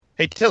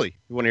Hey, Tilly,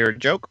 you want to hear a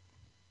joke?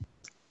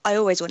 I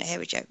always want to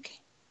hear a joke.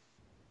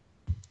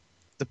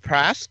 The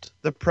past,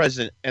 the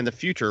present, and the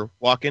future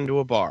walk into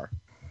a bar.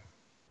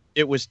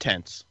 It was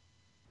tense.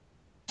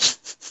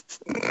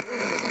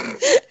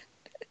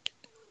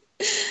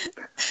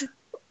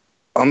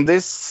 On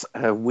this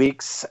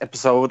week's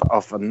episode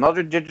of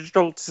Another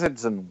Digital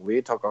Citizen,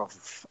 we talk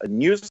of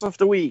news of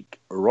the week,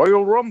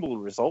 Royal Rumble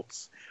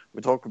results.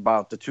 We talk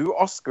about the two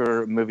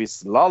Oscar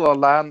movies, La La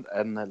Land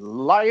and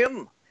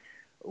Lion.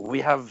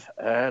 We have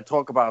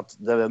talk about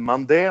the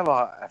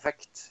Mandela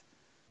effect.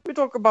 We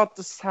talk about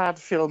the sad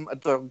film A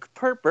Dog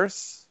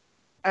Purpose.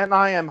 And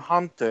I am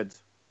Haunted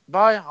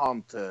by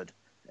Haunted,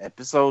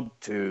 episode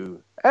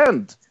 2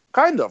 and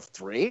kind of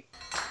 3.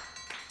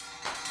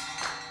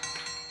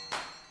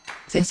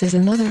 This is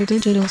Another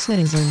Digital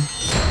Citizen.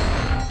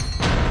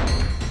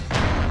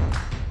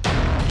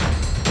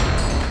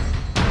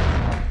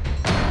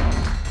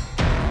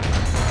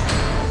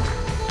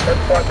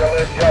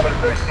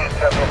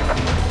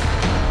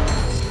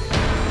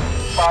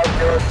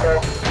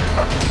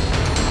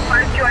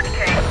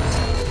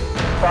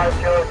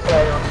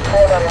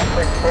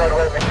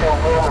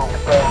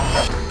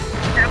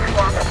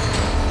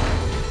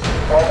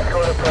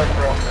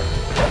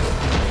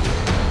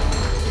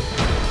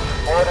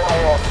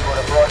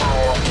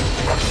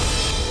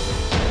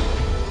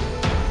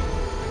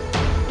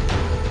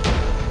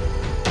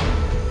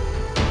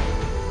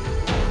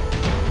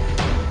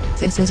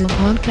 This is a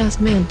podcast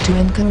meant to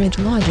encourage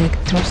logic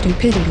through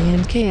stupidity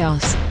and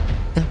chaos.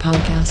 A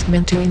podcast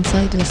meant to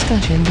incite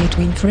discussion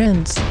between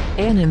friends,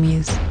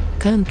 enemies,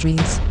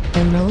 countries,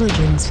 and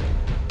religions.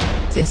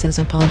 This is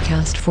a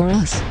podcast for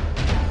us.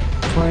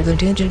 For the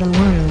digital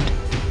world.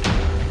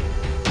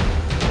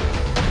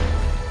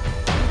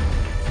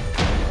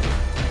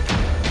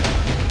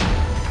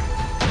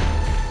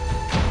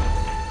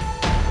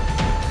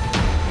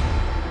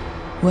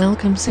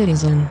 Welcome,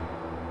 citizen.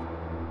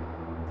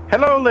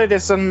 Hello,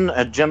 ladies and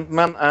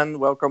gentlemen, and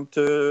welcome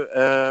to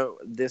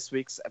this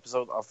week's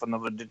episode of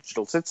Another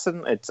Digital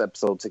Citizen. It's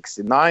episode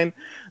 69.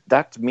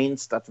 That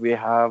means that we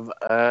have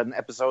an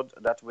episode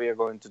that we are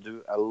going to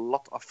do a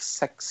lot of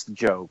sex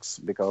jokes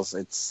because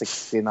it's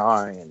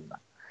 69.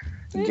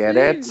 Get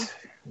it?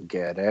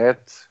 Get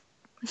it?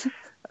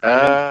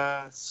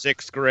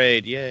 Sixth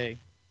grade, yay.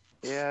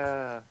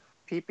 Yeah.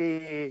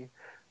 Pee-pee.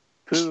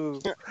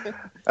 Poo.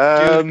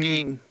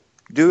 Duty.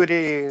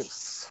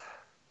 Duties.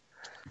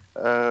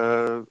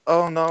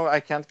 Oh no, I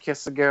can't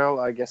kiss a girl.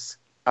 I guess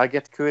I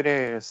get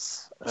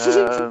cooties.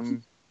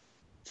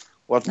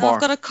 What more?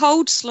 I've got a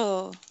cold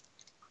slaw.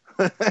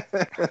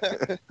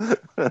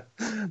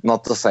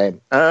 Not the same.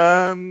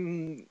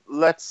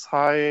 Let's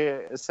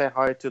say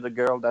hi to the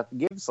girl that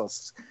gives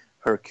us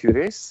her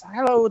cooties.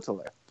 Hello,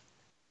 Tilly.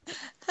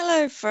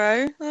 Hello,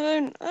 Fro. I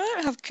don't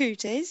have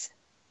cooties.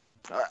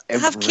 I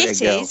have Every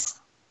kitties.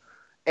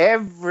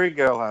 Every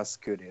girl has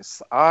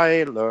cooties.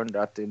 I learned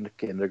that in the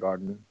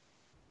kindergarten.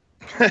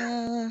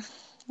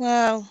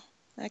 Well,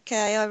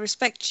 okay. I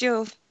respect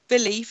your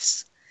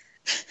beliefs.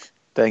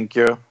 Thank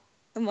you.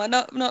 I might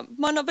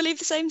not believe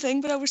the same thing,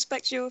 but I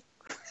respect your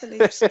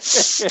beliefs.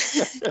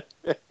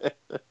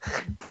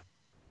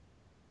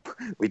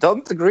 We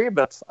don't agree,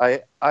 but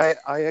I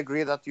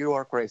agree that you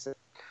are crazy.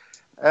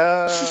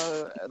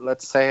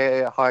 Let's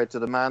say hi to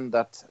the man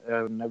that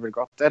never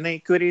got any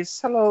goodies.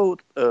 Hello,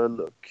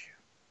 Luke.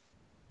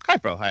 Hi,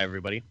 bro. Hi,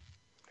 everybody.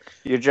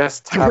 You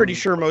just I'm pretty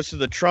sure most of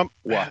the Trump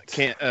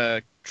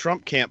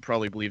camp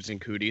probably believes in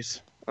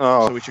cooties.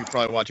 Oh, So we should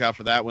probably watch out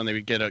for that when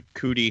they get a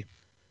cootie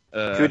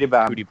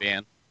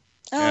ban.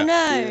 Oh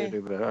no!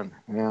 Cootie ban.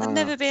 Yeah. I'd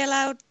never be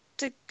allowed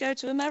to go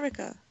to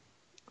America.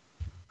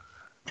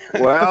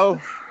 Well,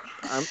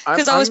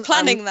 Because I was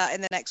planning that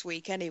in the next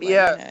week anyway.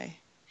 Yeah. You know.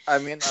 I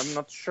mean, I'm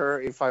not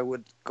sure if I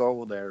would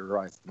go there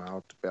right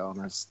now, to be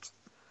honest.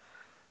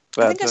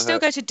 I think I'd still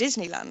go to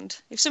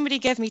Disneyland. If somebody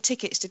gave me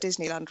tickets to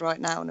Disneyland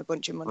right now and a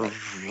bunch of money,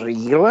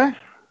 Really?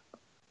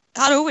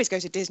 I'd always go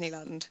to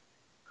Disneyland.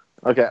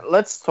 Okay,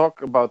 let's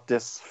talk about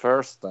this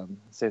first then,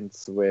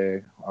 since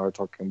we are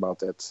talking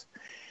about it.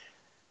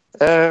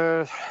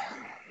 Have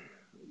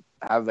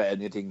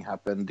anything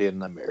happened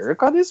in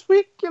America this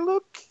week, you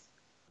look?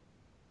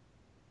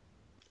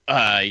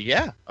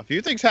 Yeah, a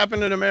few things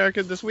happened in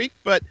America this week,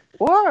 but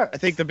What? I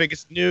think the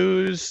biggest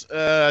news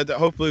that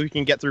hopefully we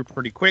can get through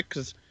pretty quick,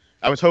 because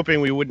I was hoping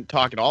we wouldn't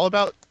talk at all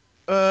about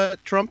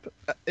Trump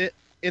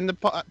in the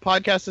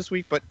podcast this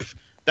week, but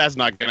that's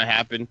not going to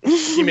happen.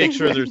 He makes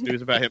sure there's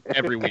news about him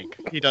every week.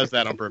 He does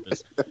that on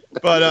purpose.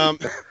 But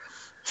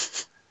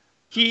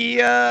he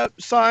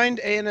signed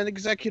an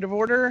executive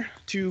order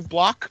to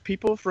block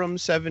people from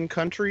 7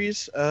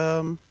 countries,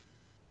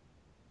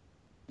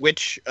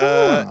 which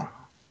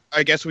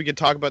I guess we could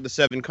talk about the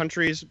 7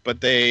 countries,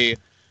 but he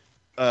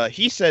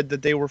said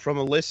that they were from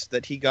a list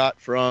that he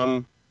got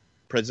from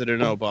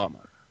President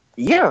Obama.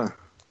 Yeah.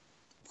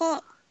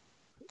 What?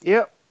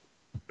 Yeah.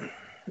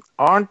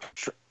 Aren't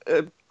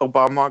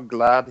Obama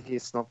glad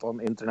he's not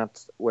on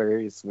internet where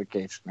he's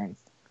vacationing?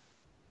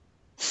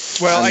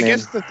 Well, I mean-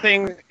 guess the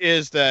thing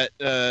is that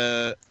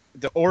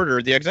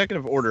the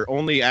executive order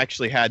only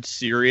actually had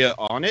Syria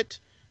on it,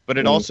 but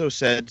it also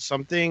said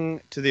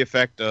something to the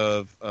effect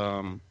of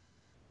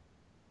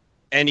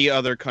any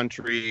other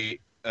country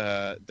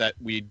that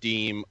we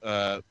deem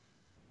a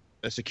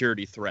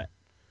security threat.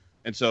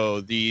 And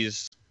so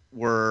these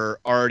were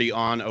already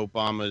on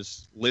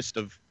Obama's list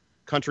of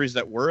countries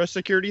that were a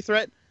security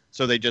threat,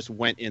 so they just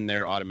went in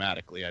there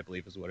automatically, I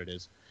believe is what it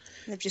is.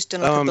 They've just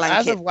done like a blanket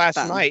as of last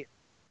ban. night.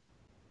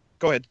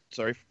 Go ahead,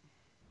 sorry.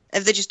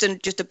 Have they just done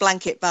just a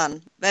blanket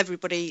ban?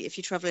 Everybody, if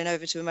you're travelling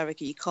over to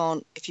America, you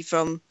can't, if you're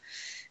from,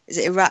 is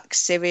it Iraq,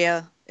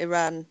 Syria,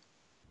 Iran,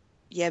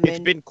 Yemen? It's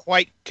been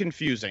quite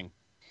confusing.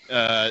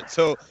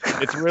 So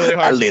it's really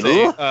hard to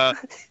say.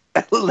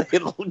 A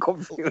little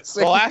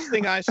confusing. The last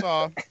thing I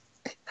saw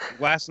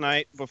last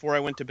night before I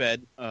went to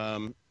bed,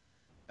 and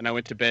I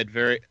went to bed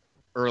very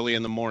early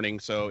in the morning,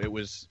 so I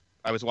was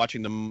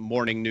watching the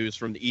morning news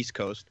from the East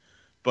Coast,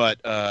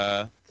 but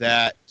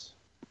that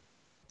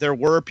there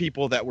were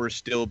people that were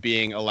still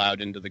being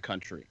allowed into the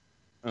country.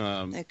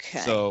 Okay.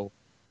 So,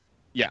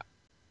 yeah.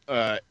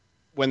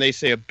 When they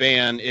say a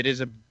ban, it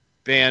is a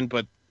ban,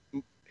 but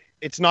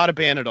it's not a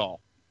ban at all,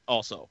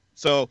 also.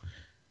 So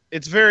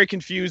it's very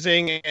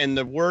confusing, and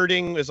the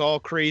wording is all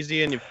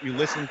crazy, and if you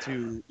listen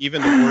to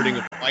even the wording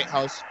of the White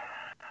House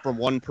from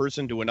one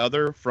person to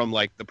another, from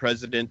like the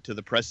president to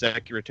the press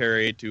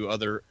secretary to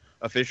other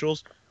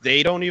officials,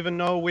 they don't even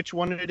know which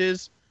one it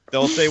is.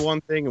 They'll say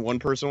one thing, and one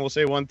person will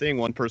say one thing,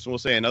 one person will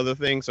say another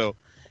thing. So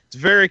it's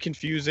very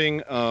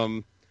confusing.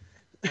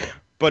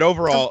 But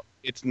overall,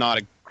 it's not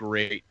a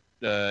great.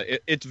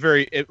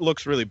 It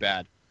looks really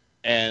bad,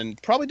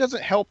 and probably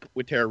doesn't help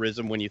with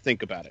terrorism when you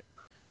think about it.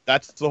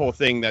 That's the whole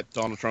thing that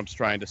Donald Trump's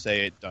trying to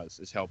say it does,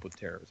 is help with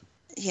terrorism.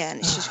 Yeah, and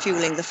it's just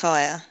fueling the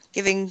fire,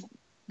 giving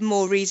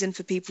more reason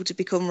for people to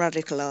become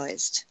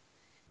radicalized.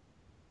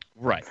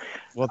 Right.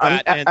 Well,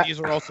 and these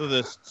are also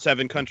the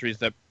 7 countries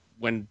that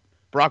when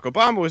Barack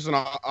Obama was in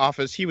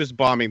office, he was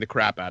bombing the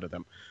crap out of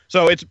them.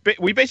 So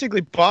we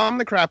basically bombed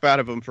the crap out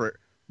of them for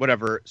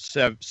whatever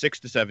 6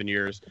 to 7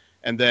 years,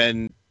 and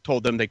then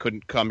told them they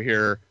couldn't come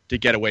here to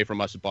get away from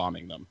us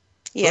bombing them.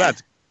 Yeah.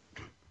 So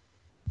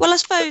well, I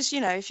suppose,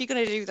 if you're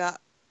going to do that,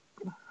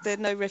 the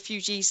no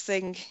refugees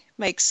thing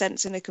makes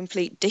sense in a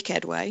complete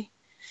dickhead way.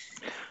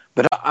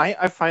 But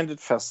I find it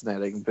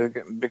fascinating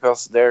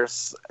because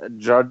there's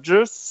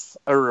judges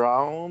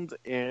around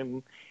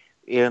in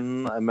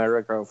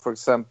America. For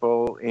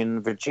example,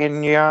 in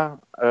Virginia,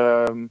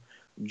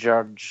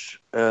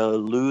 Judge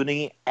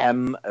Looney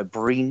M.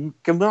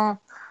 Brinkema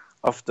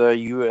of the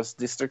U.S.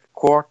 District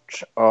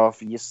Court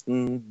of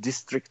Eastern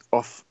District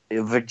of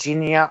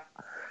Virginia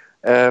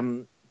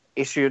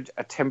issued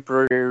a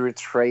temporary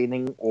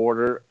restraining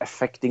order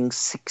affecting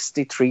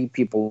 63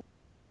 people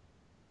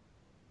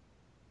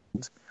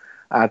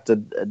at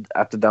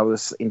the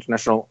Dallas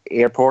International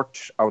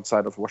Airport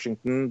outside of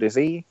Washington,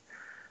 D.C.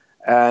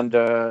 And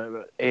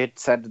it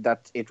said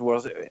that it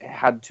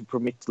had to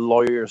permit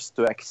lawyers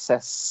to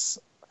access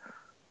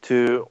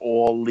to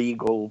all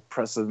legal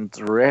present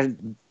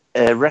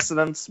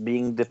residents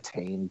being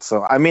detained.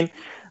 So, I mean,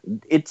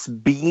 it's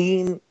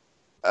been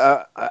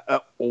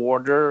a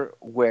order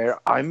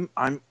where I'm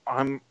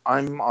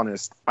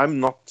honest. I'm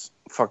not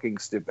fucking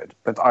stupid,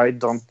 but I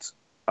don't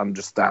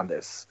understand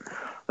this.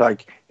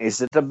 Like,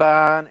 is it a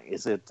ban?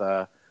 Is it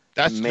a...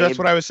 That's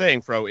what I was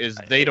saying, Fro, is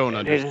they don't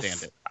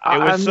understand it. It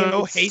was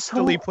so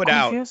hastily put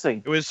out.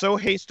 It was so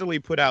hastily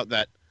put out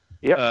that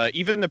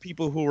even the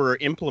people who were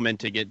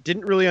implementing it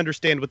didn't really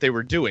understand what they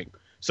were doing.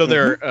 So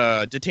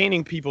they're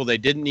detaining people they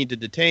didn't need to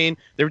detain.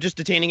 They were just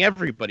detaining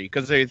everybody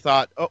because they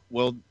thought, oh,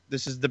 well,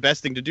 this is the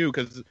best thing to do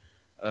because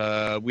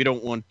we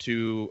don't want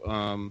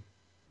to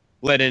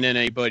let in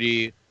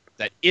anybody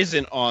that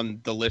isn't on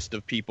the list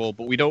of people,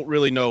 but we don't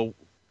really know.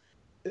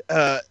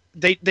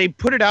 They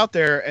put it out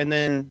there and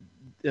then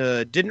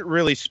didn't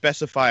really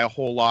specify a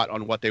whole lot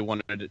on what they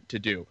wanted it to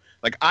do.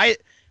 Like I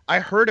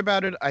heard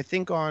about it, I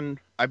think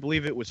I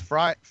believe it was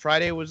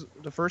Friday was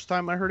the first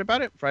time I heard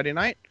about it, Friday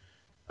night.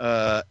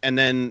 And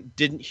then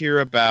didn't hear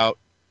about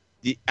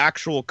the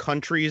actual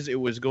countries it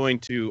was going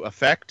to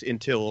affect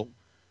until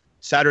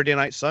Saturday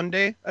night,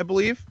 Sunday, I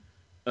believe.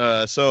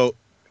 So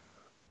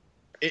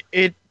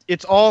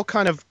it's all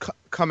kind of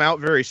come out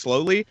very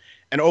slowly.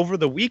 And over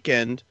the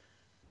weekend,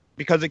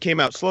 because it came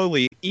out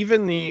slowly,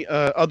 even the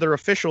other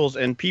officials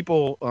and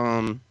people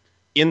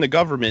in the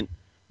government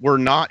were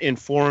not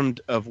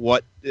informed of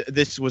what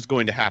this was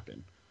going to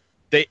happen.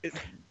 They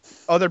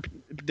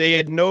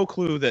had no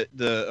clue that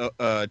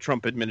the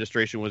Trump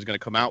administration was going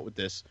to come out with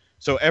this.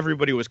 So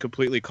everybody was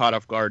completely caught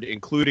off guard,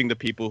 including the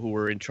people who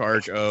were in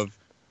charge of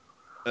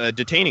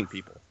detaining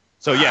people.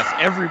 So yes,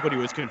 everybody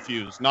was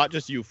confused, not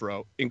just you,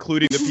 Fro,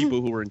 including the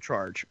people who were in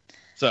charge.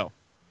 So,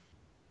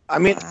 I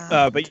mean,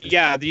 but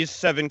yeah, these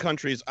 7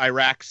 countries: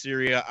 Iraq,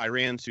 Syria,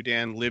 Iran,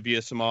 Sudan, Libya,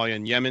 Somalia,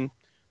 and Yemen.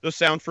 Those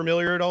sound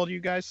familiar at all to you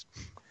guys?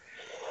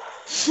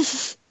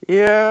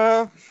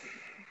 Yeah.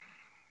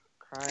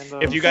 Kind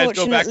of. If you guys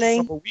go back a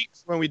couple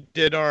weeks when we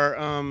did our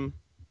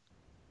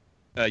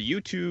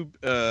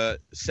YouTube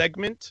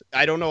segment.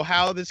 I don't know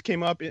how this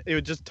came up. It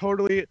was just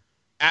totally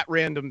at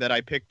random that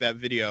I picked that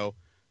video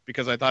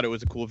because I thought it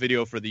was a cool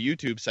video for the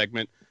YouTube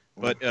segment.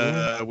 But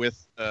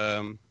with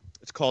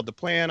it's called The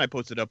Plan. I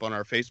posted up on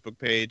our Facebook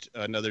page,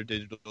 Another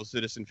Digital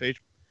Citizen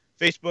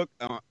Facebook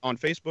on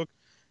Facebook.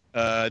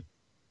 A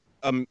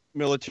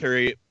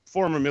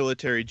former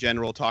military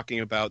general talking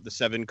about the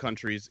 7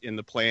 countries in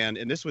the plan,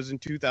 and this was in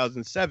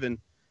 2007,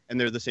 and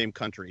they're the same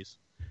countries.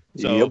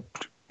 So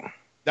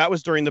that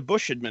was during the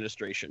Bush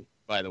administration,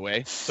 by the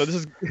way. So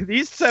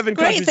these 7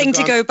 Great countries thing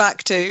to go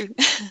back to.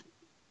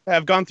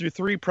 have gone through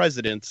 3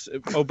 presidents.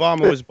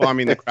 Obama was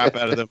bombing the crap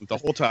out of them the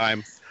whole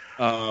time,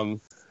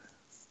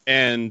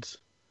 and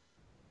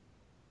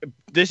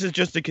this is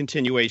just a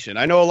continuation.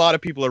 I know a lot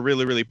of people are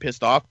really, really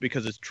pissed off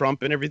because it's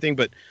Trump and everything,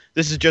 but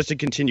this is just a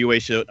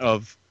continuation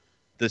of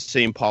the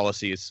same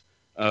policies.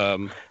 You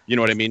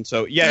know what I mean?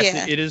 So,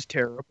 yes, it is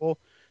terrible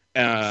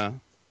that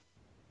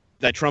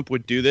Trump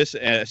would do this,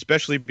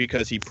 especially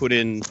because he put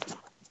in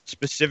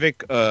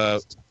specific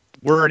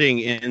wording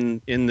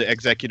in the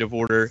executive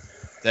order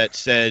that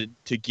said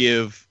to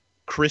give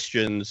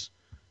Christians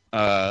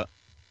a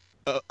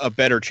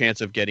better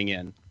chance of getting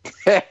in.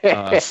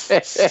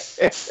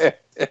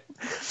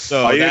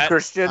 So are you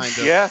Christian?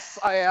 Yes,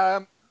 I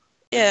am.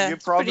 Yeah, you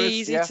it's promise? pretty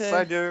easy yes, to...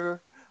 I do.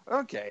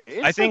 Okay.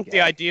 I think the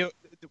idea.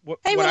 What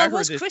I I heard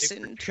was is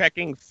christened.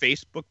 checking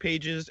Facebook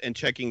pages and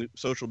checking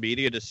social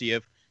media to see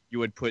if you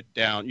would put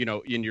down,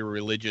 in your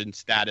religion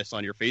status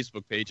on your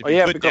Facebook page. If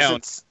you put because down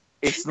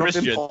it's not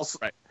Christian, impossible.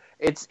 right.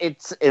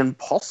 It's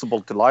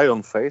impossible to lie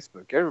on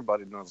Facebook.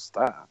 Everybody knows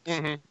that.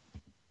 Mm-hmm.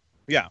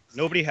 Yeah,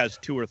 nobody has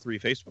 2 or 3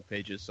 Facebook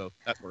pages, so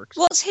that works.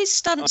 What's his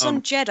stance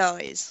on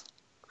Jedis?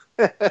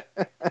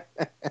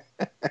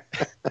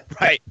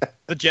 Right,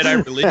 the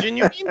Jedi religion,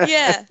 you mean?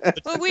 Yeah.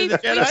 Well, we've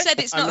said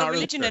it's I'm not a really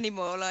religion sure.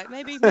 anymore. Like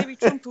maybe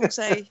Trump will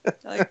say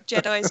like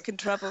Jedis can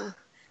travel,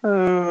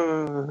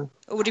 or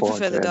would he Poor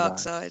prefer the dark Jedi.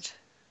 side?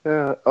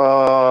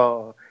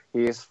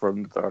 He is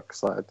from the dark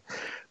side.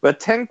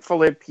 But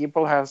thankfully,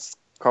 people have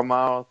come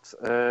out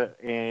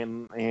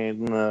in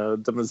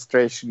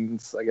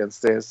demonstrations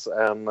against this,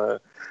 and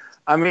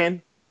I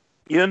mean,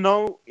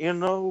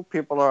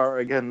 people are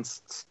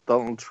against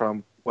Donald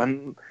Trump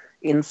when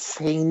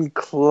insane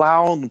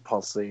clown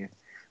posse.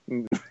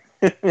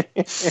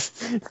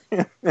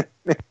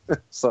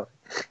 Sorry,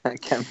 I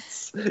can't.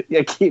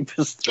 Yeah, keep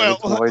a straight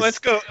voice. Let's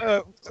go.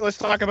 Let's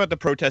talk about the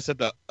protests at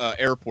the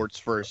airports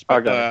first.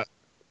 But, Okay.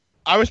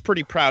 I was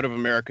pretty proud of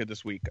America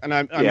this week, and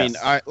I Yes. mean,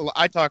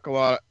 I talk a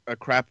lot of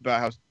crap about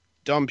how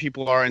dumb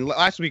people are. And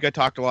last week I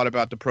talked a lot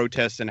about the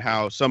protests and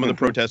how some of the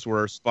protests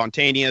were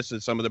spontaneous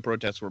and some of the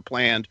protests were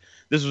planned.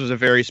 This was a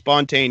very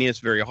spontaneous,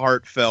 very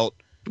heartfelt,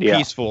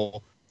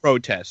 peaceful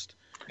protest.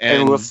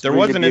 And there really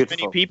wasn't as beautiful.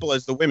 many people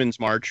as the Women's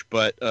March,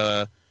 but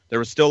there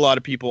was still a lot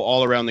of people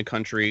all around the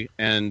country,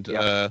 and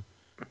it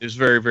was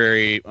very,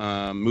 very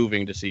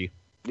moving to see.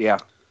 Yeah,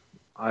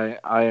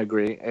 I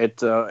agree.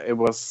 It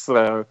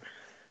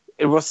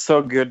was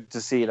so good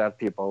to see that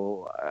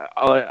people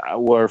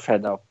were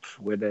fed up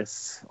with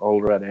this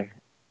already.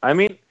 I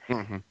mean,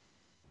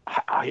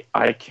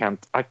 I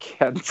can't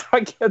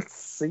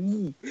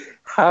see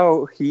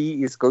how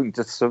he is going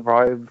to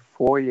survive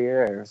 4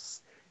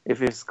 years if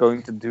he's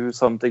going to do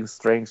something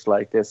strange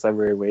like this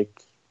every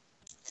week.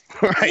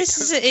 Right.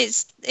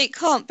 It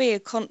can't be a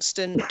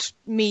constant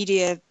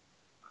media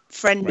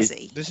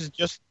frenzy. This is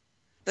just.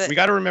 But- We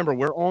got to remember,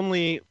 we're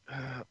only,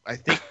 I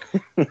think,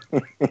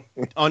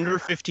 under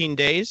 15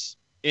 days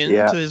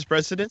into his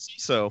presidency.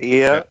 So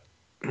Yeah.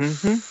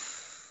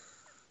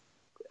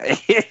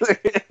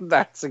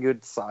 That's a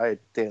good side,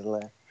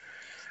 Dylan.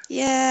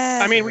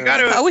 Yeah. I mean, we got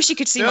to. I wish you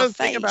could see the my other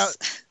thing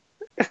face.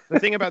 The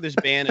thing about this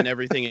ban and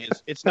everything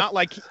is, it's not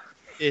like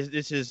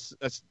this is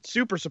a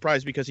super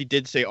surprise because he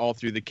did say all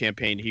through the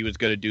campaign he was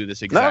going to do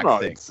this exact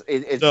thing.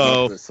 It's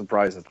So- not a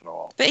surprise at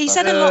all. But he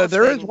said a lot of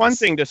there is things. one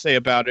thing to say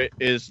about it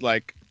is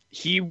like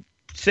he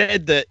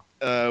said that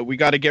we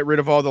got to get rid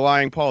of all the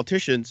lying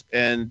politicians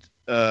and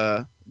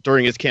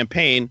during his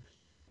campaign.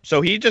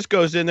 So he just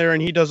goes in there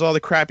and he does all the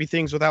crappy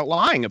things without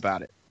lying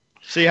about it.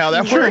 See how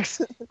that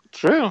works?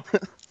 True.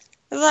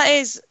 That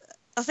is,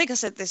 I think I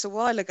said this a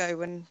while ago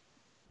when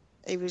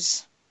he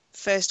was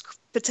first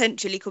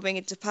potentially coming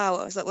into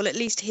power. I was like, well, at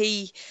least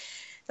we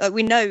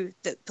know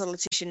that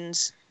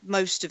politicians,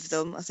 most of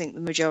them, I think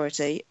the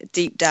majority,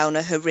 deep down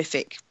are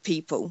horrific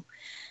people.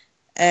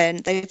 And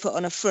they put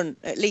on a front.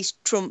 At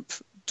least Trump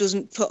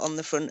doesn't put on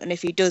the front. And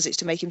if he does, it's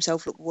to make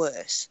himself look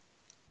worse.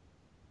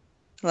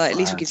 Right, at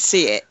least we can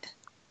see it.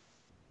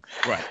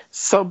 Right.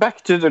 So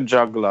back to the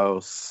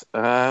juggalos.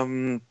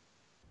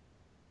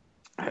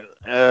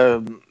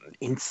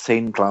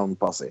 Insane clown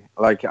posse.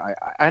 Like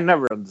I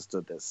never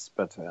understood this,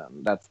 but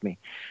that's me.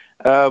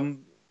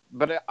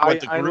 But I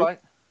group?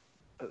 like.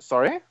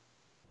 Sorry.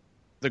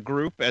 The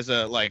group as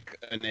an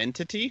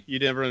entity, you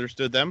never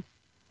understood them.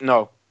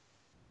 No.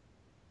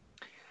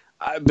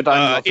 But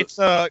I'm not.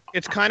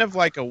 It's kind of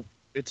like a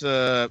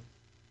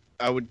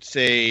I would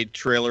say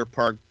Trailer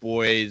Park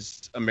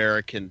Boys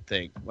American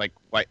thing, like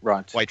white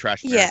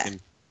trash American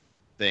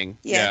thing.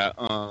 Yeah.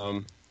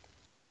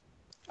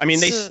 I mean,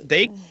 So-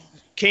 they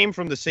came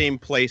from the same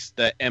place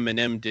that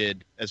Eminem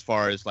did as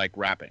far as like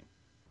rapping,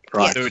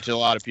 Right. which a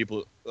lot of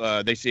people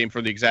they came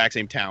from the exact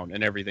same town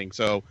and everything.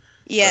 So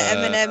Yeah,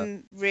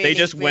 Eminem really. they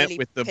just went really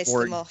with the pissed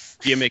more them off.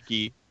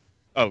 gimmicky.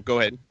 Oh, go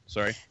ahead.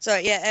 Sorry.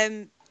 Sorry, yeah,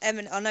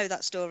 Eminem. I know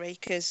that story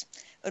because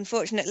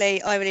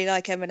unfortunately, I really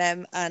like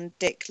Eminem and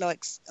Dick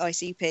likes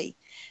ICP.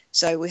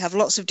 So we have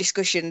lots of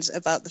discussions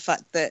about the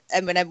fact that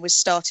Eminem was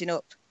starting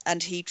up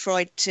and he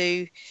tried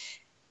to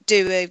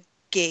do a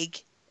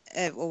gig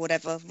or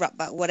whatever, rap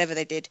battle, whatever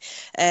they did,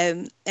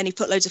 and he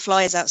put loads of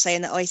flyers out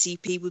saying that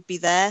ICP would be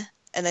there,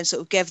 and then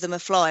sort of gave them a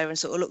flyer and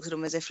sort of looked at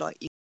them as if like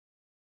you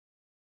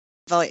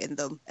inviting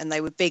them, and they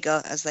were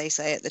bigger, as they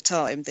say at the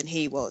time, than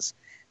he was.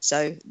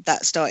 So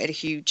that started a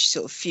huge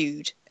sort of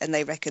feud, and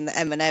they reckon that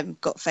Eminem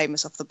got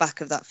famous off the back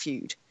of that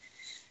feud.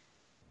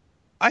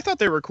 I thought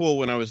they were cool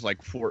when I was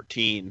like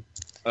 14.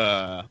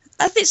 I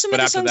think some But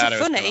of the after songs that, are I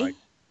was kinda funny. like,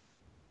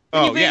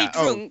 When oh you're really yeah,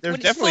 drunk, there's when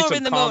it's definitely 4 some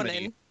in the comedy.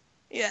 morning.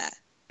 Yeah.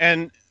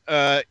 And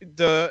it's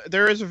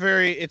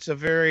a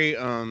very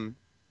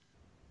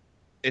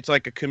it's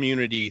like a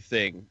community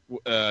thing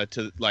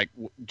to like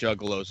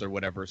juggalos or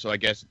whatever. So I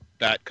guess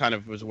that kind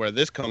of was where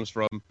this comes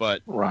from.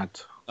 But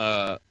Right.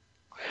 uh,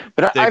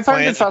 But they I find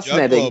planned it a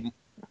fascinating. juggalo-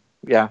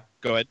 Yeah.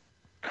 Go ahead.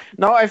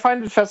 No, I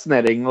find it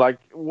fascinating. Like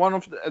one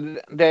of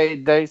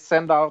they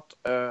send out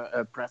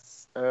a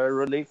press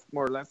release,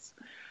 more or less,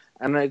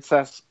 and it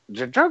says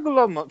the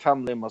Juggalo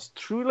family must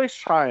truly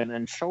shine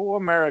and show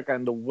America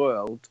and the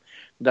world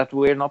that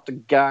we're not a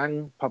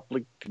gang,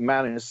 public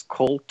menace,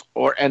 cult,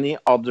 or any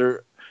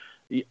other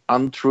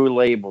untrue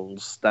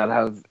labels that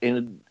have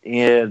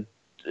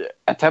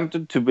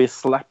attempted to be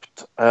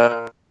slapped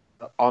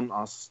on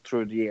us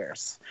through the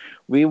years.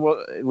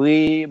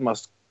 We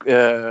must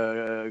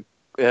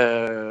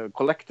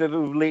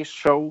collectively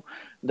show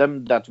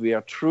them that we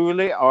are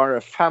truly are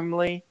a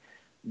family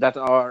that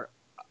are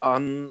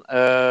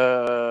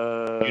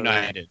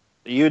united.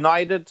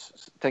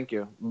 Thank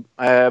you.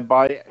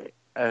 By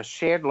a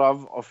shared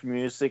love of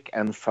music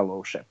and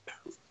fellowship.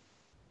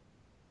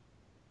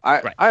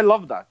 I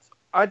love that.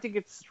 I think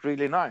it's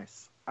really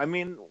nice. I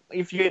mean,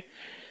 if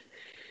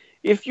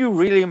you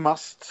really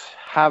must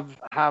have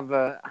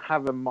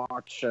a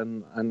march,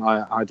 and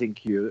I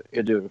think you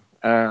do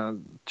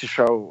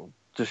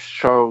to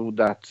show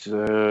that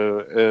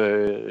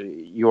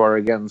you are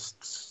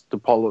against the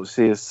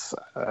policies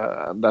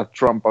that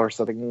Trump are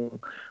setting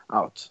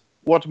out.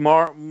 What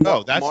more?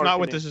 No, that's more not can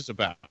what you- this is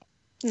about.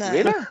 No.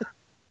 Really?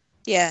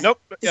 Yeah. Nope.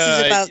 This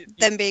is about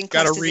them being Got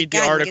classed to as a read the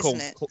gang, article.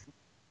 isn't it?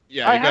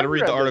 Yeah, I you got to have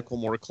read the read it. article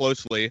more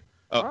closely.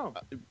 Oh.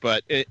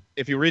 But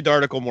if you read the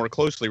article more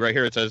closely, right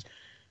here it says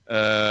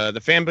the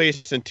fan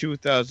base in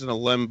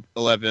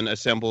 2011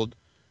 assembled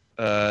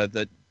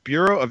the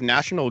Bureau of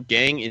National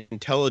Gang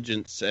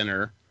Intelligence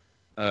Center.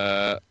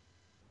 I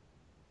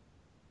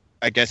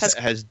guess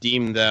has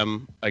deemed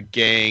them a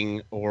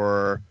gang,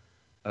 or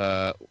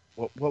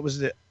what was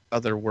the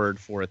other word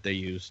for it they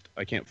used?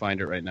 I can't find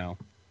it right now.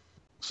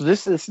 So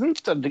this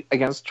isn't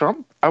against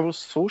Trump? I was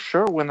so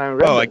sure when I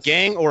read Oh, a this.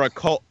 gang or a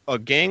cult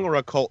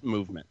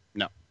movement?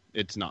 No,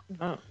 it's not.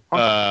 Oh.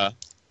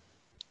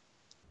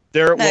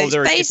 They're it's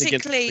against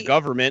basically- the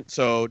government,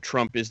 so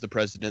Trump is the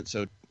president.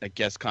 So I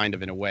guess kind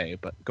of in a way,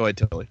 but go ahead,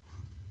 Tilly.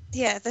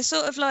 Yeah, they're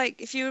sort of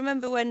like, if you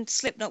remember when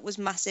Slipknot was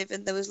massive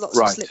and there was lots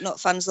Right. of Slipknot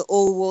fans that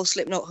all wore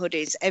Slipknot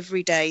hoodies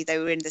every day. They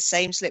were in the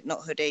same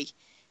Slipknot hoodie,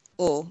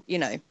 or,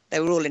 they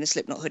were all in a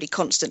Slipknot hoodie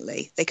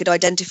constantly. They could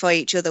identify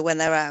each other when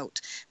they're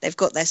out. They've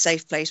got their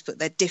safe place, but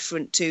they're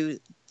different to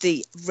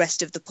the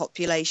rest of the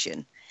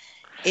population.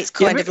 It's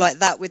kind of like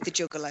that with the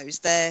Juggalos.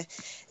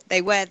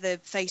 They wear the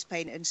face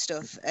paint and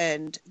stuff,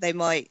 and they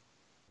might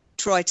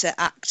try to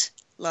act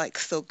like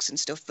thugs and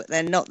stuff, but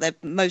they're not.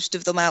 Most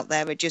of them out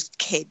there are just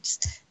kids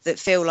that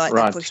feel like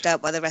they're Right. pushed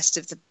out by the rest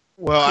of the.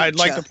 Well, I'd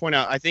like to Culture. point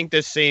out, I think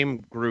this same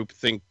group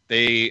think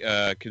they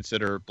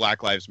consider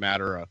Black Lives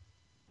Matter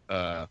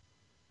a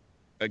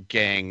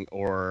gang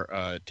or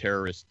a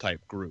terrorist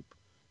type group.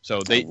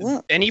 So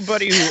what?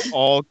 anybody who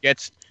all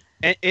gets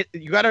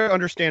you got to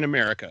understand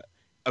America.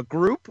 A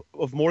group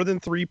of more than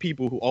 3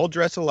 people who all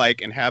dress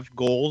alike and have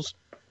goals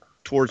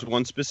towards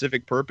one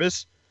specific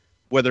purpose,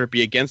 whether it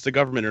be against the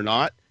government or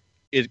not,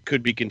 it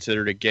could be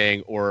considered a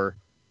gang or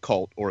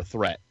cult or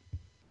threat.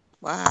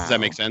 Wow. Does that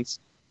make sense?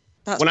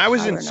 That's When I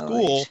was paranoid.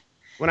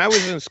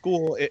 in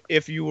school,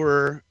 if you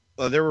were,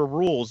 there were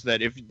rules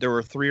that if there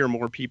were 3 or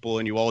more people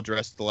and you all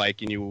dressed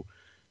alike and you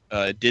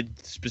did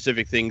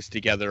specific things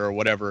together or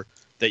whatever,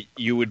 that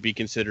you would be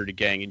considered a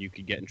gang and you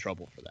could get in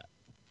trouble for that.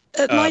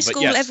 At my but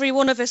school, yes. every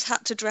one of us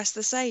had to dress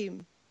the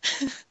same.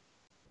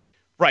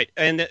 Right,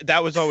 and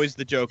that was always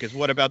the joke: is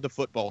what about the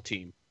football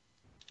team?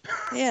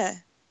 Yeah.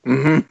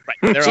 Mhm. Right,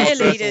 they're all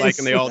dressed Cheerleaders, alike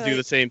and they all do like-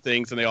 the same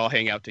things and they all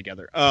hang out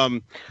together.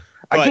 I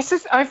But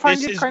guess I find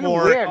this it is kind of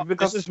more weird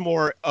because this is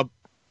more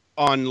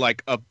on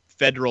like a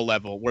federal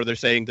level where they're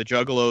saying the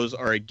Juggalos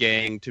are a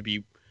gang to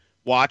be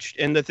watched.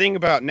 And the thing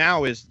about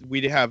now is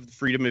we have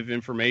freedom of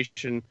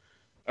information,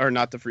 or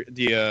not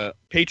the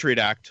Patriot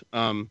Act,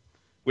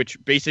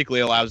 which basically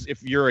allows,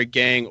 if you're a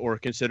gang or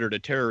considered a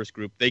terrorist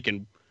group, they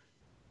can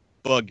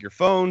bug your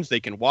phones, they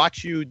can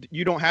watch you.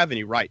 You don't have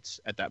any rights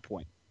at that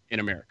point in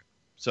America.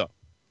 So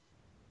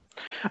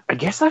I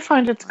guess I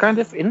find it kind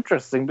of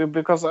interesting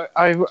because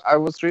I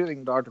was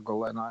reading the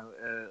article, and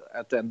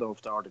at the end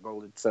of the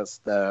article it says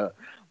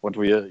what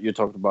you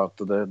talked about,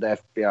 the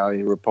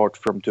FBI report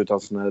from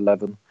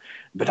 2011,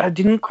 but I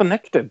didn't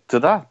connect it to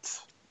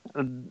that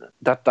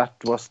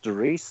was the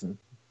reason.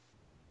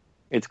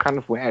 It's kind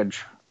of weird.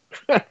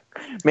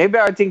 Maybe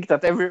I think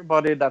that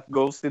everybody that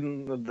goes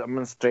in the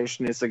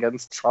demonstration is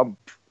against Trump.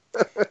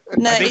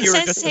 No, I think it you were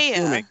says just here.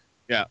 assuming.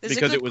 Yeah, There's a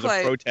because good it was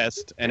quote. a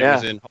protest and it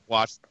was in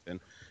Washington.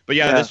 But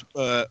this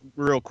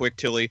real quick,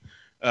 Tilly,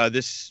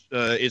 this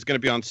is going to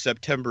be on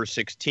September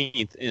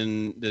 16th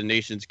in the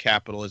nation's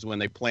capital is when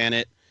they plan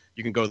it.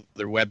 You can go to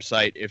their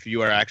website if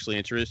you are actually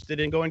interested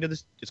in going to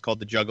this. It's called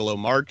the Juggalo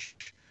March.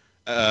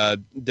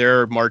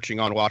 They're marching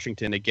on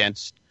Washington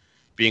against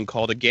being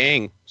called a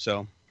gang.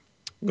 So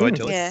go ahead,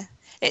 Tilly. Yeah.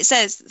 It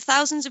says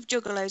thousands of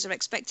juggalos are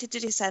expected to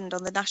descend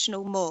on the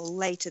National Mall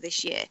later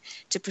this year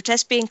to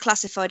protest being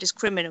classified as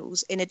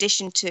criminals, in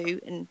addition to,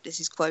 and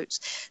this is quotes,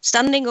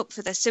 standing up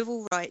for their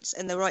civil rights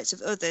and the rights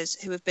of others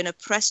who have been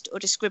oppressed or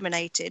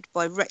discriminated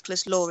by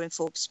reckless law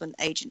enforcement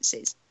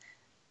agencies.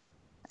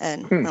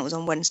 And that was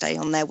on Wednesday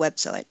on their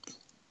website.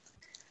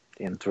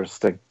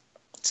 Interesting.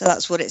 So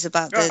that's what it's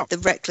about, the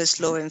reckless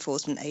law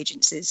enforcement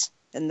agencies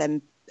and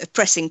them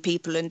oppressing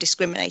people and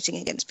discriminating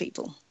against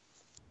people.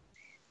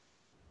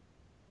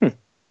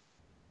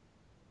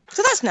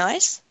 So that's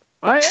nice.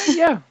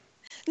 Yeah.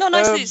 Not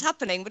nice that it's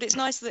happening, but it's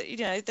nice that,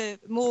 the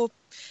more,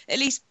 at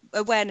least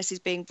awareness is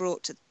being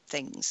brought to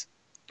things.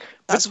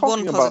 That's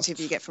one positive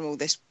you get from all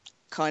this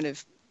kind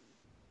of,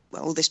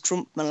 all this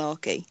Trump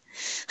malarkey.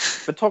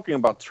 But talking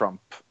about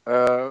Trump,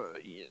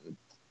 he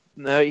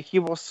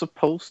was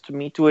supposed to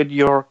meet with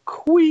your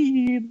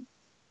queen.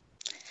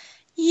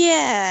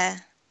 Yeah.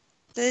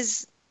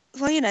 That's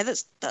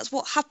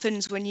what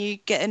happens when you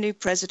get a new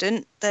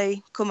president.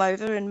 They come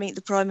over and meet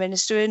the prime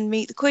minister and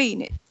meet the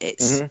queen.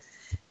 It's,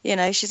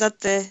 she's had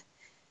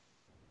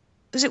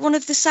was it one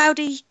of the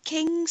Saudi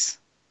kings?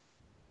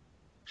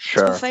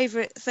 Sure. It's my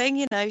favourite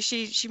thing,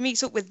 she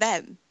meets up with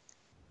them.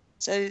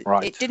 So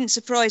It didn't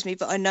surprise me,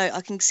 but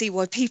I can see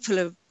why people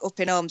are up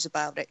in arms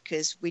about it,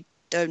 because we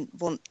don't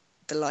want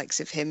the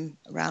likes of him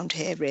around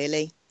here,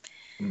 really.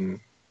 And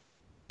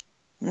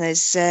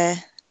there's... a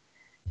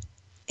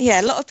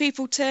lot of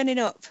people turning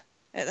up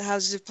at the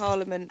Houses of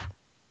Parliament.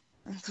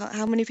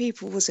 How many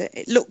people was it?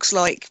 It looks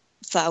like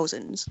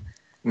thousands.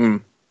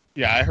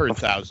 Yeah, I heard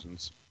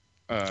thousands.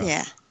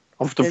 Yeah.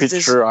 Of the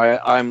picture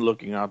I'm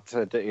looking at,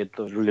 it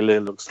really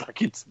looks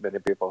like it's many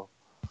people.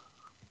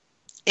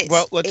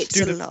 Let's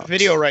do the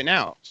video right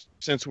now,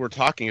 since we're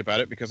talking about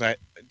it, because I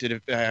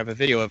have a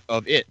video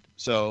of it.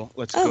 So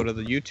let's go to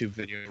the YouTube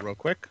video real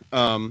quick.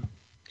 Let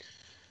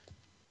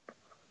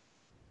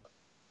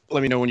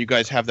me know when you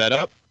guys have that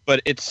up.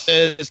 But it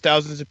says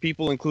thousands of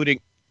people, including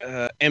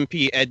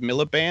MP Ed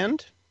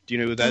Miliband. Do you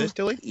know who that is,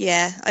 Tilly?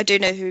 Yeah, I do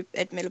know who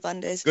Ed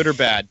Miliband is. Good or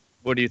bad?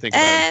 What do you think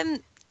about him?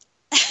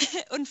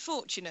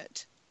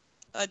 Unfortunate,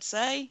 I'd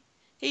say.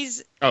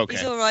 He's all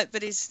right,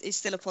 but he's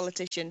still a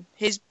politician.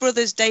 His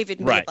brother's David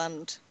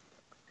Miliband.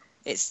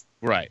 It's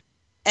right.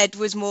 Ed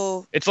was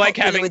more. It's like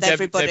having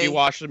everybody. Debbie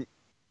Wasserman.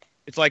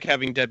 It's like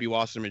having Debbie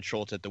Wasserman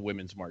Schultz at the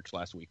Women's March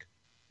last week.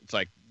 It's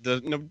like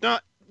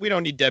we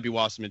don't need Debbie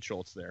Wasserman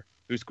Schultz there,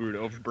 who screwed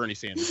over Bernie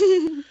Sanders.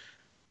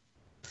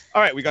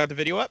 All right, we got the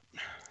video up?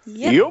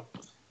 Yep.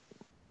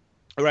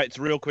 All right, it's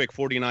real quick,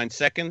 49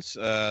 seconds.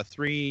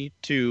 3,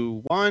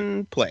 2,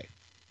 1, play.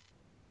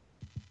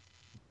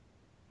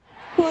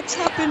 What's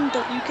happened,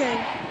 WK?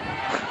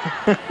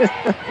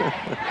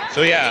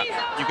 So yeah,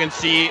 you can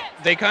see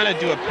they kind of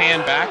do a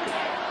pan back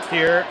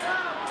here.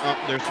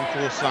 There's some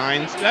cool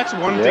signs. That's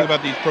one thing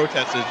about these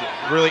protests is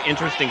really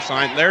interesting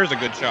sign. There's a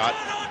good shot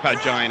of how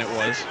giant it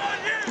was.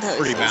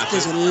 Pretty massive.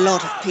 There's a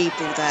lot of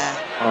people there.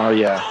 Oh,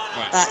 yeah.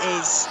 Right. That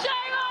is...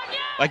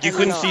 Like, you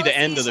couldn't see the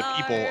end of the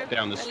people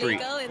down the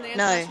street.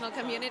 No.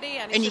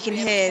 And you can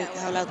hear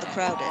how loud the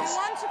crowd is. We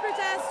want to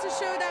protest to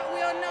show that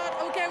we are not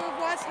okay with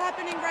what's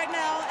happening right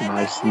now. And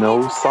nice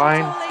no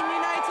sign.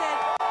 United,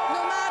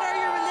 no matter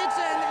your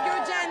religion,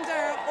 your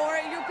gender,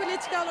 or your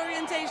political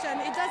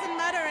orientation. It doesn't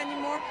matter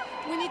anymore.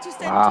 We need to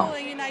stand tall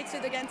and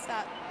united against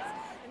that.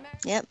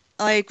 Yep,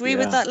 I agree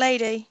with that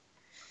lady.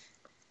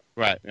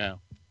 Right, yeah.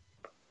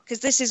 Because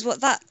this is what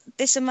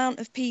this amount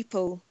of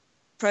people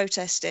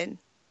protesting,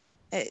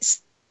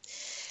 it's...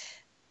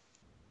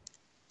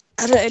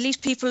 I don't know, at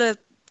least people are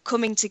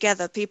coming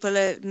together. People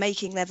are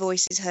making their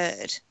voices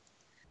heard.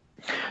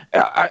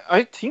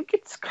 I think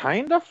it's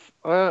kind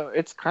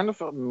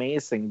of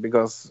amazing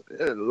because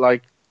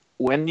like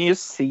when you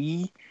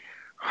see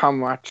how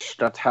much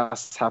that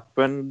has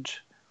happened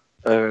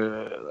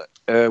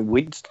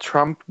with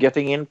Trump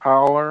getting in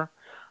power,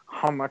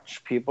 how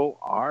much people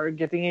are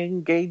getting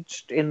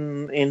engaged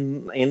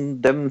in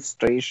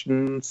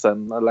demonstrations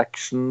and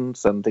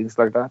elections and things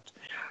like that.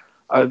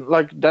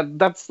 Like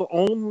that's the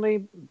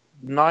only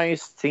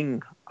nice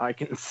thing I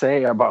can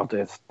say about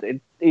it.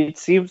 It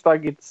seems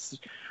like it's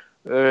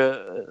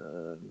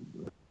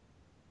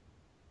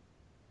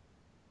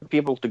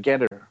people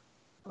together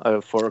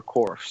for a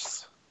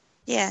course.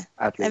 Yeah,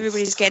 At least.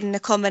 everybody's getting a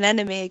common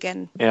enemy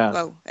again. Yeah.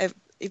 Well,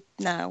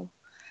 now.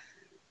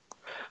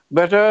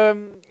 But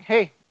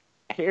hey,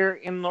 here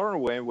in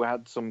Norway we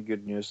had some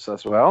good news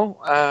as well.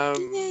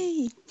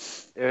 Yay!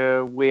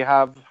 We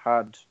have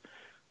had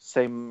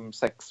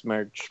same-sex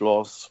marriage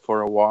laws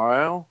for a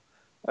while,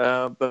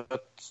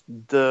 but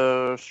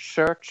the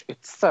church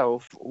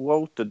itself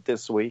voted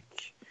this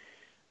week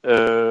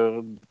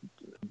to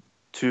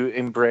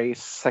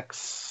embrace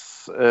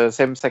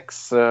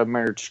same-sex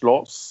marriage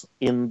laws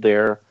in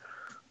their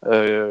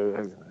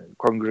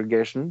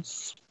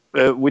congregations.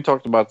 We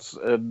talked about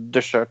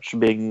the church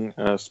being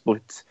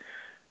split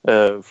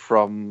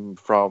from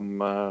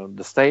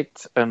the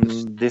state,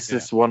 and this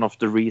is one of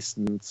the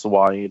reasons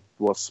why it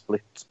was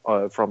split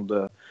from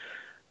the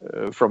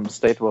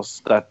state,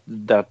 was that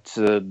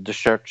the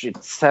church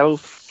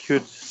itself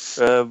could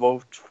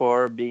vote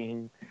for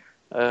being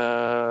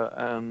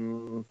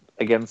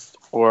against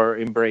or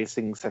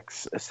embracing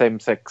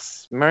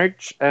same-sex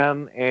marriage,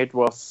 and it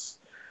was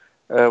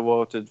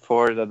voted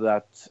for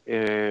that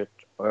it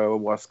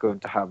was going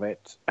to have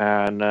it.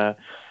 And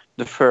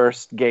the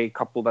first gay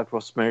couple that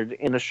was married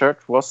in a church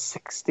was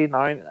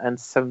 69 and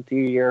 70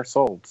 years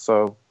old.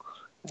 So,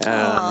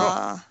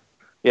 yeah,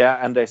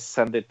 and they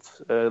sent it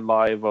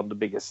live on the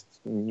biggest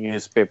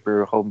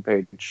newspaper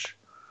homepage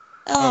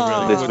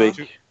really? this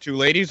week. Two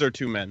ladies or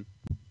two men?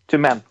 Two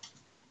men.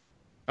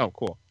 Oh,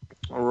 cool.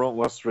 It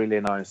was really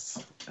nice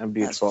and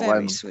That's beautiful.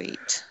 very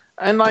sweet.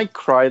 And I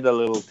cried a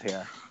little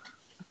tear,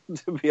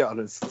 to be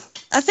honest.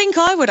 I think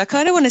I would. I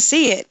kind of want to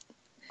see it.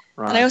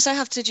 Right. And I also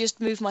have to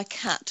just move my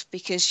cat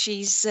because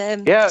she's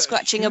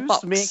scratching a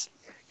box.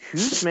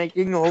 Who's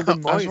making all the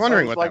noise? I was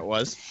wondering what that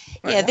was.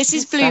 Yeah, this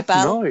is What's that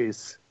Bluebell.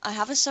 noise? I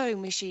have a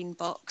sewing machine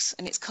box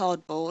and it's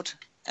cardboard,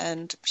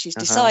 and she's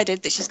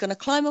decided that she's going to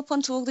climb up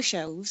onto all the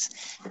shelves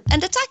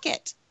and attack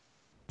it.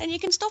 And you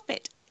can stop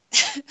it.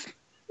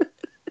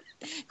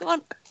 Go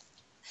on.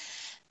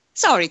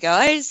 Sorry,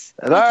 guys.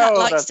 My cat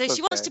likes to.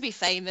 She wants to be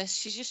famous.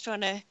 She's just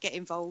trying to get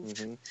involved.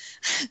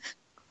 Mm-hmm.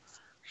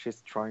 She's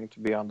trying to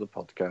be on the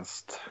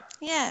podcast.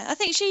 Yeah, I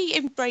think she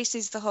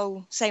embraces the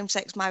whole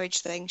same-sex marriage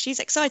thing. She's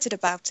excited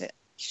about it.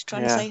 She's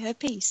trying to say her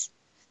piece.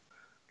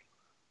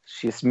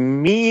 She's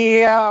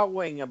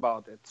meowing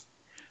about it.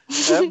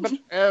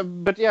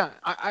 But yeah,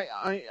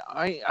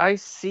 I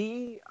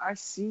see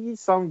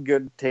some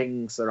good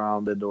things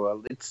around the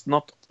world. It's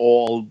not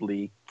all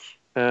bleak.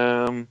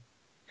 I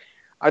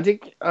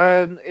think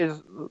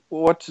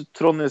what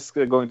Trond is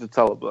going to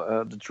tell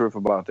the truth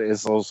about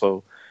is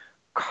also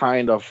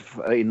kind of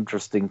an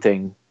interesting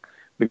thing,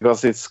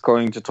 because it's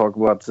going to talk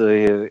about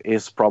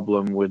his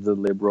problem with the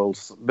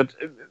liberals. But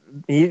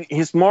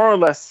he's more or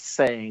less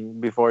saying,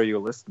 before you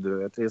listen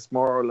to it, he's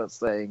more or less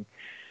saying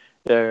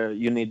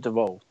you need to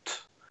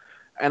vote.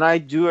 And I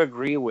do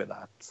agree with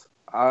that.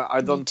 I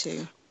don't. Me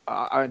too.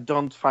 I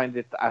don't find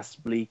it as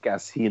bleak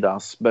as he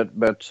does, but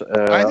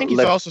I think he's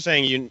also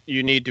saying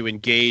you need to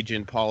engage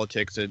in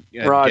politics and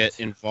get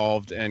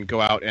involved and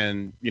go out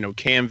and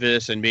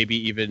canvass and maybe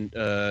even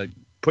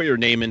put your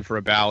name in for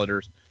a ballot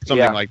or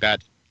something like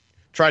that.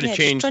 Try to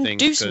change things.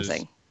 Do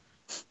something.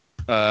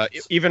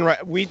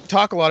 We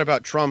talk a lot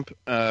about Trump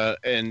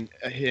and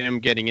him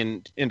getting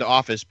into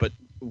office, but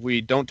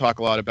we don't talk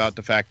a lot about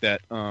the fact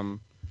that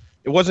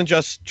it wasn't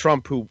just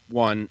Trump who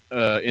won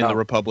in the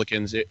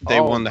Republicans. They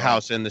won the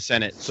House and the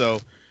Senate.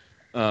 So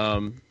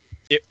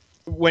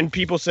when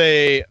people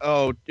say,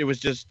 oh, it was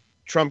just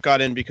Trump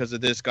got in because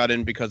of this, got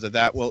in because of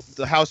that, well,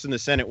 the House and the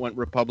Senate went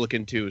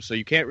Republican too. So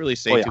you can't really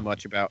say too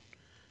much about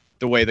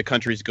the way the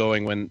country's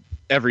going when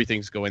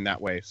everything's going that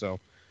way. So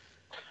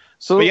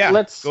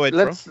let's go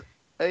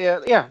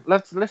ahead,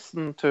 let's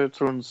listen to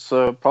Trond's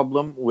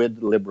problem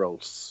with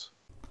liberals.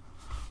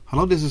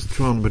 Hello, this is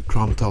Trond with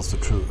Trond Tells the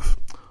Truth.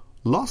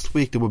 Last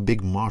week there were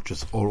big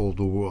marches all over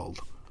the world.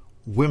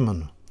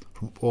 Women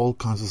from all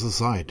kinds of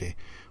society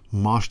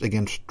marched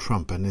against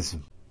Trump and his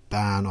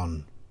ban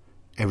on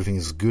everything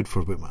is good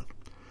for women.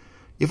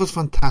 It was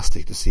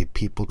fantastic to see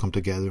people come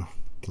together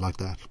like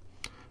that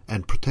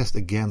and protest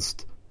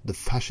against the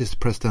fascist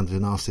president who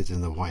now sits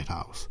in the White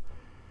House.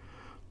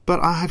 But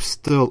I have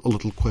still a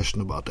little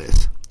question about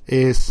this.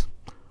 Is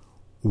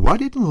why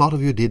didn't a lot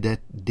of you did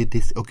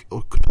this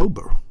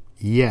October?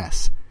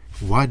 Yes.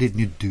 Why didn't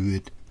you do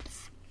it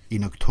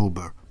in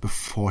October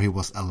before he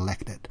was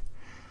elected?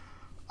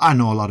 I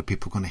know a lot of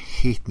people are going to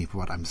hate me for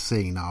what I'm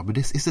saying now, but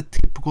this is a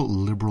typical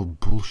liberal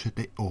bullshit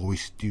they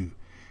always do.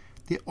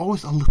 They're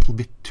always a little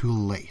bit too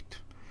late.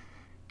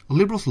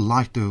 Liberals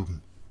like to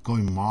go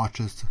in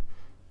marches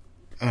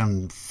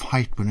and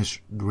fight when it's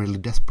really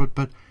desperate,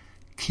 but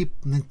keep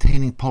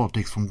maintaining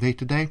politics from day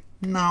to day?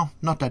 No,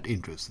 not that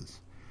interested.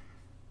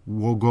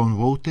 Going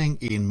voting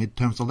in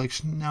midterms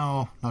election?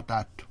 No, not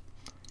that.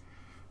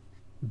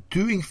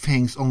 Doing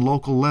things on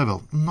local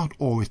level? Not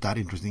always that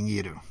interesting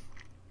either.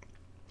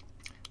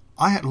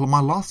 My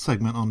last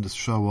segment on this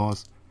show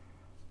was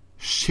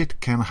shit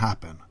can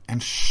happen,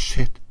 and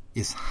shit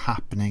is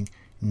happening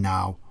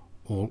now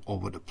all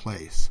over the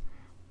place.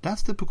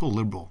 That's typical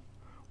liberal.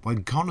 While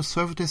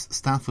conservatives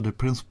stand for their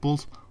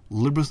principles,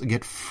 liberals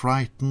get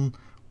frightened,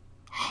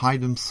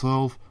 hide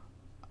themselves,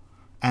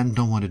 and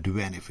don't want to do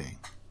anything.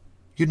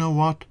 You know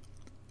what?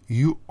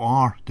 You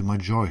are the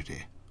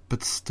majority,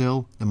 but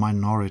still the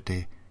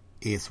minority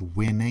is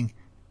winning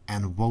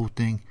and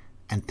voting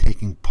and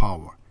taking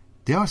power.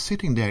 They are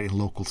sitting there in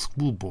local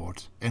school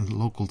boards and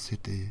local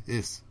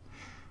cities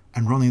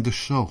and running the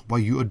show while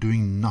you are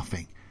doing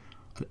nothing.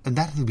 And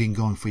that has been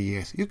going for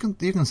years. You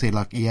can say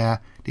like, yeah,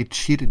 they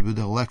cheated with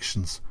the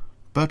elections,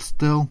 but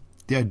still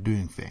they are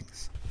doing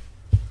things.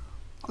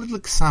 A little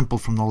example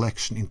from the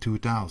election in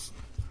 2000.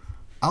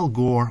 Al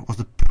Gore was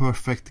the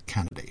perfect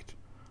candidate.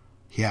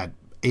 He had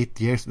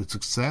 8 years with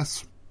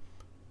success.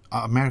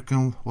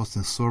 America was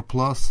in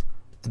surplus.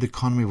 The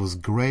economy was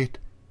great.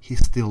 He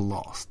still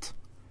lost.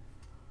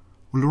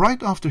 Well,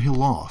 right after he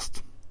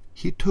lost,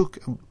 he took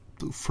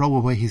throw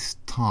away his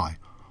tie,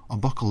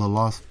 unbuckled the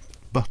last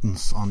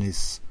buttons on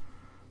his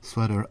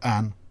sweater,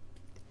 and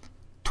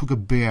took a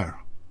beer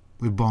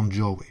with Bon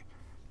Jovi.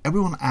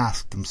 Everyone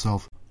asked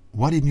themselves,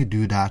 why didn't you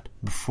do that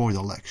before the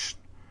election?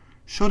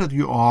 Show that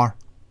you are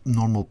a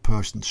normal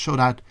person. Show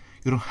that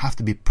you don't have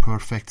to be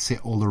perfect, say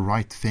all the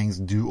right things,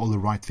 do all the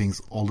right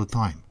things all the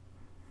time.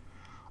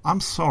 I'm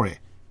sorry,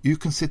 you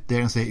can sit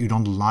there and say you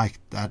don't like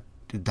that,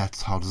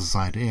 that's how the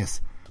society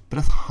is, but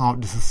that's how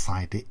the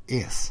society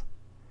is.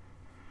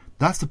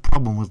 That's the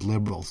problem with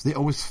liberals. They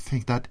always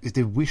think that if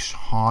they wish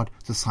hard,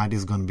 society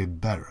is going to be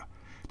better.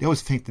 They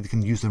always think that they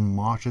can use their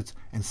marches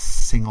and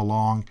sing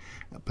along,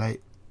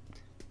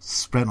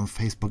 spread on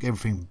Facebook,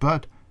 everything.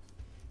 But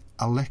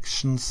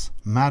elections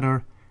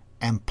matter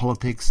and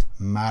politics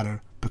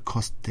matter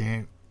because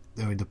they're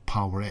where the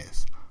power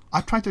is.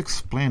 I try to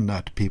explain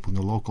that to people in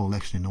the local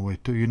election in a way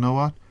too. You know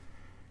what?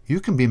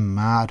 You can be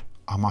mad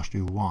how much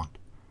you want,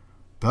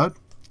 but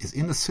it's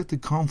in the city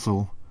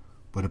council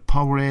where the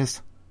power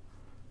is,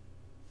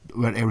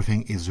 where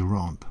everything is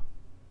wrong.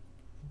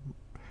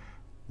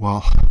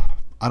 Well,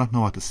 I don't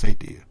know what to say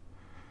to you,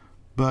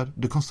 but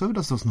the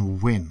Conservatives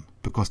doesn't win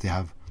because they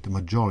have the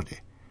majority.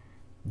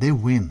 They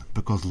win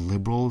because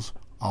liberals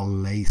are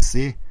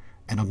lazy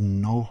and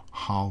don't know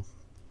how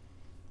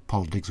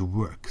politics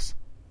works.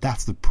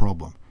 That's the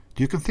problem.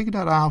 You can figure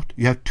that out.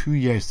 You have 2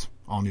 years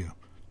on you.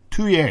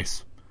 2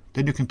 years.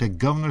 Then you can take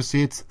governor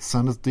seats,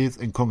 senate seats,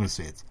 and congress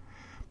seats.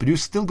 But you're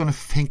still going to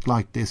think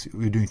like this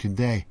you're doing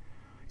today.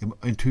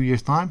 In 2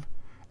 years' time,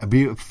 and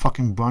be a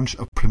fucking bunch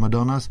of prima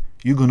donnas,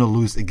 you're going to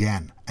lose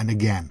again, and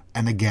again,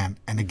 and again,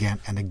 and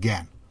again, and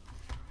again.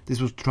 This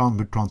was Trond,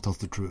 but Trond tells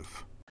the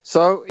truth.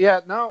 So,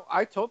 yeah, no,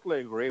 I totally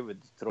agree with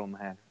Trond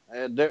here.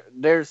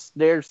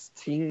 There's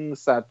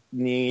things that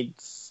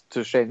needs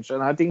to change,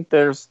 and I think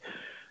there's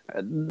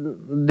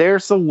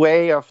a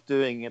way of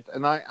doing it,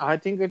 and I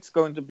think it's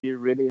going to be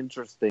really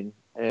interesting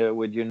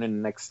with you in the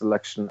next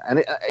election.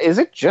 And is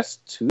it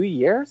just 2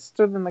 years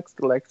to the next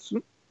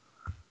election?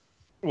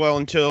 Well,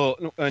 until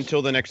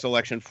the next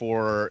election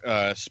for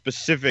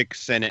specific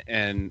Senate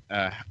and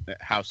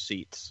House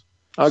seats.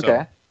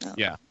 Okay. So,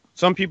 yeah.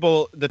 Some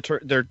people,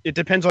 it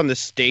depends on the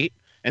state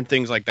and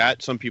things like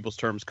that. Some people's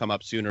terms come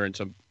up sooner and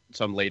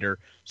some later.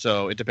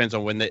 So it depends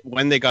on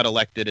when they got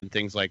elected and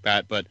things like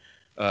that. But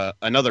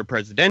another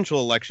presidential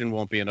election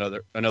won't be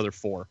another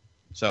 4.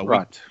 So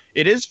right.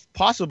 It is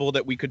possible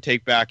that we could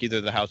take back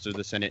either the House or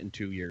the Senate in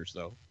 2 years,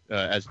 though,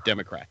 as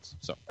Democrats.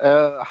 So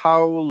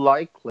how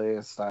likely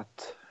is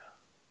that?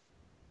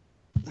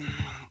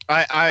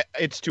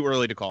 It's too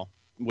early to call.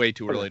 Way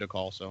too early to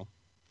call. So.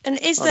 And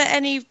is there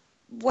any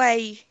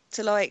way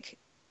to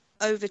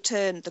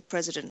overturn the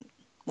president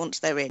once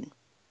they're in?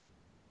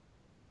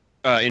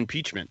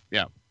 Impeachment,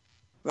 yeah.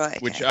 Right.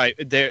 Okay.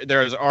 Which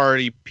there's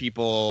already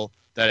people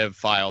that have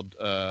filed,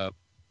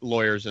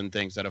 lawyers and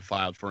things that have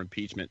filed for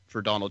impeachment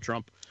for Donald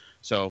Trump.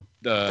 So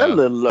a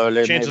little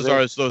early, chances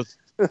are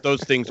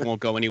those things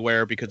won't go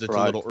anywhere because it's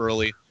a little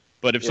early.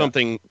 But if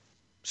something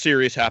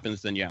serious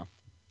happens, then yeah.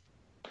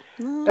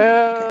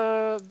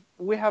 Okay.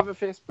 We have a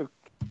Facebook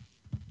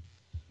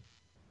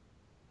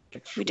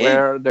We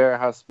where there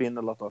has been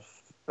a lot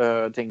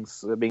of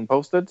things being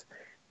posted.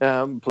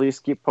 Please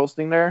keep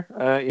posting there.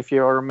 If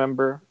you are a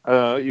member,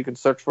 you can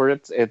search for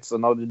it. It's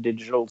Another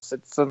Digital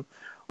Citizen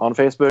on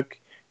Facebook.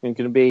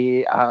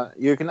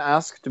 You can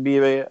ask to be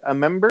a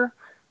member.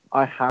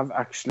 I have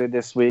actually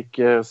this week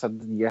said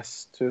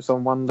yes to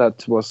someone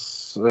that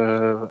was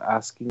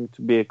asking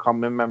to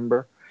become a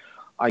member.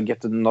 I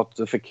get a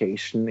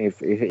notification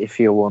if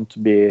you want to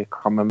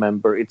become a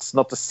member. It's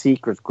not a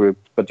secret group,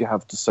 but you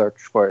have to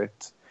search for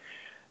it.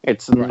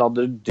 It's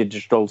Another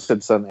Digital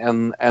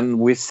Citizen, and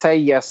we say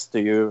yes to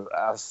you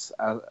as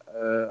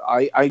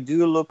I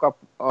do look up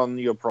on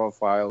your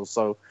profile.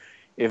 So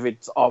if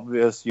it's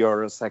obvious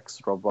you're a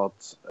sex robot,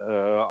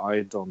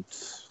 I don't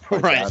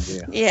like Right.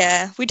 the idea.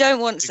 Yeah, we don't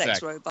want sex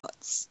Exactly.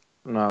 robots.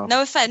 No.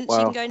 No offense, you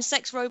Well. can go and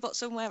sex robot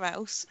somewhere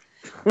else.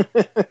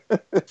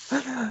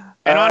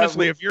 And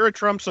honestly, if you're a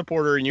Trump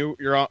supporter and you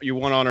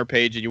want on our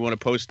page and you want to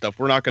post stuff,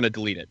 we're not going to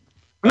delete it.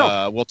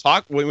 No. We'll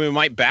talk. We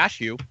might bash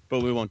you,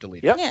 but we won't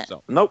delete Yep. it. Yeah.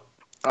 So Nope.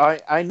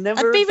 I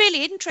never. I'd be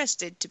really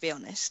interested, to be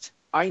honest.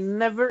 I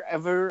never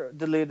ever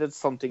deleted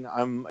something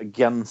I'm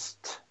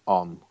against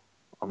on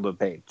the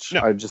page.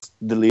 No. I just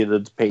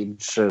deleted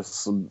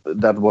pages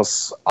that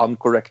was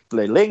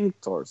incorrectly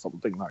linked or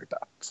something like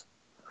that.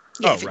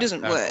 Yeah, if it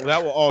doesn't work.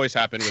 That will always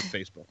happen with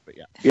Facebook. But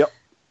yeah.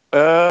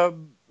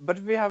 But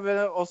we have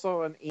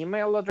also an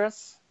email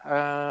address.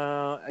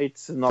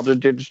 It's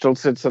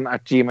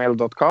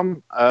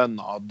anotherdigitalcitizen@gmail.com.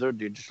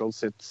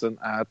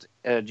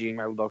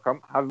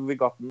 Anotherdigitalcitizen@gmail.com. Have we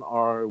gotten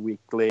our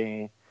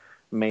weekly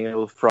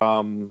mail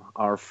from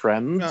our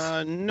friends?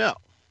 No. No.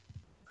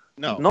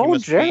 He No,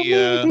 must be,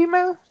 Jeremy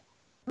email?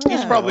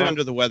 he's No. probably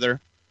under the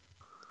weather.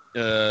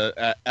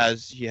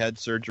 As he had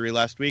surgery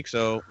last week,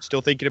 so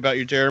still thinking about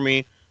you,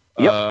 Jeremy.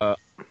 Yep.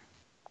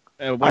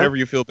 And whenever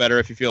you feel better,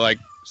 if you feel like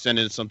send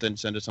us something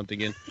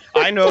in.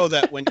 I know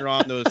that when you're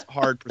on those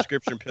hard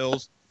prescription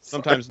pills,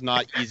 sometimes it's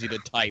not easy to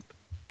type.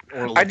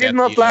 Or look I did at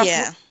not the- laugh.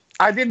 Yeah.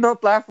 I did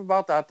not laugh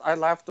about that. I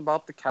laughed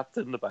about the cat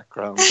in the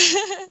background.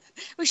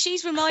 Well,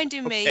 she's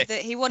reminding me Okay.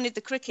 that he wanted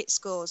the cricket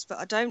scores, but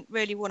I don't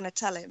really want to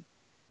tell him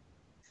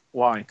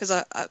Why? because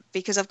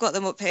I've got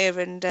them up here,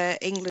 and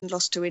England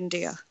lost to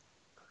India.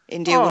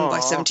 India won by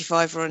Aw.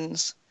 75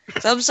 runs.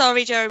 So I'm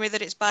sorry, Jeremy,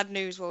 that it's bad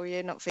news while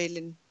you're not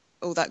feeling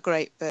all that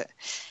great, but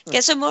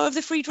get some more of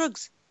the free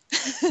drugs.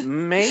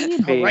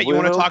 Maybe. All right, you we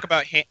want to will- talk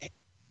about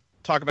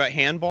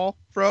handball,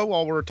 Fro,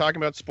 while we're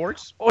talking about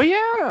sports? Oh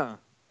yeah.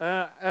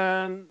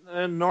 And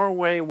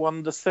Norway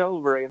won the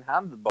silver in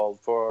handball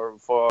for.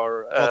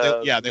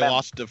 Well, they men.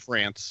 lost to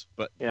France,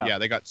 but Yeah. yeah,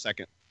 they got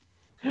second.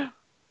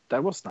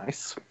 That was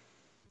nice.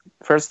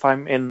 First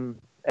time in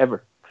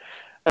ever.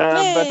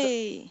 But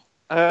Yay!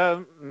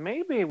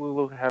 maybe we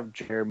will have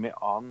Jeremy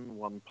on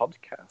one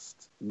podcast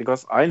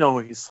because I know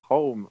he's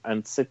home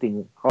and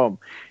sitting home.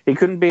 He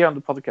couldn't be on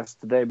the podcast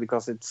today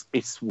because it's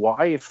his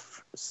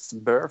wife's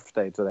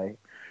birthday today.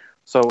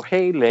 So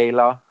hey,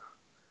 Layla,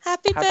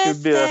 Happy happy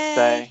birthday!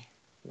 birthday!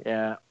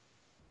 Yeah,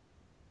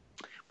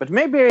 but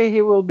maybe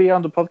he will be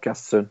on the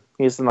podcast soon.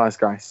 He's a nice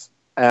guy,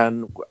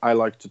 and I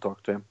like to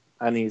talk to him.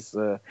 And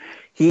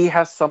he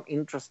has some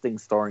interesting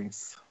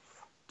stories,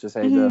 to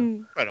say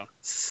Mhm. Right on.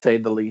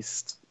 the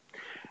least.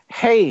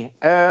 Hey,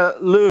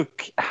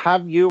 Luke,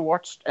 have you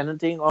watched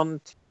anything on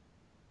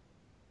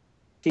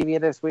TV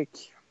this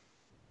week?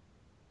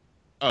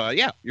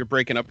 Yeah, you're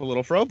breaking up a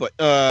little, Fro, but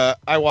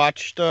I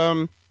watched.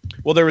 Well,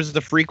 there was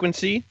the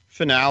Frequency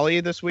finale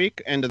this week,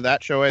 end of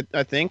that show. I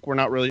think I'm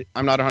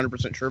not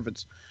 100% sure if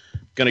it's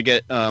gonna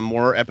get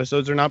more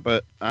episodes or not,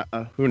 but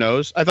who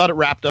knows? I thought it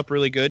wrapped up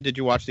really good. Did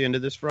you watch the end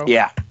of this, Fro?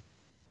 Yeah.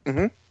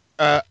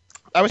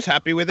 I was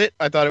happy with it.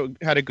 I thought it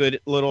had a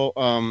good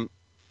little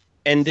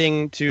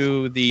ending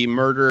to the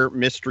murder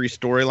mystery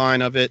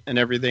storyline of it and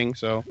everything.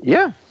 So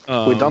Yeah.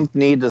 We don't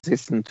need a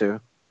season two.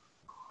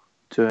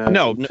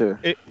 No,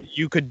 to,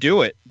 you could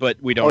do it, but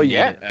we don't Oh, need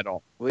yeah. it at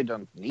all. we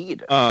don't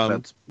need it.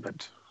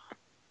 But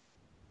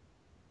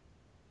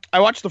I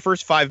watched the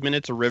first 5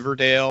 minutes of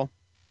Riverdale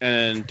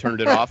and turned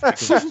it off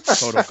because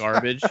it's total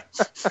garbage.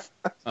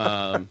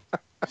 I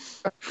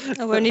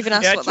won't even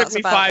ask Yeah, it what took that's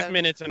me about. 5 then.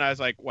 minutes, and I was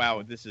like,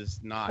 "Wow, this is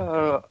not."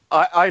 Good.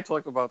 I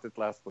talked about it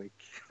last week.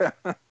 And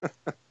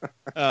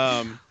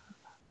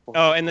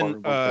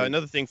then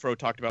another thing Fro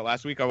talked about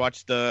last week. I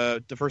watched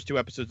the first 2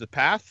 episodes of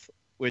Path,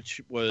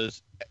 which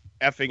was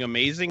effing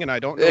amazing, and I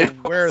don't know It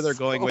where was they're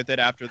going so- with it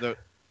after the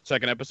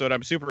second episode.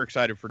 I'm super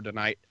excited for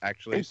tonight,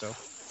 actually. It's So,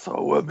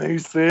 so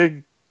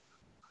amazing.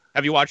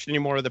 have you watched any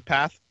more of the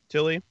Path,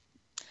 Tilly?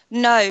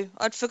 No,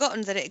 I'd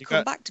forgotten that it had You come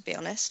got- back, to be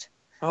honest.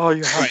 Oh,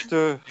 you have Right.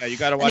 to Yeah, you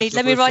got to watch.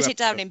 Let me write it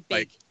down in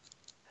big.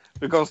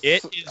 because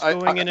It is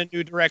going in a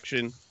new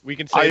direction. We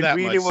can say I that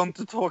really much. want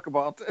to talk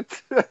about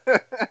it,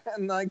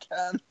 and I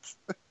can't.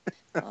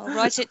 I'll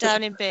write it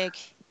down in big.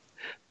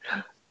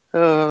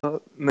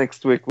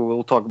 Next week we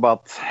will talk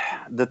about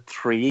the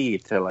tree,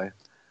 Tilly.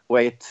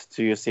 Wait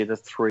till you see the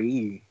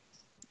tree.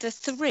 The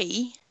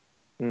 3?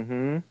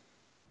 Mm-hmm.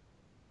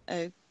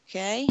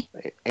 Okay.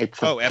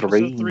 It's a episode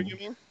tree. 3, you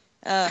mean?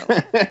 Oh,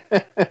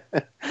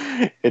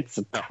 It's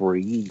a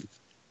tree.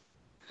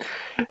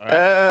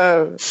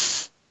 All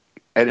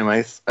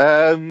Anyways,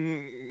 yeah.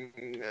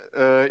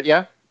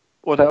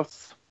 What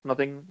else?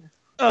 Nothing.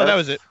 Oh, that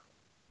was it.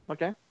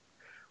 Okay.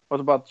 What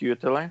about you,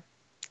 Tilly?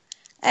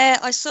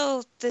 I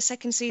saw the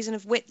second season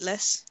of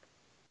Witless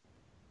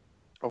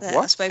Of that I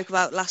what? spoke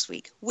about last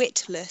week.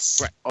 Witless.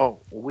 Right. Oh,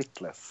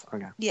 Witless.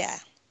 Okay. Yeah.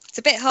 It's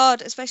a bit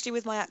hard, especially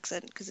with my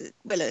accent, because it's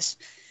Willis.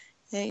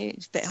 Yeah,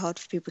 it's a bit hard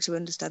for people to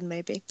understand,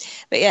 maybe.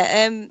 But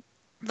yeah,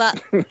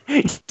 that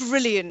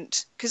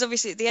brilliant. Because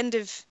obviously at the end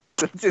of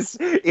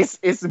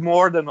It's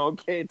more than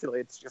okay, Tilly.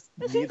 It's just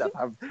me that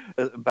have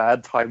a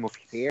bad time of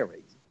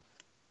hearing.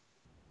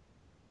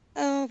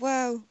 Oh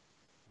wow.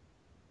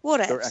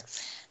 What Your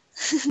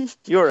else?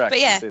 Your But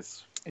yeah.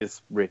 accent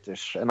is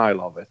British, and I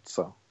love it.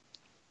 So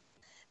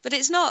But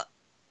it's not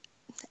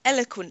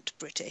eloquent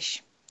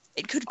British.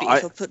 It could be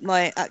if I put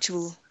my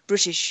actual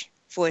British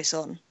voice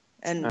on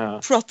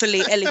and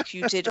properly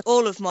elocuted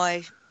all of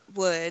my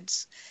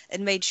words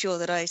and made sure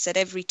that I said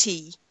every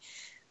T.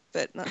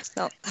 But that's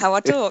not how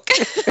I talk.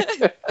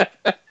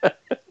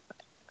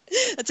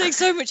 It takes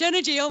so much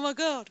energy. Oh my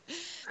god!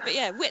 But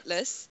yeah,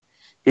 Witless.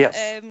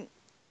 yes,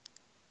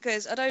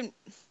 Because I don't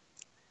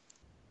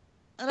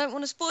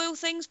want to spoil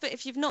things. But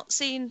if you've not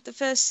seen the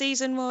first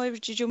season, why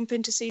would you jump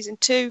into season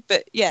 2?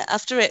 But yeah,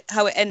 after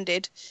how it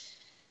ended,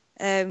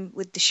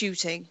 with the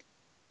shooting,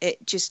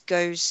 it just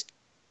goes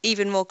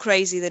even more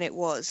crazy than it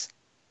was.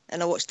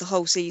 And I watched the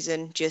whole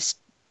season just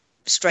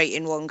straight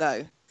in one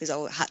go because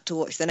I had to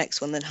watch the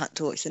next one, then had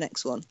to watch the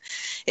next one.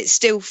 It's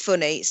still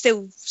funny. It's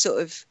still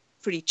sort of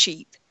pretty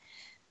cheap,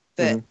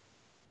 but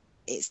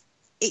it's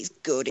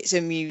good. It's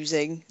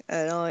amusing,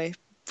 and I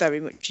very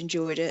much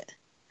enjoyed it.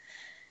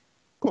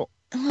 Cool.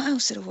 And what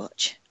else did I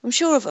watch? I'm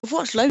sure I've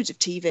watched loads of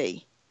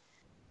TV.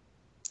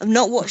 I've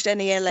not watched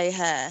any LA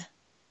Hair.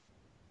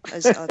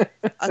 As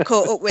I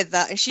caught up with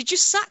that, and she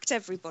just sacked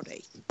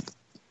everybody.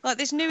 Like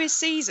this newest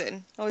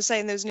season, I was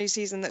saying there was a new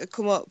season that had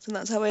come up, and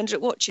that's how I ended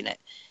up watching it.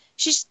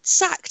 She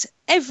sacked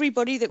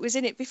everybody that was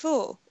in it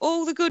before,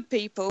 all the good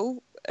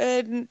people,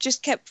 and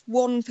just kept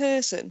one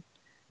person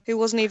who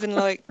wasn't even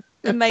like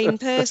a main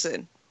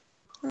person.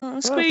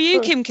 Oh, screw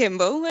you, Kim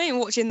Kimble. I ain't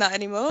watching that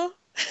anymore.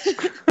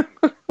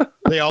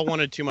 They all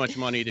wanted too much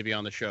money to be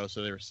on the show,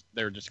 so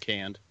they were just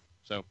canned.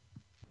 So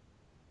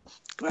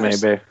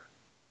maybe.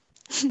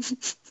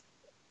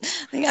 I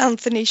think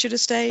Anthony should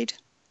have stayed.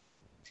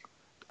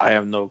 I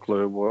have no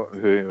clue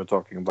who you're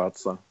talking about.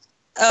 So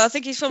I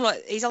think he's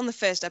on the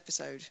first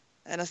episode,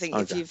 and I think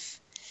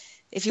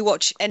if you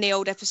watch any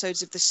old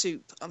episodes of The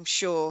Soup, I'm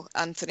sure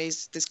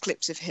there's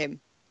clips of him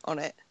on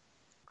it.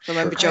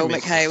 Remember Joel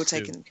McHale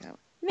taking the count?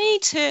 Me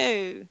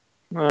too.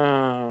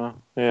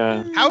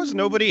 Yeah. How has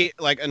nobody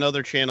like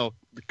another channel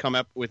come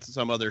up with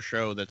some other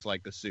show that's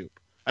like The Soup?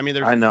 I mean,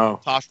 there's I know.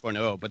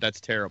 Tosh.0, but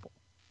that's terrible.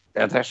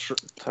 Yeah,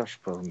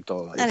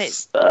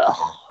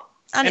 Tosh.0.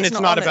 And it's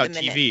not about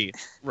TV,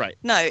 right?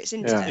 No, it's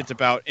internet. It's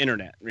about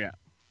internet. Yeah,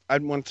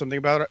 I'd want something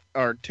about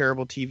our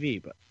terrible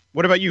TV. But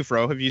what about you,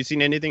 Fro? Have you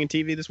seen anything in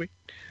TV this week?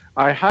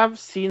 I have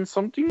seen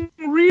something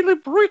really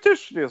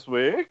British this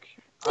week.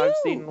 Ooh. I've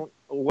seen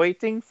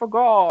Waiting for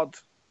God,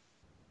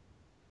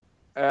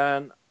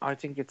 and I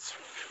think it's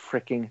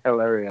freaking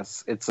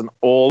hilarious. It's an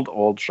old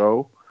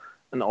show,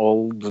 an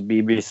old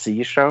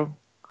BBC show,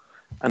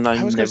 and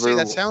I was never. Gonna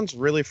say that sounds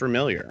really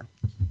familiar.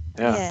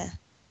 Yeah.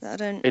 I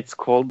don't. It's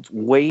called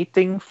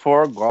Waiting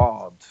for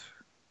God.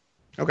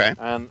 Okay.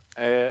 And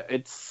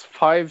it's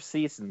 5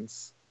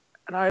 seasons,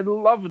 and I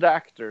love the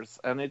actors,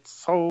 and it's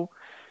so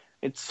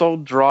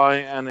dry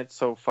and it's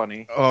so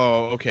funny.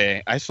 Oh,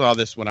 okay. I saw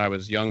this when I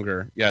was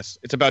younger. Yes,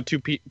 it's about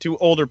two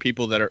older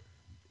people that are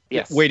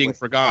waiting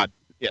for God.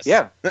 Yes.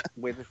 Yeah,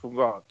 Waiting for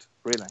God.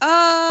 Really.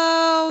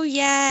 Oh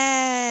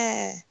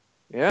yeah.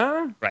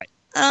 Yeah. Right.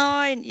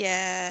 Oh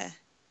yeah.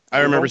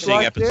 I remember seeing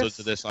like episodes this?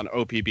 of this on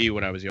OPB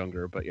when I was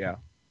younger, but yeah.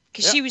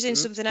 Because she was in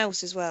something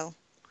else as well.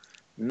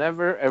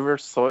 Never ever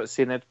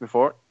seen it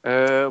before.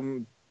 I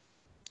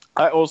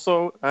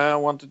also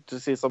wanted to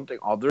see something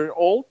other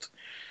old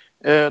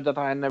that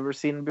I had never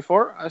seen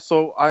before.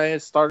 So I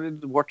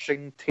started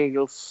watching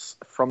Tales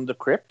from the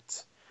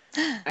Crypt,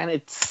 and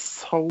it's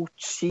so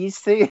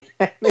cheesy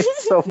and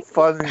it's so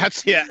funny.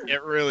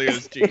 It really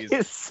is cheesy.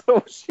 It's so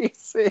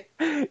cheesy.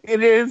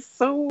 It is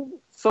so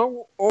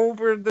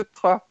over the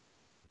top.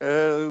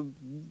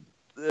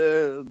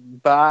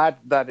 Bad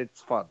that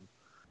it's fun,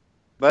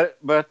 but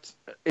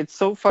it's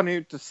so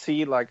funny to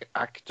see like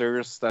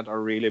actors that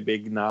are really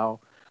big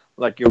now,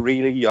 like a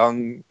really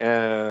young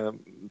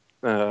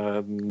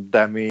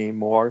Demi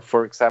Moore,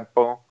 for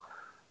example,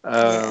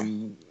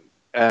 and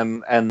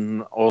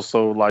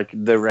also like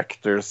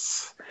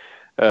directors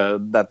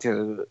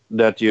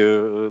that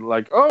you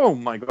like. Oh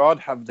my God,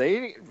 have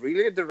they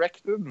really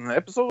directed an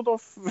episode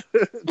of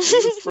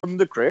Tales from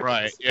the Crypt?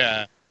 Right?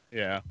 Yeah.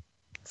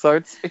 So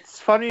it's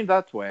funny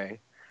that way.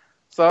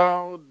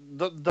 So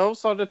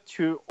those are the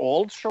 2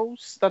 old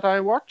shows that I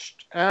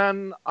watched,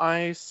 and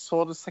I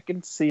saw the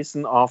 2nd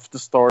season of The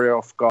Story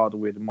of God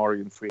with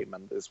Morgan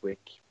Freeman this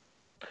week.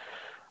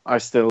 I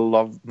still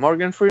love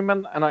Morgan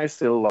Freeman, and I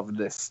still love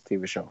this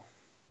TV show.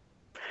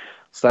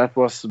 So that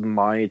was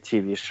my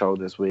TV show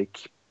this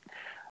week.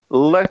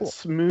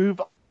 Let's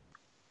move on.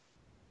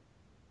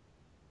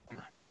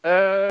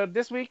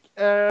 This week,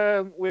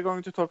 we're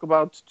going to talk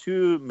about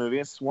 2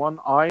 movies. One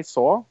I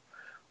saw,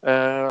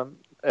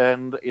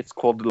 and it's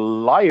called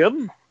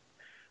Lion.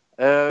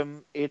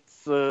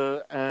 It's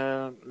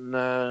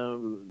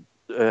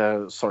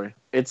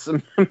it's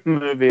a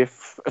movie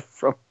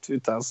from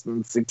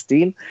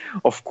 2016,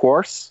 of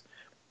course,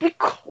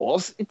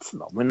 because it's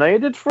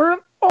nominated for an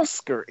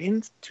Oscar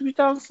in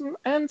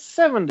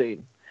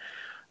 2017.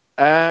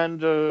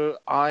 And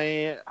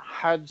I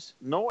had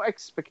no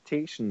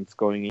expectations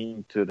going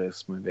into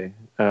this movie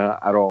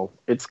at all.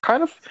 It's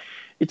kind of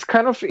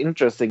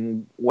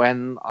interesting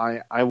when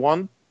I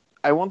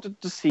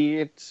wanted to see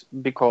it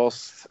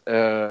because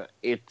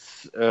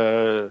it's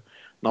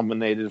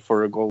nominated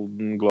for a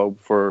Golden Globe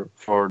for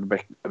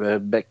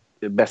the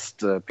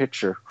best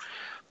picture.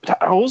 But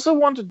I also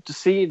wanted to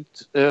see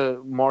it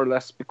more or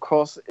less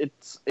because it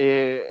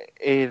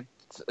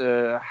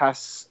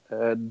has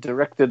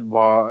directed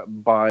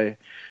by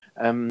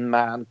a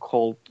man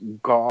called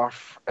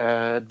Garth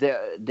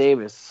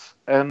Davis,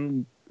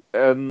 and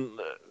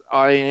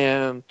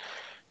I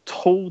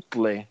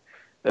totally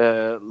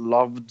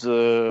loved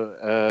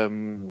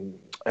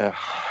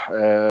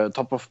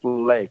Top of the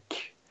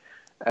Lake.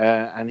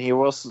 And he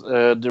was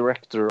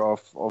director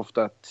of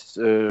that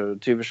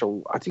TV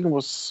show. I think it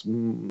was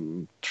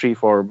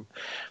Treeform.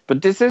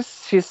 But this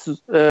is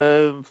his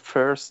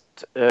first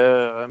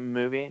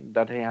movie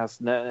that he has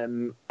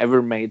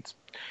ever made.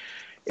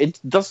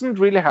 It doesn't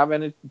really have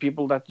any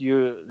people that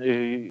you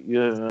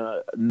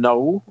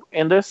know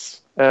in this.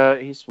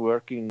 He's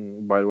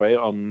working, by the way,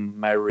 on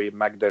Mary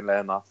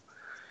Magdalena.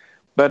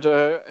 But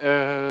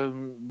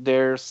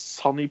there's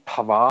Sonny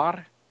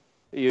Pavard.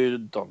 You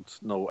don't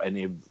know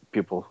any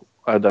people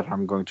that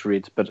I'm going to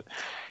read, but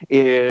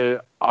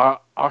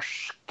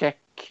Ashkek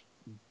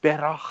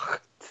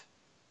Beracht,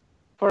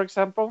 for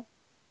example.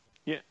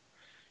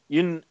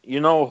 You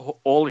know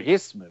all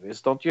his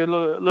movies, don't you,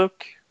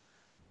 Luke?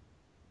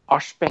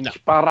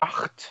 Ashkek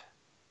Beracht.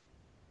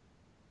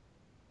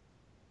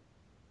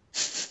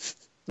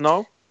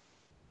 No?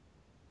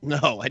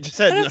 No, I just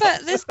said What no.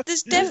 about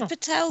there's Dev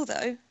Patel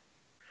though?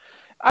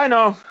 I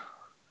know.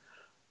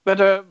 But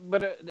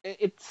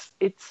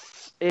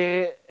it's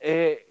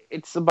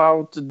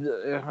about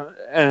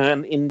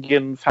an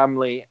Indian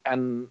family,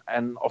 and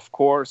of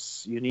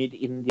course you need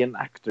Indian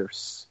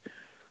actors,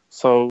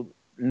 so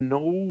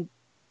no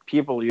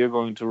people you're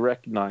going to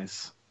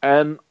recognize.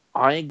 And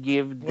I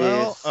give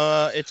this.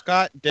 Well, it's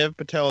got Dev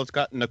Patel, it's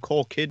got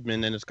Nicole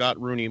Kidman, and it's got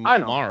Rooney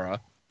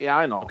Mara. Yeah,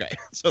 I know. Okay,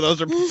 so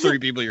those are three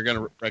people you're going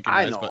to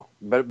recognize. I know,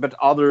 but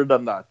other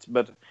than that,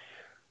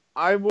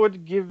 I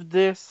would give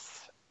this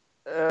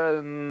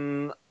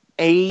 8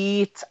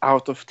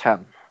 out of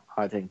 10,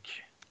 I think.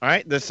 All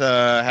right, this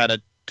had a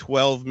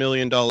 $12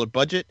 million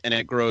budget, and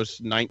it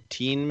grossed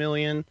 $19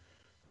 million.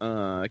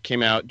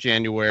 Came out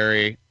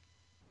January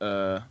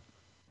 6,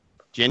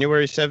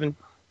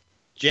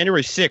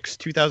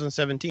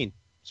 2017.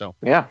 So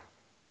yeah,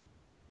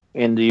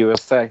 in the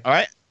USA. All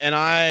right, and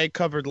I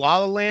covered La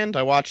La Land.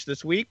 I watched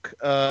this week.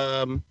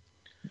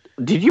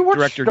 Did you watch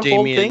director the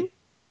whole Damien, thing?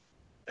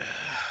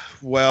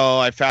 Well,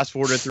 I fast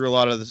forwarded through a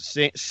lot of the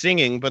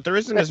singing, but there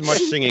isn't as much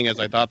singing as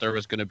I thought there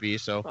was going to be.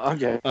 So,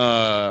 okay.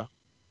 I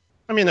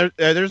mean,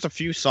 there's a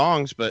few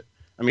songs, but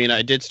I mean,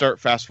 I did start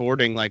fast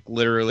forwarding like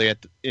literally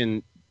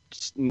in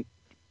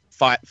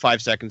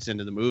 5 seconds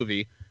into the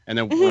movie, and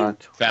then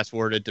fast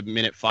forwarded to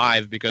minute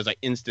 5 because I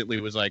instantly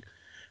was like,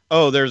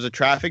 "Oh, there's a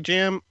traffic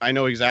jam. I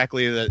know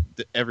exactly that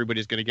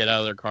everybody's going to get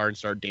out of their car and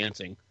start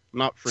dancing." I'm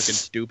not freaking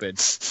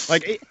stupid.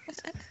 Like,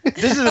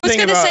 this is the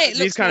thing about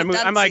these kind of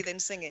movies. I'm like,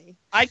 singing.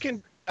 I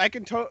can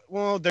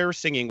well, they were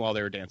singing while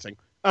they were dancing.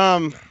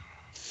 I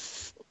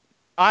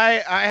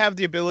have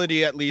the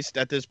ability, at least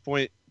at this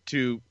point,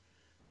 to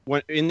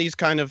when in these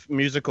kind of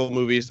musical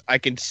movies, I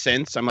can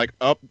sense. I'm like,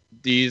 oh,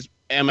 these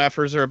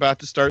MFers are about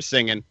to start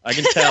singing. I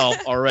can tell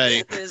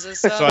already.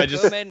 So I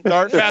just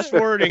start fast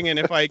forwarding, and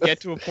if I get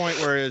to a point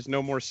where there's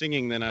no more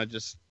singing, then I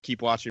just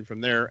keep watching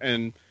from there.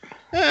 And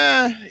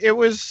it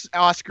was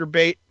Oscar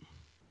bait.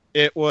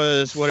 It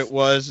was what it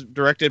was.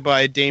 Directed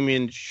by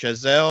Damien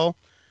Chazelle.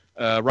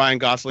 Ryan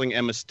Gosling,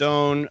 Emma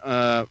Stone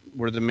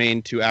were the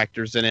main 2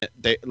 actors in it.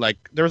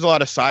 There was a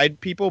lot of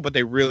side people, but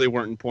they really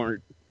weren't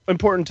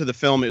important to the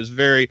film. It was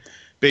very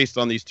based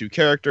on these 2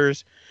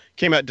 characters.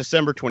 Came out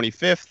December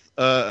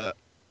 25th,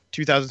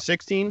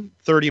 2016.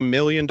 $30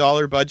 million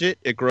budget.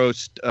 It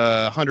grossed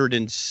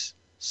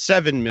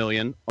 $107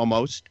 million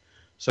almost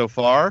so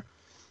far.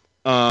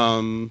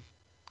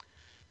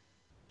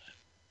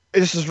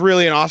 This is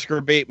really an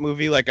Oscar bait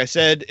movie. Like I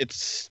said,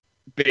 it's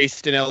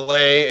based in LA.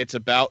 It's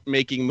about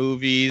making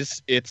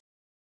movies. It's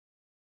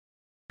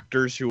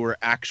actors who are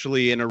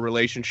actually in a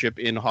relationship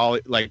in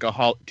Hollywood,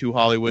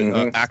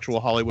 actual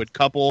Hollywood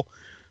couple.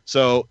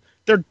 So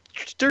they're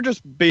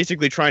just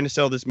basically trying to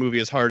sell this movie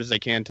as hard as they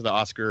can to the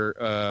Oscar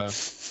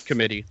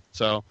committee.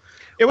 So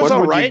it was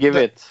all right. Give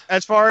it?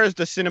 As far as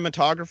the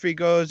cinematography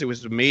goes, it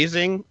was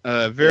amazing.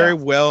 Very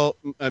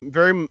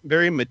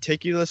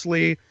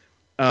meticulously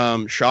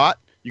shot.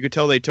 You could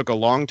tell they took a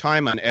long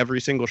time on every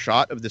single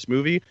shot of this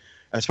movie.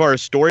 As far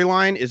as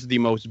storyline, is the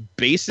most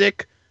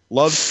basic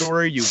love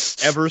story you've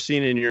ever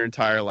seen in your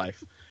entire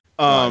life.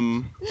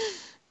 I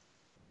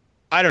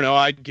don't know.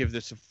 I'd give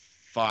this a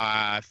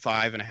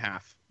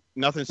 5.5.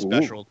 Nothing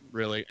special,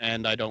 really,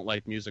 and I don't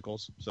like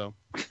musicals, so.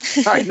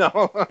 I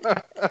know.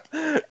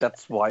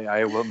 That's why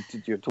I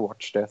wanted you to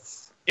watch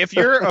this. If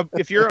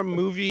you're a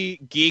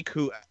movie geek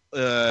who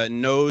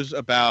knows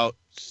about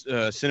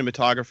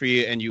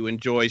cinematography and you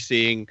enjoy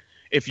seeing,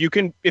 if you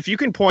can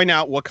point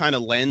out what kind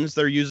of lens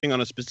they're using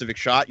on a specific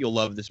shot, you'll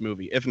love this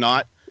movie. If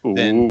not,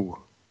 then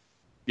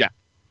yeah.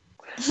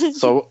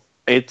 So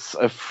it's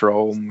a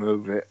Fro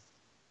movie.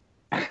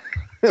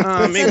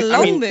 It's a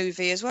long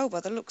movie as well, by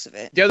the looks of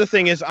it. The other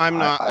thing is, I'm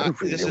not. I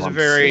really this is a want to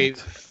very.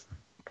 see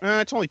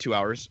It's only 2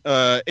 hours.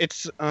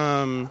 It's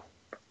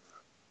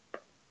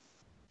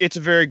a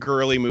very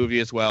girly movie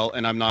as well,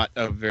 and I'm not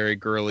a very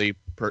girly.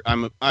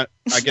 I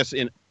guess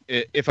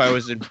if I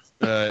was in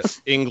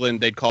England,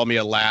 they'd call me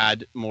a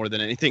lad more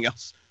than anything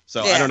else.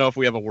 So I don't know if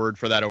we have a word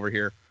for that over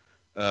here.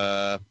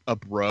 A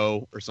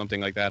bro or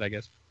something like that, I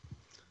guess.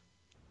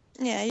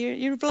 Yeah,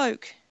 you're a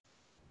bloke.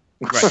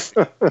 Right.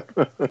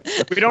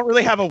 We don't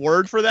really have a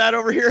word for that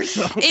over here.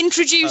 So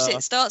introduce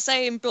it. Start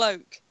saying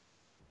bloke.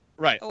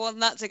 Right. I want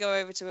that to go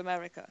over to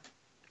America.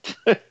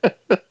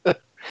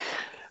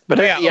 But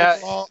yeah,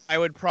 overall, I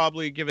would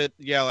probably give it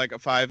like a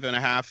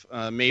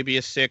 5.5, maybe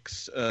a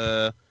 6.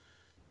 I'd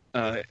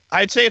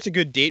say it's a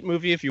good date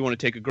movie if you want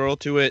to take a girl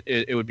to it.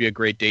 It would be a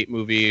great date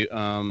movie.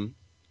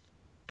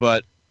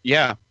 But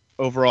yeah,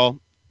 overall,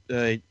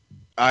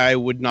 I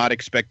would not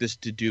expect this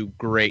to do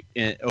great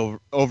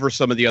over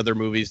some of the other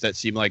movies that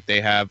seem like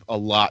they have a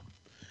lot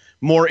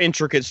more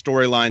intricate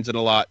storylines and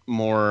a lot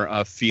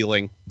more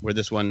feeling. Where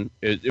this one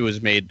it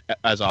was made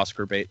as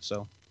Oscar bait.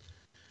 So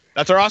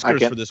that's our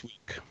Oscars for this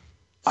week.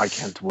 I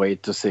can't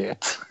wait to see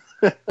it.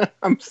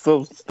 I'm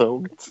so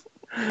stoked.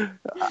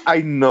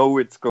 I know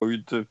it's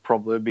going to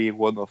probably be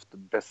one of the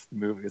best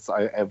movies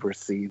I ever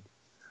seen.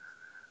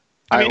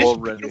 I mean, it's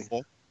already,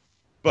 beautiful,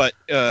 but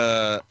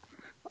I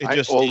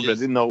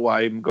already know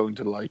I'm going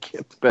to like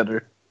it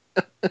better.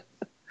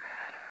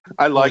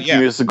 I like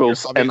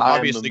musicals, and I'm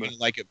obviously going to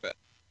like it better.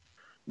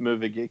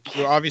 Movie geek.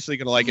 You're obviously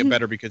going to like it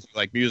better because you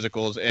like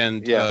musicals,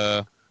 and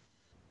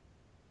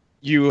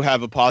you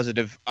have a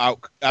positive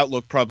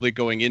outlook probably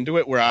going into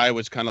it, where I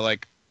was kind of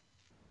like,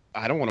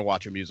 I don't want to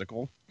watch a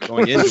musical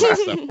going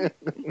into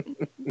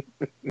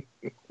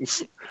it.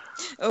 So.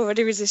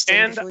 Already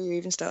resisting before you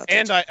even started.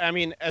 And I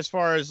mean, as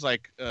far as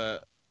like, I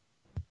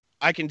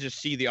can just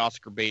see the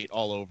Oscar bait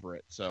all over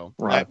it. So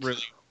that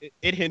really,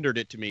 it hindered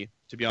it to me,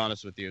 to be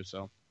honest with you.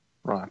 So.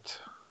 Right.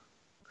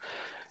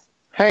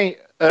 Hey,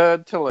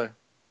 Tilly.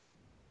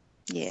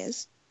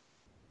 Yes.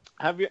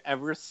 Have you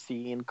ever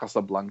seen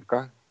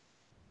Casablanca?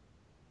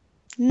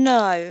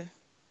 No.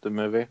 The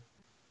movie?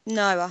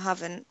 No, I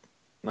haven't.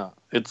 No,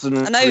 it's I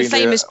know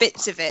famous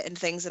bits of it and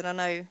things, and I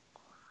know,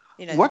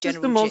 What the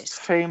is the most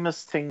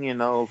famous thing you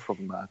know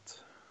from that?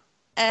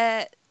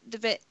 The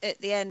bit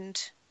at the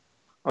end.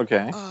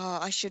 Okay. Oh,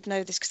 I should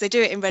know this because they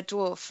do it in Red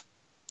Dwarf.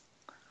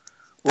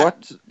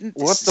 What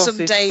does some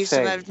it days,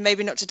 say?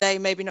 Maybe not today,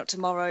 maybe not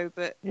tomorrow,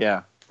 but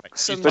yeah.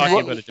 She's talking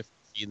about a different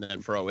scene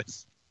than Fro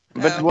is.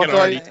 But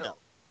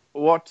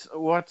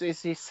what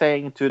is he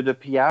saying to the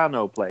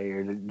piano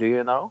player? Do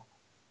you know?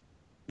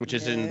 Which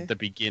is in the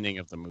beginning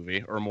of the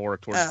movie, or more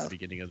towards the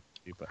beginning of the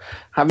movie. But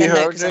have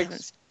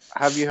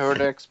you heard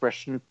the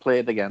expression "play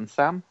it again,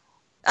 Sam"?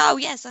 Oh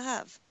yes, I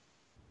have.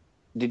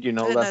 Did you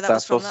know that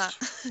was from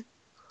was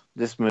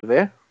this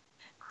movie?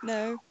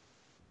 No.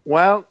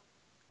 Well,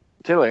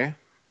 Tilly,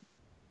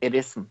 it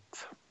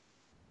isn't.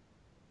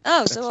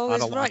 Oh, so I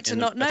was right to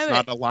not know it. It's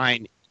not a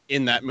line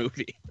in that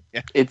movie.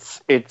 Yeah.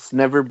 It's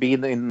never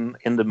been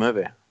in the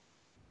movie.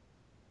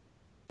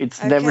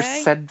 It's never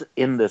said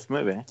in this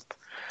movie.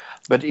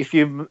 But if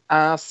you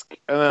ask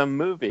a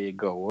movie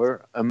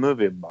goer, a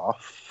movie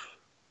buff,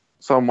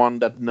 someone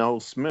that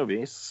knows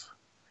movies,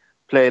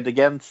 Play It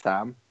Again,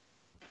 Sam,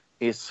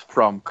 is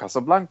from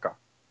Casablanca.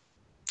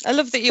 I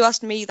love that you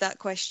asked me that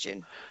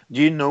question.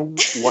 Do you know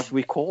what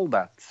we call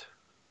that?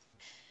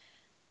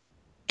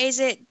 Is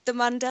it the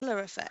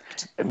Mandela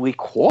effect? We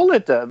call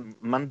it the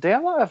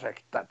Mandela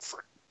effect. That's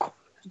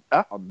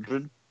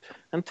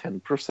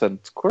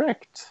 110%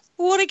 correct.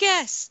 What a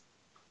guess!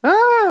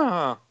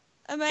 Ah!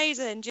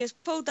 Amazing.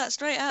 Just pulled that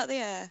straight out of the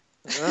air.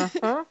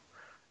 Uh-huh.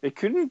 It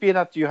couldn't be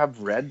that you have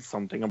read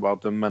something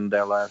about the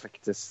Mandela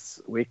effect this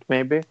week,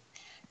 maybe?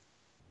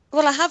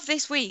 Well, I have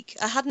this week.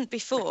 I hadn't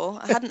before.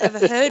 I hadn't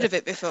ever heard of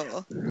it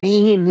before.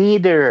 Me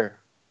neither.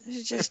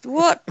 It's just,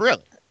 what?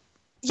 Really?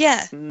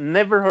 Yeah.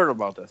 Never heard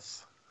about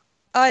this.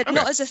 Not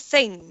as a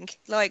thing.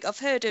 Like, I've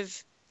heard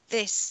of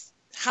this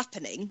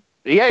happening.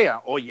 Yeah.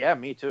 Oh, yeah,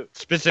 me too.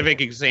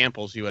 Specific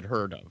examples you had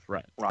heard of,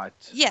 right? Right.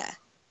 Yeah.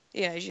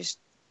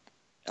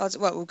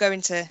 We'll go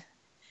into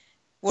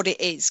what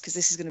it is, because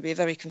this is going to be a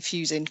very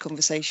confusing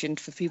conversation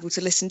for people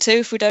to listen to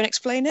if we don't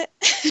explain it.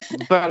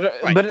 But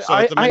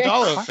so the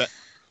Mandela effect.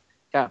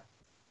 Yeah.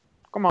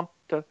 Come on,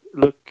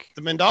 look.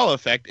 The Mandela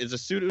effect is a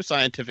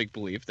pseudoscientific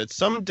belief that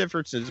some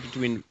differences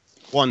between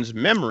one's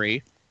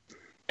memory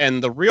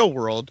and the real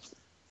world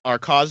are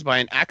caused by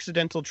an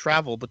accidental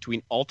travel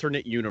between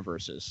alternate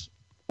universes,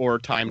 or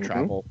time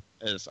travel,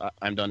 as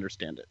I'm to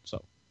understand it.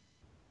 So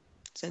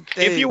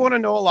if you want to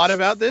know a lot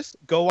about this,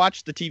 go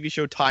watch the TV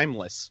show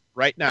Timeless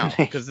right now,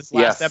 because this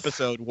last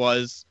episode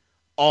was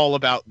all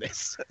about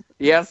this.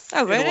 Yes.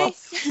 Oh, really?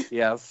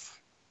 Yes.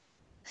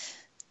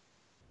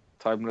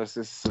 Timeless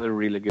is a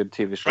really good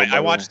TV show. Right, I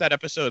watched that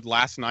episode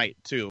last night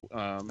too,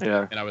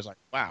 Yeah. and I was like,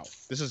 "Wow,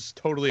 this is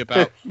totally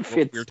about what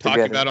Fits we're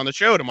talking together. about on the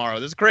show tomorrow.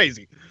 This is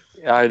crazy."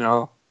 Yeah, I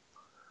know.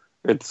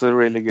 It's a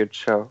really good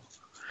show.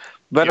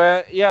 But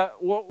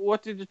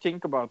what did you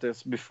think about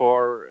this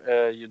before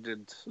you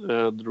did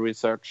the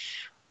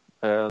research?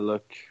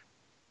 Look.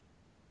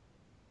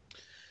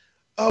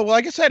 Oh, well,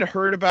 I guess I'd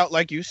heard about,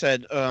 like you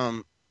said,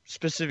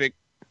 specific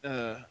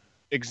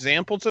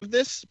examples of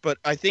this, but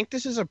I think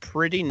this is a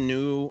pretty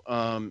new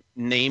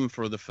name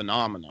for the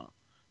phenomena.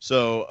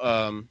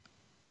 So,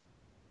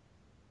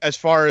 as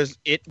far as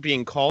it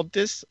being called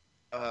this,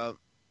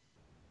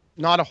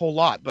 not a whole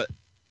lot, but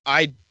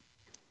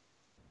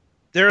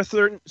there are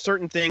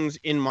certain things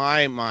in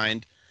my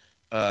mind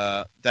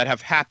that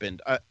have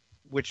happened,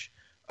 which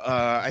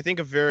I think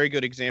a very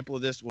good example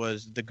of this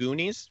was The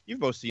Goonies.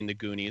 You've both seen The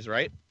Goonies,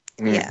 right?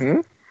 Yeah.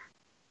 Mhm.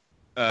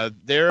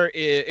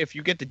 If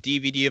you get the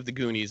DVD of The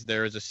Goonies,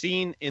 there is a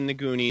scene in The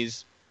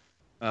Goonies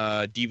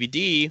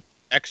DVD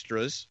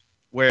extras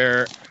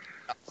where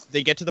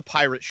they get to the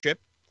pirate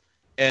ship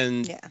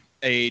and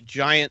a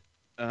giant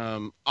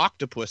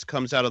octopus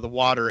comes out of the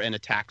water and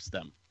attacks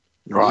them.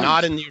 Right.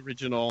 Not in the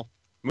original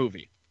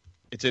movie.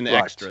 It's in the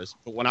Right. extras.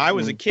 But when I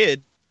was a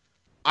kid,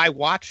 I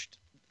watched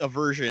a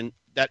version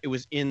that it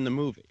was in the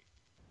movie.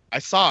 I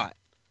saw it.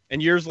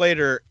 And years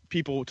later,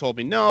 people told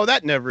me, no,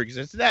 that never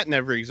existed. That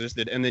never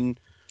existed. And then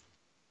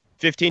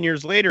 15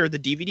 years later, the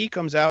DVD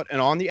comes out,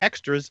 and on the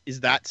extras is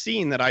that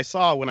scene that I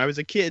saw when I was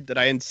a kid that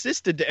I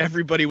insisted to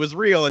everybody was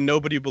real, and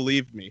nobody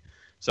believed me.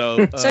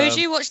 So, So did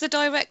you watch the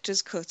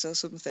director's cut or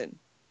something?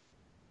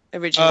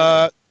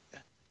 Originally?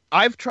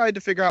 I've tried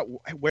to figure out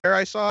where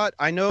I saw it.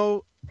 I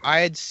know I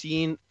had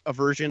seen a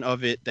version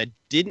of it that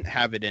didn't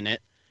have it in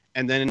it,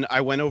 and then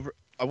I went over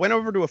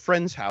to a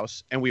friend's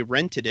house and we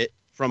rented it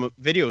from a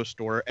video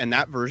store, and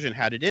that version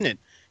had it in it.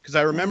 Because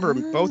I remember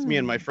both me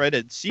and my friend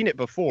had seen it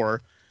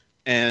before,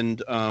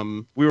 and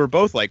we were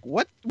both like,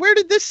 "What? Where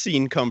did this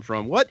scene come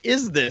from? What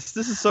is this?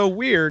 This is so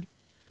weird."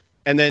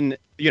 And then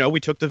we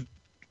took the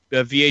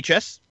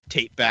VHS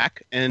tape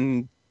back,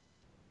 and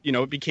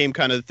it became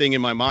kind of the thing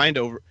in my mind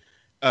over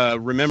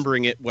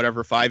remembering it.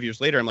 5 years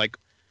later, I'm like,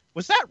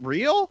 "Was that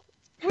real?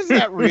 Was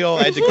that real?"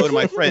 I had to go to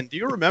my friend. "Do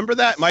you remember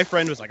that?" My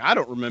friend was like, "I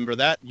don't remember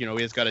that."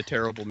 He's got a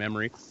terrible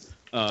memory.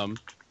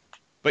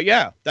 But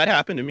yeah, that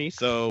happened to me.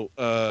 So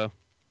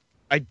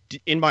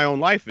in my own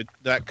life,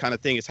 that kind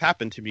of thing has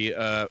happened to me.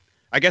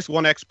 I guess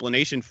one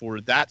explanation for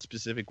that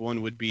specific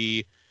one would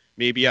be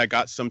maybe I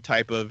got some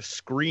type of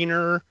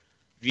screener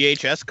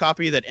VHS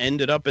copy that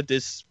ended up at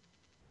this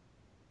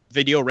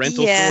video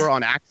rental store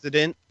on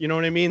accident. You know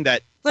what I mean?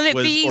 That it'd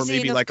was, be easy or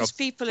maybe enough like because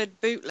people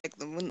would bootleg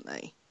them, wouldn't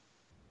they?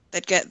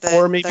 They'd get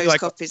or maybe those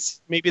like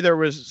copies. Maybe there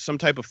was some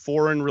type of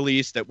foreign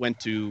release that went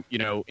to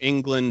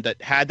England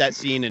that had that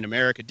scene, and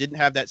America didn't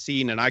have that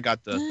scene, and I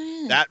got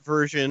that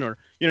version. Or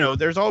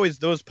there's always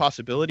those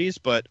possibilities,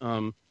 but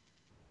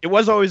it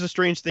was always a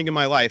strange thing in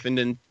my life. And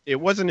then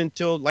it wasn't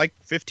until like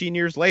 15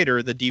 years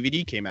later the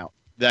DVD came out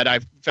that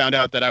I found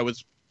out that I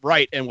was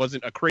right and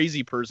wasn't a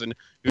crazy person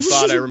who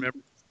thought I remember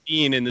a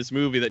scene in this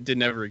movie that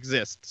didn't ever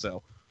exist.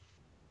 So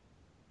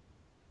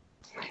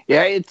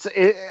yeah,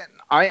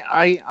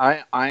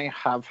 I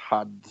have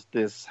had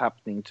this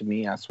happening to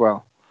me as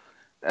well,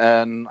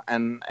 and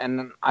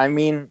I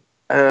mean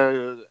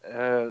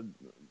the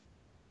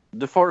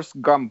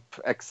Forrest Gump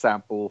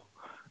example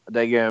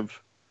they gave,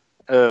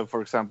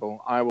 for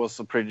example, I was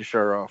pretty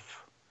sure of.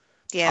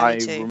 Yeah, I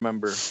me too.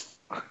 remember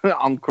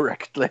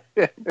incorrectly.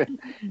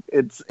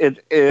 it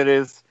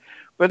is,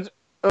 but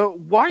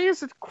why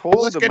is it called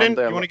let's the get in.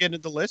 Mandela? You want to get into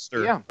the list?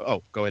 Or? Yeah.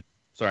 Oh, go ahead.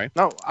 Sorry.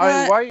 No,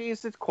 why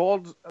is it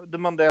called the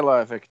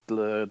Mandela effect,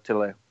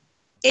 Tilly?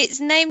 It's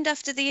named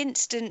after the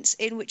instance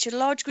in which a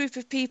large group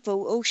of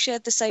people all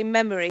shared the same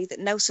memory that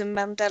Nelson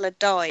Mandela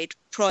died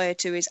prior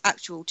to his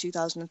actual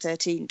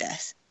 2013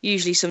 death,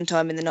 usually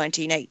sometime in the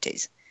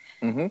 1980s.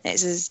 Mm-hmm. It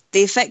says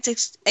the effect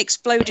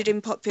exploded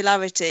in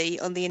popularity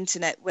on the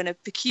internet when a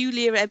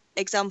peculiar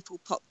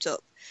example popped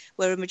up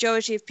where a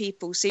majority of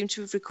people seem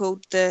to have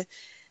recalled the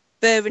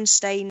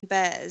Berenstain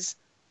Bears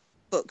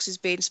books as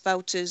being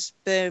spelt as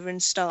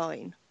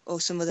Berenstein or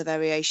some other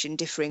variation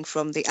differing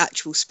from the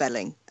actual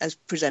spelling as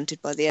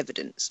presented by the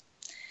evidence.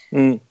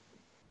 Mm.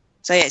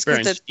 So yeah, it's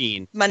called the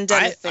Berenstein.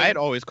 Mandela thing. I had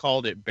always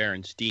called it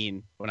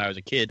Berenstein when I was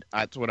a kid.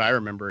 That's what I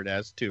remember it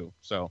as too.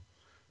 So,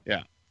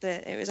 yeah.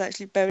 But it was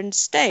actually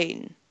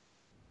Berenstain.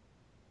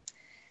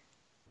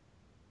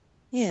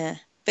 Yeah.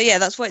 But yeah,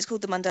 that's why it's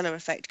called the Mandela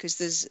effect, because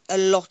there's a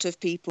lot of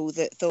people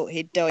that thought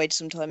he'd died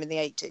sometime in the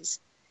 80s.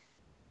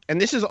 And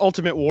this is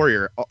Ultimate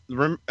Warrior.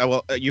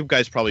 Well, you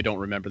guys probably don't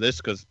remember this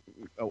because,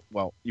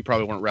 you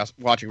probably weren't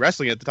watching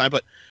wrestling at the time.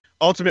 But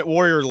Ultimate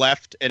Warrior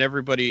left, and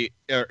everybody,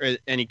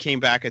 and he came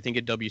back. I think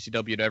at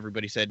WCW, and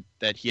everybody said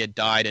that he had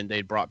died, and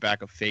they brought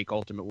back a fake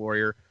Ultimate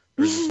Warrior.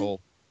 There was this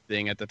whole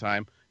thing at the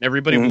time, and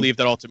everybody believed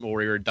that Ultimate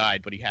Warrior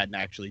died, but he hadn't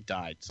actually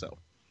died. So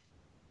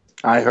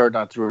I heard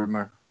that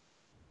rumor.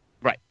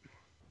 Right,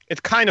 it's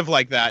kind of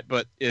like that,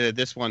 but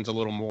this one's a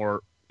little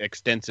more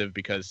extensive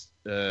because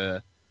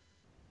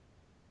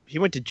he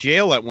went to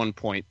jail at one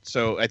point.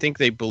 So I think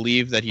they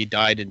believe that he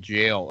died in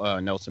jail,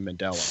 Nelson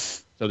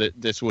Mandela. So that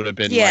this would have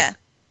been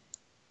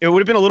it would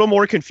have been a little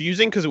more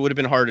confusing because it would have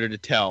been harder to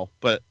tell.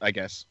 But I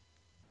guess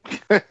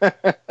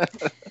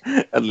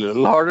a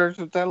little harder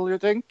to tell, you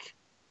think?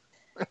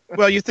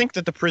 Well, you think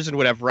that the prison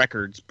would have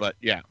records, but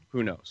yeah,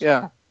 who knows?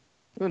 Yeah,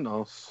 who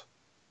knows?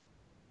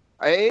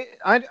 I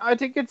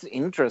think it's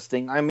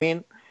interesting. I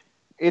mean,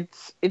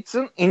 it's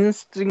an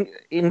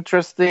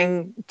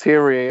interesting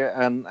theory,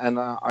 and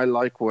I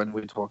like when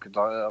we talk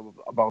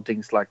about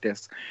things like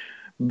this.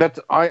 But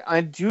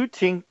I do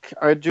think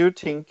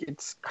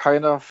it's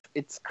kind of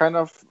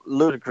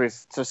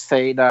ludicrous to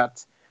say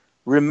that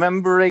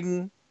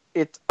remembering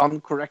it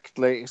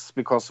incorrectly is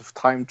because of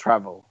time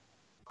travel.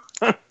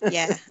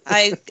 Yeah,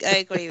 I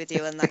agree with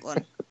you on that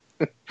one.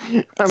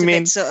 I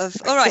mean, sort of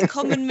all right.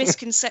 Common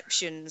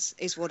misconceptions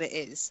is what it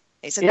is.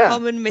 It's a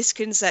common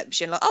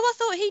misconception. Like, I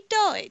thought he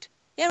died.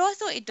 Yeah, I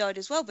thought he died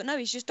as well, but no,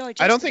 he's just died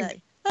yesterday. I don't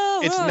think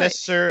it's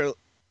necessarily.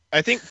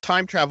 I think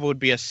time travel would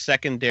be a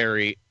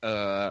secondary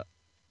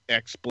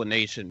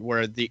explanation,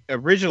 where the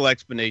original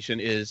explanation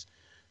is,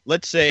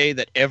 let's say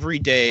that every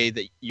day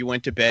that you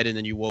went to bed and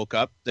then you woke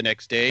up the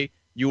next day,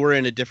 you were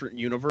in a different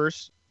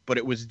universe, but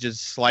it was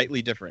just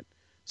slightly different.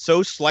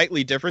 So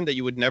slightly different that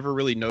you would never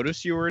really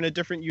notice you were in a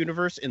different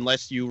universe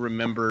unless you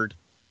remembered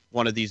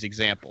one of these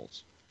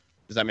examples.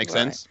 Does that make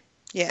sense?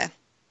 Yeah.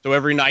 So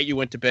every night you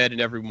went to bed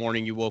and every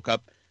morning you woke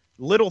up,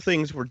 little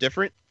things were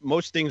different.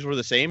 Most things were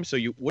the same, so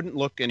you wouldn't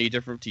look any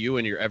different to you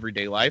in your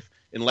everyday life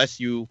unless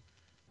you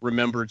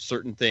remembered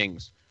certain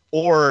things.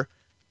 Or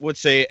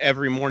let's say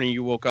every morning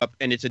you woke up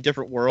and it's a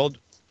different world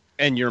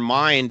and your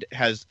mind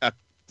has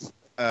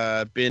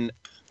been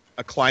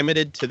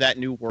acclimated to that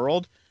new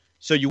world.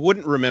 So you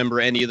wouldn't remember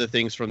any of the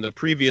things from the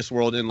previous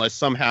world unless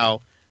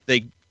somehow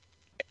they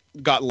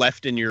got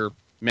left in your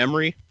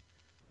memory,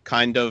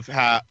 kind of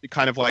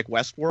like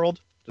Westworld.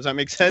 Does that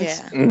make sense?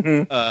 Yeah.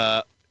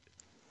 Mm-hmm.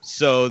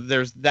 So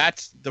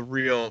that's the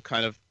real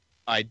kind of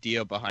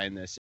idea behind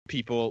this.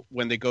 People,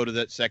 when they go to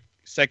that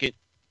second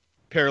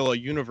parallel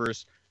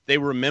universe, they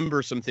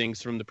remember some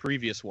things from the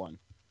previous one.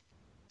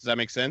 Does that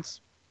make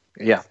sense?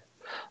 Yeah.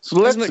 So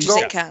let's as much go.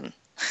 as it can.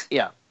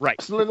 Yeah,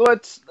 right. So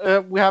let's.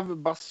 We have a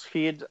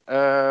BuzzFeed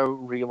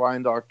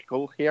Rewind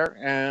article here,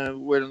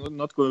 and we're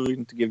not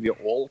going to give you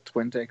all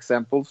 20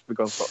 examples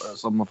because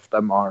some of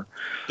them are.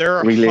 There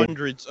are really...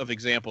 hundreds of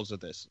examples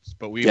of this,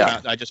 but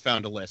I just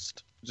found a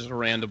list, just a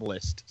random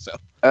list. So.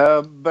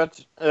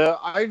 But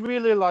I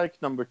really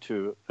like number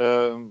 2,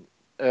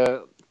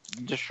 the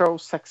show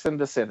Sex and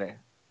the City,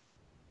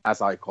 as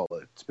I call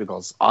it,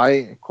 because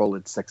I call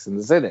it Sex and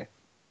the City.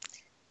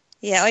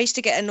 Yeah, I used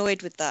to get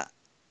annoyed with that.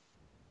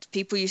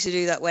 People used to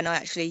do that when I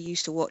actually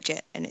used to watch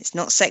it, and it's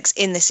not Sex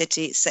in the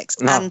City, it's Sex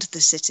and the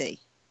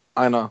City.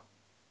 I know.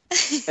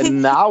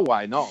 And now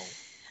I know.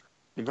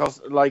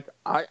 Because, like,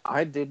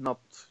 I did not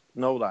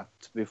know that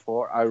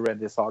before I read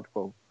this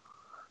article.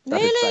 That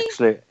really? It's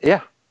actually,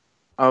 yeah.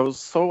 I was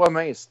so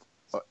amazed.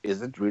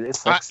 Is it really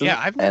Sex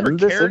I've never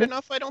cared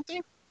enough, I don't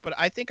think. But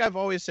I think I've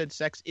always said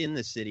Sex in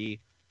the City.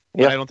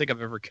 But I don't think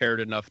I've ever cared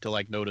enough to,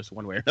 like, notice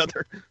one way or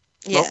another.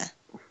 Yeah.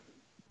 Nope.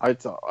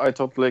 I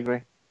totally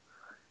agree.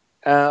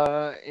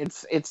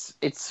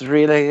 It's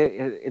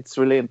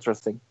really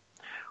interesting.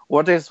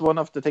 What is one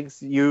of the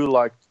things you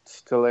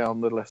liked to lay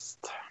on the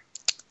list?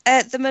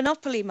 The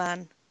Monopoly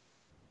Man.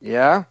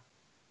 Yeah.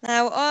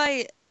 Now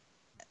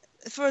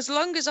for as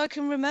long as I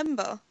can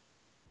remember,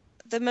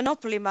 the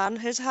Monopoly Man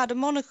has had a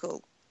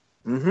monocle.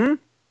 Mm-hmm.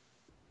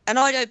 And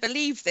I don't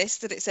believe this,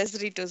 that it says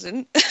that he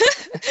doesn't.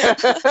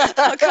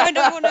 I kind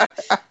of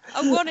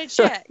want to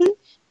check,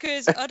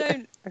 because I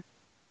don't.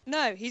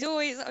 No, he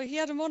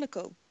had a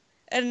monocle.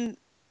 And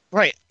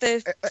right.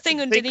 The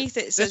thing underneath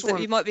it says that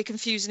you might be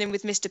confusing him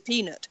with Mr.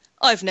 Peanut.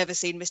 I've never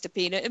seen Mr.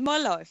 Peanut in my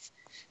life.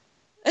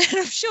 And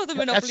I'm sure the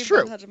Monopoly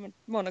Man had a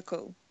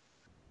monocle.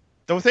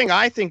 The thing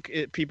I think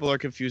people are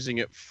confusing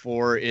it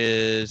for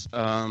is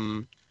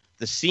the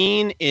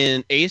scene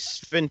in Ace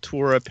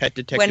Ventura Pet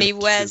Detective when he 2.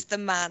 wears the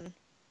man.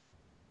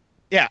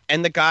 Yeah,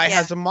 and the guy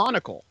has a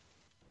monocle.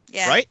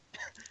 Yeah. Right?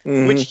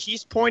 Mm-hmm. Which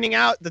he's pointing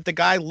out that the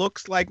guy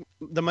looks like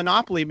the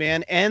Monopoly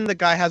Man and the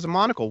guy has a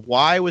monocle.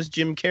 Why was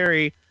Jim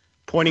Carrey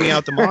pointing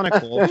out the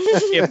monocle when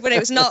it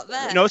was not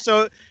there? No,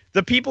 so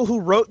the people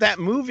who wrote that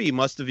movie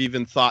must have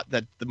even thought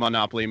that the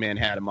Monopoly Man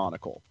had a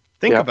monocle.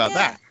 Think about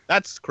that.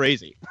 That's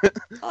crazy.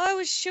 I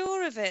was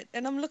sure of it,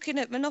 and I'm looking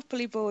at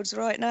Monopoly boards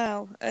right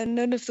now, and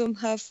none of them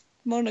have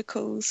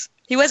monocles.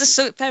 He wears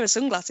a pair of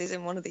sunglasses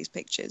in one of these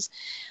pictures,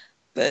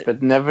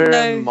 but never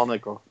a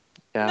monocle.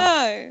 Yeah.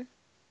 No.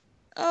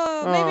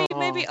 Oh,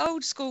 maybe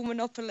old school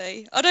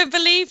Monopoly. I don't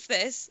believe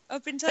this.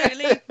 I've been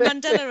totally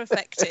Mandela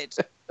affected.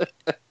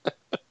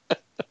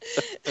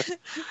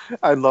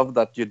 I love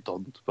that you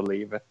don't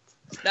believe it.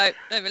 No,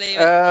 don't believe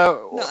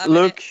it.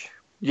 Luke,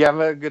 you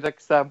have a good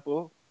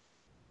example?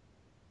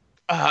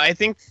 I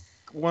think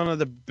one of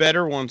the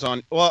better ones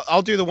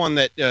I'll do the one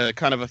that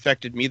kind of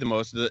affected me the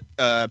most.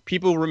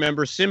 People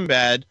remember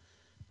Sinbad,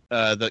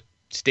 the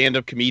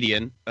stand-up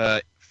comedian,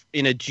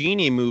 in a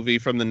genie movie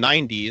from the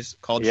 90s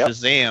called Yep.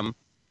 Shazam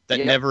that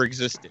Yep. never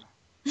existed.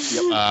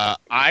 Yep.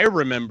 I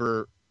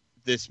remember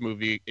this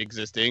movie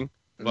existing,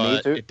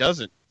 but too. it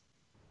doesn't.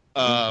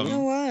 Mhm. Oh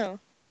wow.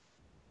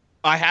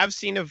 I have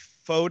seen a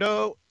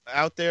photo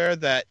out there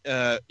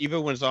that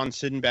even was on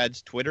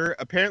Sinbad's Twitter.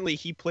 Apparently,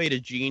 he played a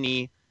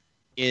genie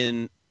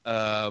in.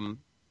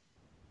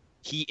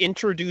 He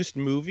introduced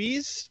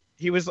movies.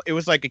 It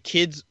was like a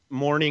kids'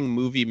 morning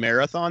movie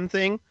marathon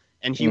thing,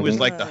 and he was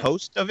like the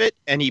host of it.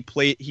 And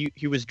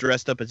he was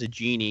dressed up as a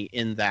genie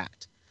in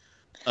that.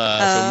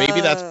 So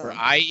maybe that's where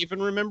I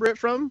even remember it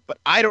from, but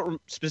I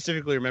don't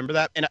specifically remember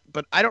that.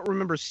 But I don't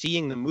remember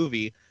seeing the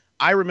movie.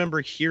 I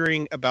remember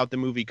hearing about the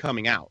movie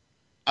coming out.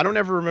 I don't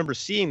ever remember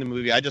seeing the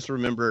movie. I just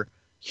remember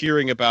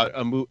hearing about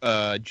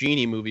a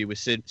genie movie with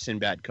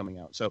Sinbad coming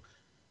out. So,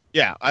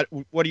 yeah.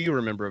 What do you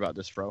remember about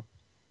this, Fro?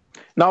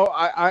 No,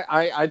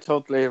 I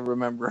totally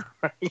remember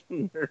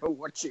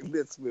watching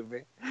this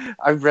movie.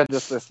 I read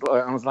this and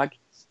I was like,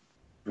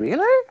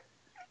 really?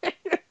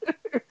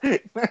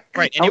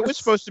 Right, and it was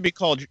supposed to be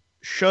called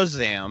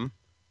Shazam,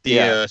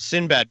 the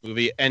Sinbad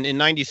movie, and in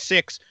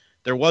 '96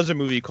 there was a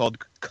movie called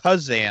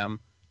Kazam,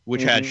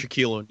 which had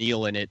Shaquille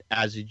O'Neal in it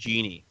as a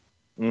genie.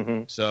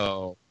 Mm-hmm.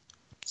 So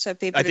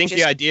people I think have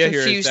the just idea here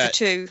is confused that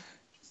the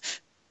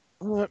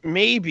two.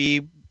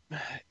 maybe,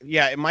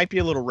 yeah, it might be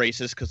a little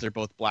racist because they're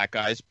both black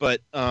guys, but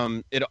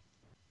the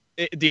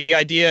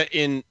idea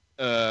in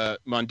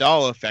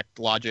Mandela effect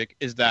logic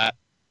is that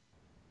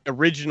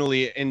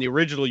originally in the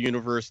original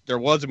universe there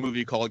was a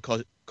movie called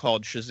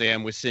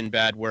Shazam with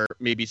Sinbad where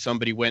maybe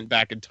somebody went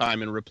back in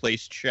time and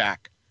replaced Shaq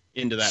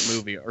into that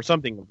movie or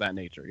something of that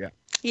nature.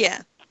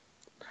 Yeah.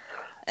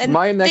 And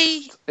My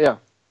next,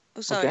 Oh,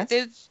 sorry.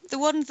 Okay. The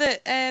one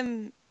that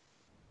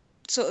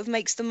sort of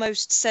makes the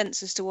most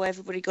sense as to why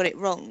everybody got it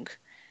wrong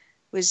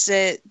was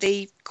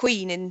the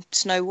Queen in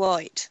Snow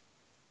White.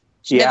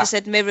 She never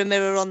said "mirror,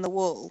 mirror on the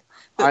wall,"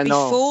 but I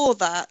know. before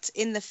that,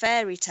 in the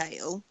fairy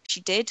tale,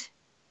 she did.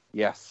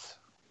 Yes.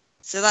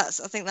 So I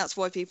think that's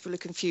why people are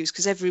confused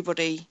because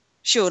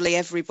surely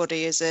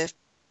everybody as a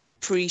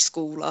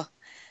preschooler,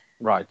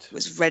 Right.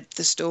 was read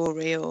the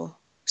story or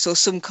saw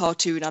some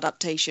cartoon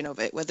adaptation of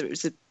it, whether it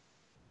was the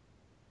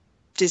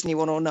Disney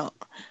one or not.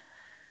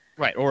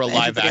 Right, or a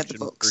Everybody had the live-action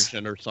books.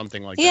 version or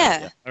something like Yeah.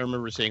 that. Yeah. I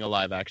remember seeing a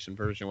live-action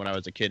version when I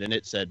was a kid, and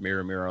it said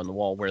 "Mirror, Mirror on the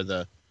Wall," where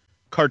the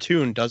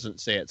cartoon doesn't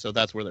say it, so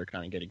that's where they're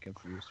kind of getting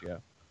confused, yeah.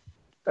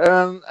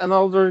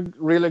 Another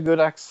really good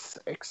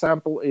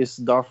example is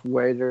Darth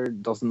Vader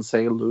doesn't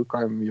say, "Luke,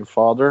 I'm your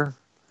father."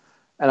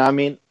 And I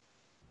mean,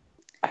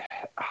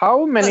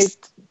 how many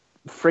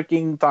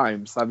freaking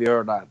times have you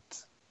heard that?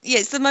 Yeah,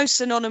 it's the most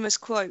synonymous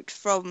quote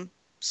from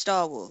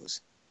Star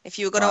Wars. If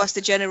you were going to ask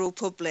the general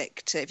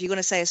public if you're going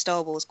to say a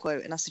Star Wars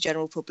quote and ask the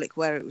general public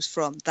where it was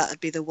from, that would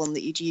be the one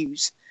that you'd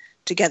use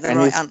to get the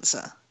right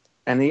answer.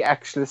 And he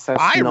actually says,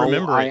 I "No,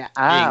 remember I it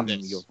am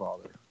being this. your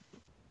father."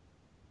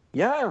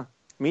 Yeah,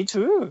 me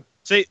too.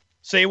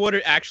 Say what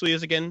it actually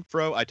is again,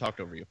 Fro. I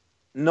talked over you.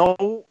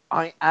 No,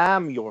 I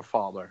am your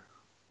father.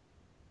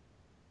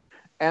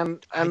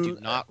 And I do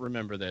not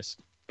remember this.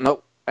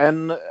 no,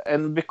 and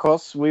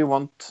because we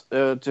want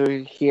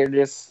to hear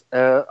this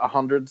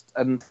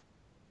 110%,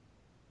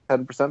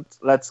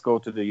 let's go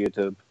to the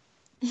YouTube.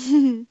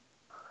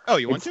 Oh,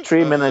 you want It's to?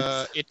 3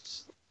 minutes.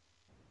 It's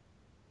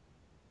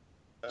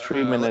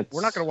 3 minutes.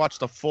 We're not going to watch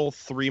the full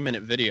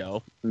 3-minute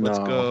video. Let's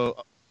No.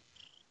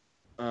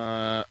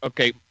 go.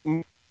 Okay,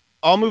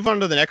 I'll move on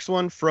to the next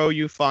one. Fro,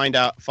 you find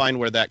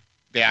where the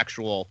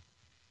actual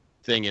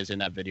thing is in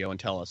that video and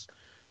tell us.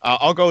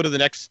 I'll go to the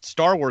next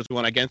Star Wars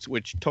one against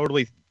which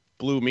totally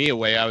blew me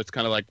away. I was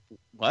kind of like,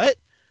 what?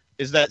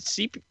 Is that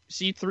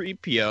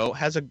C-3PO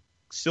has a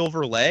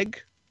silver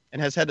leg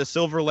and has had a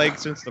silver leg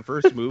since the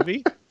first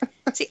movie?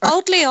 See,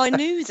 oddly, I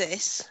knew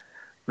this.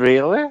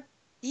 Really?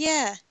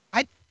 Yeah.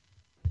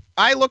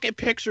 I look at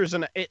pictures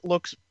and it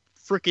looks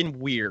freaking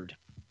weird.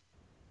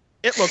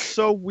 It looks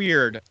so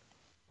weird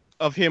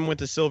of him with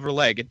the silver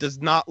leg. It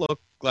does not look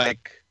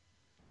like...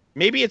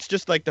 Maybe it's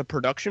just like the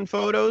production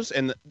photos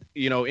and,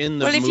 in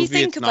the Well, if you movie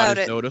think it's not about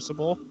as it-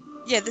 noticeable.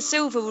 Yeah, the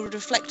silver would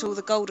reflect all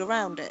the gold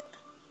around it.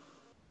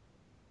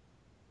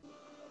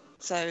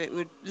 So it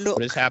would look...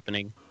 What is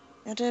happening?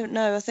 I don't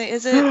know. I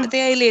think the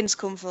aliens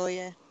come for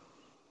you.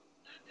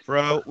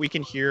 Bro, we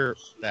can hear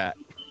that.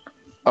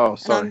 Oh, And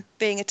sorry. I'm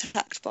being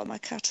attacked by my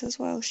cat as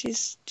well.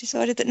 She's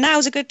decided that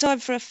now's a good time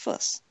for a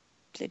fuss.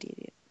 Bloody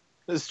idiot.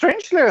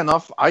 Strangely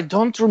enough, I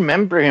don't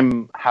remember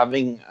him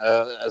having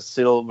a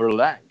silver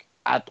leg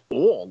at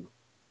all.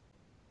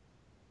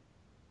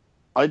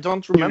 I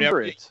don't remember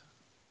never- it.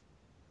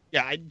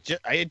 Yeah,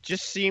 it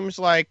just seems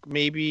like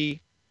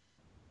maybe...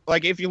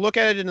 Like, if you look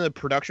at it in the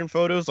production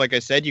photos, like I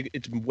said,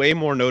 it's way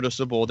more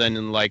noticeable than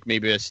in, like,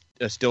 maybe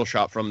a still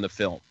shot from the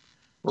film.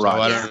 So Right.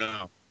 I Yeah. don't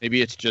know.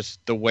 Maybe it's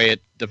just the way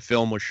the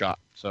film was shot.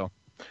 So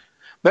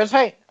But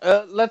hey,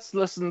 let's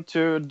listen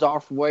to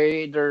Darth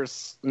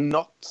Vader's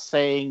not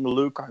saying,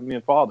 "Luke, I'm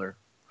your father."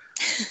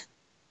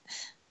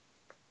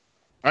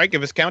 all right,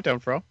 give us a countdown,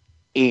 Fro.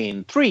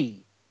 In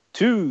 3,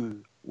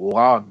 2,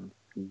 1.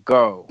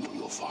 Go.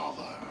 Your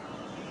father.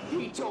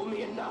 He told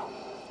me enough.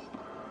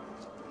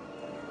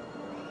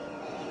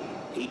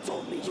 He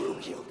told me you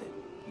killed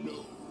him.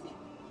 No.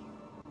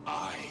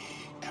 I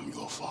am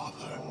your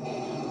father.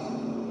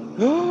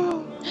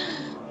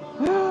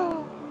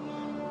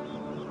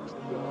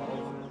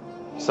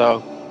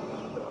 So.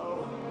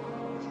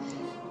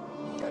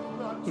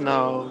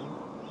 No.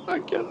 I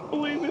can't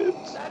believe it.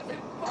 That's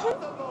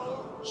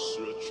impossible.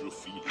 Search your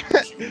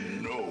feelings. You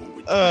know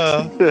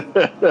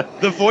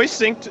it's The voice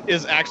synced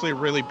is actually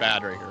really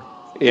bad right here.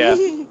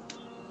 Yeah.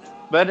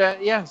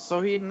 But yeah,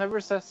 so he never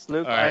says,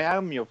 Luke, All right. I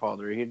am your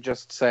father. He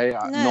just say,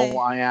 No. no,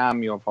 I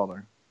am your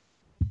father.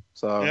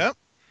 So, Yep.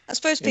 I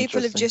suppose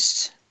people have Interesting.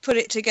 just put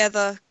it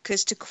together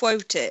because to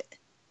quote it,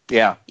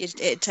 yeah.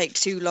 it'd take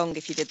too long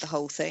if you did the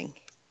whole thing.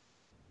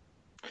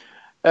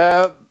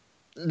 The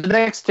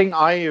next thing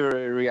I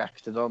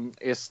reacted on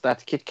is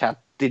that Kit Kat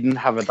didn't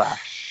have a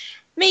dash.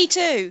 Me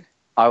too.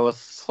 I was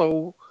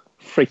so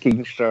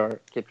freaking sure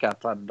Kit Kat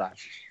had a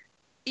dash.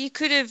 You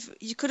could have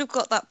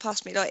got that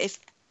past me. Like if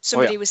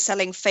somebody yeah. was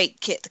selling fake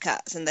Kit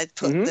Kats and they'd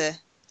put Mhm.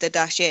 the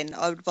dash in,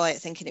 I would buy it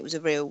thinking it was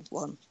a real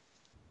one.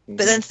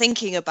 But then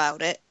thinking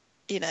about it,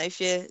 you know, if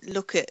you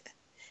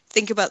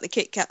think about the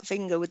Kit Kat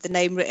finger with the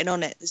name written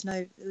on it,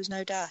 there was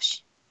no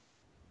dash.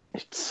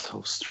 It's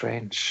so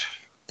strange.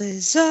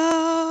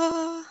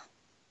 Bizarre.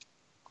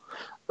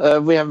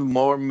 We have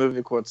more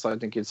movie quotes. I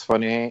think it's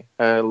funny.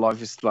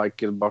 Life is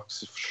like a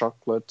box of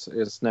chocolate.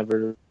 It's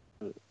never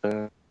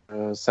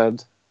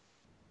said.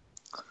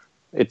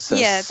 It says,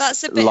 Yeah,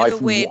 that's a bit life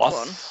of a weird was.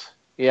 one.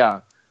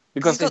 Yeah,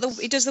 because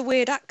He does the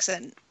weird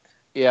accent.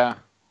 yeah,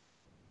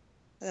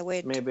 The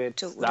weird maybe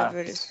it's whatever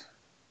that. it is.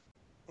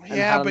 And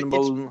Yeah, but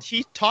Hannibal-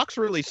 he talks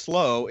really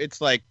slow.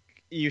 It's like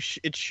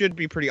it should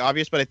be pretty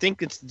obvious, but I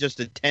think it's just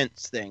a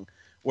tense thing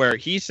where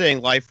he's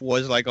saying life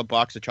was like a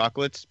box of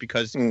chocolates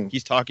because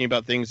he's talking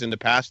about things in the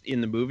past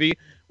in the movie.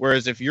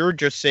 Whereas if you're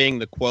just saying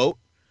the quote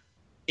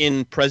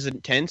in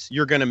present tense,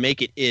 you're going to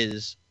make it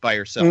is by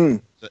yourself.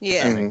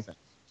 Yeah. That makes sense.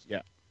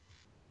 Yeah.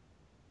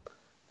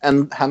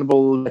 And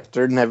Hannibal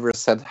Lecter never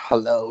said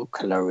hello,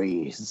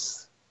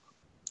 Clarice.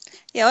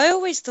 Yeah, I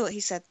always thought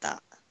he said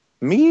that.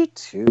 Me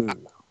too.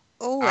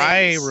 Always.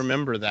 I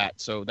remember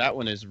that, so that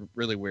one is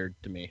really weird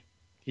to me.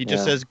 He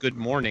just Yeah. says good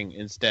morning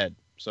instead.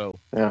 So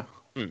Yeah.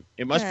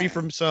 It must be Yeah.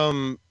 from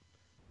some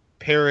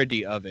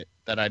parody of it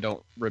that I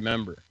don't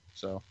remember.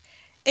 So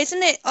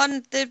Isn't it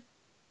on the...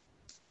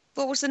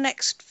 What was the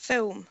next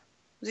film?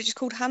 Was it just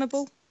called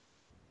Hannibal?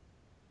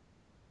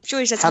 I'm sure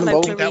he said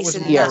Hannibal, hello, that Clarice was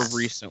in more that. a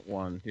recent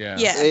one. Yeah.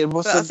 Yeah, It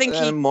was but I think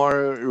a he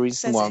more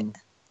recent says one. it.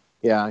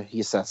 Yeah,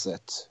 he says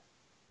it.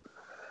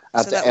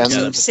 At So the that will end,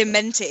 sort of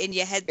cement it in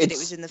your head that it It's-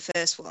 was in the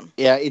first one.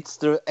 yeah, it's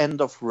the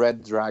end of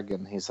Red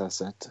Dragon. He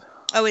says it.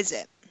 Oh, is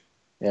it?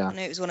 Yeah, I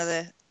knew it was one of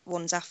the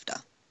ones after.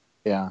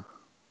 yeah.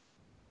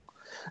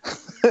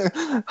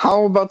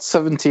 How about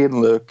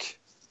 17, Luke?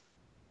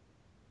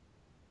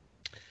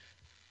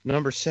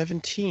 Number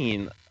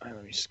 17.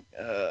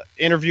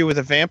 Interview with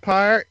a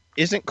Vampire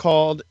isn't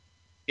called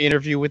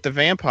Interview with the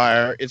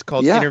Vampire. It's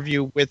called Yeah.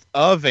 Interview with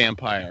a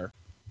Vampire.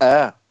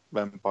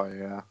 Vampire,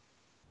 yeah.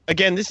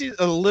 Again, this is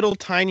a little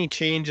tiny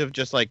change of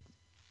just like,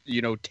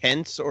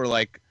 tense or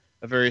like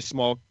a very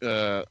small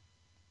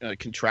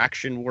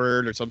contraction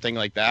word or something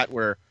like that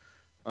where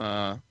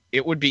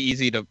it would be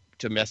easy to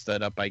mess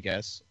that up, I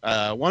guess.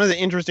 One of the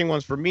interesting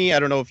ones for me, I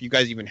don't know if you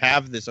guys even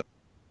have this.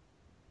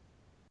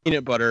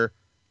 Peanut butter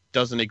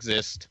doesn't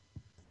exist.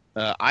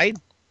 I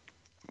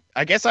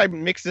guess I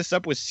mixed this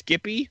up with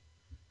Skippy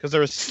because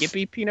there was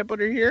Skippy peanut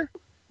butter here,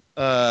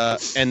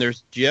 and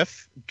there's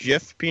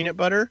Jif peanut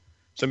butter.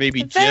 So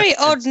maybe Very Jif and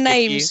odd Skippy.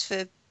 names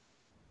for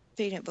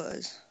peanut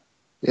butters.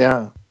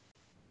 Yeah.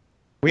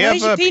 We Why have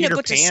is your peanut Peter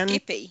butter Pan.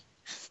 Skippy?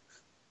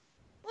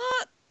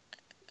 What?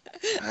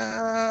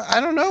 I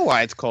don't know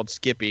why it's called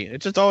Skippy.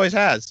 It just always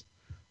has.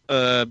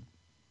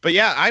 But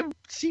yeah, I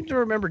seem to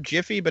remember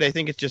Jiffy, but I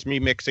think it's just me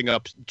mixing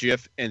up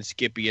Jif and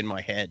Skippy in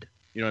my head.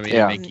 You know what I mean?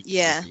 Yeah. Making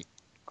Yeah. Skippy.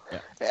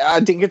 I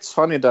think it's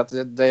funny that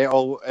they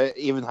all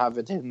even have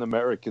it in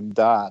American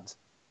Dad.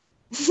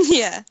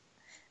 Yeah.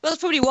 Well, that's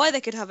probably why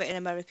they could have it in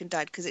American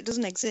Dad, because it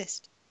doesn't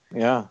exist.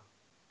 Yeah.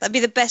 That'd be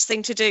the best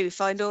thing to do,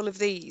 find all of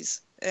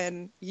these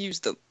and use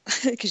them,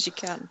 because you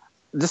can.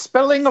 The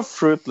spelling of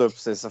Fruit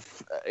Loops is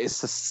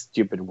a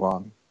stupid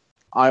one.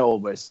 I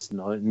always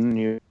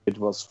knew it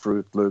was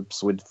Fruit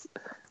Loops with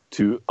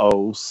 2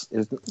 O's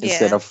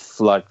instead of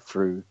like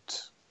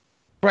fruit.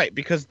 Right,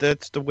 because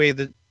that's the way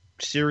the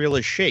cereal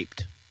is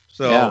shaped.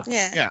 So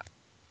Yeah. Yeah.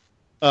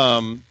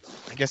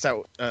 I guess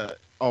that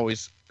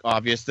always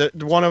obvious. The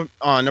one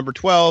on number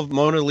 12,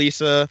 Mona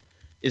Lisa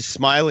is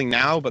smiling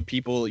now, but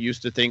people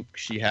used to think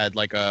she had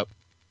like a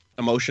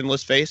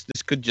emotionless face.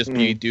 This could just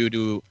be due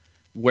to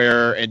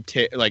wear and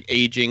like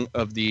aging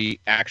of the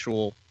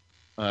actual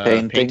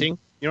painting.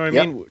 You know what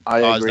I mean?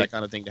 I Cause agree. that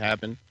kind of thing to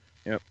happen.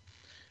 Yep.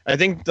 I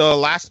think the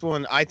last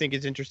one I think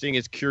is interesting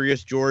is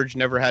Curious George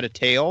never had a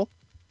tail.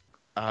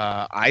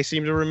 I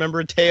seem to remember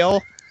a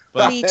tail,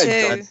 but Me too.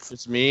 that's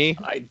just me.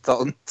 I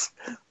don't.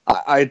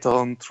 I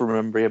don't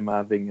remember him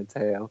having a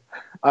tail.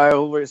 I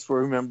always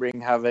remember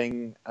him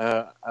having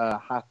a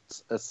hat,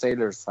 a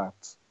sailor's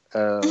hat,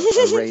 a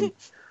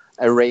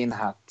rain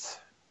hat.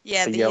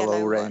 Yeah, the the yellow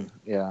yellow rain. one.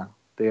 Yeah,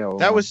 the yellow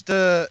That one. was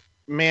the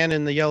man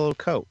in the yellow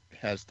coat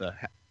has the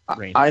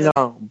rain. I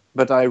know,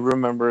 but I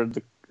remember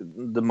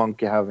the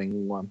monkey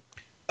having one.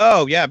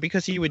 Oh yeah,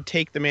 because he would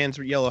take the man's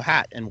yellow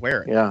hat and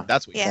wear it. Yeah.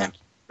 That's what. Yeah.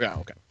 Yeah.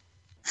 Okay.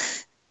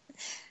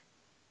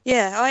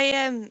 Yeah,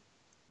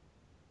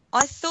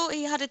 I thought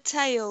he had a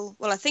tail.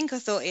 Well, I think I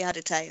thought he had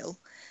a tail,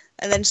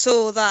 and then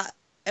saw that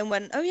and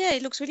went, "Oh yeah,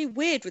 it looks really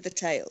weird with a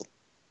tail.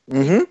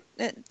 Mm-hmm.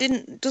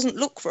 It doesn't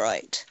look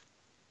right."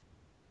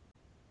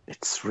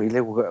 It's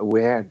really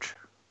weird.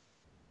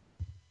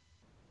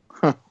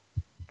 Huh.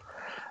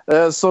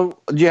 So,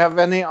 do you have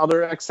any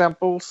other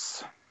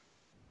examples,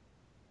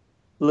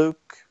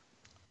 Luke?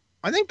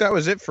 I think that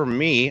was it for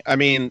me. I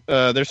mean,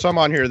 there's some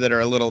on here that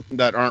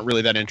aren't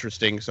really that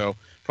interesting, so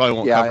probably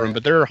won't cover them.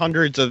 But there are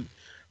hundreds of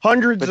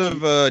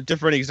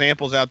different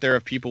examples out there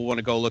if people want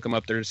to go look them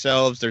up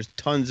themselves. There's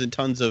tons and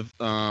tons of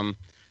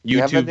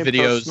YouTube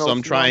videos.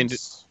 Some trying to.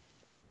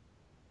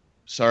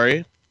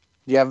 Sorry.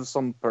 Do you have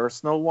some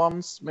personal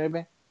ones,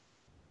 maybe?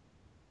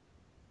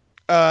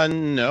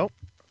 No.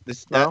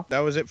 No? That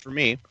was it for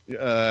me.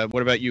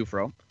 What about you,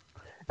 Fro?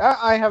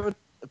 I haven't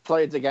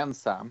played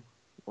against Sam.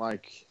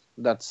 Like,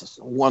 that's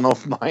one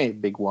of my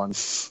big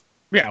ones.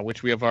 Yeah,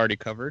 which we have already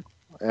covered.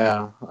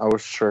 Yeah, I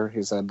was sure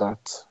he said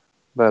that.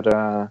 But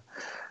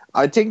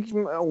I think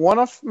one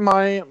of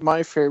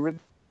my favorite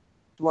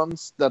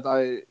ones that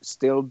I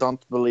still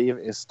don't believe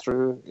is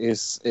true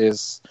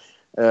is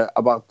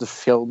about the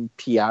film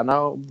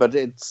Piano, but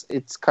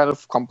it's kind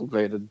of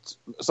complicated.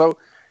 So,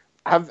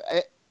 have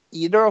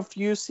either of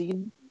you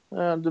seen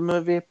the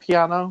movie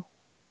Piano?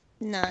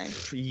 No.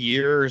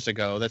 Years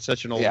ago. That's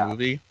such an old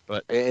movie,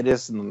 but it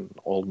is an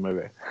old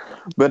movie.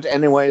 But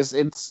anyways,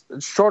 it's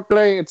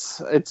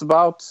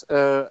about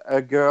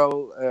a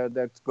girl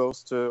that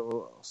goes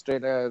to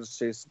Australia.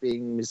 She's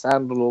being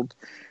mishandled,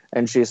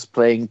 and she's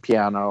playing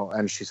piano,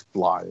 and she's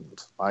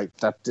blind. Like,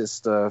 that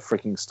is the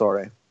freaking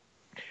story.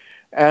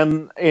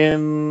 And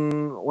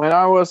when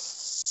I was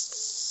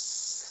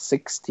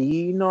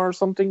 16 or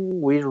something,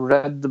 we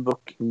read the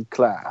book in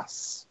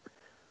class.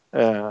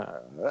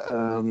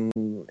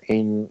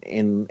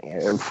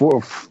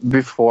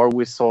 Before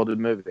we saw the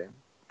movie,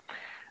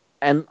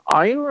 and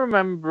I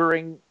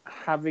remembering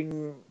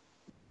having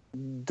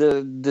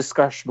the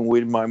discussion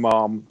with my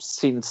mom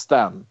since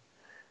then,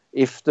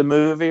 if the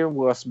movie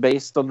was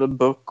based on the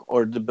book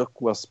or the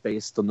book was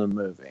based on the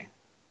movie.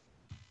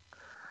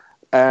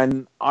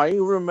 And I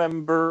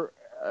remember,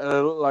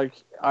 I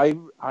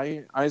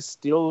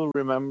still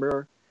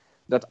remember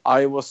that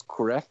I was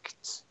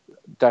correct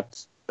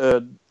that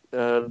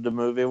the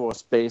movie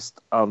was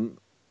based on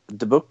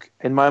the book,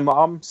 and my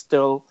mom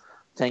still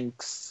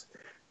thinks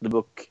the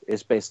book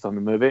is based on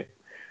the movie,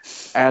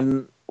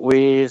 and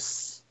we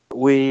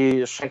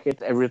check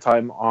it every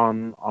time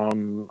on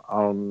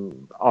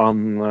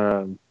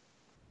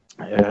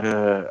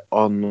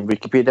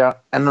Wikipedia,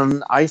 and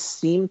then I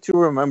seem to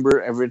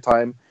remember every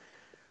time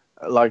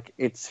like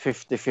it's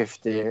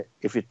 50-50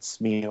 if it's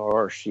me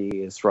or she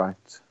is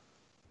right.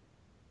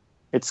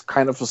 It's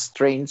kind of a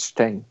strange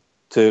thing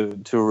to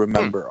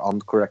remember on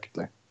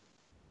correctly.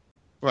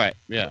 Right,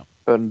 yeah.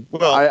 But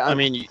well, I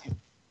mean,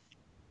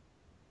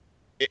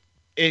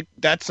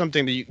 that's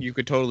something that you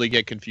could totally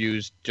get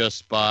confused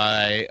just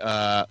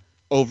by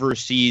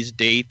overseas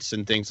dates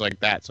and things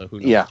like that. So who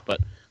knows? Yeah. But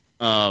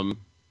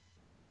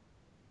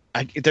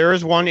there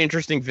is one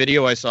interesting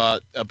video I saw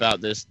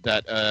about this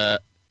that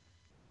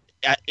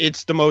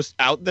it's the most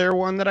out there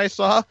one that I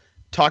saw,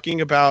 talking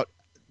about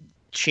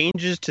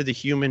changes to the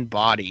human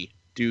body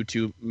due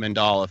to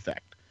Mandela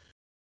effect.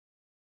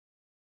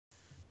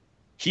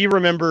 He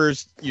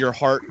remembers your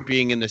heart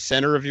being in the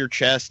center of your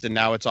chest, and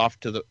now it's off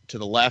to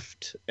the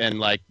left. And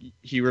like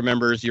he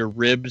remembers your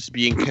ribs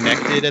being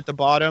connected at the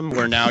bottom,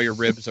 where now your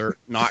ribs are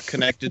not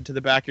connected to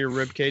the back of your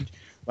rib cage.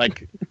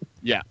 Like,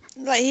 yeah,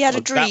 like he had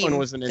a dream that one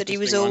was that he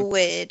was all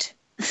weird.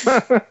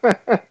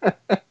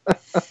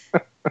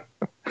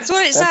 That's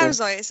what it sounds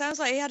like. It sounds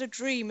like he had a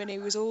dream and he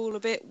was all a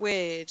bit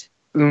weird.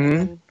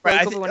 Mm-hmm.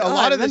 Right, I think a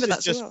lot of this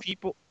is just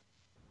people.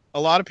 A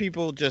lot of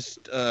people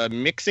just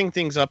mixing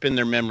things up in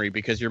their memory,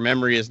 because your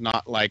memory is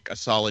not like a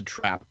solid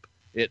trap.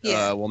 It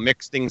will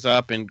mix things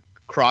up and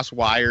cross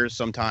wires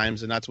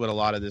sometimes, and that's what a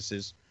lot of this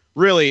is.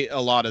 Really, a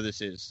lot of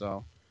this is.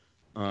 So,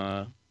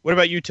 what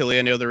about you, Tilly?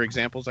 Any other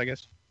examples, I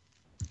guess?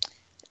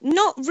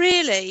 Not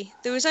really.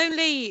 There was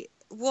only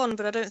one,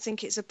 but I don't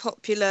think it's a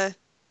popular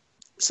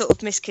sort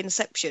of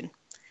misconception.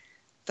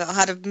 But I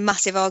had a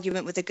massive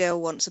argument with a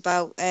girl once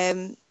about...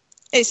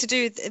 it's to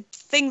do with a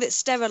thing that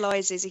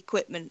sterilises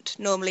equipment,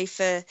 normally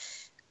for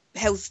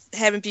health,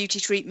 hair and beauty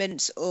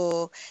treatments,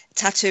 or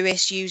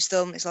tattooists use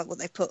them. It's like what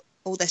they put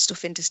all their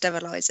stuff in to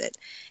sterilise it.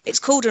 It's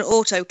called an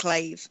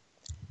autoclave.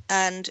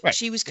 And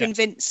she was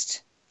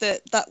convinced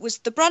that was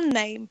the brand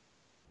name,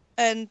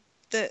 and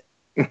that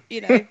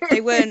You know, they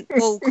weren't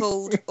all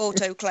called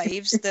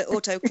autoclaves. The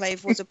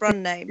autoclave was a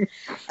brand name.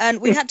 And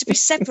we had to be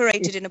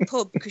separated in a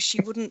pub because she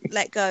wouldn't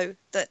let go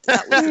that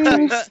was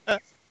the truth.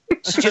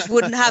 She just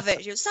wouldn't have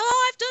it. She was, so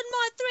I've done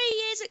my 3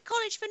 years at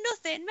college for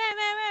nothing.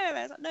 I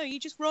was like, no, you're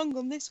just wrong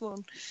on this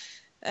one.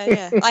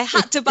 Yeah, I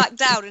had to back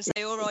down and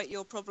say, all right,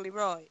 you're probably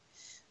right.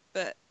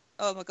 But,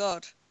 oh my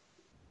God,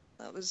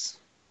 that was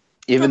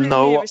even probably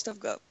though the nearest I've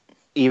got.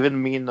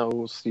 even me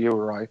knows you're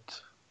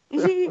right.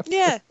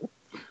 Yeah.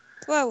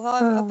 Well,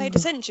 I paid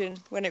attention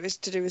when it was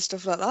to do with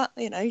stuff like that.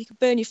 You know, you could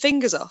burn your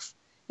fingers off.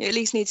 You at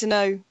least need to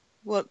know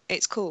what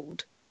it's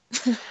called.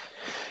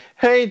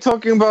 Hey,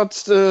 talking about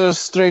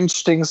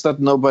strange things that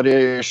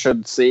nobody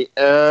should see.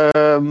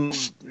 Fucking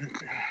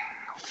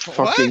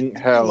what?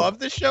 hell! You loved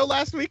this show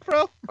last week,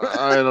 bro.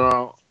 I don't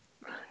know.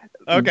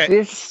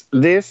 Okay.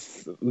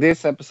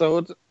 This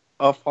episode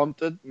of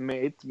Haunted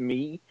made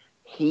me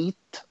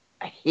hate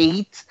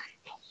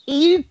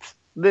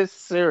this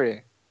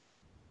series.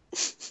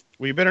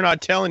 We better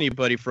not tell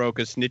anybody, Fro,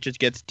 because snitches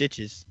get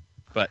stitches.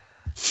 But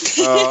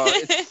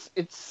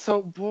It's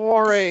so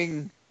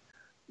boring.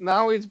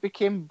 Now it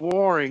became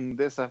boring,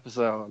 this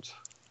episode.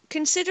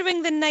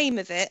 Considering the name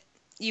of it,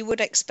 you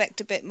would expect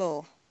a bit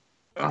more.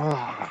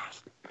 To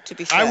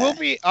be fair.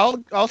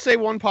 I'll say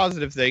one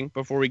positive thing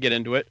before we get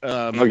into it.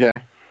 Okay.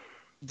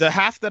 The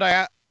half that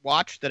I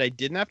watched that I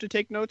didn't have to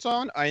take notes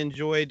on, I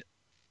enjoyed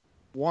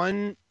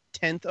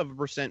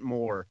 0.1%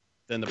 more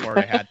than the part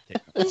I had to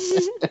take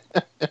notes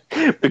on.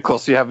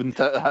 Because you haven't,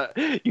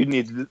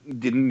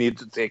 didn't need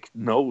to take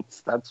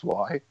notes. That's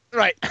why.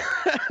 Right.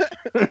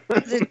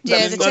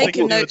 The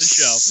taking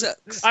notes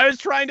sucks. I was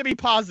trying to be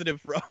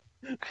positive, bro.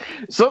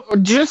 So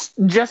just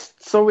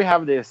so we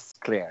have this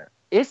clear,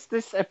 is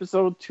this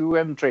episode 2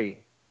 and 3?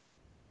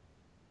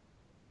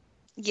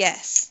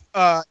 Yes.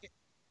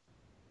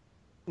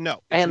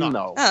 No. And not.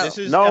 no. Oh. This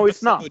is No,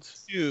 it's episode not.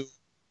 2.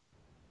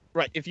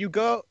 Right. If you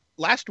go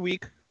last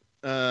week,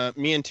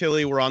 me and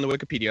Tilly were on the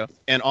Wikipedia,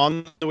 and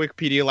on the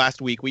Wikipedia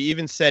last week, we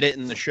even said it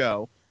in the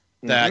show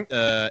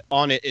that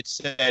on it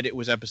said it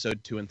was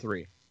episode 2 and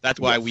 3. That's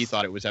why we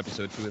thought it was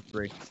episode 2 and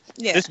 3.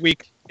 Yeah. This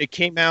week, it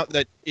came out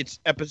that it's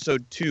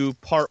episode 2,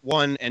 part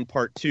 1 and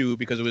part 2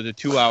 because it was a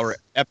 2-hour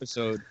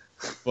episode,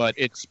 but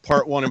it's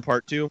part 1 and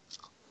part 2.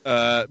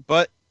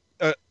 But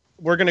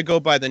we're gonna go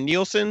by the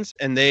Nielsen's,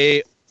 and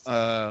they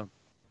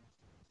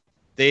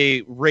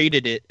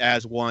rated it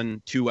as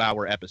 1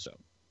 2-hour episode.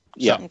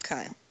 Yeah.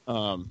 Okay.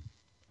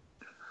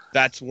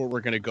 That's what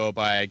we're gonna go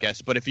by, I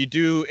guess. But if you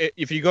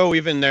go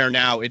even there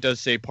now, it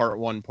does say part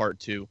 1, part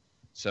 2.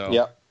 So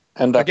Yeah.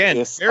 And that again,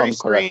 is very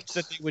incorrect.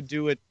 strange that they would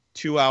do a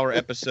 2-hour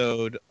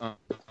episode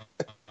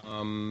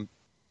in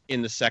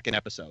the second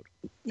episode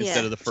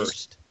instead of the just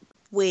first.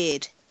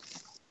 Weird.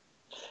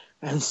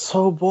 And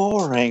so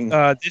boring.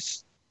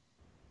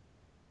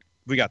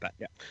 We got that,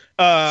 yeah.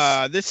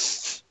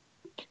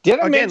 Did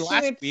I again, mention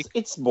last week-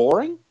 it's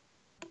boring?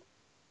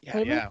 Yeah,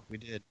 yeah, we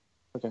did.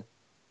 Okay.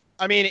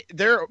 I mean,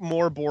 they're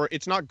more boring.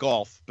 It's not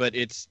golf, but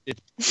it's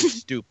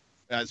stupid.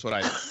 That's what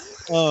I.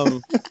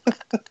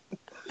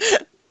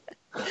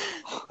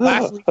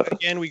 Last week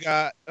again, we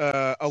got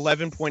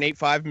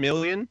 11.85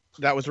 million.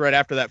 That was right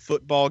after that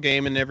football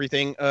game and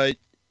everything.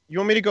 You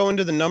want me to go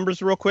into the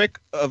numbers real quick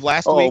of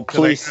last week? Oh,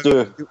 please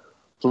do.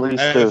 Please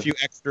I have do. a few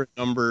extra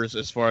numbers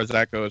as far as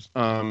that goes.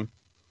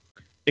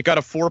 It got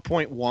a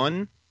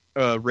 4.1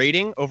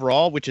 rating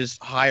overall, which is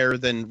higher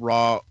than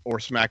Raw or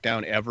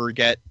SmackDown ever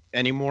get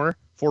anymore.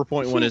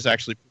 4.1 is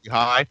actually pretty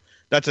high.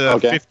 That's a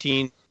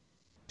 15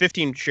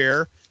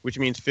 share, which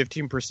means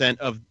 15%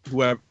 of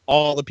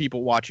all the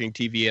people watching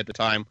TV at the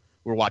time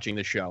were watching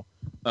the show.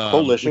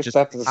 Holy shit,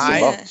 that is high.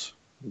 a lot.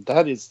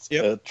 That is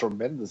Yep.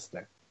 tremendous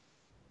there.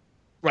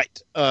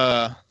 Right.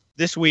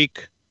 This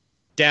week,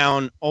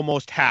 down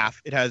almost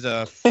half. It has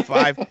a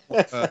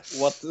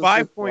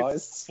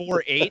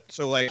 5.48,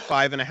 so like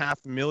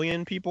 5.5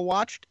 million people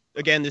watched.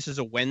 Again, this is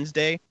a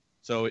Wednesday,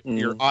 so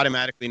you're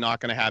automatically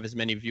not going to have as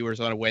many viewers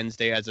on a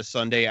Wednesday as a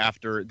Sunday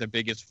after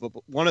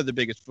one of the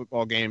biggest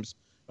football games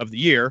of the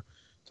year.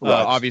 Right.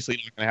 Obviously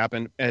not going to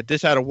happen.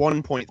 This had a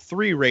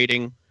 1.3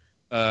 rating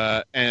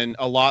and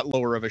a lot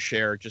lower of a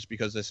share just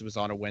because this was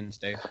on a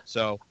Wednesday.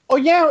 So, Oh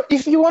yeah,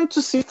 if you want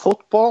to see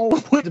football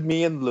with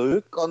me and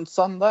Luke on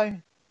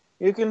Sunday,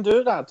 you can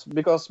do that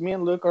because me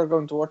and Luke are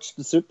going to watch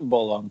the Super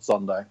Bowl on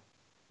Sunday.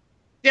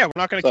 yeah, we're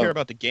not going to care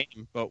about the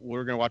game, but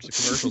we're going to watch the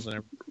commercials and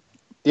everything.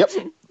 Yep.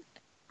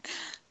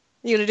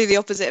 You're gonna do the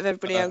opposite of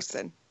everybody else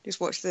then.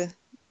 Just watch all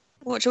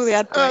the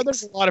ad breaks.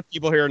 There's a lot of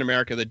people here in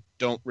America that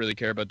don't really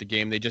care about the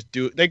game. They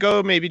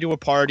go maybe to a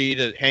party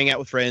to hang out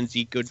with friends,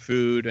 eat good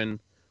food, and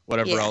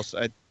whatever else.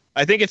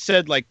 I think it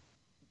said like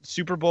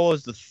Super Bowl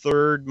is the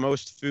third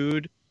most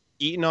food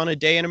eaten on a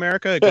day in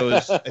America. It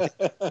goes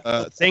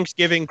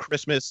Thanksgiving,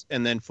 Christmas,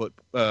 and then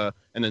and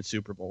then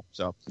Super Bowl.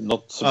 So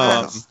Not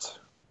surprised.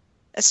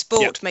 A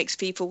sport makes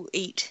people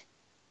eat.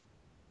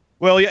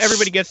 well, yeah,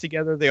 everybody gets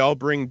together. They all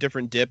bring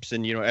different dips,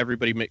 and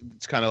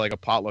it's kind of like a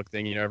potluck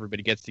thing.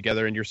 Everybody gets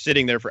together, and you're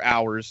sitting there for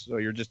hours, so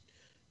you're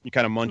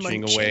kind of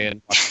munching away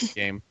and watching the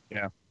game.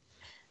 Yeah.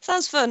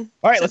 Sounds fun.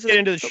 All right, let's get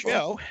into the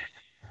show.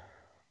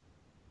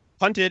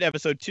 Hunted,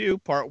 episode 2,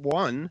 part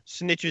 1.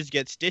 Snitches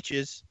get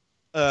stitches.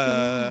 We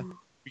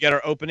got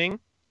our opening.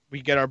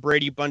 We get our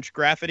Brady Bunch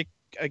graphic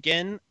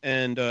again,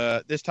 and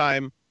this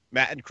time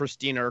Matt and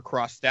Christina are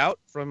crossed out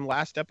from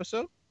last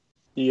episode.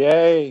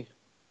 Yay!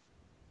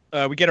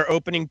 We get our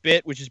opening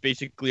bit, which is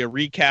basically a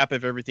recap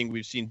of everything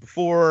we've seen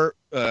before,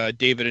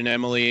 David and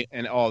Emily,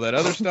 and all that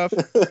other stuff.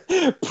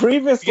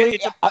 Previously,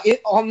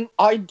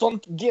 I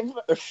don't give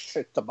a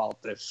shit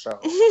about this show.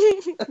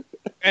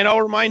 And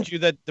I'll remind you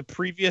that the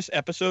previous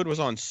episode was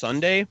on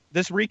Sunday.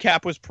 This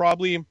recap was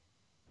probably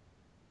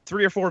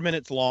 3 or 4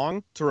 minutes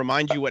long to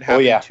remind you what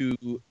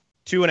happened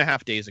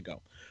 2.5 days ago.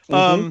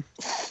 Mm-hmm.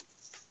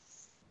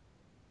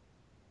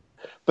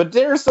 But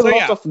there's a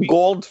lot of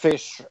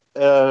goldfish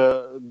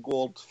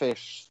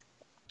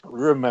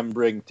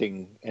remembering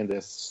thing in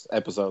this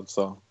episode.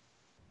 So,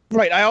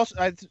 right.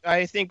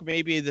 I think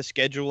maybe the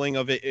scheduling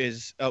of it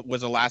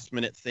was a last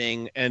minute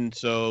thing, and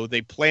so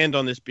they planned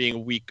on this being a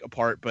week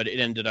apart, but it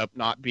ended up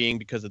not being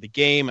because of the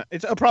game.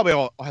 It's probably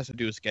all has to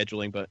do with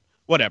scheduling, but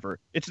whatever.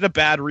 It's a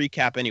bad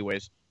recap,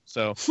 anyways.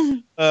 So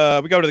we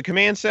go to the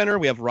command center.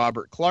 We have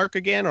Robert Clark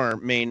again, our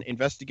main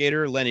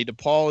investigator. Lenny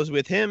DePaul is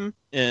with him,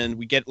 and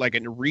we get like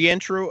a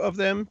re-intro of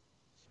them.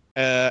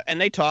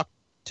 And they talk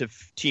to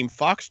Team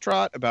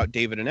Foxtrot about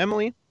David and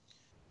Emily.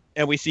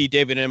 And we see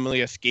David and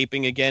Emily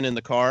escaping again in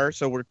the car.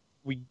 So we're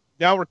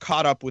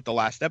caught up with the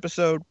last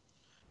episode.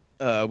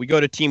 We go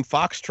to Team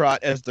Foxtrot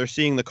as they're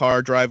seeing the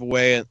car drive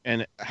away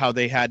and how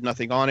they had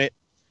nothing on it.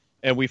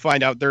 And we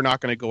find out they're not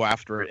going to go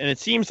after it. And it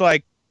seems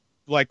like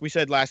we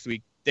said last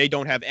week, they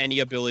don't have any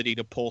ability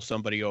to pull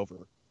somebody over.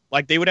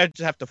 Like, they would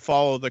have to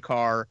follow the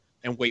car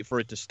and wait for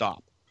it to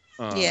stop.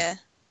 And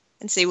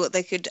see what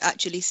they could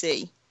actually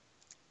see.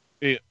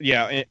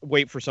 Yeah, and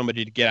wait for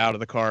somebody to get out of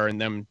the car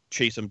and then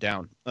chase them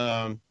down.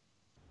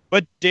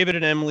 But David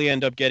and Emily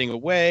end up getting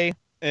away.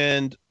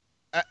 And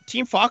at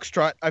Team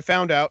Foxtrot, I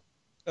found out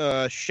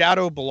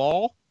Shadow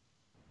Bilal,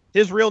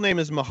 his real name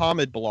is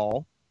Muhammad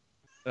Bilal.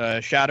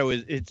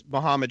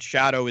 Muhammad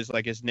Shadow is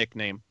like his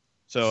nickname.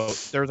 So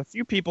there's a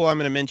few people I'm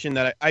going to mention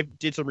that I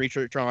did some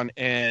research on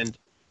and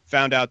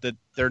found out that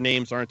their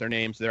names aren't their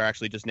names. They're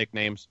actually just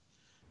nicknames.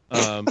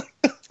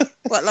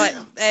 What, like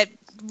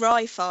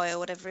Ri-Fi or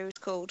whatever it was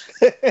called?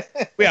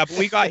 Yeah, but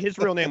we got his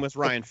real name was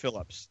Ryan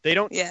Phillips. They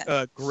don't.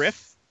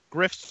 Griff.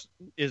 Griff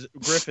is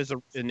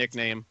a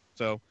nickname.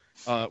 So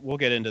we'll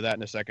get into that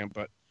in a second.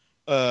 But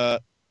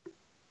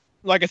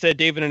like I said,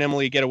 David and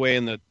Emily get away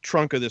in the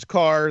trunk of this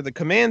car. The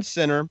command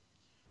center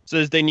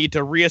says they need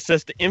to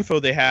reassess the info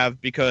they have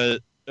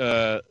because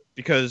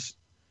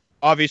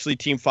obviously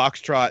Team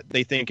Foxtrot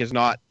they think is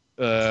not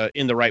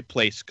in the right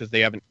place because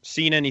they haven't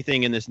seen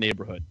anything in this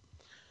neighborhood.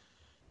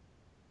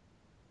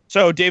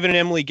 So David and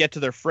Emily get to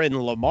their friend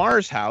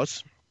Lamar's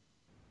house,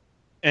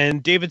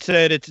 and David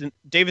says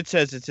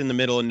it's in the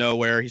middle of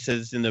nowhere. He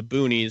says it's in the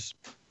boonies,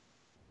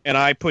 and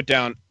I put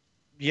down,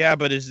 yeah,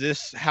 but is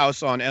this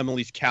house on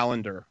Emily's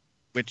calendar?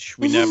 Which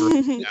we never,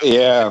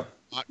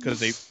 because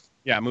they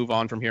move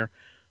on from here.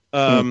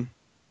 That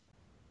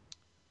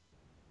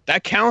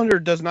calendar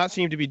does not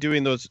seem to be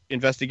doing those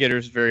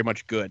investigators very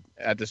much good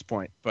at this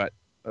point, but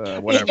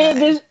whatever.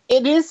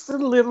 It is a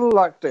little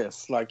like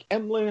this. Like,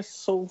 Emily is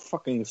so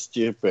fucking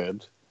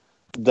stupid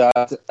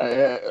that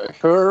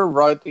her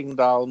writing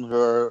down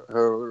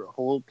her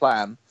whole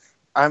plan,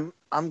 I'm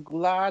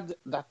glad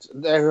that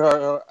they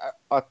are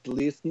at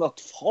least not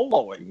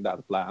following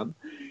that plan.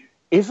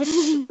 If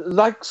it's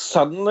like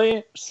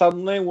suddenly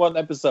one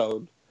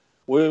episode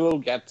we will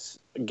get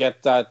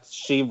that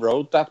she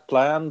wrote that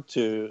plan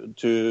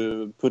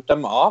to put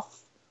them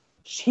off.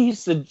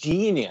 She's a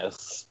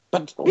genius,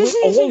 but we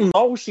all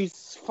know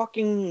she's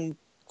fucking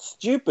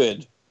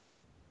stupid.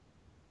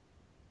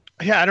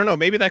 Yeah, I don't know.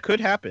 Maybe that could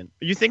happen.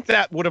 You think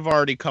that would have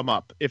already come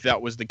up if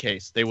that was the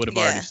case? They would have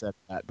already said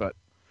that, but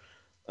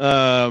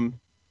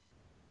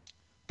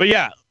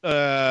yeah,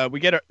 we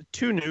get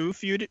 2 new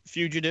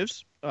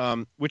fugitives,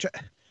 which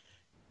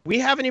we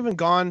haven't even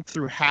gone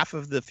through half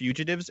of the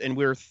fugitives, and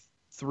we're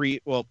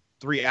 3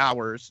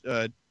 hours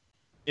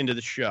into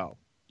the show.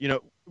 You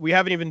know, we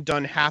haven't even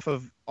done half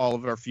of all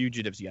of our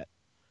fugitives yet,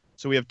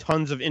 so we have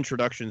tons of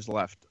introductions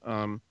left.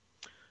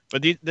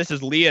 But this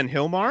is Lee and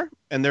Hilmar,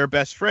 and they're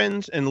best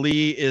friends, and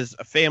Lee is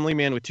a family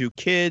man with 2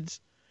 kids.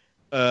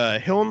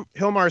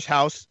 Hilmar's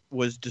house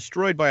was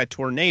destroyed by a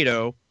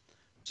tornado,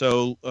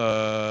 so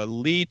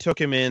Lee took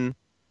him in,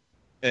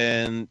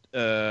 and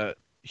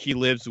he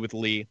lives with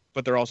Lee,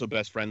 but they're also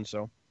best friends,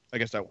 so I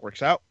guess that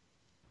works out.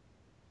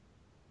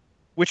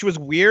 Which was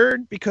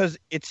weird, because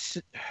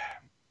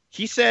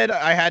he said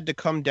I had to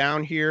come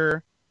down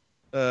here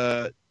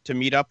to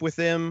meet up with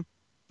him,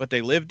 but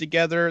they lived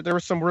together. There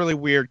was some really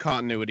weird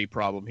continuity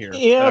problem here.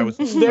 Yeah,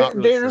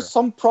 there's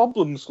some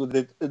problems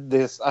with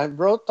this. I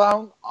wrote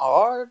down,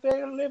 are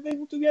they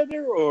living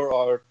together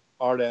or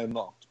are they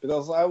not?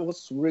 Because I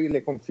was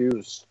really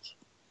confused.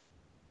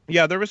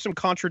 Yeah, there was some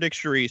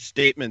contradictory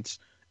statements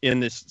in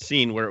this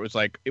scene where it was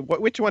like,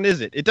 which one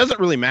is it? It doesn't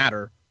really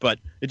matter, but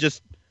it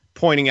just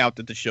pointing out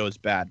that the show is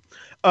bad.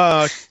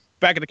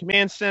 Back at the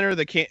command center,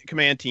 the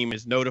command team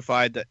is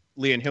notified that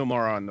Lee and Hilmar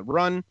are on the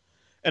run.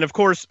 And of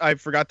course, I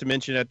forgot to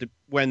mention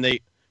when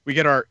we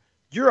get our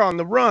 "You're on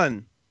the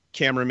run"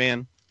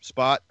 cameraman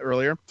spot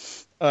earlier.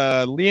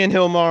 Lee and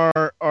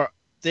Hilmar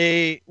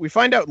we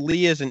find out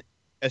Lee is an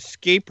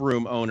escape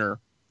room owner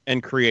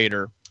and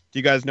creator. Do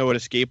you guys know what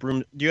escape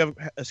room? Do you have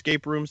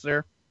escape rooms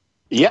there?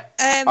 Yeah,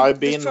 I've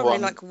been probably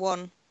one. like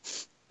one.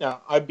 Yeah,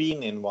 I've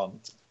been in one.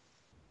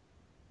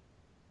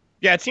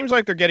 Yeah, it seems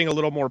like they're getting a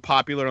little more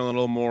popular and a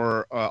little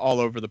more all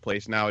over the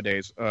place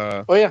nowadays.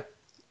 Oh yeah,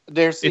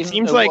 there's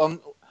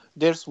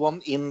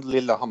one in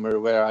Lillehammer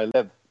where I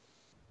live.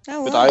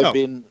 Oh, But wow.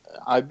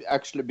 I've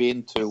actually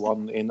been to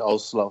one in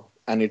Oslo,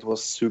 and it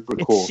was super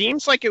cool. It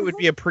seems like it would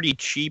be a pretty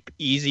cheap,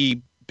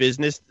 easy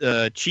business,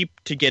 cheap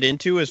to get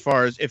into. As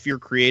far as if you're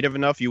creative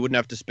enough, you wouldn't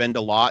have to spend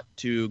a lot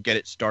to get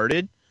it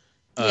started,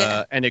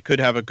 and it could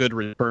have a good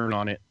return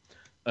on it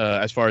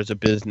as far as a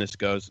business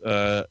goes.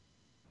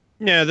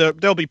 Yeah,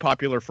 they'll be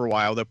popular for a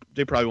while.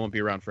 They probably won't be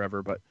around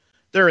forever, but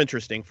they're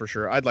interesting for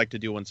sure. I'd like to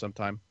do one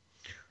sometime.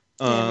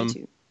 Yeah, me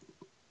too.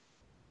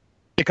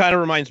 It kind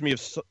of reminds me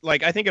of,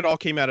 like, I think it all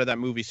came out of that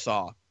movie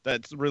Saw.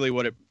 That's really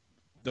what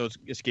those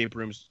escape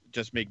rooms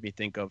just make me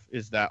think of,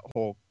 is that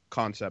whole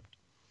concept.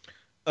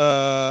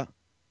 So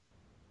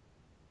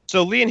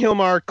Lee and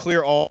Hilmar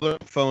clear all the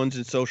phones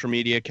and social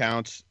media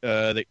accounts,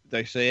 they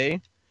say.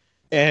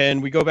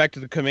 And we go back to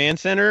the command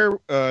center.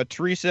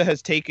 Teresa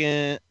has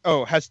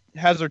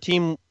has her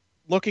team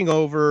looking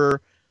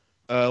over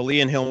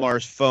Lee and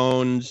Hilmar's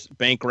phones,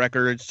 bank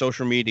records,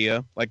 social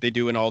media, like they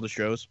do in all the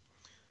shows.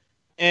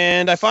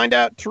 And I find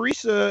out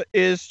Teresa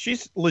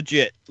she's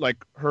legit. Like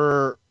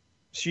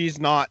she's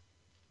not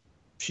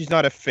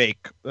a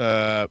fake.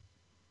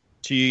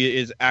 She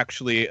is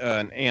actually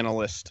an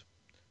analyst.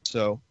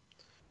 So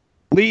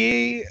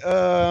Lee,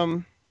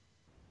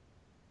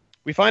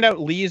 we find out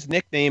Lee's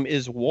nickname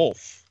is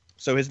Wolf.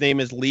 So his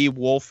name is Lee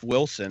Wolf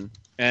Wilson.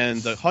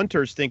 And the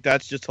hunters think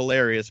that's just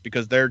hilarious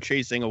because they're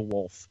chasing a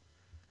wolf.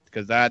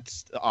 Because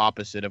that's the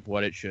opposite of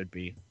what it should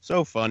be.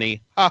 So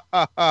funny. Ha,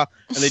 ha, ha.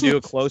 And they do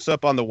a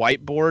close-up on the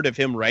whiteboard of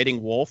him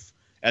writing wolf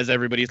as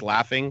everybody's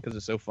laughing because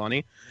it's so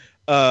funny.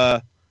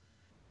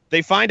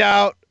 They find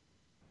out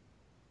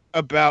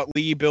about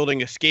Lee building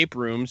escape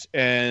rooms,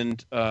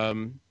 and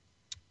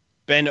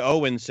Ben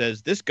Owen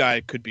says this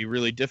guy could be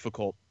really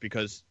difficult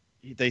because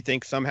they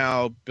think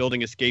somehow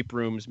building escape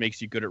rooms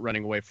makes you good at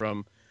running away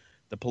from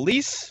the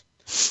police.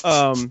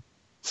 Wouldn't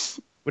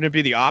it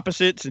be the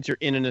opposite since you're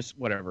in this,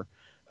 whatever.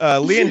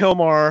 Lee and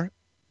Hilmar,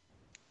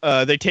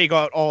 they take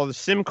out all the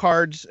SIM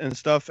cards and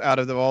stuff out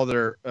of all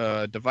their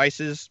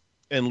devices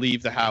and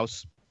leave the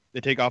house.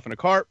 They take off in a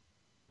cart.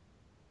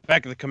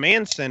 Back at the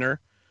command center,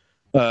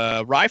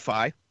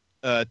 Ri-Fi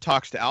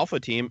talks to Alpha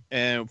Team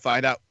and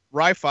find out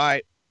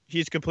Ri-Fi,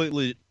 he's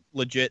completely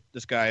legit.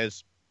 This guy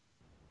is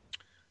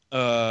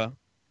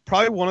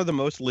probably one of the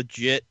most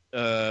legit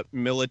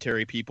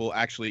military people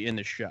actually in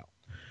the show.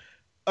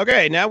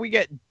 Okay, now we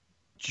get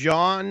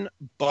John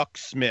Buck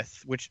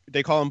Smith, which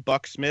they call him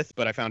Buck Smith,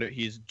 but I found out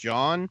he's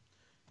John,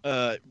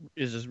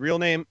 is his real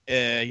name.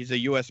 He's a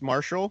U.S.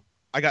 Marshal.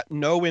 I got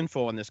no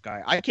info on this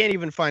guy. I can't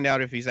even find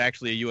out if he's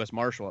actually a U.S.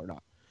 Marshal or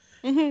not.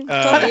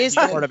 He's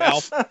part of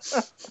Alpha.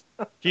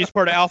 He's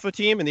part of Alpha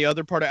Team, and the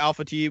other part of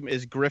Alpha Team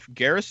is Griff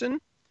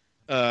Garrison,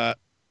 who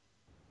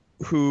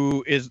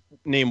is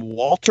named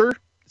Walter.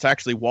 It's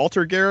actually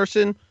Walter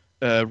Garrison.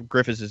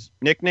 Griff is his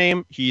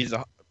nickname. He's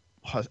a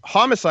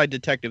homicide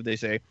detective, they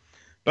say.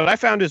 But I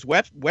found his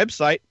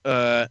website,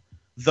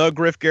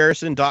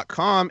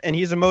 thegriffgarrison.com, and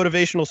he's a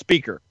motivational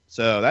speaker.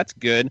 So that's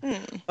good.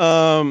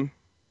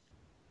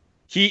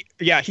 He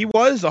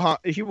was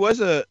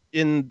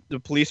in the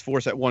police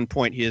force at one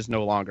point. He is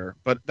no longer,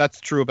 but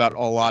that's true about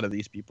a lot of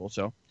these people.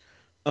 So,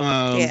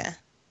 if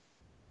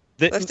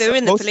they're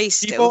in the police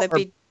still, they'd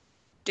be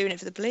doing it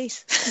for the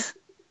police.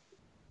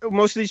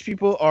 Most of these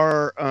people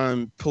are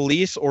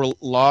police or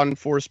law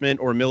enforcement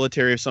or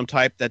military of some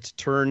type that's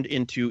turned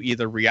into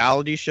either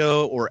reality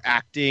show or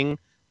acting.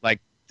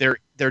 Like they're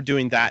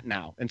doing that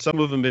now, and some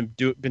of them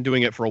been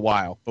doing it for a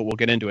while. But we'll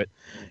get into it.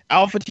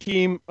 Alpha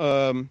Team.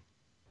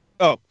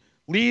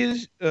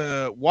 Lee's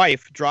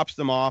wife drops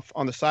them off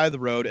on the side of the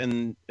road,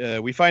 and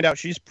we find out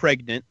she's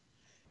pregnant,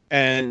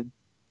 and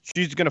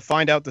she's gonna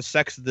find out the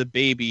sex of the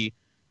baby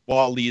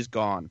while Lee's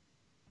gone.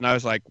 And I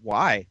was like,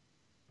 why?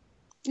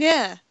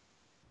 Yeah.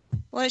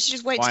 Why don't you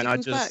just wait till he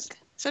comes back?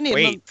 It's only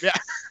a month. Yeah.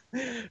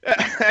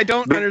 I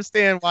don't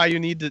understand why you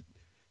need to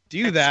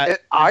do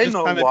that. I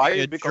know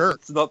why, because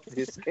it's not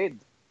his kid.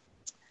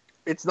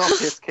 It's not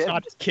his kid. It's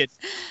not his kid.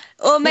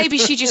 Or maybe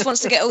she just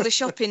wants to get all the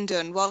shopping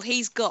done while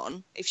he's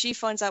gone. If she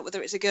finds out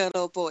whether it's a girl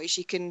or a boy,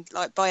 she can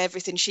buy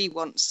everything she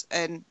wants,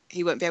 and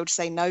he won't be able to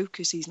say no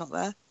because he's not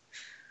there.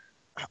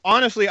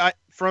 Honestly,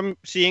 from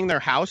seeing their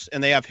house,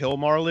 and they have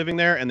Hilmar living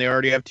there, and they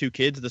already have 2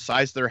 kids the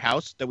size of their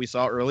house that we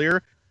saw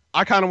earlier,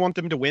 I kind of want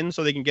them to win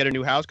so they can get a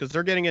new house because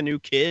they're getting a new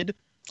kid.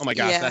 Oh my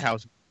gosh, that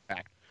house is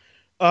packed.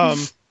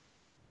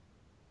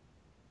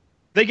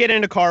 They get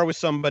in a car with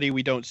somebody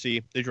we don't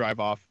see. They drive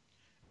off.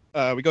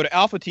 we go to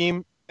Alpha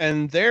Team,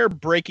 and they're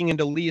breaking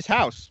into Lee's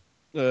house.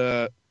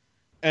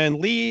 And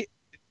Lee,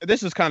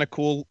 this is kind of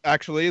cool,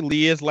 actually.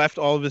 Lee has left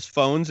all of his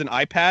phones and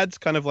iPads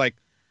kind of like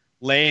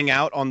laying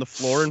out on the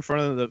floor in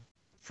front of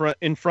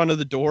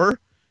the door,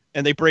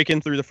 and they break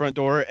in through the front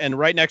door. And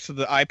right next to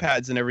the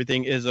iPads and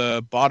everything is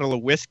a bottle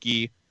of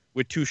whiskey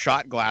with 2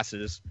 shot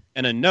glasses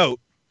and a note.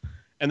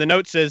 And the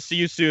note says, "See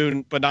you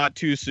soon, but not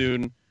too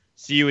soon.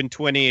 See you in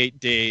 28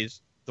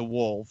 days. The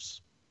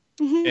Wolves."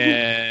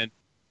 And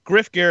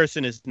Griff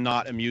Garrison is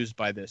not amused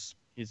by this.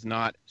 He's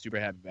not super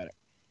happy about it.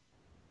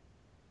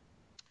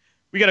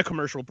 We got a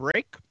commercial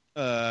break,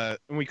 and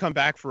we come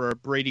back for a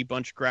Brady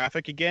Bunch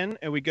graphic again,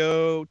 and we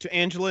go to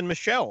Angela and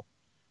Michelle,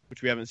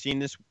 which we haven't seen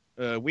this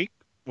week.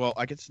 Well,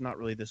 I guess it's not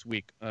really this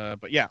week,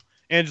 but yeah.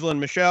 Angela and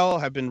Michelle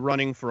have been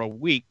running for a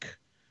week,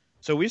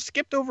 so we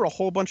skipped over a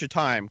whole bunch of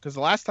time, because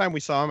the last time we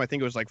saw them, I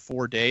think it was like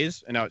 4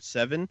 days, and now it's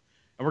 7, and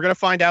we're going to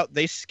find out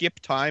they skip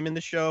time in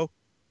the show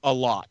a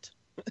lot.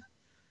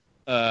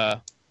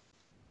 The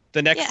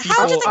next people,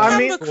 how did the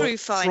camera crew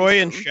find Troy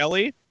them? and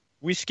Shelley,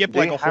 we skip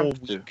like a whole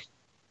week.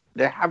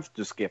 They have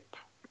to skip.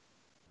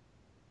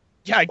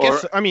 Yeah, I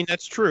guess. I mean,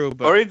 that's true,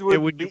 but or it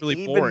would be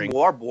really even boring.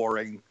 more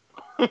boring.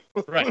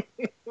 Right.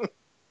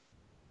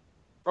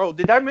 Oh,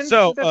 did I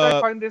mention that I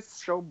find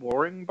this show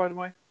boring, by the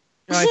way?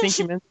 No, I think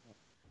you meant.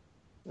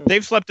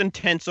 They've slept in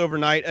tents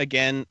overnight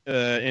again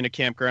in a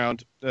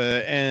campground,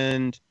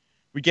 and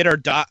we get our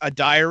a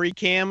diary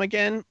cam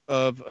again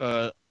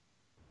of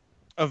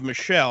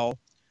Michelle,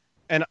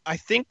 and I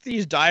think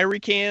these diary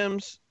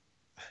cams.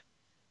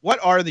 What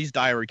are these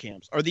diary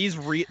cams? Are these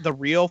the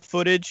real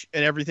footage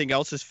and everything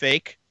else is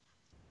fake?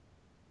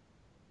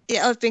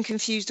 Yeah, I've been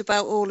confused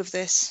about all of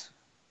this.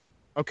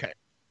 Okay.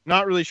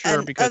 Not really sure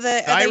And because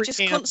are they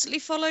just constantly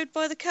followed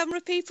by the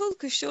camera people?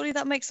 Because surely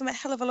that makes them a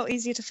hell of a lot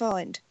easier to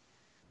find.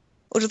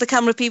 Or do the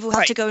camera people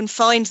have to go and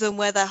find them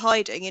where they're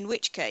hiding? In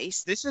which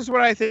case, this is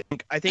what I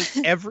think. I think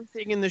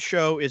everything in the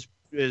show is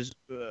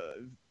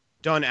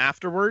done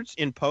afterwards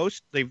in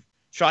post. They've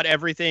shot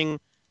everything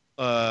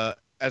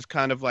as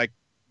kind of like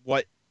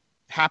what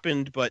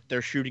happened, but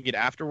they're shooting it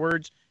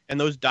afterwards. And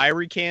those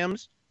diary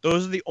cams,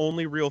 those are the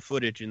only real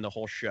footage in the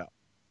whole show.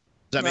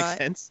 Does that make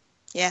sense?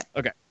 Yeah.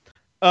 Okay.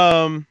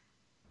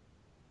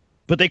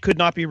 But they could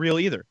not be real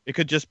either. It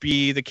could just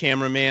be the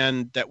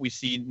cameraman that we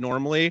see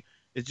normally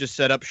is just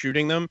set up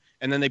shooting them,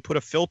 and then they put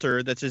a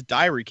filter that says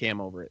diary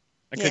cam over it.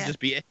 That could just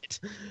be it.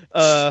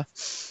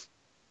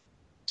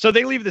 So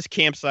they leave this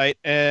campsite,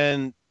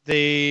 and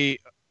they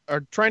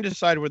are trying to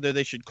decide whether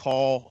they should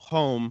call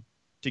home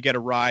to get a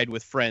ride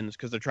with friends,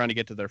 because they're trying to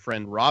get to their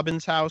friend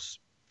Robin's house.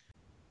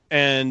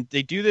 And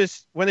they do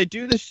this, when they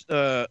do this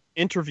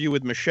interview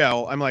with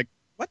Michelle, I'm like,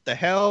 what the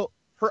hell?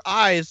 Her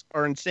eyes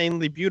are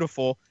insanely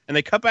beautiful. And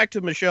they cut back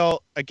to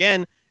Michelle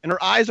again, and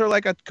her eyes are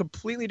like a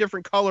completely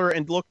different color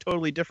and look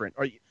totally different.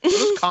 Are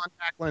those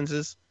contact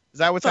lenses? Is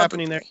that what's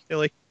happening there,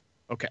 Tilly?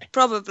 Okay.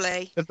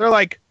 Probably. Because they're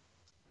like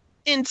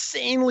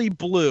insanely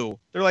blue.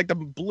 They're like the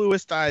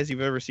bluest eyes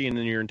you've ever seen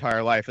in your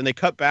entire life. And they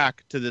cut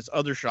back to this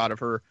other shot of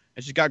her,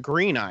 and she's got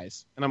green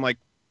eyes. And I'm like,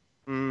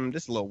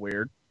 this is a little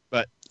weird.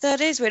 But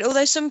that is weird.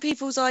 Although some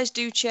people's eyes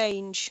do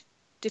change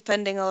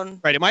depending on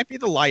right. It might be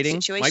the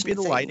lighting. Might be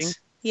the lighting.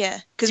 Yeah,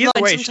 because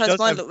sometimes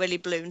mine look really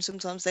blue, and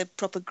sometimes they're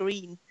proper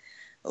green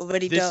or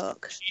really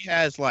dark. She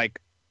has like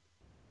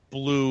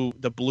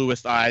the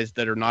bluest eyes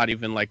that are not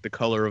even like the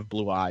color of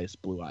blue eyes.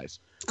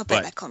 I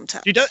bet they're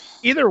contact. She does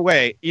either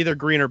way, either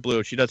green or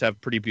blue. She does have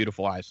pretty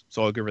beautiful eyes,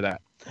 so I'll give her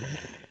that.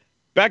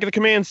 Back at the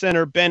command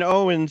center, Ben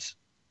Owens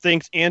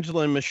thinks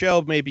Angela and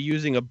Michelle may be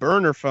using a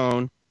burner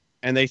phone,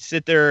 and they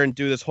sit there and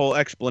do this whole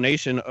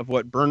explanation of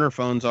what burner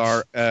phones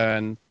are,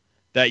 and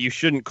that you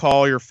shouldn't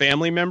call your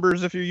family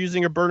members if you're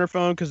using a burner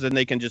phone, because then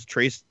they can just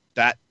trace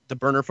the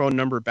burner phone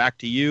number back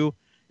to you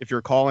if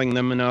you're calling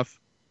them enough.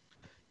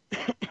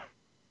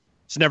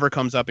 This never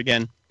comes up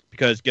again,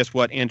 because guess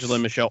what? Angela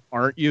and Michelle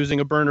aren't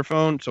using a burner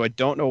phone, so I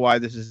don't know why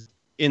this is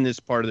in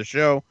this part of the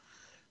show.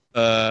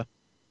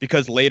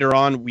 Because later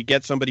on, we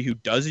get somebody who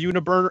does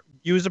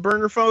use a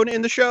burner phone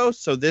in the show,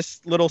 so this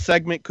little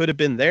segment could have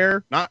been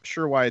there. Not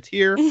sure why it's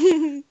here.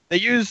 They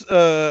use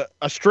a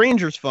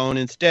stranger's phone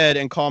instead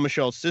and call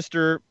Michelle's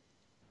sister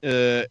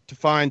to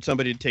find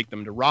somebody to take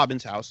them to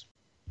Robin's house.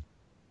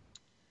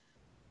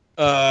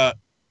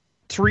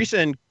 Teresa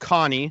and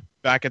Connie,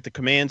 back at the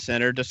command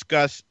center,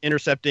 discuss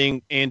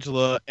intercepting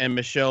Angela and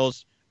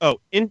Michelle's...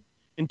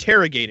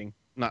 interrogating,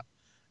 not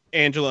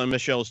Angela and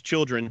Michelle's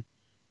children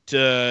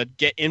to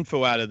get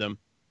info out of them.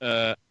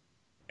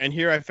 And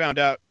here I found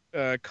out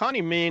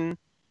Connie Min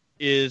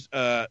is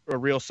a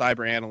real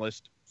cyber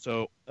analyst.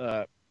 So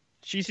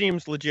she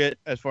seems legit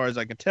as far as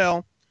I can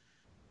tell.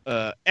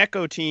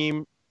 Echo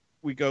team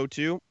we go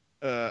to,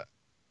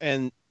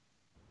 and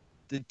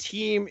the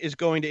team is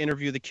going to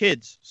interview the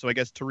kids. So I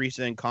guess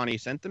Teresa and Connie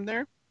sent them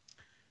there.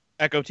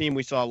 Echo team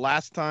we saw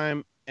last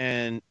time,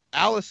 and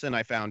Allison,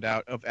 I found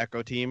out, of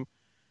Echo team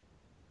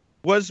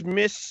was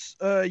Miss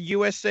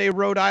USA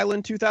Rhode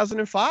Island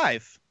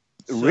 2005.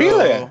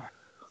 Really?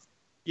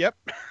 Yep.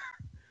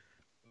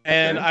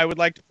 And I would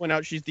like to point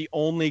out she's the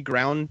only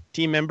ground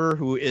team member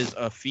who is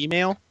a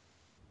female.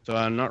 So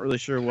I'm not really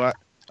sure what.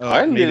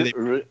 I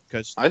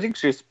think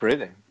she's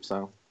pretty.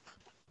 So.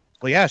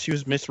 Well, yeah, she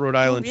was Miss Rhode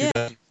Island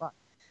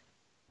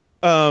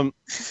 2005.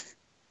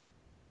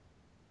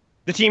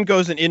 The team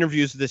goes and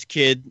interviews this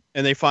kid,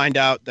 and they find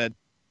out that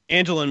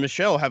Angela and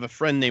Michelle have a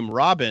friend named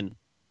Robin,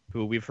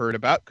 who we've heard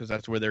about because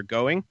that's where they're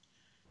going.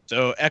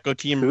 So Echo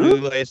Team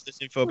relays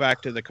this info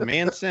back to the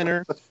command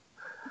center.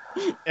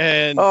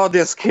 And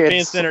this kid.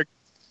 Command center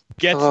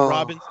gets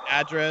Robin's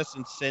address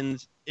and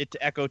sends it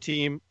to Echo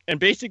Team. And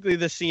basically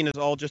this scene is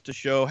all just to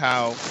show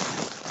how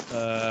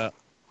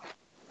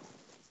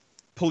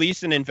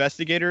police and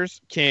investigators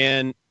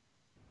can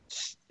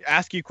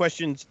ask you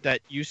questions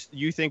that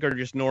you think are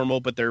just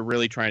normal, but they're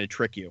really trying to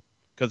trick you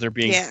because they're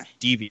being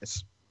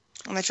devious.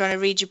 And they're trying to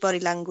read your body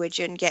language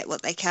and get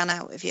what they can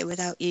out of you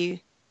without you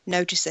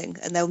noticing.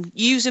 And they'll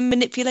use and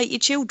manipulate your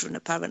children,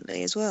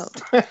 apparently, as well.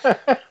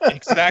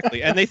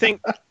 Exactly. And they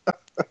think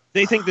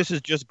this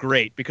is just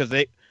great because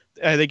they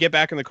get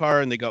back in the car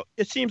and they go,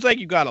 it seems like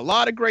you got a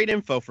lot of great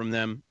info from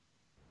them.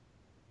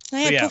 Oh,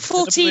 yeah, but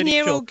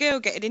 14-year-old girl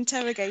getting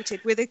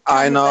interrogated with a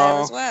camera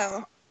there as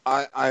well.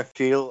 I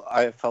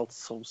felt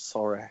so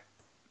sorry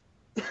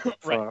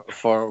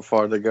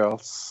for the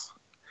girls,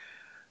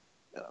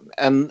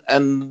 and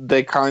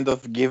they kind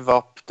of give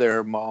up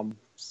their mom.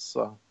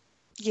 So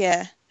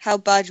yeah, how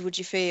bad would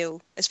you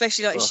feel,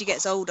 especially like if she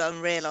gets older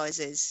and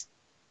realizes?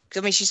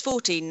 Because I mean, she's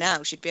 14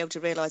 now; she'd be able to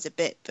realize a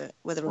bit, but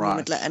whether a mom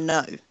would let her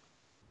know.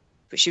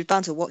 But she was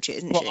bound to watch it,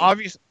 isn't she?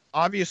 Well,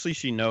 obviously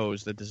she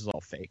knows that this is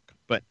all fake,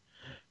 but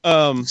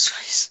the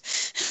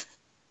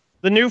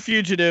new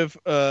fugitive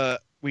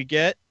we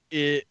get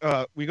it.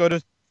 We go to,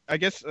 I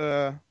guess.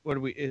 What do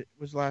we? It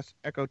was last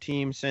Echo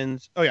Team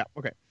sends. Oh yeah,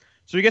 okay.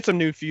 So we get some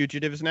new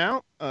fugitives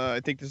now.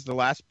 I think this is the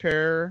last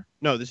pair.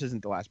 No, this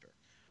isn't the last pair.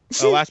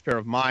 The last pair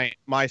of my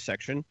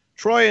section.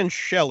 Troy and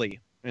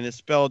Shelley, and it's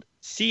spelled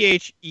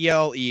Chele.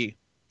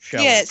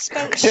 Shelley. Yeah, it's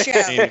spelled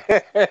Shell.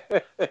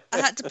 I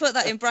had to put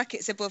that in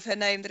brackets above her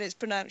name that it's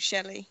pronounced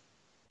Shelley.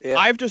 Yeah.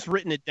 I've just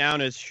written it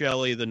down as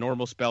Shelley, the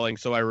normal spelling,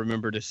 so I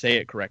remember to say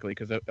it correctly,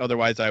 because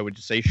otherwise I would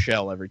just say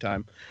Shell every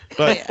time.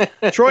 But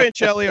Troy and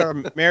Shelley are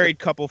a married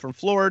couple from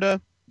Florida.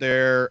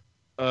 They're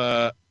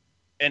an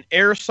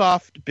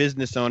airsoft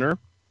business owner,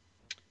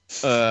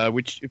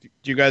 which, do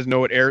you guys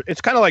know what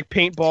it's kind of like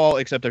paintball,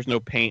 except there's no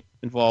paint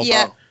involved.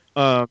 Yeah.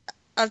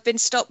 I've been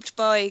stopped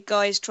by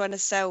guys trying to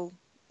sell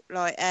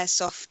like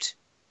airsoft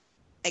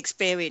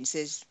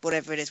experiences,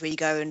 whatever it is, where you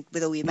go and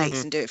with all your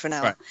mates and do it for an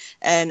hour. Right.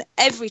 And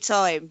every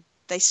time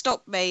they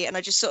stop me and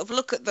I just sort of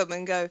look at them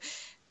and go,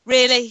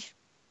 really?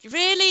 You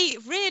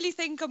really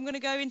think I'm going to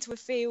go into a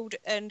field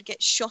and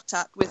get shot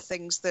at with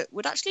things that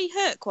would actually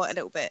hurt quite a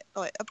little bit?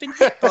 Like, I've been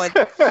hit by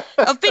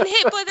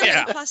the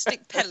little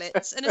plastic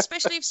pellets, and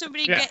especially if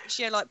somebody gets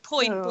you like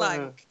point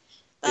blank.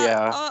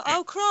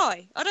 I'll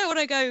cry. I don't want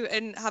to go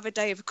and have a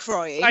day of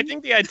crying. I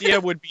think the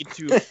idea would be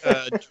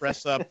to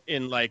dress up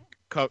in like,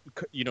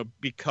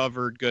 be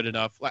covered good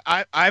enough. Like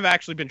I've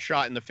actually been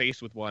shot in the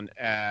face with one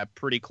at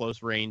pretty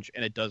close range,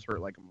 and it does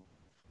hurt like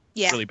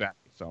really bad.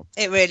 So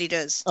it really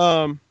does.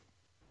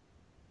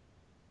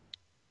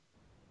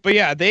 But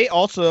yeah, they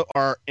also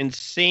are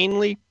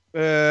insanely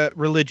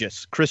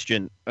religious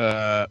Christian,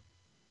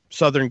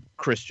 Southern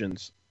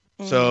Christians.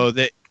 So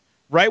that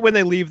right when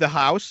they leave the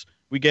house,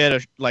 we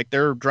get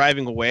they're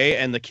driving away,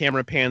 and the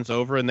camera pans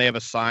over, and they have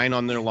a sign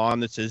on their lawn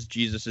that says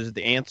 "Jesus is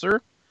the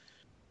answer."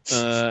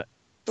 But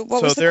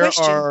what was the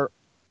question?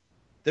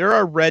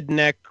 They're a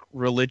redneck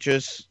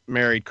religious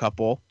married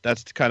couple.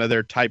 That's kind of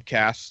their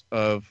typecast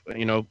of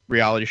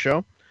reality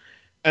show,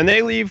 and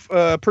they leave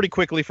pretty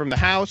quickly from the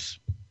house.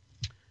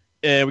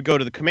 And we go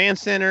to the command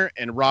center,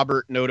 and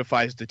Robert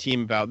notifies the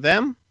team about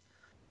them.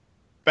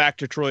 Back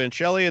to Troy and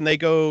Shelley, and they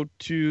go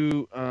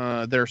to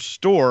their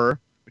store,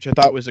 which I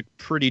thought was a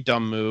pretty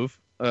dumb move.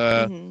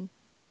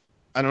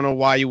 I don't know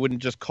why you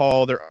wouldn't just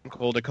call their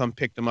uncle to come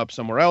pick them up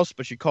somewhere else,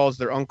 but she calls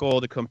their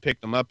uncle to come pick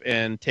them up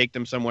and take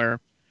them somewhere.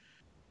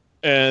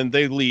 And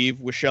they leave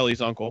with Shelley's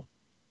uncle.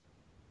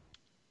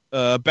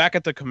 Back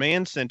at the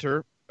command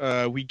center,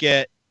 we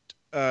get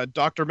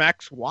Dr.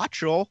 Max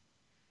Watchell,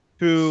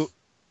 who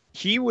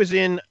he was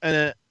in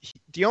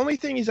the only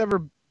thing he's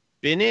ever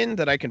been in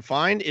that I can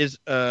find is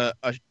a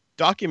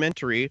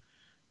documentary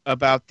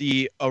about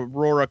the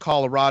Aurora,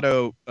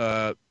 Colorado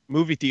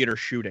movie theater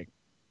shooting.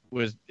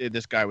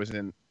 This guy was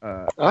in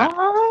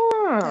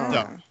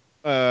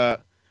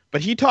but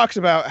he talks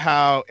about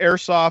how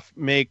airsoft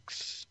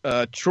makes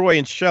Troy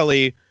and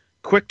Shelley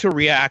quick to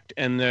react,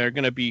 and they're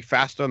going to be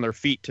fast on their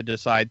feet to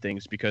decide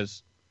things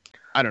because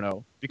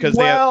everybody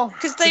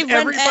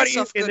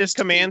in this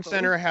command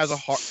center has a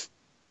heart.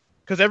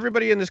 Because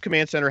everybody in this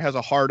command center has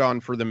a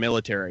hard-on for the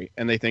military,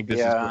 and they think this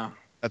is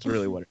that's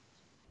really what it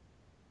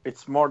is.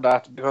 It's more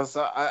that, because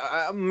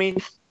I mean,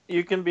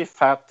 you can be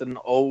fat and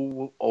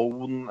own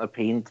a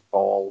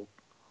paintball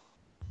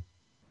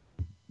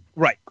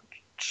right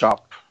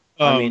shop.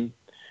 I mean,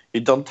 you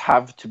don't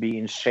have to be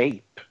in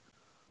shape.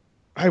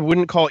 I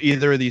wouldn't call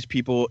either of these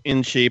people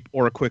in shape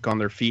or quick on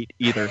their feet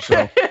either.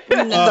 So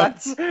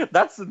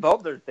that's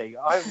another thing.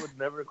 I would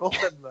never call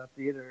them that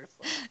either.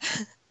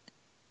 So.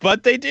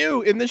 But they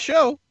do in the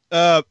show.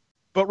 But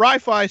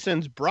Ri-Fi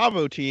sends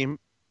Bravo team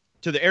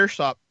to the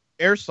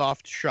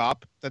airsoft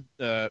shop that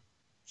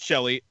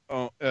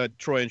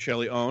Troy and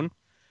Shelley own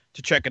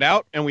to check it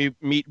out. And we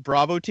meet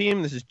Bravo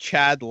team. This is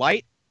Chad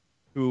Light,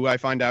 who I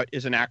find out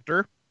is an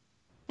actor.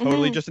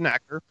 Totally just an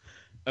actor.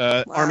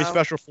 Wow. Army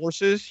Special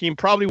Forces. He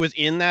probably was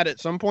in that at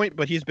some point,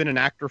 but he's been an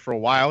actor for a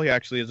while. He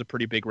actually has a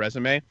pretty big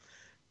resume.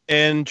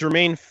 And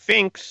Jermaine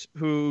Finks,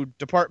 who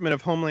Department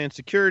of Homeland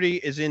Security,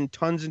 is in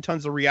tons and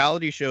tons of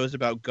reality shows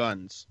about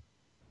guns.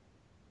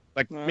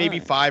 Like maybe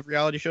 5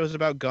 reality shows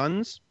about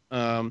guns.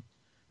 So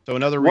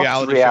another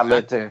reality show.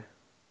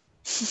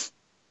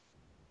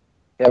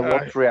 Yeah,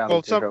 what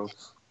reality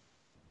shows?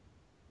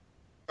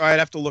 I'd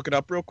have to look it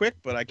up real quick,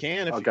 but I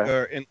can.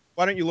 And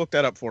why don't you look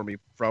that up for me,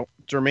 bro?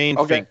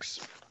 Jermaine Finks.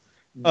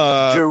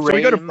 So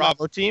we go to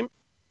Bravo team.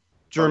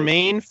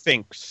 Jermaine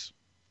Finks.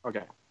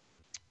 Okay.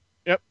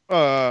 Yep.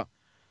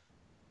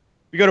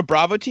 We go to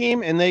Bravo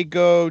team, and they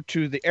go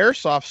to the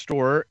airsoft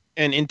store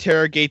and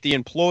interrogate the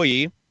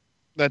employee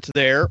that's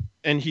there,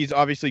 and he's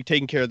obviously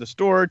taking care of the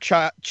store.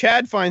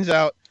 Chad finds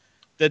out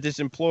that this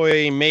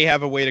employee may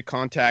have a way to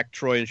contact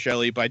Troy and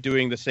Shelley by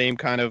doing the same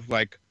kind of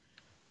like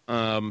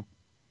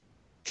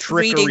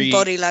trickery, reading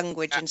body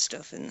language and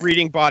stuff.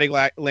 Reading body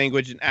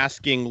language and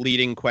asking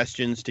leading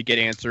questions to get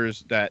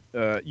answers that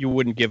you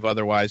wouldn't give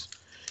otherwise.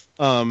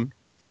 And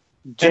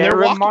they're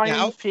walking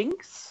out.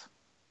 Finks?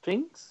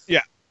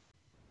 Yeah.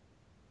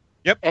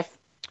 Yep.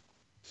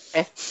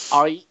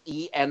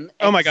 F-I-E-N-X.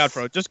 Oh my God,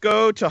 bro! Just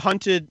go to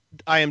Hunted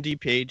IMDb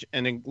page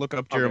and then look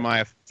up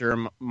Jeremiah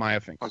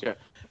Finks. Okay.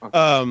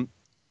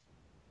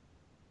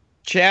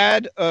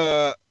 Chad.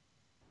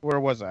 Where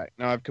was I?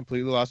 Now I've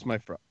completely lost my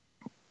front.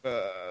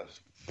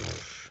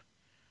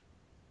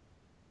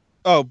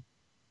 Oh,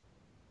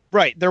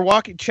 right. They're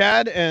walking.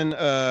 Chad and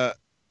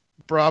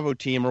Bravo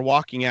team are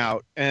walking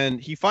out,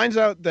 and he finds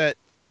out that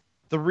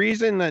the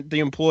reason that the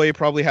employee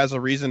probably has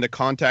a reason to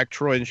contact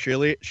Troy and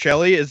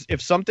Shelley is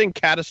if something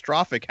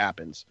catastrophic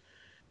happens.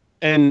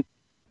 And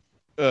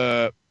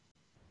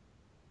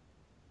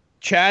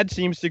Chad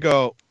seems to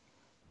go,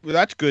 well,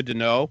 that's good to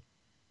know.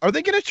 Are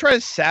they going to try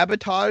to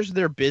sabotage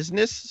their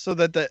business so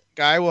that the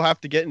guy will have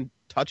to get in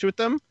touch with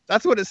them?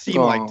 That's what it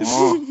seemed like to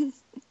me.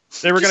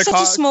 They were going to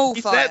call. Such a small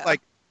fire. Said,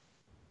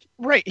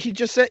 right. He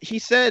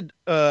said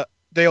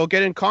they'll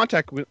get in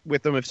contact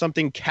with them if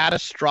something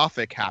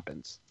catastrophic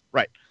happens.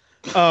 Right.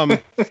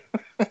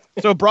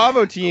 So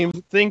Bravo team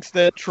thinks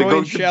that Troy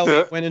and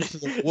Shelley went into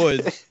the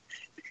woods.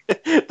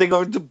 They're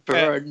going to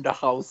burn the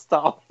house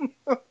down.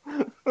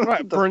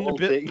 Right, burn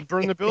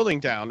the building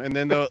down, and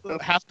then they'll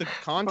have to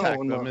contact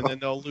them, and then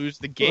they'll lose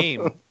the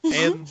game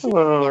and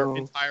their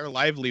entire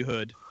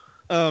livelihood.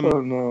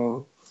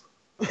 No.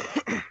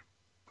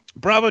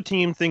 Bravo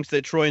team thinks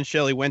that Troy and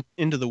Shelley went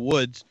into the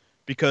woods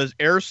because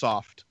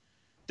airsoft.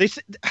 This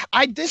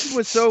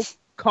was so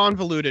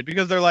convoluted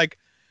because they're like,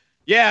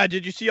 yeah,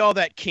 did you see all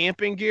that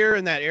camping gear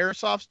and that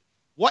airsoft?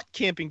 What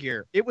camping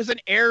gear? It was an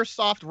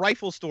airsoft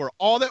rifle store.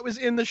 All that was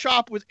in the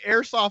shop was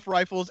airsoft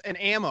rifles and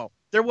ammo.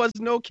 There was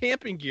no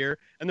camping gear.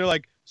 And they're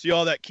like, see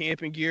all that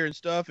camping gear and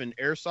stuff and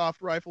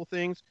airsoft rifle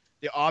things?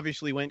 They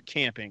obviously went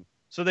camping.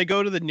 So they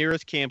go to the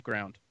nearest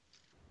campground.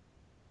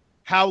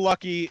 How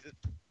lucky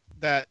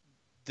that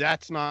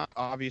that's not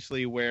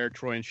obviously where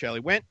Troy and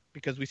Shelley went,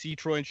 because we see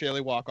Troy and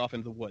Shelley walk off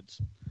into the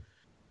woods.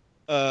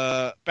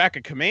 Back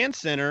at Command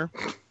Center,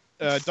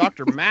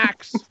 Dr.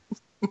 Max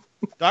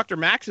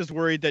is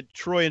worried that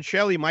Troy and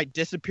Shelley might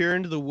disappear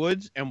into the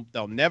woods and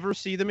they'll never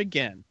see them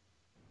again.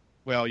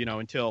 Well,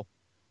 until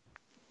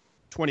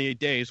 28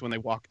 days when they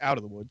walk out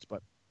of the woods,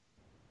 but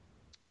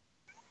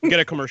we get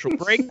a commercial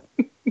break.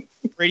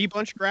 Brady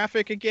Bunch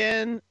graphic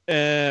again.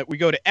 We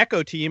go to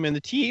Echo Team, and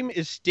the team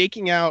is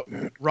staking out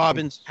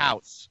Robin's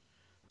house.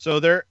 So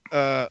they're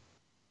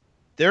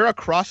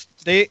across.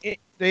 They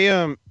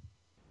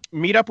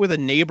meet up with a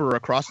neighbor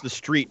across the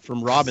street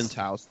from Robin's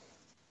house,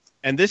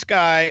 and this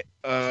guy,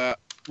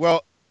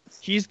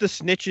 he's the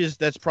snitches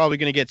that's probably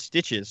going to get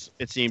stitches.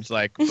 It seems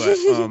like, but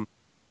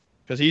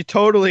because he's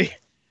totally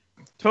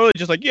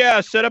just like,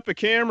 yeah, set up a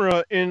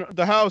camera in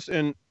the house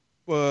and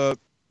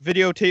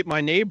videotape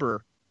my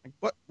neighbor.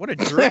 Like, what a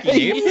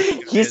jerky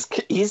neighbor.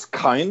 He's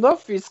kind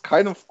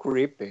of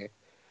creepy.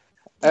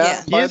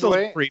 Yeah, he is a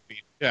little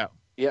creepy. Yeah.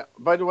 Yeah.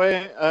 By the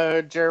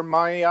way,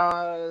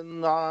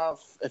 Jeremiah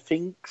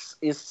Finks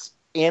is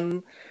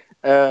in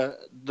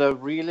the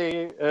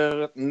really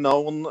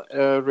known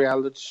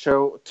reality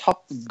show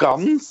Top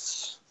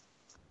Guns,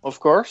 of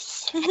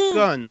course.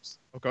 Guns,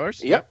 of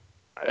course. Yep.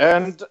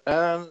 And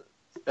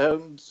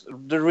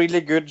the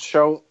really good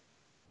show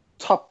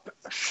Top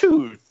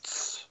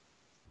Shoots.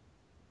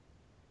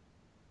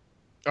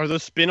 Are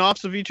those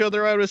spin-offs of each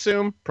other, I would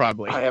assume?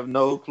 Probably. I have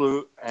no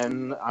clue,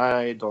 and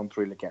I don't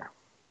really care.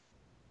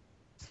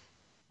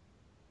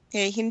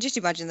 Yeah, you can just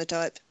imagine the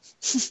type.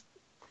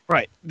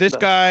 Right. This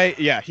guy,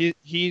 yeah,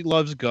 he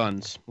loves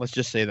guns. Let's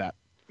just say that.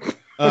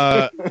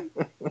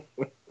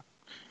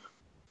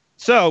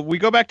 So we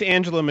go back to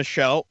Angela and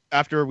Michelle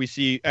after we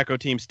see Echo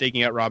Team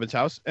staking out Robin's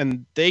house,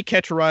 and they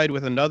catch a ride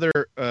with another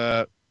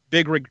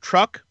big rig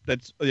truck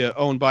that's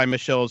owned by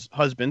Michelle's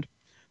husband.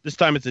 This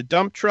time it's a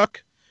dump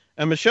truck,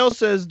 and Michelle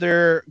says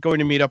they're going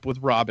to meet up with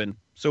Robin.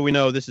 So we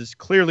know this is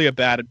clearly a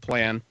bad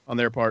plan on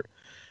their part.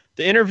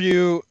 They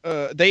interview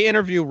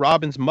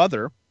Robin's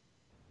mother.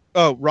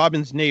 Oh,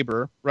 Robin's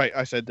neighbor. Right,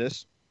 I said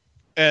this.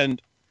 And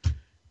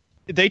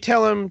they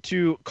tell him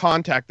to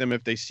contact them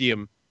if they see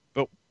him.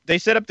 But they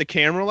set up the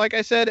camera, like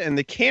I said, and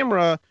the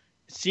camera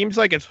seems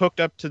like it's hooked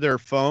up to their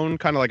phone,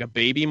 kind of like a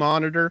baby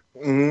monitor.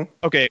 Mm-hmm.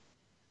 Okay.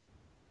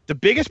 The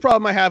biggest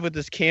problem I have with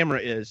this camera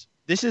is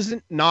this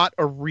isn't not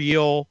a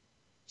real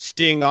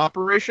sting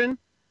operation,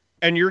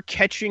 and you're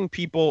catching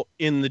people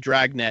in the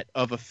dragnet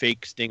of a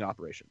fake sting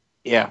operation.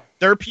 Yeah.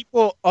 There are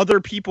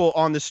other people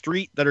on the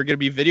street that are going to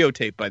be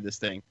videotaped by this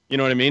thing. You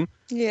know what I mean?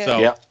 Yeah. So,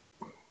 Yeah.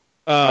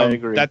 I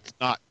agree. That's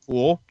not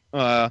cool. We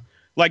heard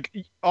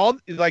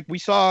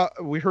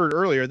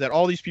earlier that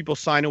all these people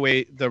sign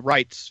away the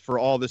rights for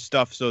all this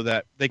stuff so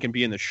that they can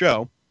be in the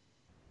show.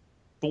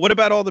 But what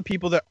about all the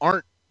people that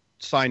aren't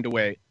signed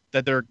away,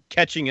 that they're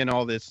catching in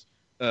all this?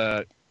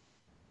 Well,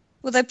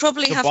 they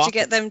probably have to debacle?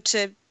 get them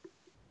to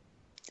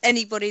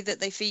anybody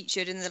that they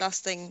featured in the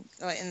last thing,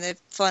 like in the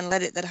final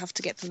edit, they'd have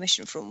to get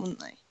permission from, wouldn't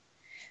they?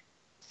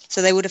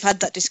 So they would have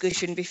had that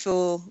discussion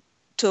before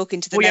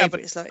talking to the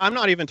neighbors. But I'm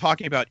not even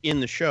talking about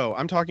in the show.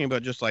 I'm talking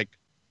about just like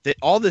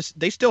all this.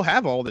 They still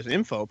have all this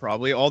info,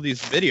 probably all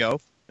these video,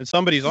 and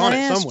somebody's on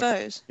it somewhere.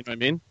 I suppose. You know what I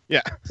mean?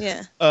 Yeah.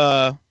 Yeah.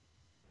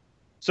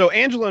 So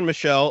Angela and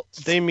Michelle,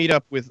 they meet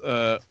up with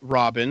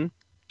Robin,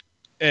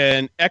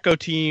 and Echo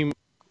Team.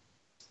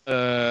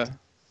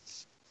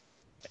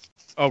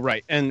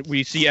 And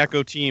we see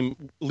Echo Team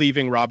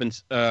leaving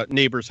Robin's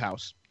neighbor's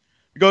house.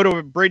 We go to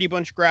a Brady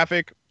Bunch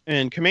graphic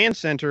and Command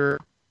Center.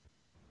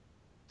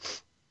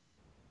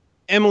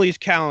 Emily's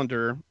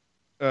calendar.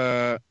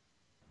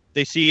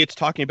 They see it's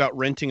talking about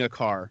renting a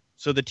car.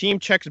 So the team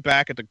checks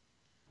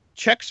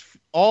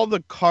all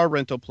the car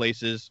rental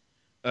places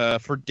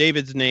for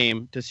David's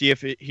name to see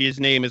if his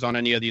name is on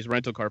any of these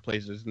rental car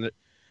places. And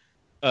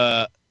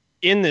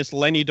in this,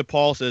 Lenny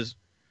DePaul says,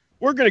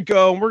 we're going to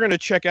go and we're going to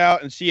check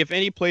out and see if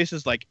any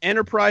places like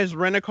Enterprise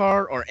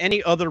Rent-A-Car or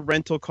any other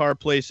rental car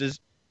places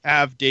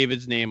have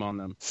David's name on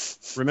them.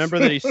 Remember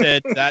that he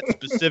said that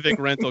specific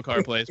rental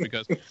car place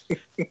because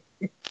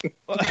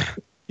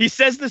he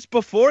says this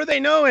before they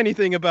know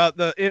anything about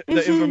the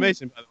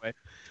information, by the way.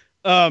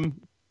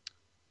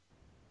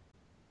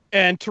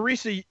 And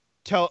Teresa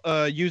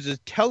uses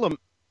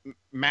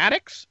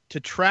telematics to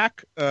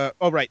track.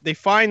 They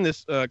find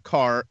this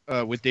car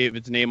with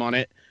David's name on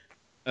it.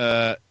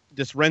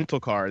 This rental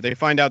car. They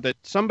find out that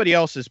somebody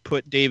else has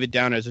put David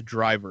down as a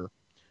driver.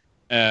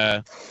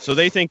 So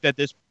they think that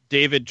this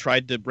David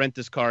tried to rent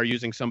this car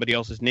using somebody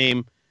else's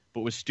name,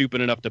 but was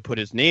stupid enough to put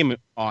his name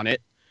on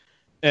it.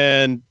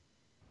 And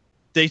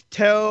they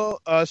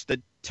tell us that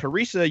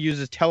Teresa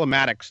uses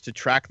telematics to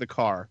track the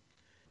car.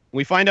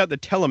 We find out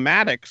that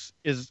telematics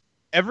is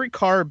every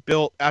car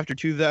built after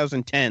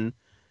 2010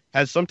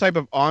 has some type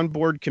of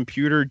onboard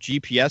computer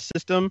GPS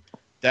system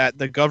that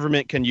the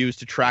government can use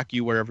to track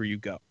you wherever you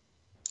go.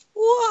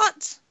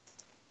 What?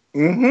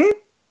 Mm-hmm.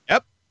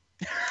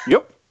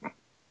 Yep.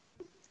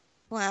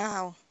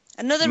 Wow.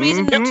 Another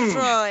reason not to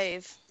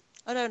drive.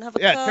 I don't have a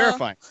car. Yeah,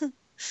 terrifying.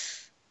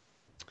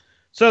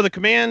 So the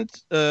command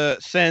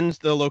sends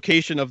the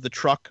location of the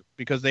truck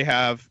because they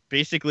have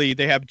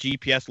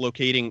GPS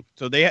locating,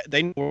 so they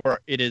know where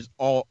it is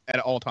all at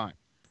all time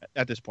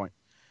at this point.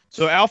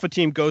 So Alpha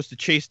Team goes to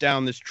chase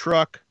down this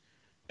truck,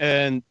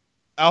 and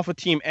Alpha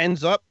Team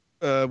ends up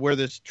where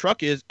this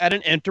truck is at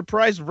an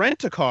Enterprise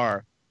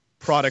Rent-A-Car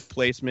product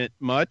placement.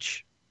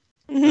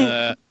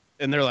 And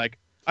they're like,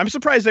 I'm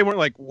surprised they weren't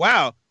like,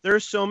 wow,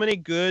 there's so many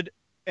good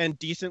and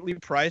decently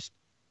priced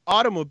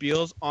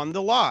automobiles on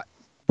the lot.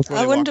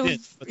 I wonder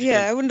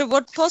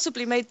what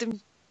possibly made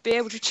them be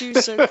able to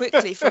choose so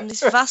quickly from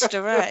this vast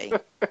array.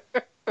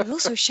 They're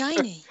also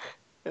shiny.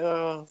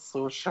 Yeah,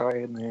 so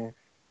shiny.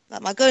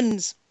 Like my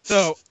guns.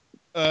 So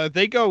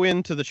they go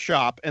into the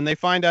shop and they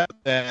find out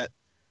that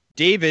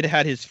David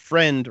had his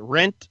friend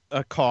rent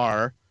a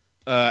car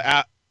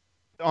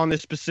on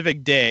this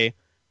specific day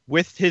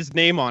with his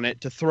name on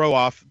it to throw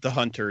off the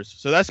hunters.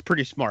 So that's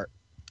pretty smart.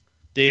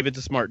 David's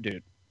a smart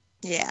dude.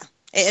 Yeah.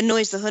 It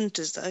annoys the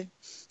hunters, though.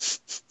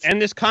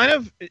 And this kind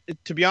of,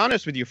 to be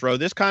honest with you, Fro,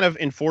 this kind of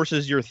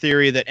enforces your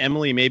theory that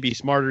Emily may be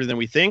smarter than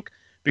we think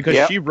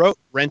because she wrote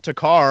rent a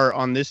car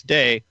on this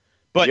day,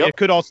 but it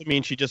could also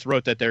mean she just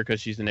wrote that there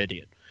because she's an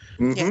idiot.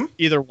 Mm-hmm.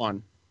 Either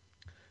one.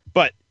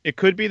 But it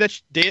could be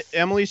that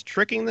Emily's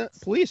tricking the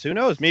police. Who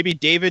knows? Maybe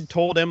David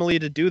told Emily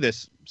to do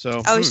this.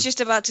 So I was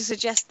just about to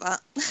suggest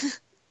that.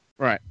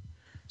 Right.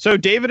 So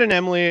David and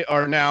Emily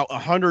are now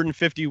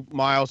 150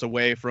 miles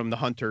away from the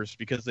hunters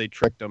because they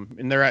tricked them,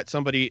 and they're at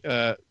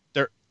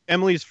they're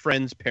Emily's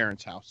friend's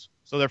parents' house.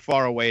 So they're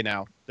far away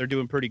now. They're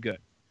doing pretty good.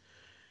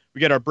 We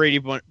get our Brady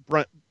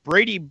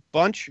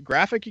Bunch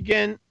graphic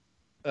again.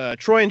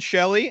 Troy and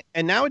Shelley,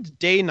 and now it's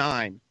day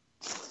 9.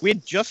 We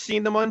had just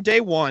seen them on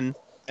day 1,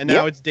 and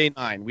now it's day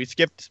 9. We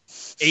skipped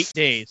 8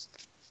 days.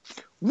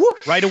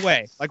 What? Right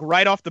away, like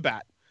right off the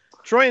bat.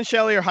 Troy and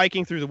Shelley are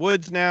hiking through the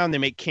woods now, and they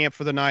make camp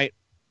for the night.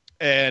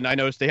 And I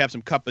noticed they have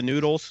some cup of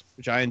noodles,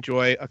 which I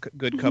enjoy a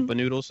good cup of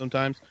noodles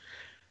sometimes.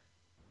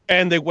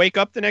 And they wake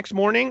up the next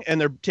morning, and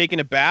they're taking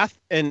a bath,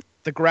 and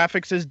the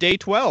graphic says day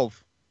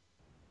 12.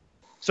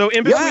 So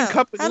in between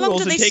cup of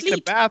noodles and taking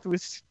a bath,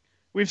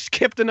 we've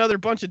skipped another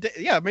bunch of days.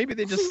 Yeah, maybe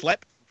they just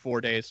slept for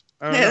 4 days.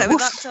 I don't know.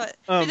 That's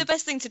be the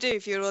best thing to do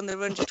if you're on the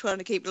run just trying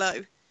to keep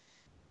low.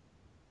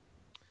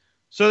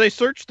 So they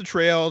search the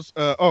trails.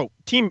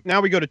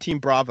 Now we go to Team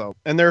Bravo,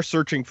 and they're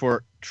searching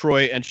for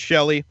Troy and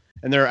Shelley,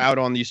 and they're out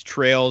on these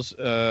trails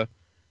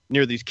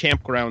near these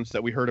campgrounds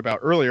that we heard about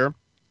earlier.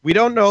 We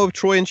don't know if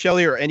Troy and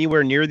Shelley are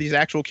anywhere near these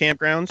actual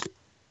campgrounds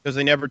because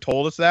they never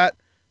told us that.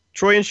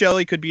 Troy and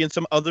Shelley could be in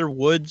some other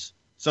woods,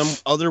 some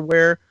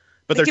otherwhere,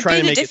 but they're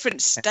trying to make it a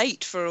different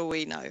state for all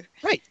we know.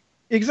 Right.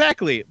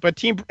 Exactly.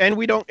 But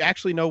we don't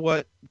actually know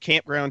what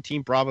campground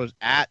Team Bravo's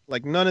at.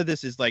 Like, none of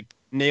this is like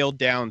nailed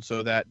down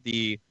so that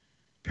the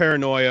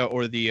paranoia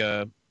or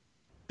the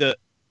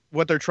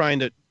what they're trying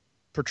to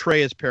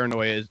portray as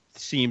paranoia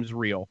seems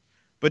real.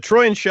 But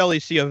Troy and Shelley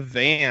see a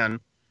van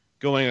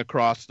going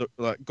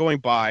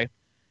by,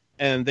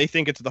 and they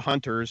think it's the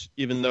Hunters,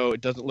 even though it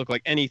doesn't look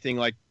like anything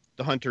like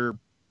the Hunter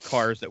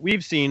cars that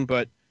we've seen.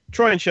 But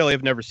Troy and Shelley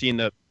have never seen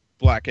the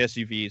black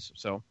SUVs,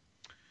 so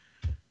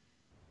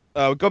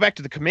go back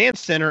to the command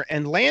center,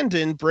 and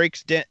Landon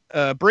breaks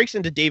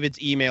into David's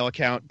email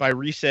account by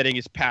resetting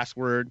his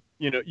password,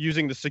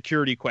 using the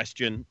security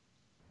question,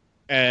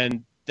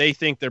 and they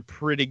think they're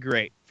pretty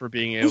great for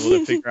being able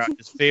to figure out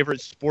his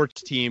favorite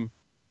sports team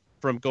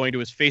from going to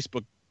his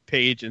Facebook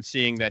page and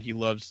seeing that he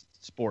loves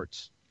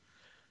sports.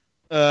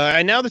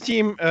 And now the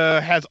team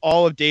has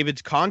all of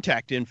David's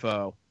contact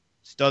info.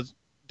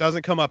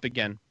 Doesn't come up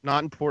again.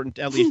 Not important,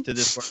 at least to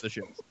this part of the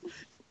show.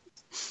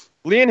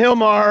 Lee and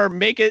Hilmar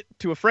make it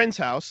to a friend's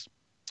house,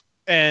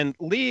 and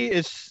Lee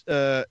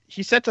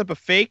he sets up a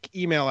fake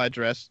email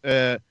address,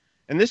 and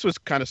this was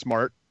kind of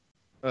smart.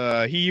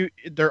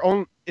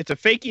 It's a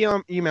fake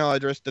email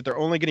address that they're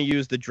only going to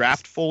use the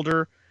draft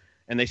folder,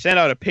 and they send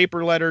out a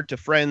paper letter to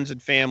friends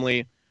and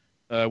family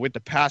with the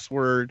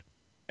password,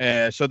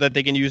 so that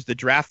they can use the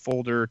draft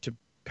folder to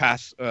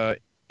pass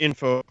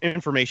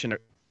information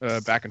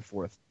back and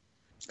forth.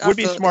 Would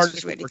be smart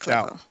if it works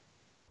out.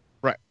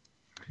 Right.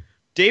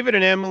 David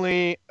and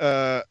Emily,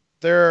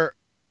 they're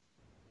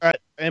at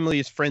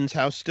Emily's friend's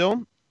house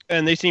still,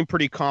 and they seem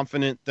pretty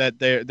confident that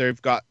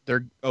they've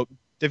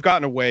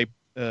gotten away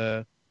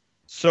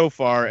so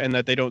far, and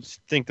that they don't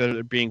think that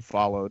they're being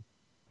followed.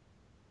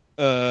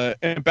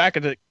 And back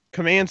at the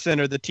command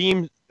center, the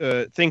team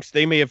thinks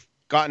they may have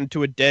gotten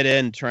to a dead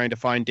end trying to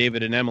find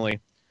David and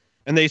Emily,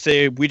 and they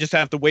say we just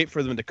have to wait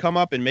for them to come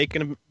up and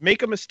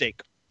make a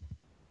mistake.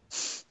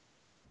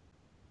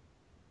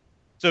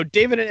 So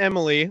David and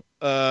Emily,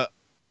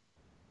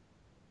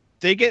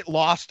 they get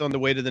lost on the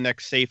way to the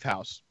next safe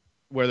house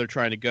where they're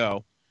trying to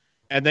go,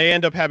 and they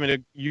end up having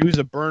to use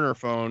a burner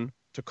phone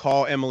to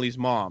call Emily's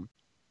mom.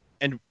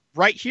 And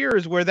right here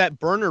is where that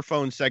burner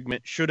phone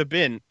segment should have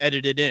been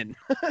edited in.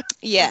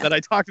 Yeah. That I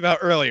talked about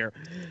earlier.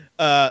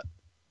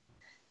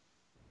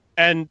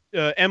 And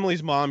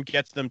Emily's mom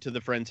gets them to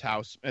the friend's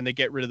house, and they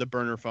get rid of the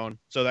burner phone,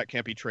 so that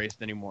can't be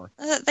traced anymore.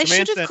 They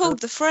should have called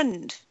the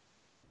friend,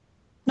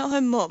 not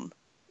her mum.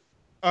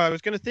 I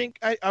was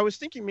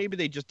thinking maybe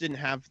they just didn't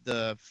have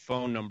the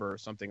phone number or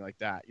something like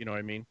that. You know what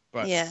I mean?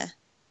 But yeah.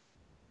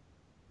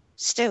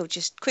 Still,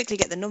 just quickly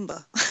get the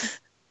number.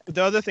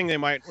 The other thing they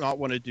might not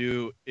want to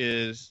do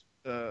is,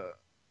 I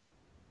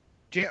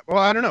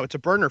don't know. It's a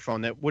burner phone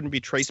that wouldn't be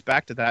traced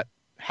back to that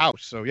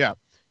house. So yeah,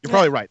 you're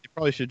probably right. They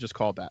probably should just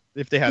call that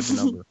if they had the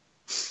number.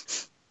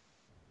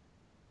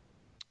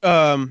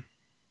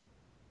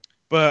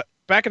 But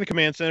back at the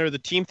command center, the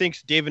team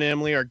thinks David and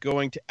Emily are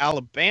going to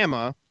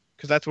Alabama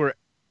because that's where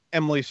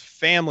Emily's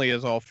family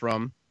is all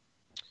from.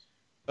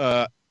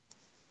 And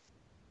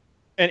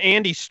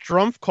Andy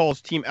Strumpf calls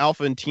Team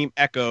Alpha and Team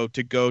Echo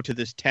to go to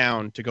this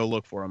town to go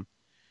look for him.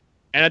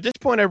 And at this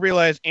point, I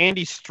realize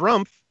Andy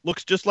Strumpf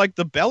looks just like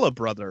the Bella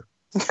brother.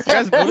 You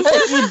guys notice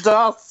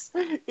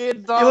that? He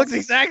does. He looks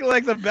exactly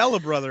like the Bella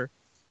brother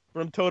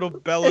from Total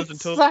Bellas and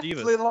Total Divas.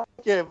 Exactly like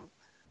him.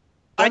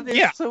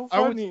 It's so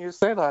funny you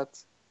say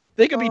that.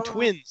 They could be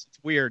twins. It's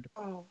weird.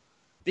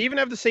 They even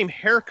have the same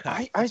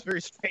haircut. It's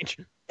very strange.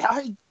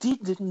 I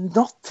did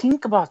not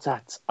think about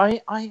that.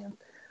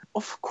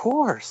 Of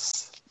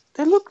course.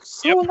 They look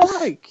so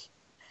alike.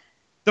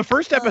 The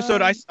first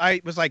episode,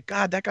 I was like,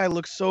 God, that guy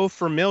looks so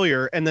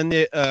familiar. And then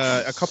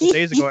a couple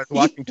days ago, I was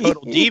watching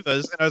Total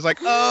Divas, and I was like,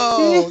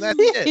 oh, that's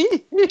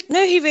it.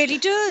 No, he really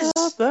does.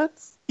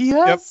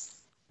 Yes.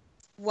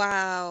 Yep.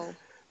 Wow.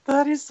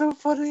 That is so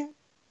funny.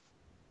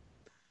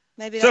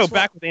 Maybe so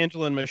back with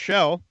Angela and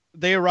Michelle,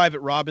 they arrive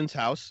at Robin's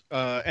house,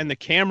 and the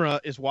camera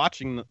is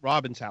watching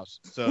Robin's house.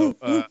 So,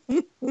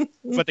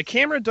 but the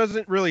camera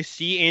doesn't really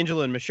see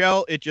Angela and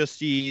Michelle. It just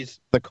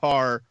sees the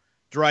car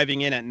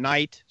driving in at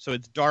night, so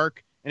it's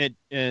dark,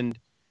 and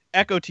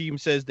Echo Team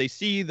says they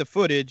see the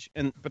footage,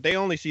 but they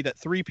only see that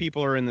 3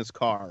 people are in this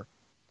car.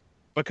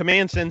 But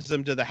Command sends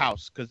them to the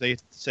house because they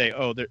say,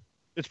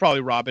 it's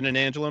probably Robin and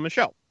Angela and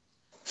Michelle.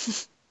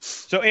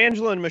 So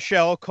Angela and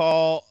Michelle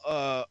call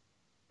up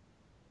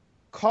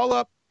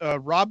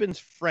Robin's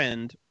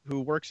friend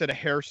who works at a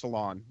hair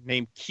salon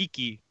named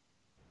Kiki,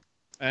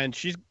 and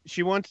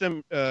she wants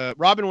them.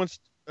 Robin wants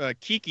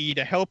Kiki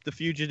to help the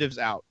fugitives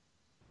out,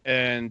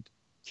 and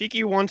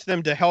Kiki wants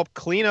them to help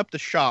clean up the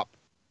shop.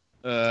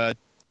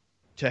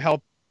 To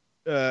help,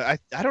 I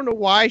don't know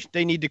why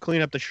they need to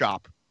clean up the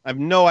shop. I have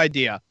no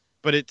idea,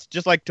 but it's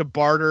just like to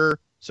barter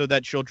so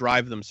that she'll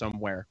drive them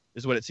somewhere.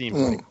 Is what it seems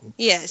like.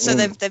 Yeah, so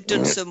they've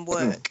done some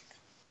work.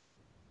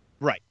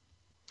 Right.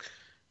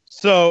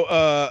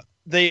 So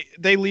they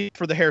leave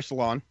for the hair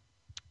salon,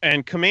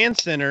 and Command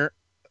Center,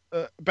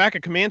 back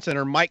at Command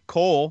Center, Mike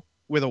Cole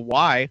with a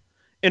Y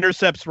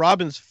intercepts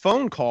Robin's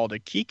phone call to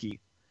Kiki,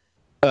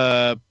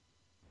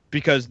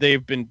 because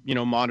they've been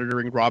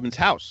monitoring Robin's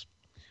house,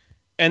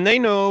 and they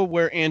know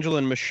where Angela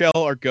and Michelle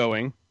are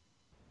going,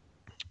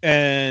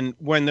 and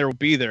when they'll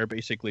be there,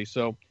 basically.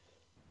 So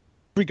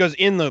because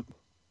in the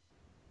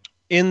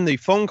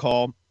phone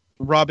call,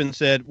 Robin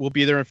said, we'll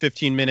be there in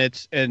 15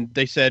 minutes. And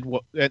they said,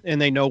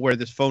 and they know where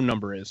this phone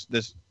number is,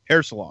 this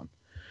hair salon.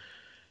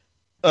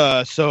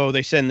 So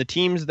they send the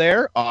teams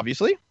there,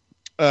 obviously.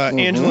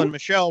 Angela and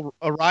Michelle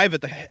arrive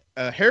at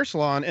the hair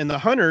salon, and the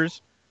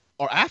hunters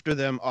are after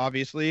them,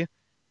 obviously.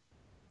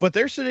 But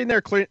they're sitting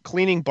there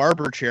cleaning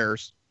barber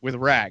chairs with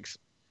rags.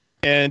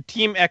 And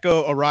Team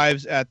Echo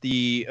arrives at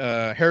the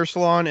hair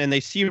salon, and they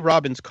see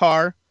Robin's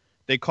car.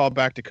 They call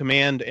back to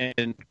Command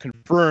and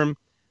confirm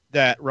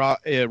that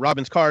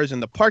Robin's car is in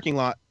the parking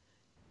lot,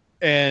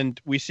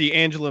 and we see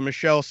Angela and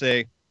Michelle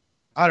say,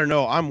 I don't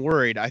know, I'm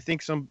worried. I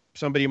think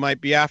somebody might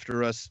be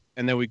after us.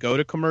 And then we go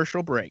to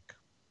commercial break.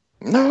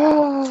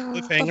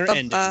 Cliffhanger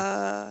ending.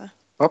 That's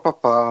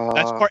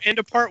end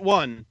of part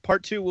 1.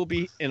 Part 2 will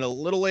be in a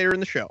little later in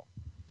the show.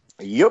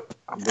 Yep.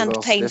 And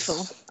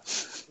painful.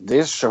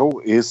 This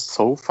show is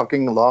so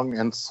fucking long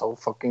and so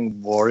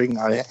fucking boring.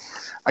 I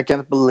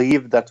can't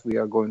believe that we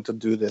are going to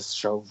do this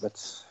show,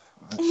 but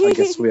I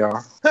guess we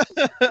are.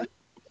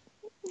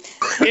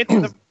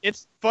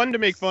 It's fun to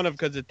make fun of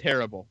because it's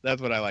terrible.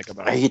 That's what I like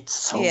about it. It's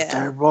so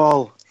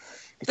terrible.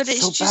 But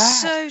it's so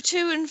just bad. So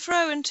to and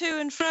fro and to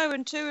and fro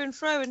and to and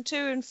fro and to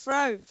and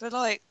fro for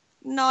like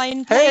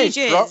 9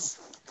 pages.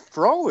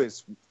 Fro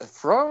is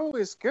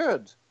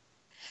good.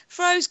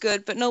 Fro's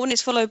good, but no one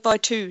is followed by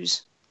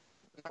 2s.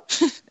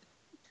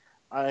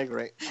 I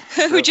agree.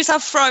 We just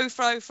have fro, put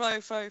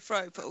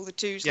all the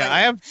 2s.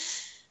 Yeah,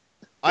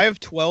 I have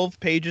 12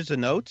 pages of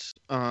notes,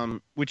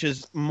 which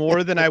is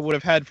more than I would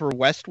have had for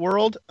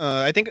Westworld.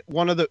 I think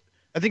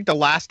the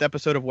last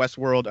episode of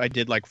Westworld, I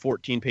did like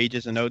 14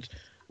 pages of notes,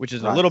 which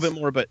is a little bit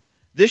more. But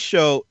this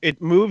show,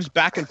 it moves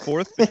back and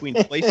forth between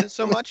places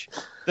so much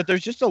that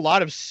there's just a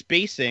lot of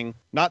spacing,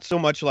 not so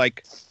much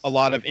like a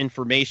lot of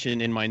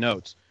information in my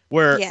notes.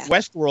 Where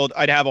Westworld,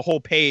 I'd have a whole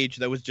page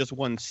that was just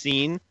one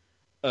scene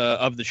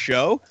of the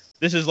show.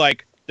 This is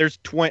like there's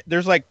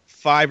like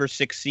 5 or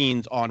 6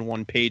 scenes on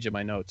one page of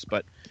my notes.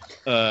 But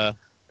the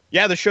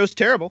show's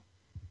terrible.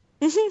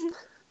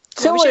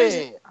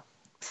 Tilly,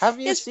 have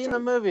you seen a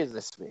movie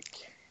this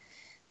week?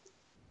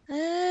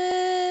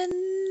 No,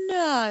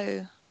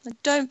 I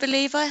don't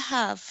believe I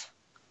have.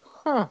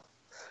 Huh.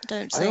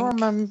 Don't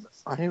think.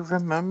 I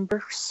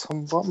remember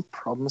someone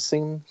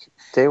promising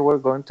they were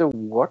going to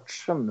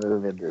watch a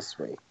movie this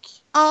week.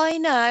 I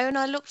know, and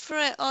I looked for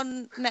it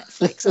on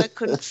Netflix. I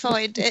couldn't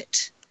find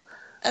it.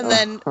 And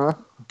then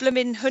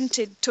Bloomin'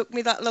 Hunted took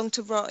me that long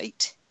to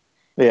write.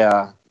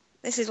 Yeah.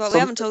 This is what we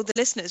haven't told the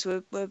listeners.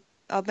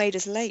 I've made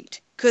us late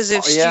because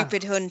of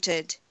stupid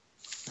Hunted.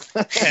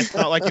 It's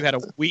not like you had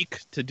a week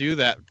to do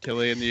that,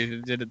 Tilly, and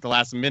you did it at the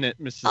last minute,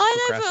 Mrs.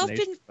 I know, but I've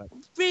been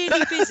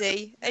really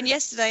busy. And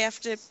yesterday,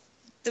 after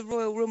the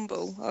Royal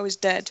Rumble, I was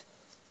dead.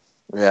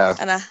 Yeah.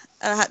 And I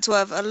had to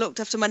I looked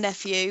after my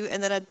nephew,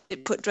 and then I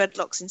put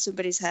dreadlocks in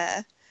somebody's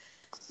hair.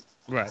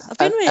 Right.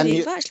 I've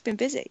actually been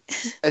busy.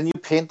 And you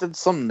painted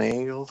some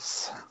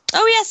nails.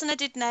 Oh, yes, and I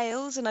did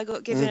nails, and I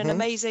got given an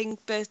amazing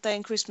birthday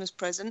and Christmas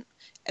present.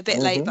 A bit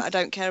late, but I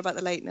don't care about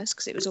the lateness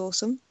because it was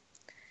awesome.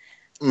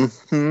 But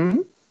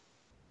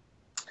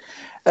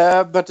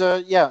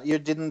you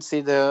didn't see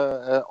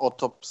the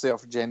autopsy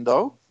of Jane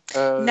Doe?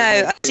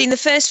 No, I've seen the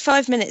first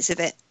 5 minutes of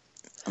it.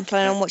 I'm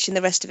planning on watching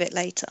the rest of it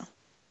later.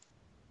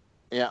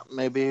 Yeah,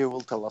 maybe you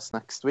will tell us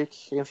next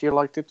week if you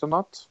liked it or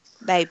not.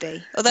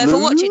 Maybe. Although if I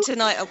watch it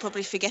tonight, I'll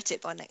probably forget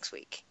it by next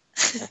week.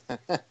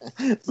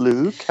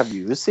 Luke, have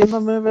you seen a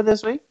movie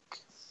this week?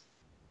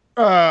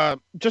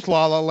 Just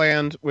La La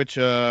Land, which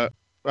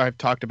I've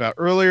talked about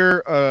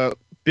earlier.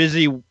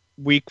 Busy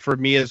week for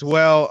me as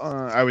well.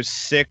 I was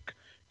sick,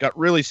 got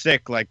really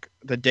sick like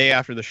the day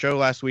after the show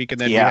last week,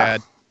 and then we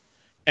had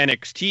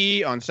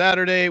NXT on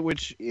Saturday,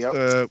 which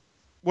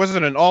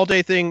wasn't an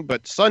all-day thing,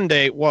 but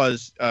Sunday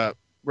was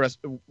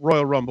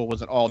Royal Rumble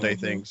was an all-day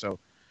thing. So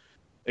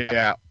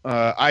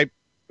I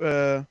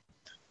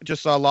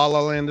just saw La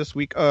La Land this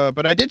week.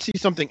 But I did see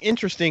something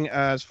interesting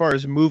as far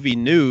as movie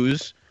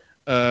news.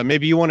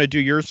 Maybe you want to do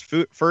yours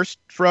first,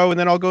 Fro, and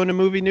then I'll go into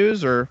movie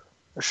news, or?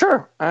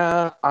 Sure.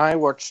 I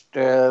watched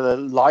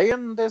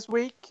Lion this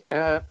week,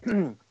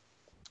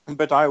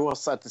 but I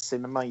was at the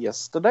cinema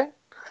yesterday,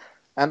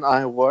 and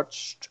I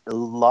watched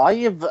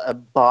Live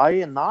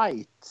by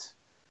Night,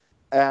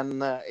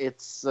 and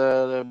it's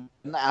Ben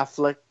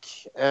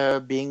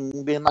Affleck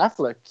being Ben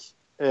Affleck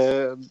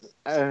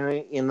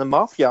in the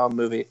Mafia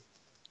movie,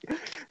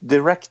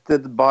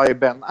 directed by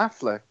Ben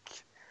Affleck,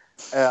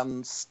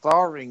 and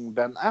starring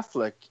Ben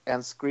Affleck,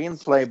 and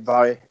screenplay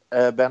by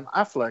Ben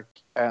Affleck,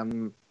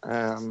 and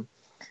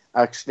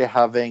actually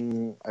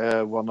having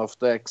one of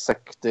the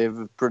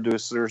executive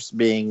producers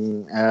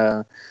being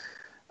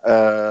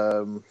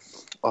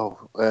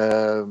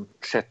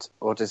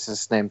what is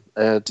his name?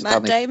 Titanic.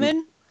 Matt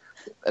Damon?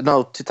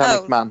 No,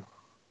 Titanic Man.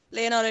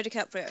 Leonardo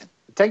DiCaprio.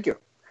 Thank you.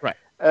 Right.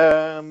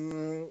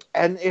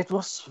 And it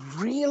was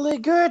really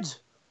good.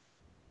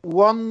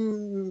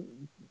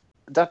 One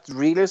that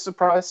really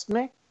surprised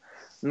me.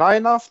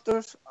 9 out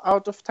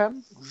of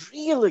 10.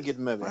 Really good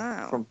movie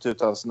from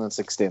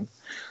 2016.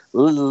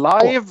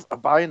 Live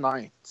by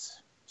Night.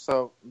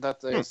 So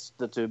that is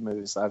the two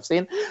movies I've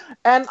seen.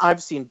 And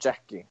I've seen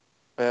Jackie.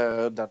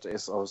 That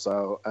is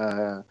also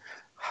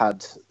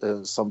had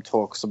some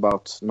talks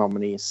about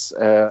nominees.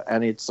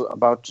 And it's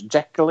about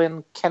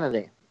Jacqueline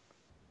Kennedy.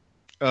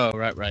 Oh,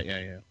 right.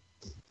 Yeah.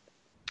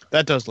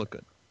 That does look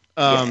good.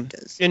 It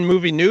does. In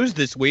movie news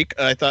this week,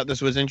 I thought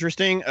this was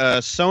interesting.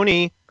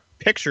 Sony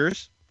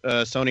Pictures,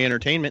 Sony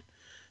Entertainment,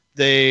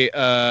 they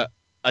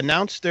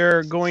announced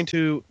they're going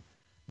to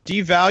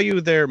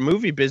devalue their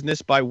movie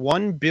business by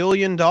 $1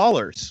 billion.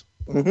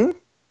 Mm-hmm.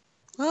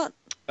 What?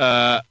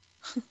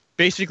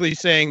 Basically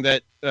saying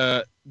that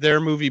their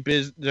movie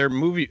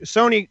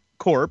Sony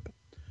Corp,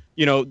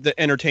 the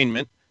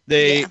entertainment,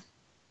 they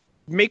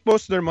make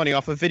most of their money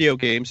off of video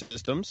game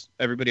systems.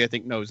 Everybody, I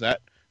think, knows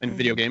that. And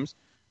video games.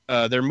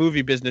 Their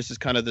movie business is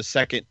kind of the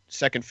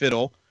second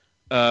fiddle.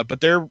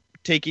 But they're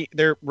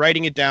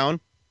writing it down,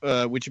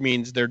 which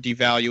means they're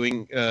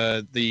devaluing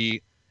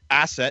the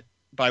asset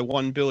by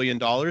 $1 billion,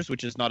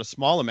 which is not a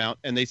small amount.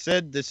 And they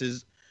said this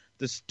is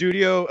the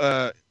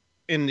studio,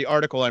 in the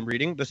article I'm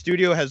reading, the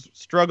studio has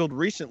struggled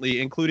recently,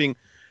 including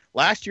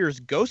last year's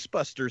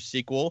Ghostbusters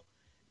sequel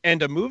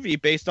and a movie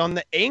based on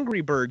the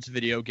Angry Birds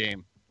video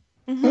game.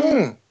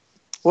 Mm-hmm.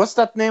 What's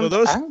that named?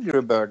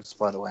 Angry Birds,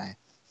 by the way.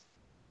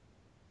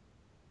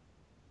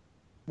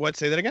 What?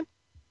 Say that again?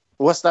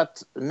 Was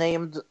that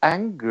named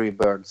Angry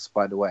Birds,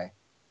 by the way?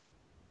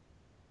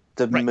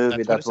 The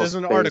movie that was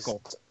in the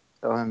article.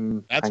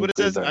 That's what it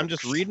says. I'm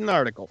just reading the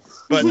article.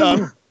 But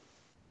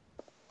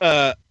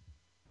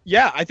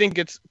yeah, I think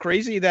it's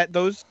crazy that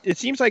it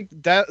seems like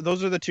that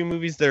those are the two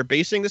movies they're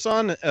basing this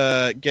on,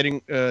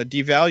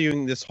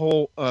 devaluing this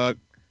whole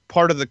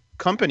part of the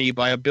company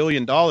by $1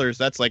 billion.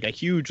 That's like a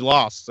huge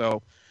loss.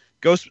 So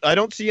I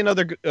don't see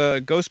another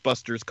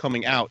Ghostbusters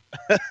coming out,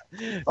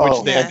 which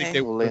I think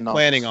they were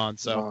planning on.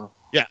 So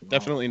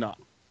definitely not.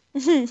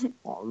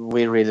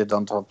 We read it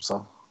on top,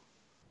 so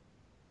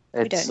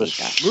it's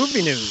a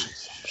movie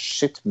news.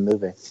 Shit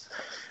movie.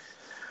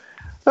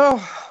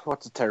 Oh,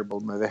 what a terrible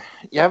movie!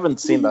 You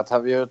haven't seen that,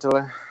 have you,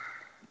 Tilly?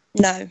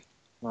 No.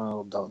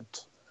 No,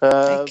 don't.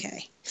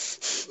 Okay.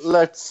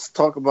 Let's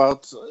talk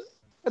about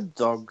A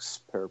Dog's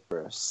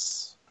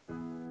Purpose.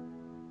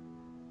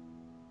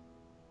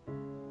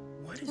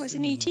 What's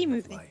an ET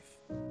movie?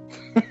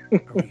 Are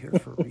we here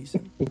for a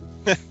reason?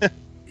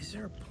 Is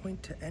there a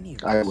point to any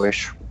of I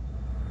wish.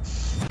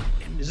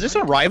 Is this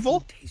a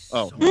rival?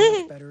 So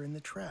much better in the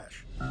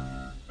trash.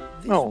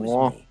 This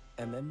was me,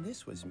 and then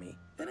this was me.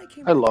 Then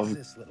I love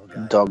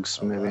dogs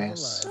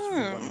movies.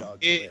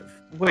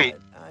 Wait,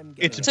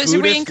 it's so it's a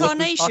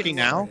reincarnation talking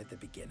now?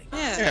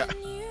 Yeah.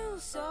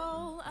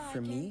 For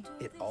me,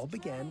 it all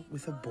began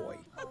with a boy.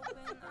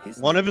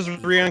 One of his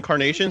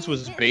reincarnations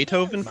was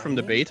Beethoven from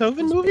the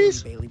Beethoven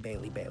movies?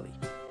 Bailey.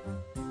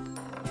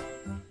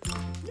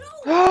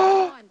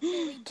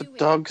 The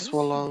dog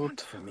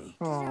swallowed.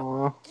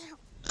 Aww.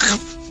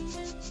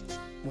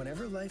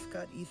 Whenever life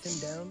got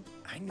Ethan down,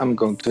 I'm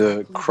going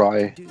to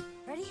cry.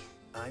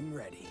 I'm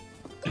ready.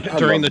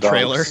 During the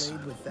trailer.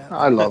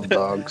 I love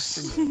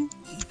dogs.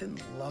 Ethan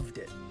loved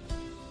it.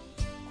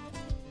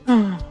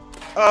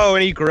 Oh,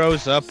 and he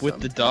grows up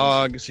with the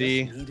dog,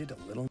 see?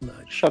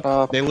 Shut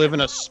up. They live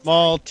in a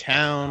small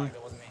town.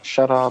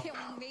 Shut up.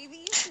 Maybe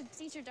you should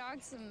teach your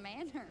dog some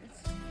manners.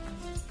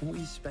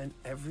 We spent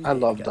every I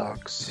love together.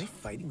 dogs. Are they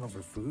fighting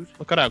over food?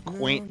 Look at how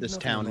quaint this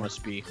town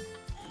must be.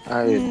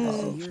 I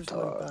love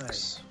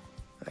dogs.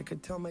 I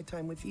could tell my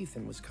time with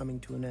Ethan was coming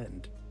to an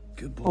end.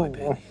 Good boy,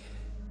 baby.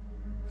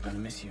 Gonna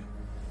miss you.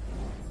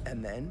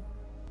 And then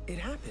it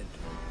happened.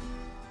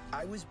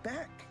 I was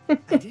back.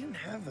 I didn't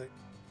have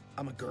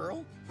I'm a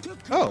girl?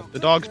 Oh, the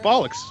dog's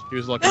bollocks. He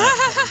was looking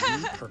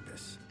at.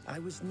 Purpose. I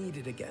was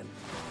needed again.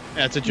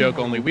 That's a joke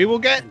only we will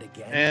get. And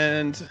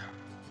again.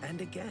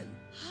 And again.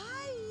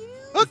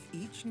 oh, book?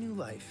 Each new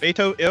life,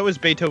 Beethoven. It was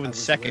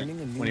Beethoven's learning second a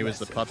new when he was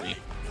the lesson. puppy,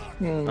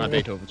 not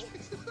Beethoven's.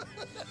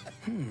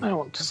 I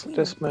want to see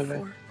this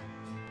movie.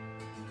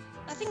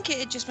 I think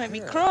it'd just make me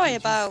cry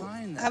about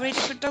how many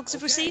different dogs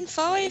have we seen?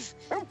 5?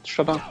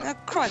 Shut up. I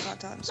cry 5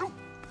 times.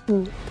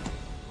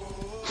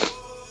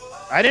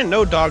 I didn't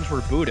know dogs were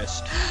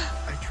Buddhist.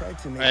 I tried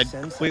to make I'm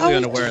sense completely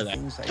of unaware of that.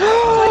 things I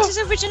That's his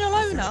original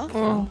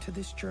owner. to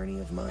this journey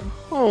of mine.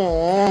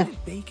 Oh,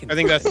 Bacon. I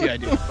think that's the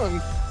idea.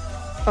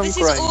 This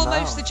is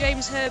almost the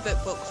James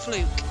Herbert book,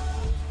 Fluke.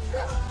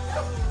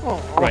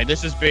 Right,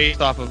 this is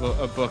based off of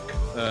a book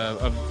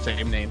of the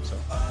same name. So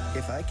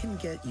If I can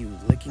get you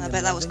licking I and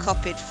bet that was loving,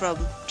 copied from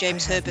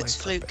James I have Herbert's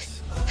my Fluke.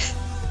 purpose.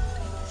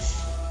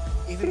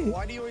 Ethan,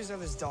 why do you always have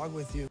this dog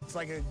with you? It's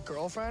like a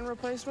girlfriend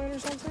replacement or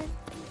something?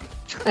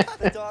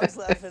 The dog's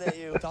laughing at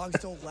you.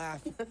 Dogs don't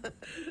laugh.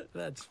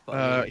 That's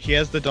funny. he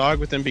has the dog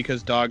with him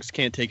because dogs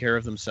can't take care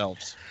of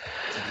themselves.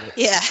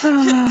 Yeah.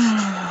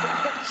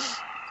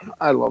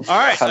 I love. All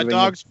right, a having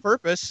dog's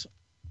purpose.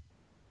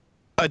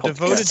 A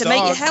devoted to dog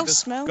make your house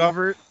smell.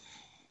 discovered.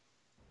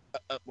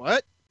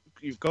 What?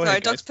 You go Sorry,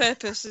 ahead, dog's guys.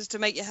 purpose is to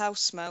make your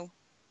house smell.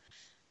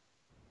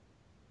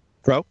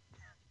 Bro.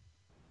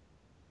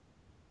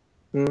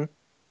 Hmm?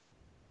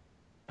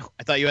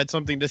 I thought you had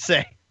something to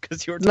say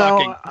because you were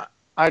talking. No,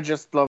 I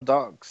just love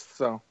dogs.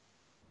 So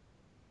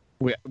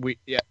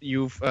Yeah,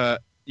 you've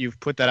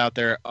put that out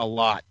there a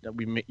lot.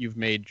 That you've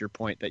made your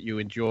point that you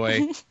enjoy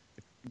the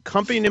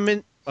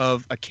accompaniment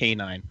of a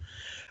canine.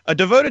 A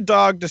devoted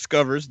dog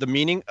discovers the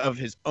meaning of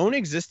his own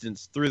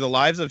existence through the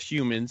lives of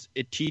humans.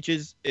 It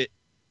teaches it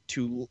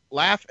to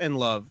laugh and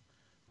love.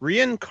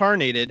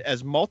 Reincarnated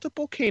as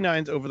multiple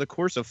canines over the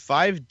course of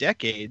 5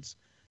 decades,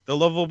 the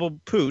lovable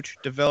Pooch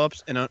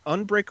develops an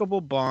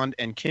unbreakable bond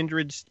and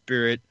kindred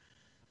spirit.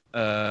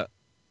 This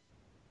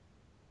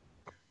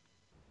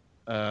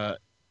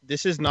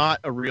is not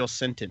a real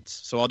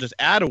sentence, so I'll just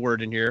add a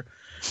word in here.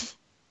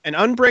 An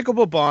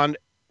unbreakable bond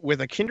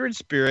with a kindred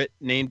spirit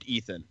named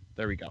Ethan.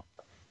 There we go.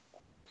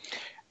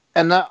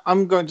 And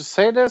I'm going to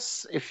say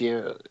this: if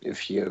you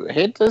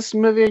hate this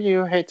movie,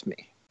 you hate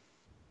me.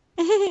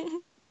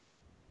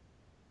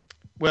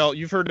 Well,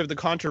 you've heard of the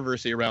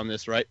controversy around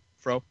this, right,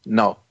 Fro?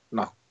 No.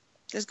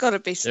 There's got to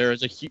be. There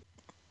is a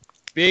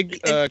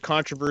big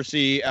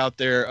controversy out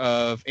there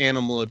of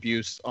animal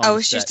abuse. On I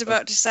was the just set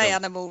about of to the say film.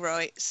 animal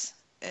rights,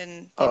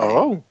 and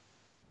Oh,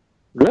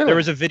 really? There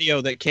was a video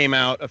that came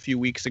out a few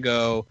weeks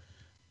ago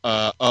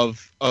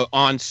of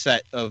on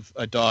set of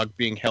a dog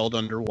being held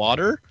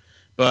underwater,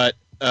 but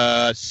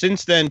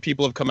since then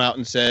people have come out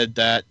and said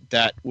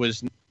that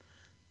was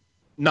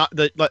not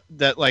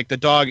that like the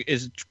dog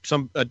is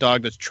a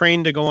dog that's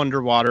trained to go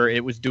underwater.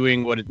 It was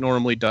doing what it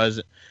normally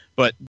does,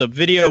 but the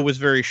video was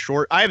very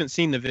short. I haven't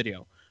seen the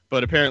video,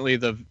 but apparently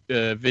the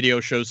video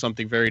shows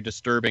something very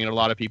disturbing, and a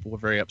lot of people were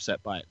very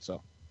upset by it.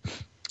 So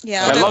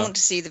yeah, I don't want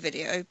to see the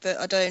video, but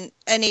I don't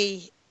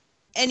any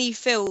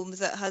film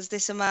that has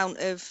this amount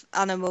of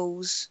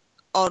animals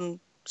on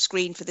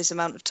screen for this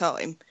amount of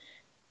time,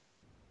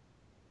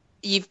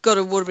 you've got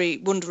to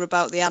wonder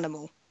about the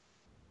animal.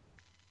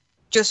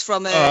 Just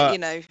from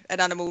an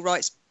animal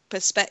rights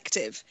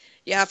perspective,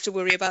 you have to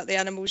worry about the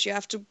animals. You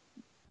have to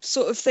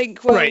sort of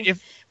think, well, right,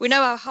 we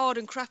know how hard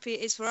and crappy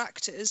it is for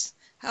actors.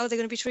 How are they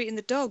going to be treating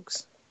the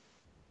dogs?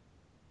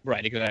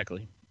 Right,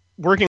 exactly.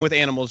 Working with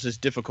animals is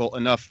difficult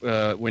enough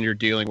when you're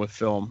dealing with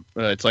film.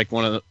 It's like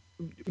one of the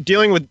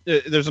dealing with.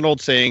 There's an old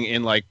saying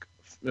in like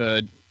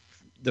the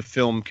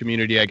film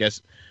community, I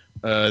guess.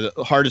 The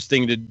hardest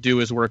thing to do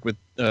is work with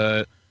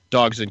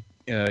dogs and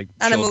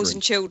animals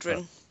and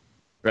children.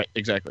 Right,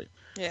 exactly.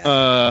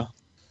 Yeah.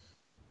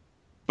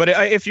 But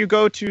if you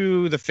go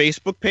to the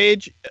Facebook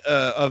page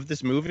of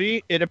this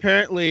movie, it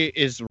apparently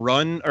is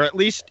run, or at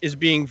least is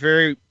being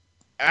very,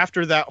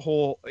 after that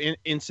whole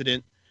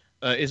incident,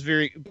 is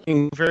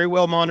being very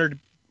well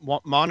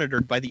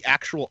monitored by the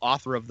actual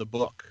author of the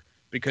book,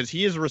 because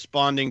he is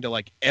responding to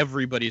like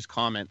everybody's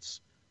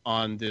comments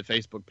on the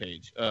Facebook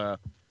page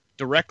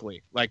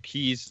directly. Like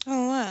he's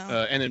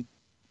and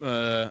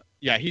then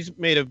he's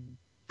made a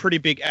pretty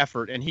big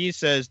effort, and he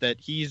says that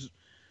he's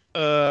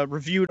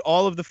reviewed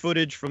all of the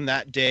footage from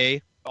that day,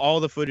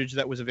 all the footage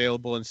that was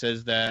available, and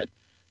says that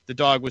the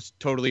dog was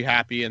totally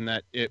happy and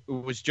that it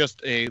was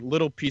just a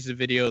little piece of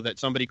video that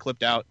somebody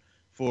clipped out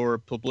for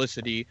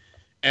publicity,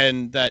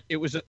 and that it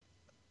was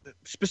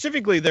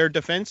specifically their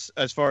defense,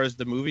 as far as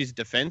the movie's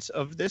defense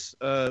of this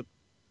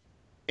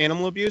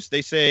animal abuse.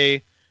 They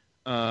say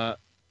that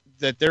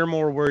they're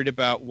more worried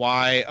about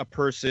why a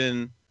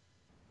person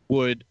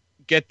would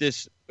get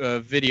this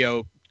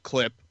video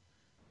clip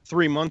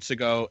 3 months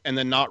ago and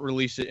then not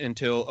release it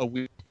until a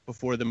week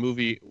before the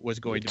movie was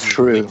going to be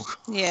released.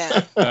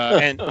 Yeah.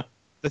 And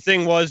the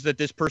thing was that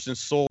this person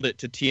sold it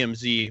to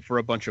TMZ for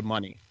a bunch of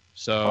money.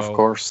 So of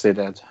course they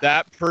did.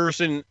 That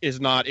person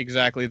is not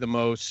exactly the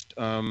most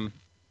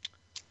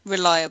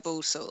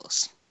reliable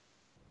source.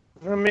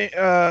 I mean,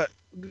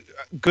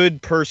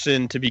 good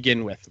person to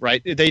begin with,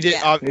 right? They did.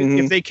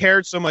 If they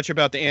cared so much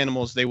about the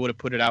animals, they would have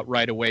put it out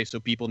right away so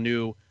people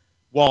knew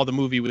while the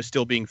movie was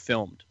still being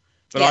filmed.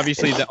 But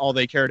obviously, all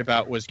they cared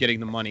about was getting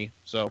the money.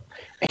 So,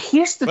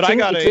 here's the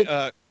thing. I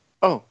got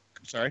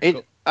sorry.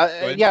 Go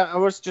yeah, I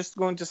was just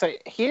going to say.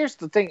 Here's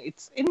the thing.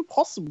 It's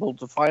impossible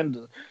to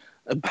find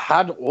a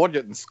bad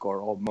audience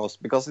score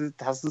almost because it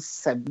has a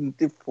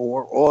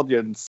 74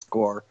 audience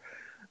score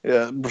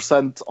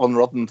percent on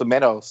Rotten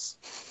Tomatoes.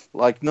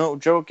 Like, no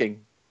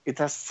joking. It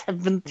has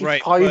 75%.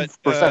 Right,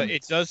 but,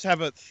 it does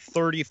have a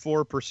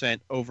 34%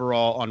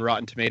 overall on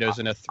Rotten Tomatoes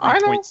and a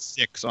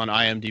 3.6 on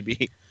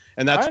IMDb.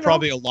 And that's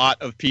probably a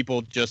lot of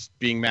people just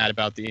being mad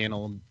about the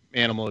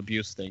animal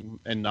abuse thing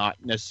and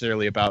not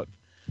necessarily about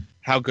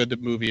how good the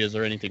movie is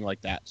or anything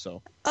like that.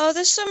 So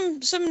there's some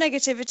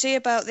negativity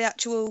about the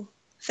actual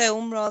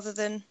film rather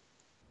than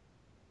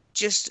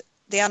just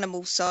the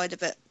animal side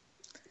of it.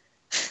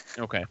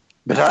 Okay.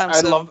 But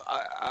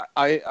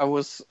I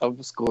was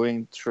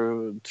going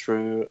through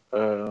the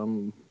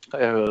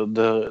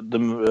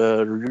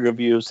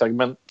review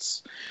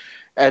segments,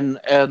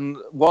 and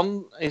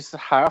one is a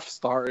half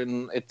star,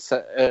 and it's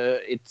the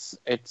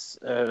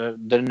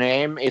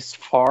name is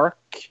FARC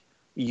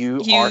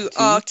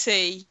URT.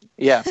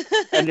 Yeah,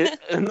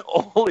 and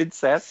all it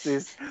says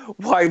is,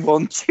 "Why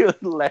won't you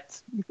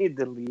let me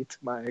delete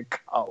my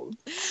account?"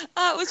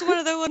 That was one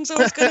of the ones I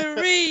was going to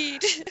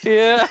read.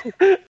 Yeah,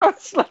 I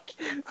was like,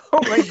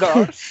 "Oh my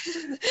gosh,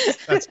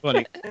 that's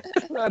funny."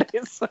 That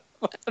is so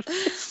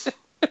funny.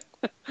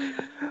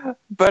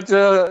 But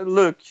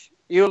look,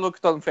 you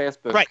looked on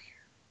Facebook, right?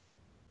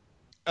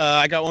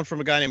 I got one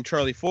from a guy named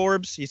Charlie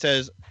Forbes. He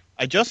says,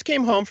 "I just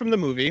came home from the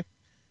movie.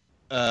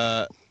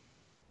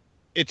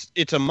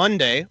 It's a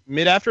Monday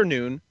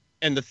mid-afternoon,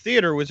 and the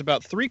theater was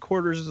about three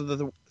quarters of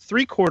the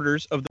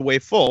way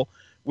full,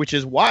 which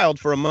is wild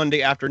for a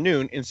Monday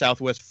afternoon in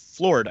Southwest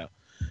Florida.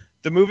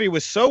 The movie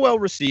was so well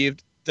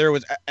received, there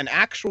was an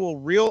actual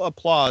real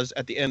applause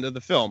at the end of the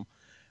film.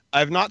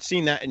 I've not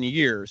seen that in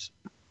years.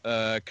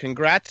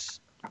 Congrats,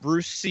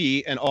 Bruce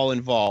C. and all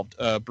involved."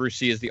 Bruce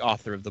C. is the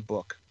author of the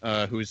book,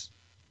 who's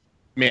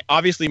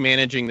obviously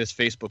managing this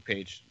Facebook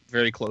page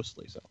very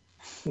closely. So.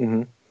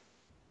 Mm-hmm.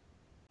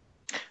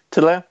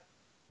 Tilla?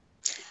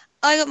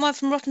 I got mine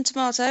from Rotten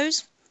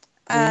Tomatoes,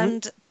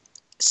 and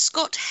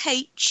Scott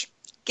H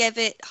gave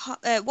it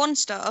 1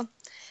 star,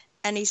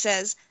 and he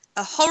says,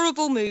 "A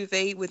horrible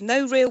movie with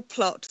no real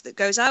plot that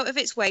goes out of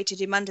its way to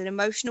demand an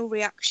emotional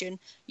reaction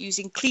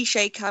using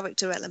cliche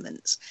character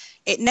elements.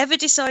 It never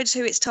decides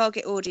who its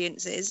target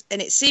audience is,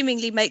 and it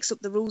seemingly makes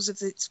up the rules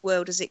of its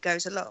world as it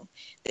goes along.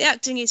 The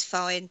acting is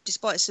fine,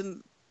 despite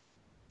some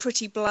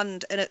pretty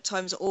bland and at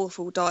times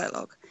awful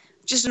dialogue.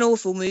 Just an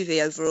awful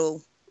movie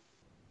overall."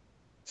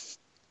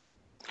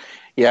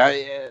 Yeah,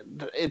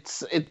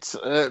 it's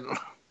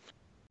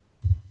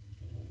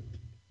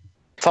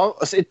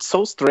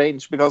so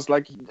strange because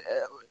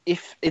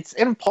if it's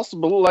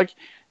impossible, like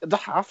the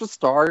half a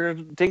star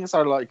things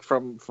are like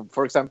from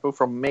for example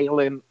from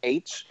Mail-In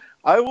H.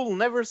 I will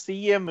never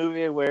see a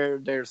movie where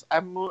there's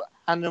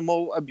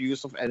animal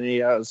abuse of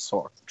any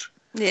sort.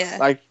 Yeah,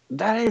 like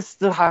that is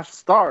the half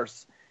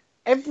stars.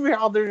 Every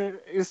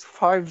other is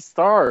 5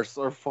 stars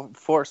or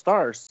 4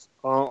 stars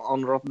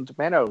on Rotten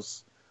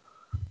Tomatoes.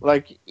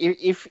 Like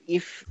if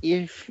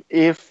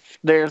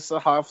there's a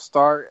half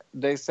star,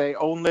 they say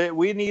only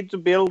we need to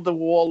build a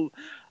wall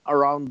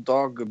around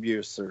dog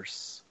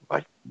abusers.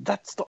 Like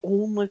that's the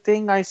only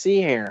thing I see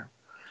here.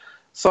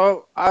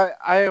 So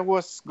I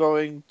was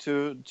going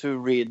to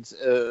read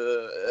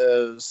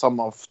some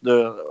of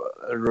the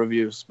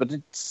reviews, but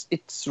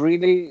it's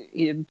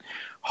really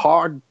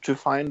hard to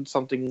find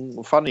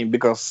something funny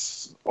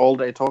because all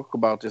they talk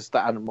about is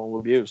the animal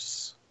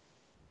abuse,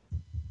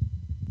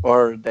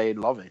 or they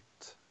love it.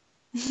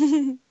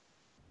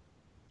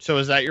 So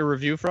is that your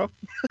review, Fro?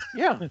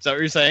 Yeah. Is that what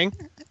you're saying?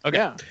 Okay.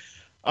 Yeah.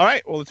 All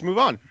right. Well, let's move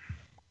on.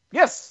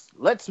 Yes,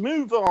 let's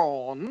move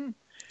on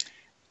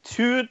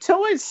to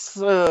Tilly's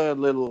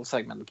little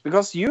segment,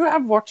 because you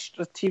have watched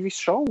a TV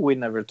show we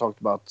never talked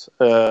about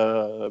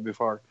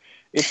before.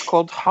 It's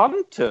called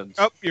Hunted.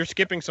 Oh, you're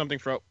skipping something,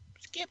 Fro.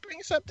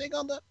 Skipping something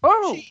on the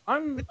sheet.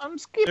 I'm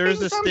skipping There's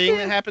this something. thing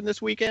that happened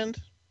this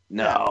weekend?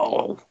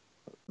 No.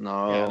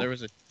 Yeah,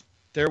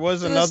 there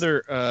was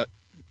another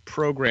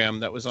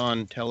program that was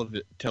on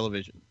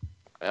television.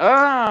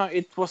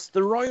 It was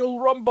the Royal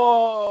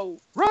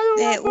Rumble.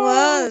 It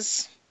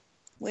was.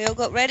 We all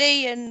got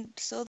ready and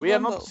saw the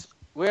Rumble.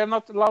 We are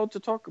not allowed to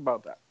talk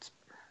about that,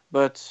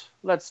 but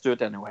let's do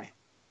it anyway.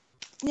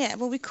 Yeah,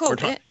 well, we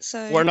called it,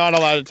 so we're not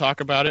allowed to talk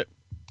about it.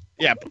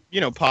 Yeah,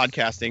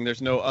 podcasting.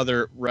 There's no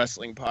other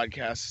wrestling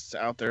podcasts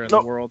out there in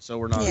the world, so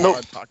we're not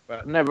allowed to talk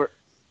about it. Never.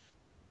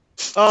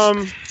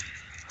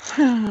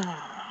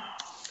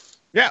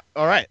 Yeah,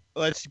 all right.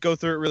 Let's go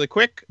through it really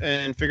quick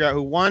and figure out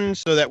who won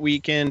so that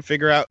we can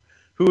figure out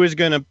who is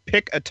going to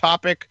pick a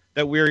topic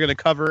that we're going to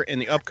cover in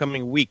the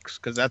upcoming weeks,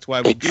 because that's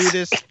why we do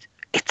this.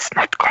 It's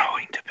not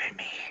going to be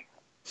me.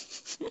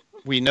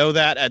 We know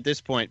that at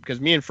this point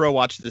because me and Fro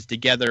watched this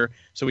together,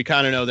 so we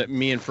kind of know that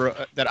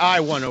that I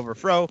won over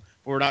Fro, but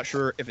we're not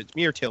sure if it's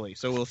me or Tilly,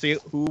 so we'll see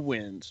who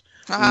wins.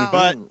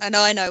 But and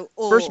I know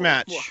all. First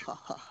match.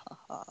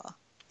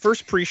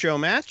 first pre-show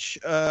match.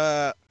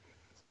 The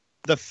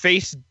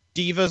face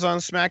divas on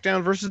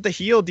SmackDown versus the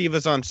heel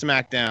divas on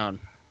SmackDown.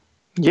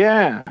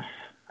 Yeah,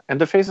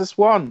 and the faces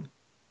won.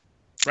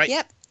 Right.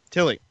 Yep.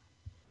 Tilly.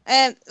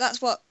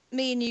 That's what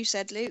me and you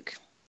said, Luke.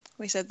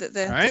 We said that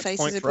the faces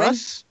point would for win.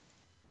 us.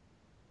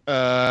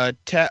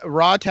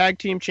 Raw Tag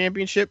Team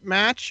Championship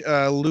match.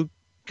 Luke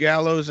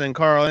Gallows and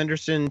Carl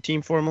Anderson,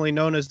 team formerly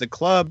known as The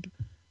Club,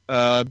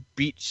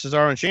 beat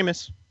Cesaro and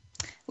Sheamus.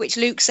 Which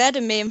Luke said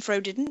and me and Fro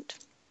didn't.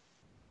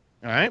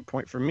 All right,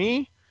 point for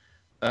me.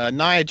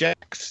 Nia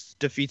Jax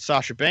defeats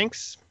Sasha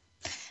Banks.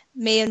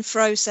 Me and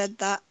Fro said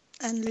that,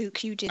 and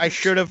Luke, you didn't. I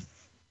should have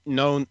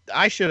known.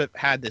 I should have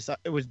had this.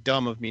 It was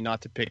dumb of me not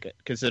to pick it,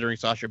 considering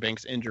Sasha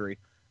Banks' injury.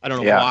 I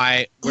don't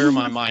know where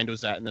my mind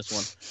was at in this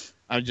one.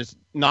 I'm just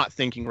not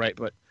thinking right.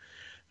 But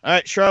all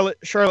right,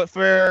 Charlotte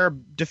Flair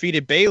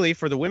defeated Bayley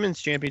for the women's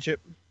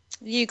championship.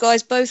 You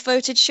guys both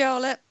voted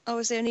Charlotte. I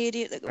was the only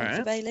idiot that got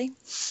for Bayley.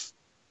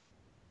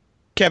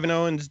 Kevin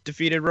Owens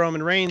defeated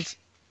Roman Reigns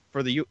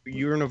for the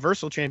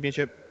Universal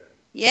Championship.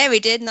 Yeah, we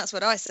did, and that's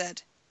what I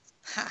said.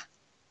 Ha.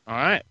 All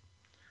right.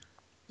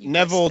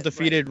 Neville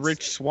defeated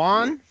Rich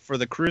Swann for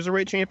the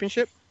Cruiserweight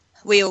Championship.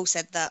 We all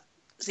said that.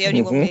 It's the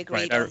only one we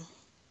agreed on.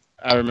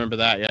 I remember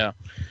that, yeah.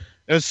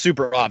 It was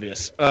super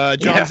obvious.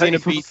 John Cena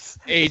beat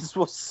AJ. This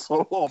was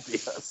so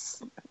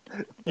obvious.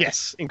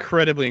 Yes,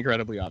 incredibly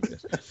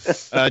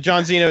obvious.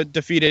 John Cena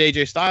defeated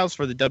AJ Styles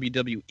for the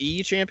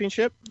WWE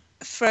Championship.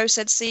 Fro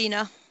said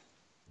Cena.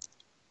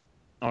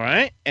 All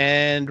right.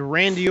 And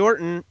Randy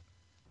Orton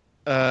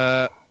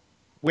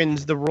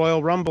wins the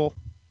Royal Rumble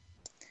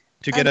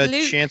to get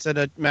a chance at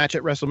a match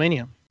at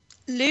WrestleMania.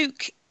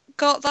 Luke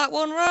got that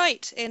one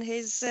right in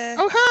his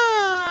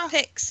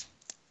picks.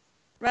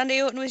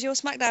 Randy Orton was your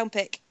SmackDown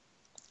pick.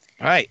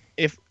 All right.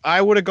 If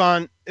I would have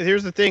gone,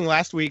 here's the thing.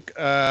 Last week,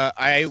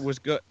 I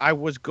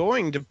was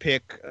going to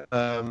pick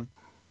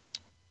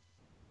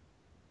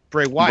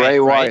Bray Wyatt. Bray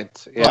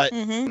Wyatt, yeah.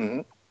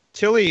 But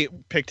Tilly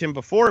picked him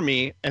before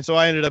me, and so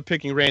I ended up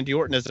picking Randy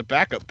Orton as a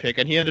backup pick,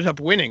 and he ended up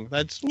winning.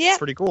 That's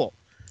pretty cool.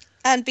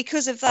 And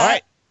because of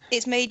that,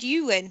 it's made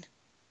you win.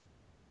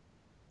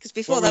 Because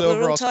before that, we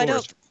were all tied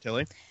up.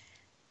 Tilly?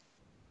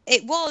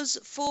 It was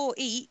 4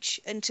 each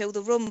until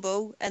the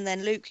Rumble, and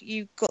then Luke,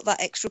 you got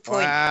that extra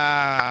point.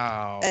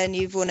 Wow. And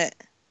you've won it.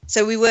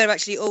 So we were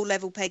actually all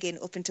level pegging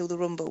up until the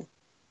Rumble.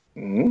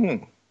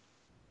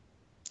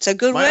 So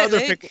good work,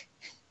 Luke.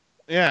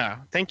 Yeah,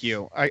 thank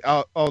you.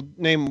 I'll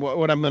name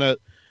what I'm gonna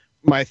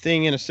my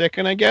thing in a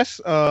second, I guess.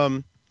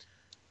 But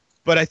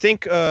I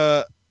think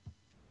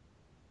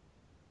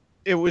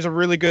it was a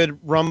really good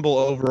Rumble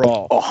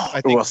overall. I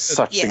think it was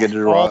such a good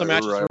Rumble. All the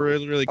matches were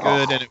really, really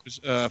good, and it was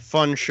a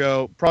fun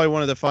show. Probably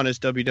one of the funnest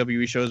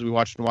WWE shows we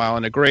watched in a while,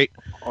 and a great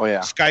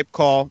Skype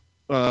call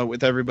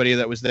with everybody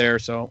that was there.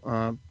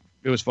 So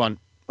it was fun.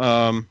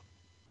 And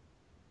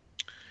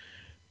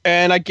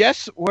I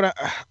guess what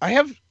I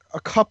have a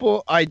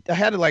couple. I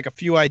had like a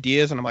few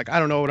ideas, and I'm like, I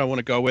don't know what I want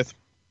to go with.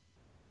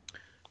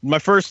 My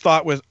first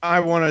thought was I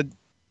want to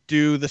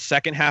do the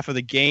second half of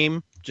the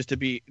game just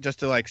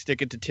to like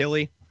stick it to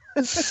Tilly.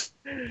 That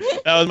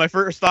was my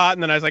first thought,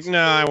 and then I was like, no,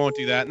 I won't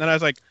do that. And then I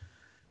was like,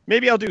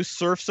 maybe I'll do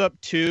Surf's Up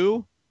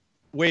 2,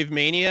 Wave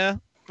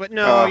Mania. But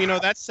no,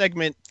 that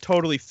segment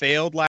totally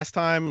failed last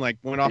time, like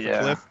went off a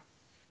cliff.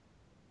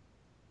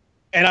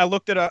 And I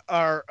looked at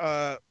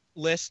our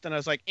list, and I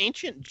was like,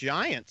 Ancient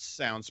Giants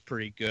sounds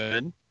pretty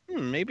good.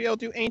 Maybe I'll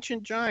do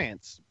Ancient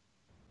Giants.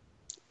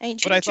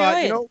 But I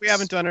thought, we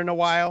haven't done it in a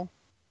while.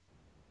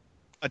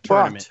 A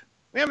tournament.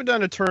 We haven't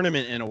done a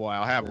tournament in a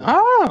while, have we?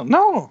 Oh,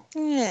 no.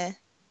 Yeah.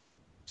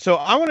 So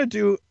I want to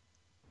do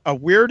a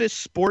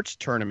weirdest sports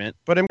tournament,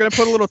 but I'm going to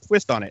put a little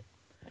twist on it.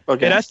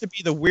 Okay. It has to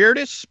be the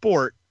weirdest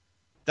sport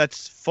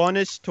that's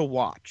funnest to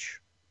watch.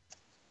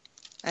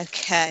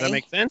 Okay. Does that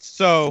make sense?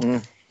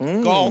 So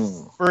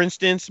golf, for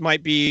instance,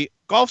 might be...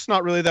 Golf's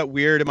not really that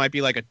weird. It might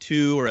be like a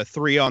 2 or a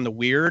 3 on the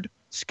weird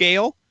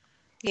scale.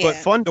 Yeah. But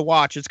fun to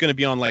watch, it's going to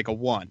be on like a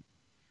 1.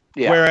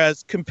 Yeah.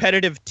 Whereas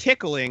competitive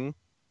tickling,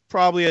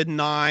 probably a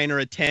 9 or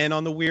a 10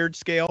 on the weird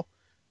scale.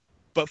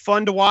 But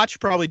fun to watch,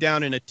 probably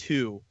down in a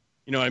 2.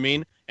 You know what I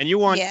mean? And you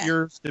want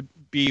yours to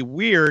be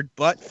weird,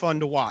 but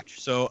fun to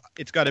watch. So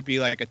it's got to be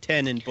like a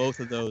 10 in both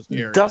of those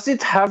areas. Does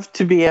it have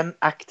to be an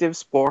active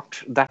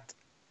sport that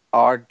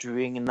are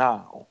doing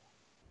now?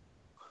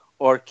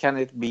 Or can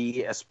it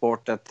be a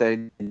sport that they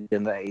did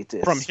in the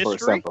 80s, from history? For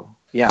example?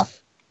 Yeah.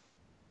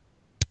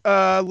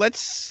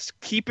 Let's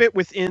keep it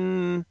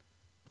within...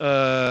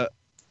 can't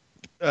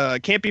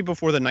be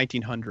before the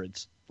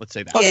 1900s. Let's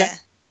say that. Yeah.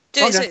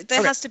 So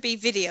there has to be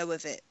video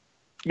of it.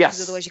 Yes.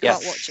 Because otherwise you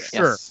can't watch it.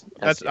 Sure.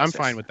 I'm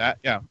fine with that.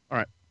 Yeah. All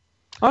right.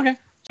 Okay.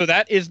 So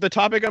that is the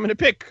topic I'm going to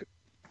pick.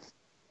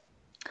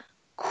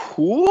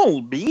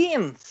 Cool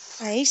beans.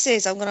 He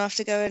says I'm going to have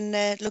to go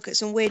and look at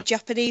some weird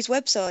Japanese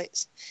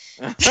websites.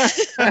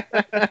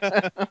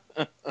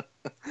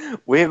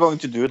 We're going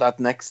to do that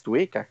next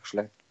week,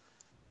 actually.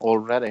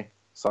 Already.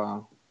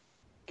 So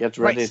get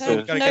ready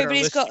So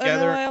nobody's got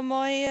an eye on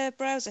my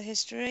browser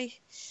history.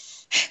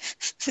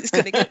 It's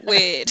going to get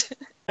weird.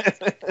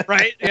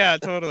 Right? Yeah,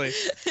 totally.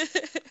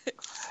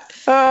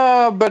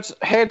 But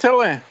hey,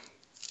 Tilly,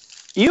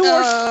 you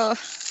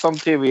watched some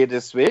TV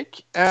this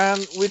week,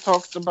 and we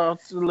talked about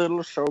a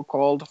little show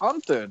called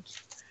Haunted.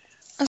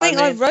 I think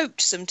I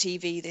wrote some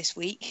TV this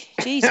week.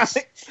 Jesus.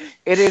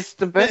 It is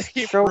the best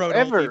show wrote all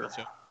ever. TV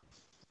show.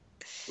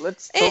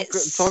 Let's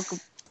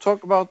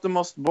talk about the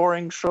most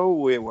boring show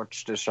we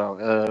watched this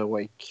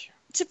week.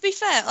 To be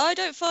fair, I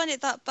don't find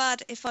it that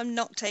bad if I'm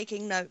not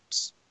taking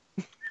notes.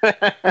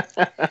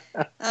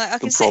 I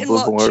can sit and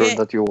watch it.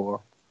 That you are.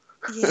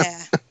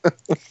 Yeah.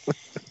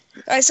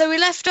 Right, so we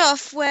left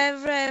off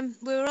where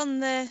we were on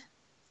the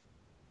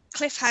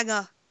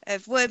cliffhanger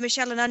of were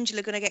Michelle and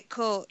Angela going to get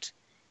caught,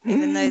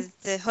 even though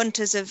the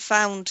hunters have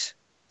found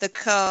the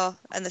car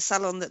and the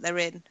salon that they're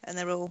in, and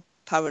they're all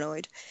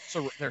paranoid.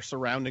 So they're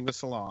surrounding the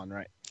salon,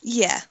 right?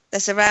 Yeah,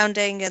 they're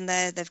surrounding, and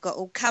they've got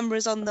all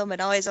cameras on them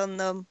and eyes on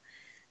them.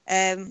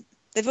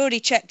 They've already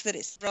checked that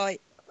it's the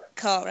right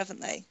car,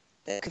 haven't they?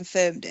 They've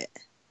confirmed it.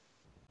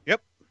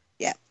 Yep.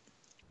 Yeah.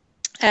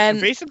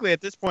 Basically,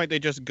 at this point, they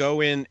just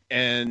go in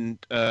and,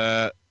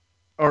 the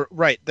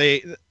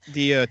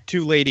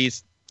two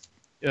ladies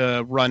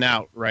run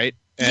out, right?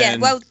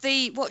 And, well,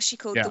 what's she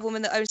called? Yeah. The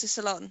woman that owns the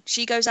salon.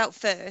 She goes out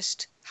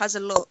first, has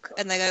a look,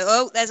 and they go,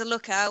 "Oh, there's a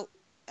lookout,"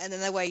 and then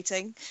they're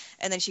waiting,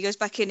 and then she goes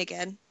back in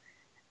again,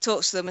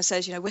 talks to them, and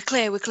says, "You know, we're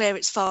clear,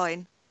 it's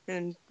fine."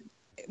 And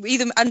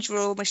either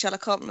Angela or Michelle, I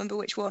can't remember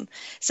which one,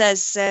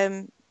 says,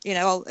 "You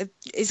know,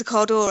 is the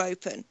car door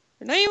open?"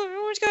 No, you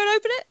want to go and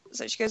open it?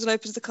 So she goes and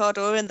opens the car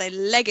door, and they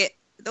leg it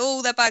with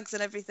all their bags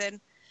and everything.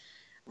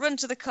 Run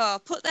to the car,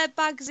 put their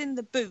bags in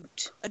the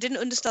boot. I didn't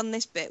understand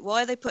this bit.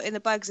 Why are they putting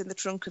the bags in the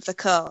trunk of the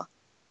car?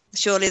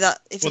 Surely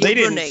that if you're they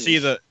running, didn't see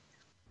the.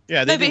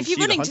 Yeah, they no, but if you're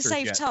running to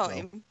save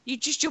time, you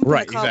just jump in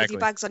the car with your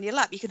bags on your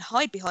lap. You can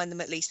hide behind them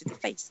at least in the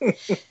face. And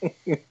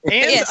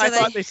I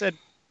thought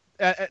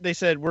they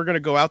said we're going to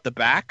go out the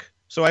back.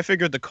 So I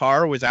figured the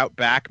car was out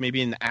back,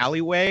 maybe in the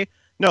alleyway.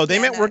 No, they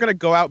meant we're going to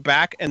go out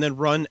back and then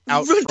run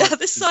down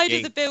the side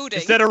of the building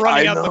instead of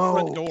running out the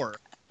front door.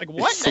 Like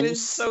what?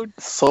 So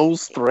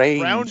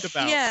strange.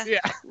 Roundabout. Yeah,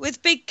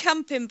 with big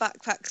camping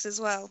backpacks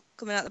as well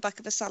coming out the back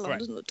of the salon. Right.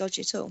 Doesn't look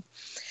dodgy at all.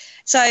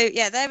 So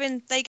yeah, they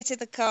get in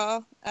the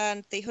car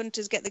and the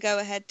hunters get the go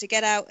ahead to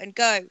get out and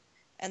go,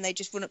 and they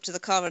just run up to the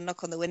car and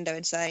knock on the window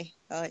and say,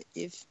 "Oh,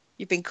 you've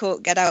been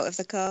caught. Get out of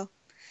the car."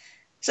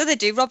 So they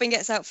do. Robin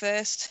gets out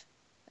first,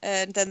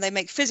 and then they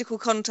make physical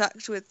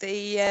contact with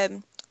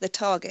the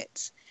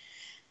targets.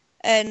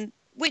 And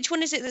which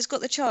one is it that's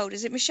got the child?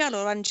 Is it Michelle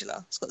or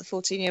Angela? It's got the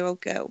 14-year-old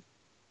girl.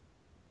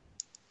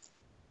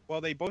 Well,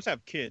 they both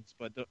have kids,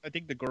 but I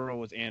think the girl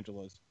was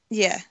Angela's.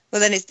 Yeah. Well,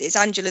 then it's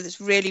Angela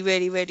that's really,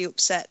 really, really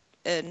upset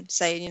and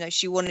saying, you know,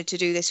 she wanted to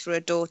do this for her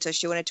daughter.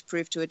 She wanted to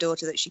prove to her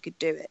daughter that she could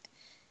do it.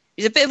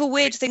 It's a bit of a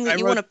weird thing that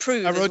you want to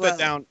prove. I wrote that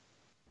down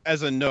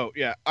as a note.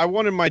 Yeah, I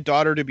wanted my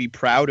daughter to be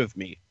proud of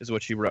me, is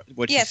what she wrote.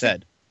 She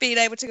said. Being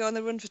able to go on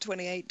the run for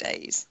 28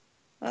 days.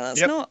 Well,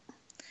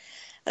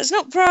 that's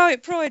not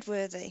pride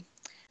worthy.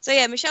 So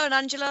yeah, Michelle and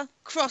Angela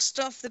crossed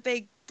off the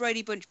big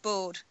Brady Bunch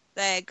board.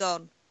 They're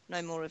gone.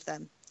 No more of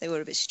them. They were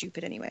a bit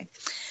stupid anyway.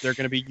 They're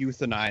going to be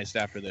euthanized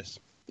after this.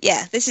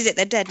 Yeah, this is it.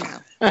 They're dead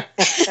now. They're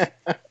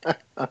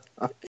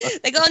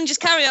gone. Just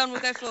carry on. We'll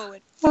go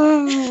forward.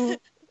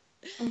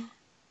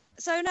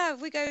 So now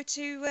we go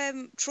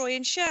to Troy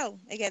and Shell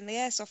again, the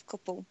airsoft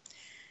couple.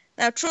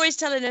 Now Troy's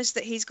telling us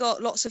that he's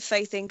got lots of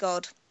faith in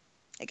God.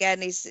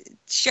 Again, he's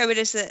showing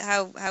us that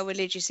how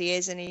religious he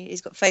is, and he's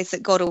got faith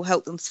that God will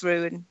help them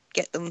through and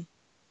get them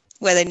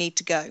where they need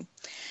to go.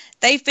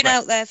 They've been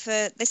out there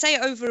for, they say,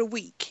 over a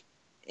week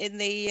in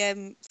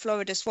the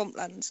Florida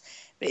swamplands,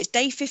 but it's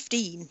day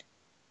 15.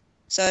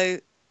 So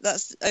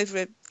that's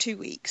over 2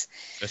 weeks.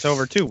 It's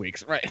over 2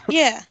 weeks, right?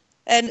 Yeah,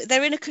 and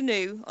they're in a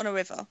canoe on a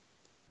river.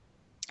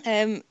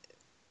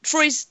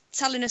 Troy's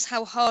telling us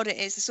how hard it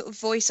is, the sort of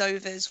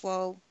voiceovers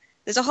while...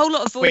 There's a whole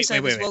lot of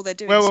voiceovers while they're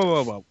doing stuff.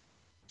 Whoa.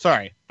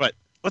 Sorry, but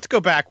let's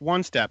go back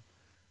one step.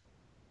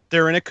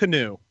 They're in a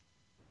canoe.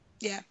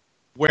 Yeah.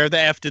 Where the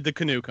F did the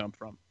canoe come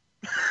from?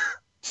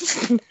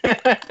 That's a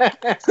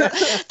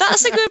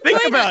good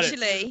point,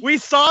 actually. It. We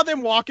saw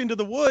them walk into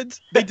the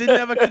woods. They didn't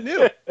have a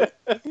canoe.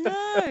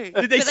 No.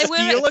 Did they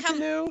steal a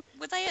canoe?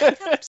 Were they at a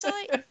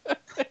campsite?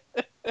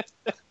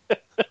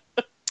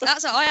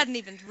 I hadn't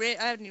even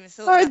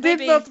thought. I did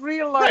not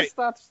realize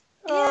that.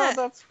 Oh, yeah.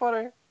 That's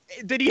funny.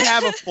 Did he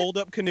have a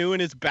fold-up canoe in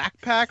his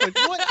backpack? Like,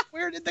 what?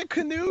 Where did the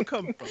canoe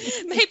come from?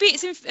 Maybe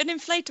it's an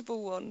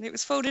inflatable one. It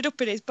was folded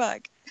up in his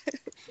bag.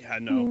 Yeah,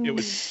 no, it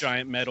was a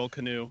giant metal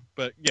canoe.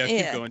 But yeah,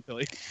 keep going,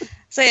 Tilly.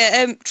 So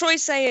yeah,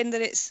 Troy's saying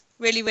that it's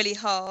really, really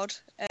hard,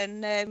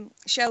 and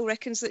Shell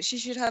reckons that she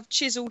should have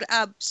chiseled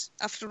abs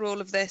after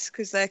all of this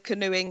because they're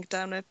canoeing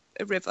down a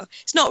river.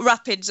 It's not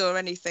rapids or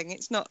anything.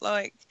 It's not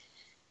like.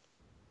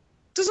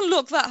 Doesn't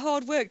look that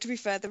hard work, to be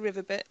fair, the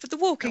river bit, but the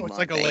walking it's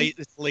like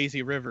it's a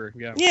lazy river,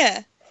 yeah.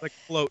 Yeah. Like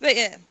float. But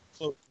yeah.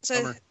 Float so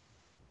summer.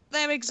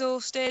 They're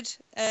exhausted,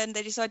 and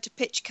they decide to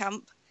pitch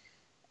camp,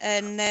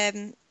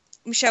 and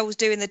Michelle was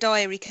doing the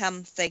diary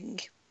cam thing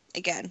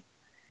again.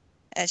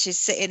 And she's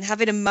sitting,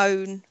 having a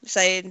moan,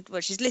 saying,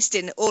 well, she's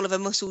listing all of her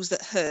muscles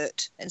that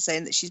hurt and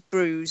saying that she's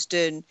bruised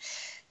and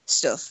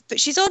stuff. But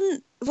she's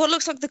on what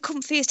looks like the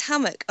comfiest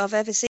hammock I've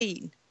ever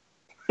seen.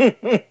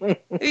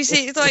 You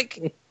see, it's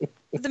like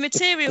the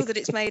material that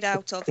it's made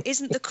out of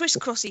isn't the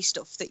crisscrossy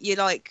stuff that you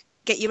like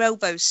get your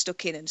elbows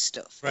stuck in and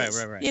stuff. Right.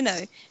 You know,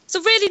 it's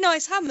a really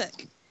nice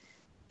hammock.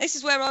 This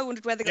is where I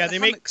wondered where they got the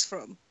hammocks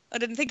from. I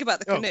didn't think about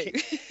the canoe.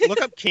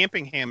 Look up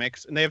camping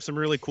hammocks, and they have some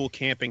really cool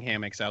camping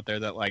hammocks out there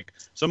that, like,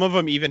 some of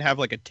them even have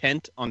like a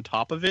tent on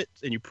top of it,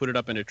 and you put it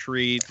up in a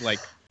tree. Like,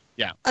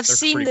 yeah, I've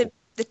seen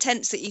the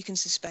tents that you can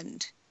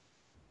suspend.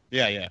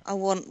 Yeah. I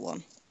want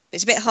one.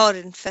 It's a bit hard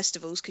in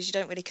festivals because you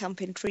don't really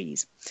camp in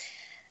trees.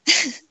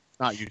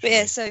 Not usually. But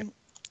yeah, so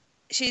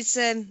she's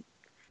sitting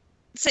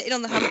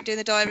on the hammock doing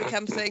the diary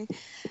cam thing,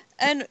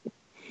 and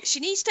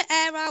she needs to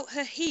air out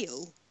her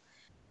heel.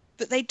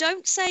 But they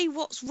don't say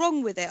what's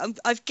wrong with it.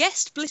 I've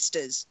guessed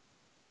blisters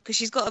because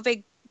she's got a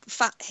big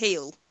fat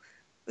heel.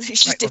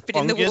 She's dipping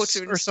in the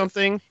water or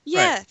something.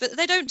 Yeah, right. But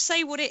they don't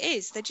say what it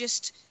is. They're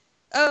just,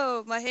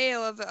 oh, my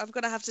heel. I'm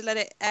going to have to let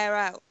it air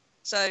out.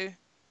 So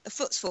a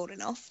foot's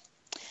falling off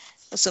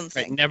or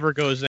something. It never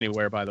goes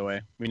anywhere, by the way.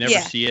 We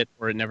never see it,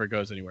 or it never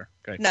goes anywhere.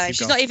 Okay, no,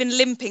 she's not even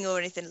limping or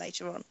anything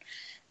later on.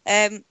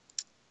 Then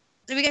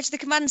we get to the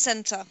command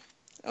centre.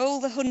 All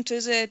the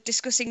hunters are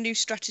discussing new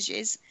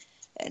strategies.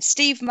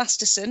 Steve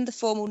Masterson, the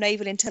former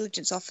naval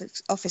intelligence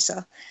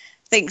officer,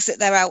 thinks that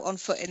they're out on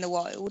foot in the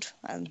wild,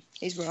 and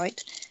he's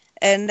right.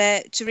 And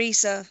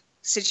Teresa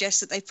suggests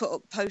that they put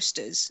up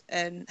posters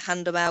and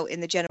hand them out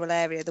in the general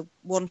area, the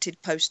wanted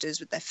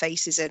posters with their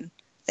faces and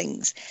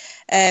things.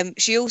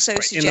 She also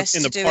suggests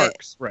in the to do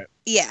parks, it. Right?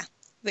 Yeah,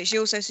 but she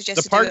also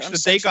suggests the to do it parks on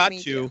that they social got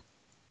media. to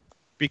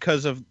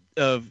because of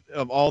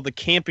all the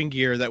camping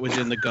gear that was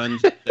in the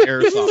guns, the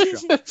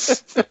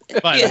airsoft shop.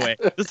 By the way,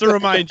 just to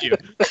remind you.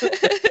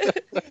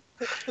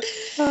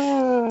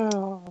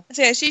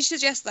 So yeah, she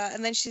suggests that,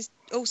 and then she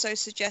also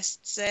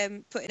suggests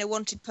putting a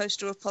wanted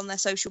poster up on their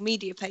social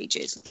media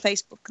pages,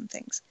 Facebook and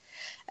things.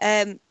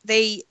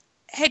 The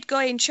head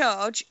guy in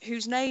charge,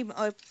 whose name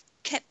I've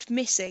kept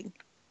missing,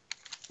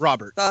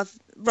 Robert.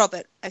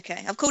 Robert.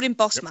 Okay, I've called him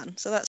Bossman,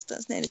 so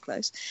that's nearly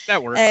close.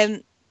 That works.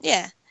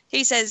 Yeah,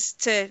 he says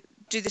to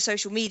do the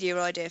social media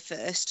idea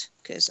first,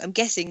 because I'm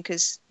guessing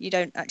because you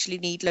don't actually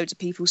need loads of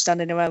people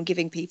standing around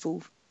giving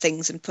people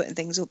things and putting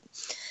things up.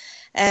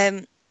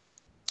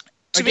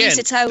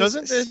 Teresa tells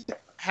doesn't this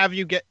have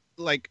you get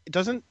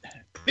doesn't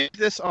put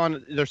this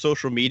on their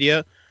social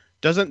media?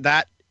 Doesn't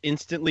that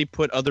instantly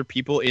put other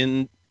people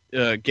in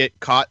get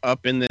caught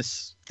up in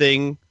this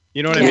thing?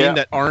 You know what I mean?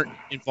 That aren't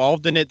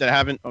involved in it, that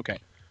haven't. Okay.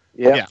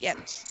 Yeah,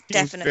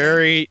 definitely. Seems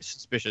very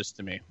suspicious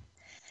to me.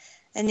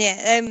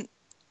 And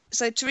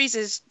so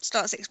Teresa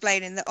starts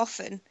explaining that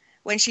often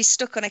when she's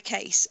stuck on a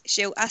case,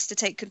 she'll ask to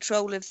take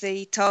control of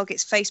the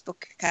target's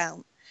Facebook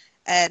account,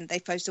 and they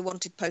post a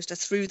wanted poster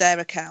through their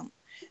account.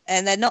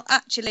 And they're not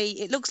actually,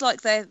 it looks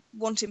like they're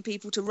wanting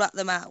people to rat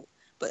them out,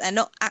 but they're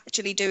not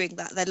actually doing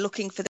that. They're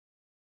looking for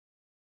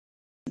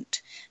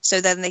so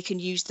then they can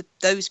use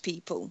those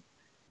people,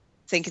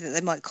 thinking that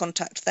they might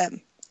contact them.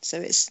 So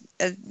it's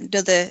a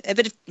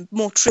bit of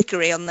more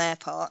trickery on their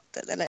part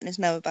that they're letting us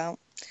know about.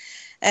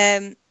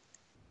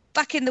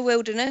 Back in the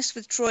wilderness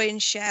with Troy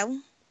and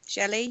Shelley,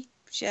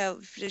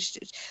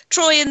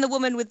 Troy and the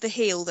woman with the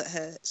heel that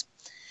hurts.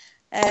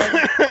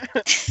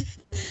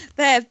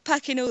 They're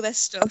packing all their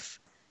stuff,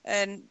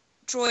 and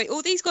Troy,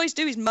 all these guys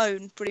do is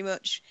moan pretty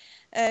much.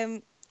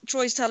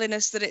 Troy's telling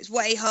us that it's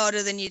way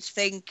harder than you'd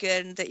think,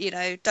 and that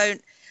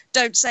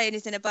don't say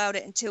anything about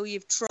it until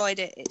you've tried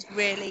it. It's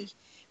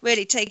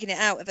really taking it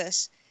out of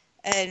us.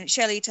 And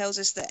Shelley tells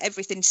us that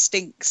everything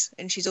stinks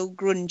and she's all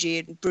grungy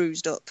and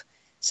bruised up,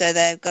 so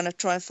they're gonna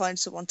try and find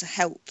someone to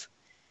help.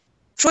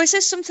 Troy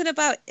says something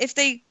about if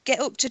they get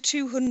up to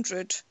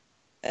 200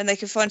 and they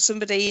can find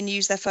somebody and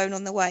use their phone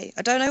on the way.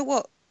 I don't know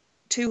what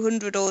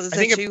 200 or the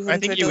 200. I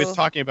think he was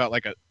talking about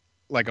like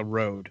a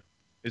road.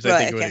 I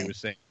think what he was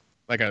saying.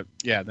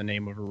 The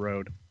name of a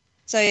road.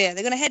 So yeah,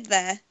 they're going to head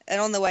there, and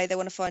on the way they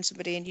want to find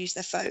somebody and use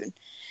their phone.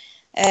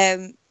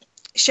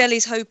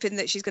 Shelley's hoping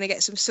that she's going to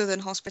get some southern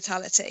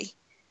hospitality,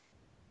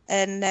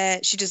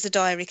 and she does the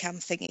diary cam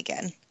thing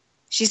again.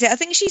 I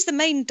think she's the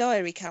main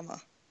diary cammer.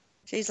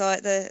 She's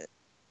like the.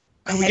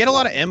 And we get a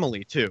lot of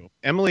Emily too.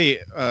 Emily,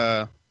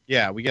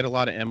 we get a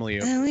lot of Emily.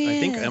 Oh, yeah. I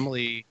think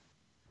Emily.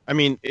 I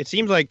mean, it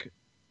seems like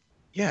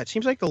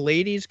the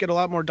ladies get a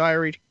lot more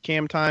diary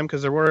cam time,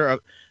 because there were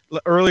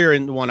earlier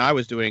in the one I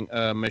was doing,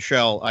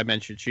 Michelle, I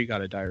mentioned she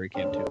got a diary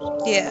cam too. So.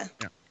 Yeah.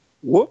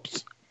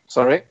 Whoops.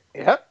 Sorry.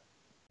 Yeah.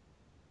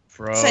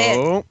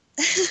 Bro.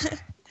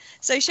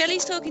 So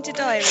Shelley's talking to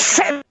diary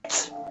cam.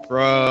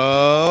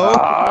 Bro.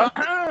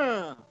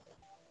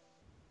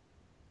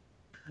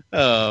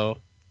 Oh.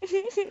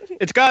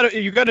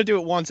 You got to do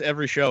it once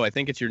every show. I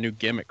think it's your new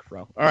gimmick,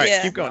 bro. All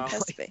right, keep going.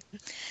 Has to be.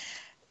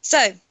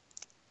 So,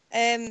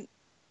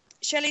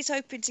 Shelley's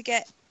hoping to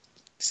get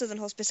southern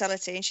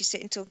hospitality, and she's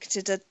sitting talking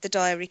to the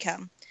diary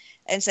cam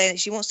and saying that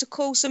she wants to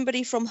call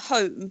somebody from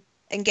home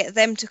and get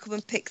them to come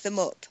and pick them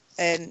up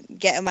and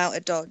get them out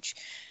of Dodge.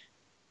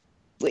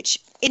 Which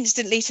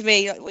instantly to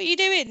me, like, what are you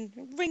doing?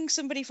 Ring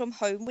somebody from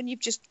home when you've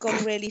just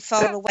gone really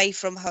far away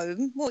from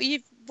home.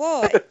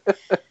 Why?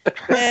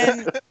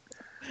 And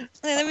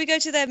then we go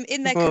to them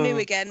in their canoe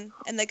again,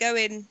 and they're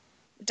going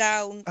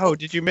down. Oh,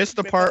 did you miss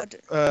the part?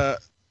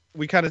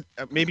 We kind of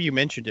maybe you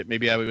mentioned it.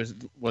 Maybe I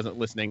wasn't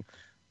listening.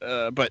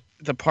 But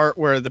the part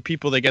where the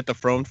people they get the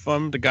phone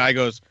from, the guy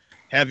goes,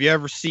 "Have you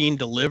ever seen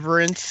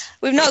Deliverance?"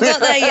 We've not got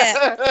there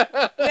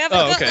yet. We haven't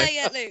got there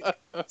yet, Luke.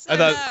 I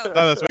thought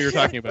that's what you were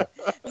talking about.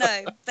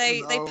 No,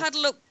 they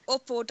paddle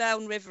up or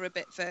down river a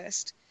bit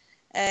first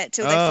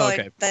till they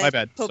find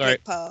the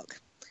public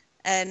park,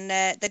 and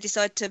they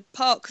decide to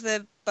park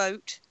the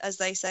boat, as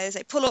they say.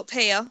 They pull up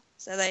here,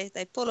 so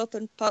they pull up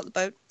and park the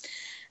boat,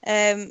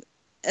 and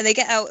they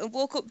get out and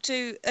walk up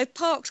to a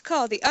parked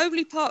car, the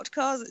only parked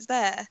car that's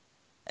there,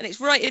 and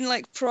it's right in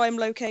like prime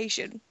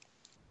location.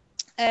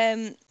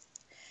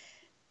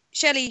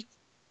 Shelley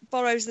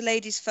borrows the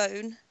lady's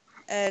phone,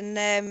 and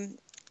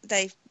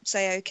they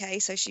say okay,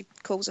 so she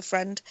calls a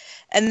friend,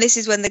 and this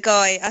is when the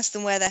guy asked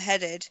them where they're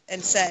headed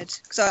and said,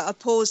 so I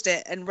paused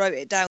it and wrote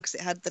it down because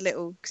it had the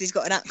little, because he's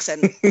got an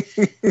accent.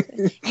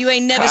 You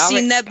ain't never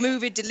seen that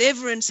movie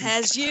Deliverance,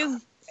 has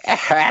you?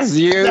 Has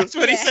you? That's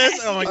what he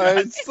says. Oh my god,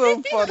 it's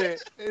so funny.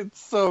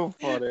 It's so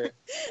funny.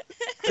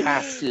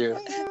 Has you?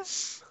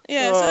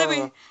 Yeah. So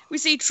then we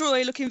see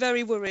Troy looking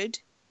very worried.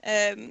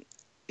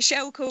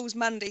 Shell calls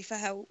Mandy for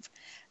help.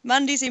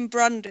 Mandy's in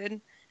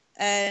Brandon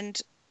and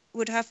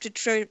would have to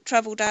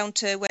travel down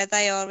to where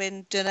they are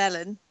in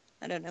Dunellen.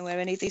 I don't know where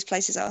any of these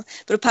places are,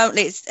 but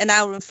apparently it's an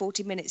hour and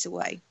 40 minutes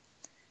away.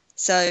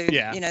 So,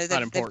 yeah,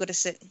 they've got to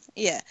sit.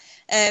 Yeah.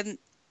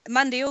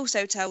 Mandy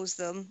also tells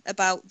them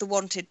about the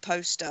wanted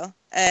poster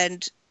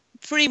and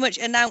pretty much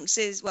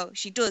announces, well,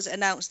 she does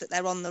announce that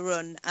they're on the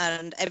run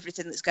and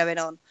everything that's going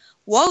on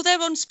while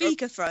they're on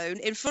speakerphone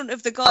in front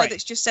of the guy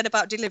that's just said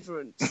about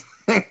Deliverance.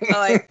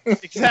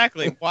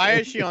 Exactly. Why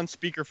is she on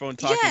speakerphone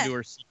talking to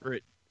her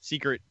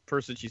secret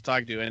person she's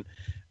talking to? And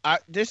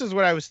this is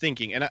what I was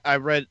thinking, and I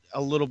read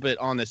a little bit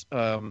on this.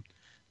 The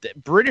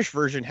British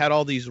version had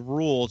all these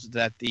rules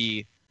that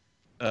the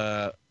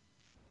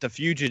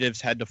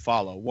fugitives had to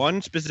follow.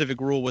 One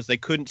specific rule was they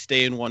couldn't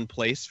stay in one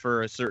place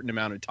for a certain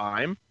amount of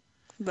time.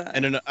 Right.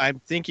 And I'm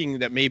thinking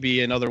that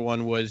maybe another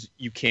one was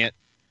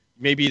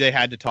maybe they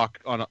had to talk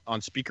on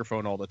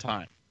speakerphone all the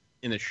time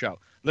in the show.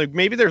 Like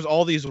maybe there's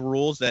all these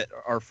rules that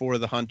are for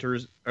the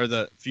hunters or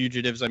the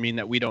fugitives. I mean,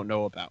 that we don't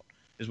know about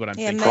is what I'm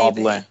thinking.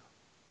 Probably.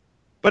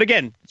 But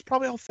again, it's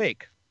probably all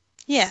fake.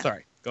 Yeah.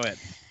 Sorry. Go ahead.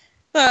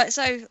 Right,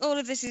 so all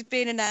of this is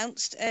being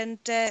announced, and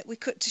we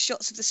cut to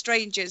shots of the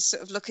strangers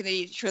sort of looking at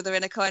each other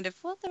in a kind of,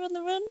 what, they're on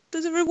the run?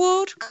 There's a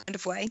reward? Kind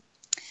of way.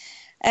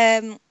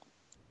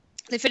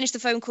 They finish the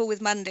phone call with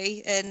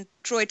Mandy, and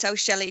Troy tells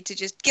Shelley to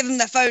just give them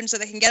their phone so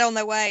they can get on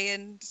their way,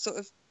 and sort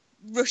of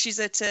rushes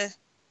her to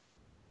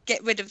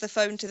get rid of the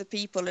phone to the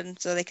people, and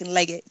so they can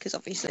leg it, because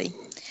obviously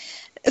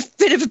a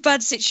bit of a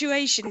bad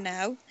situation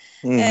now.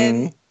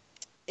 Mm-hmm.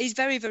 He's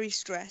very, very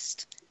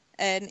stressed.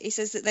 And he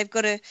says that they've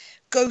got to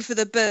go for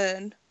the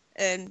burn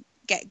and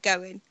get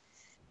going.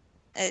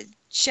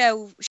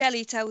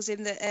 Shelley tells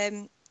him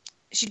that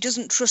she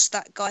doesn't trust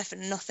that guy for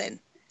nothing.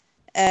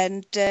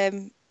 And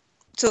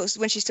sort of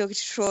when she's talking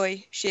to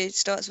Troy, she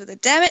starts with,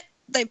 damn it,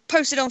 they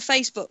posted on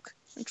Facebook.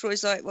 And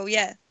Troy's like, well,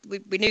 yeah,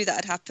 we knew that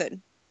had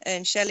happened.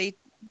 And Shelley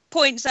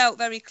points out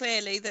very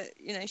clearly that,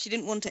 she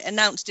didn't want it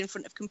announced in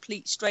front of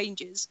complete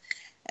strangers.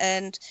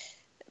 And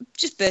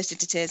just bursts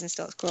into tears and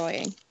starts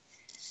crying.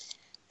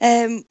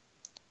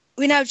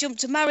 We now jump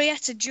to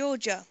Marietta,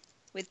 Georgia,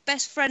 with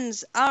best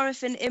friends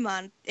Arif and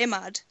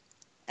Imad.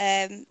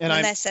 And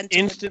I'm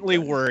instantly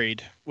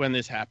worried when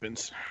this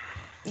happens.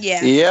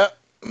 Yeah. Yeah,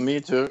 me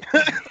too.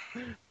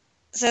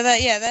 So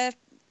that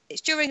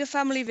it's during a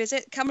family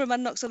visit.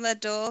 Cameraman knocks on their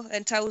door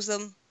and tells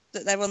them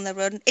that they're on their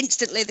run.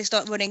 Instantly, they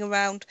start running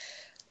around.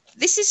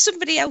 This is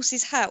somebody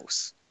else's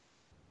house.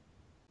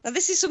 Now,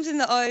 this is something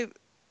that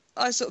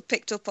I sort of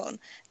picked up on.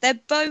 They're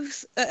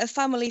both at a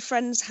family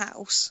friend's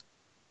house.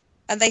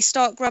 And they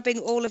start grabbing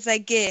all of their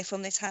gear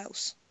from this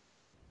house.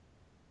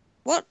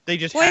 What? They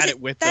just had it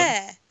with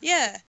there? them.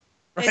 Yeah.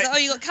 Right. Like, oh,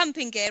 you got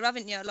camping gear,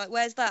 haven't you? Like,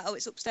 where's that? Oh,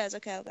 it's upstairs.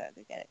 Okay, I'll go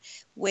get it.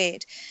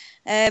 Weird.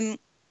 So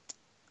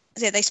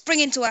they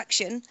spring into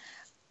action.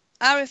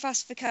 Arif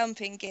asks for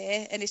camping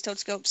gear and is told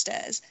to go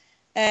upstairs.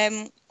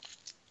 And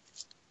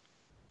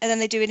then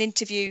they do an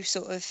interview,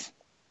 sort of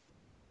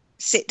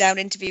sit-down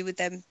interview with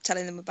them,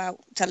 telling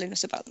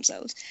us about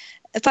themselves.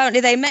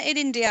 Apparently, they met in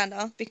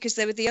Indiana because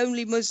they were the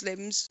only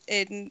Muslims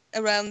in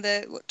around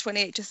the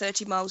 28 to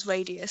 30 miles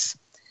radius.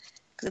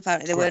 Because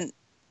apparently there weren't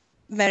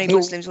many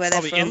Muslims where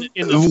they're from. In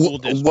the school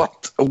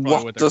district.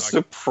 What a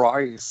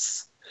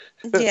surprise!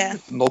 Yeah,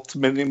 not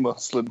many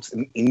Muslims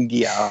in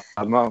Indiana.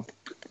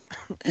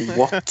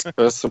 What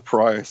a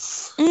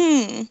surprise!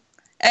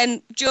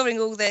 And during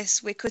all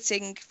this, we're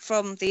cutting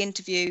from the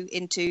interview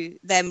into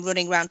them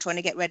running around trying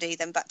to get ready,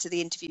 then back to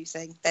the interview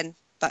thing, then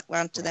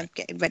background to them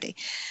getting ready.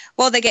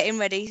 While they're getting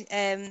ready,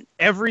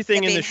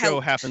 everything in the show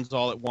helped. happens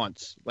all at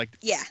once. Like,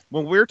 yeah,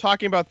 when we're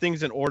talking about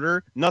things in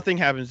order, nothing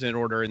happens in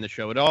order in the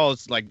show at all.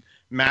 It's like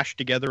mashed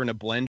together in a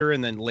blender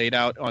and then laid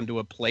out onto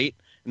a plate,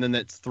 and then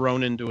it's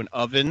thrown into an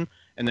oven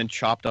and then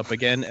chopped up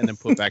again and then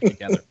put back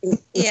together.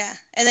 Yeah,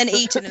 and then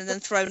eaten and then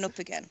thrown up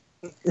again.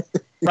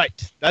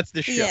 Right, that's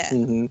the show. Yeah.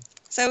 Mm-hmm.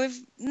 So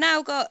we've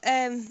now got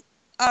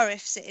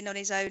Arif sitting on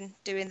his own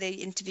doing the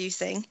interview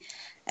thing.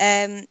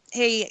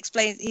 He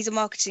explains he's a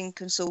marketing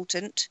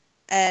consultant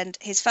and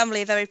his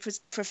family are very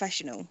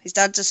professional. His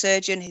dad's a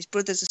surgeon, his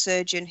brother's a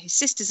surgeon, his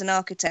sister's an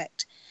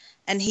architect,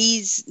 and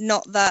he's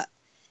not that.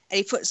 And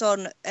he puts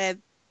on a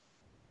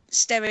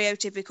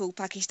stereotypical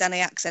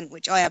Pakistani accent,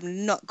 which I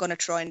am not going to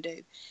try and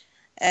do.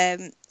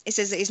 It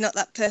says that he's not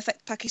that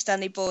perfect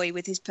Pakistani boy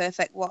with his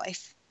perfect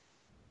wife.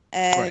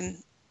 Right.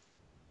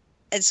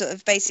 And sort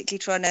of basically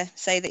trying to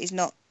say that he's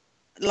not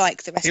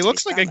like the rest of his family. He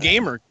looks like a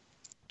gamer.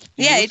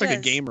 He looks like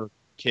a gamer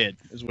kid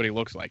is what he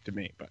looks like to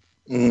me. But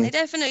they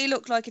definitely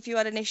look like if you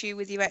had an issue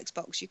with your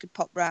Xbox, you could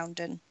pop round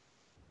and,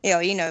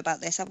 you know about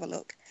this, have a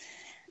look.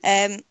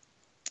 Imad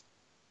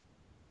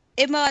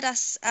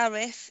asks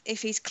Arif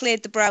if he's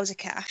cleared the browser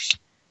cache,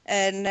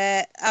 and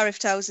Arif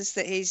tells us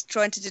that he's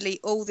trying to delete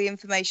all the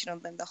information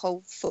on them, the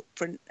whole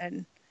footprint,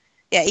 and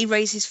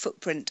erase his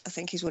footprint, I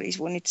think is what he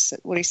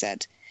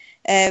said.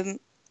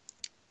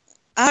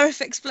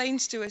 Arif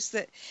explains to us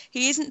that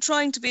he isn't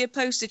trying to be a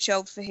poster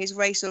child for his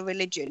race or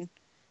religion.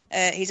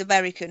 He's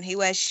American. He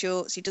wears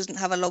shorts. He doesn't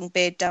have a long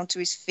beard down to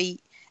his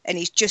feet, and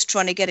he's just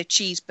trying to get a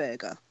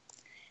cheeseburger.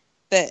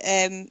 But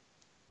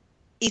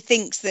he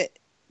thinks that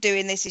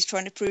doing this is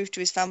trying to prove to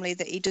his family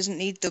that he doesn't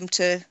need them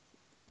to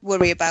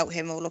worry about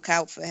him or look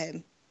out for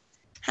him.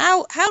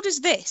 How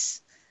does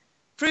this,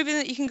 proving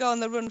that you can go on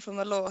the run from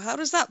the law, how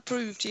does that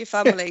prove to your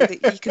family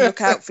that you can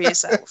look out for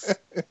yourself?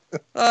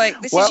 Like,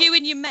 this is you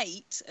and your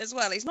mate as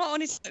well. He's not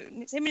on his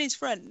own. It's him and his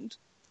friend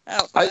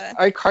out there.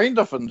 I kind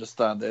of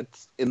understand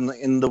it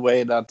in the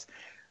way that,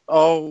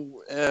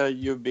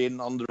 you've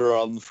been on the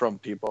run from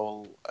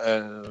people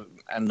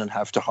and then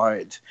have to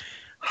hide.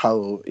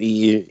 How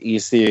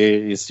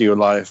easy is your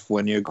life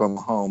when you come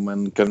home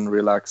and can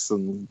relax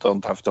and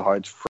don't have to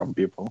hide from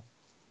people?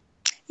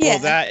 Yeah. Well,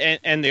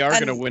 that and they are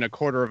going to win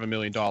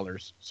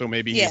 $250,000, so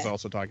maybe he's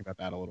also talking about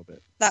that a little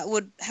bit. That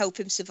would help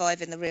him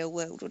survive in the real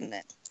world, wouldn't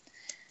it?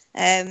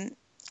 And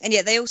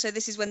yeah, they also,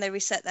 this is when they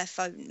reset their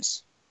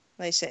phones.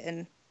 They sit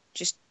and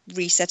just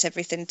reset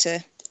everything to,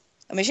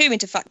 I'm assuming,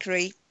 to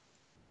factory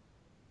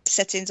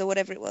settings or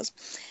whatever it was.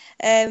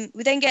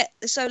 We then get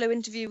the solo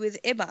interview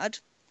with Imad.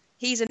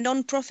 He's a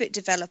non-profit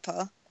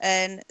developer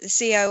and the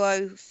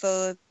COO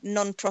for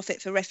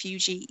non-profit for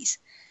refugees.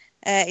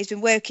 He's been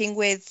working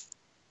with,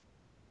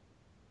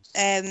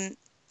 I'm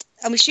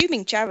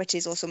assuming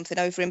charities or something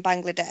over in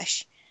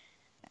Bangladesh.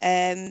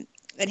 And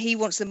he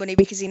wants the money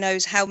because he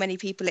knows how many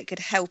people it could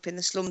help in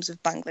the slums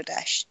of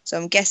Bangladesh. So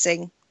I'm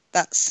guessing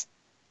that's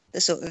the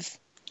sort of...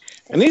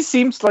 And he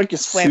seems like a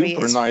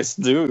super nice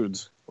dude.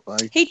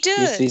 Like, he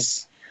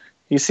does.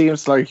 He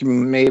seems like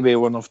maybe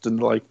one of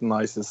the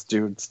nicest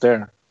dudes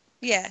there.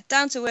 Yeah,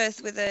 down to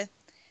earth with a...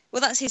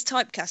 Well, that's his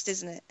typecast,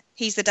 isn't it?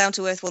 He's the down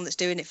to earth one that's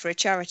doing it for a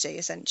charity,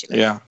 essentially.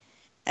 Yeah.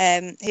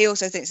 He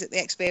also thinks that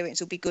the experience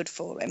will be good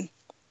for him.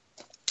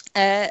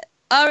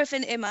 Arif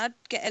and Imad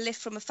get a lift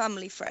from a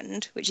family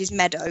friend, which is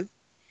Meadow.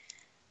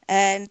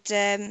 And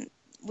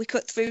we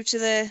cut through to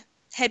the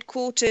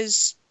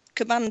headquarters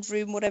command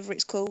room, whatever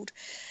it's called.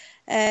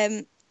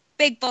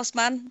 Big boss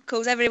man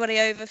calls everybody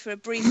over for a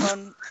brief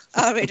on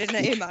Arif and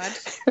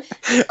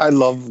Imad. I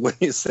love when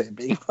you say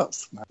big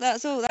boss man.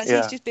 That's all. He's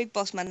just big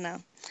boss man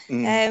now.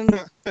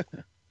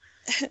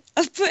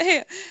 I've put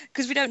here,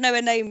 because we don't know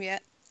her name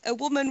yet, a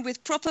woman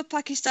with proper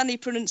Pakistani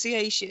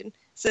pronunciation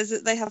says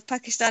that they have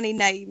Pakistani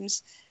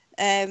names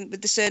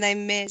with the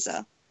surname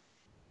Mirza.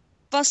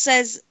 Boss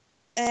says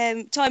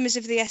time is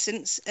of the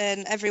essence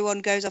and everyone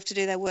goes off to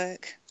do their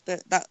work.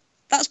 But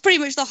that's pretty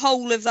much the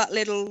whole of that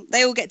little...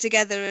 They all get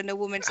together and a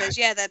woman says,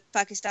 yeah, they're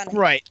Pakistani.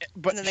 Right,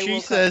 but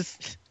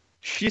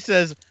she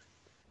says,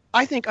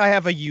 I think I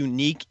have a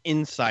unique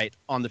insight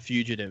on the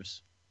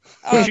fugitives.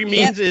 What she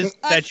means is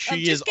that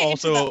she is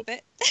also...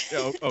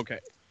 Oh, okay.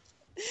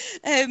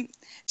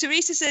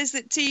 Teresa says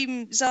that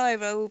Team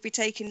Zyra will be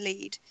taking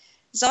lead.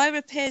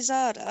 Zyra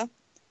Pirzada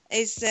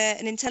is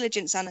an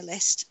intelligence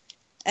analyst,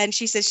 and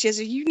she says she has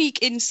a unique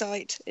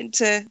insight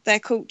into their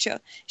culture.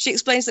 She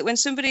explains that when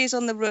somebody is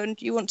on the run,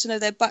 you want to know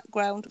their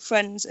background,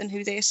 friends, and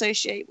who they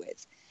associate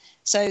with.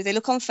 So they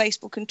look on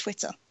Facebook and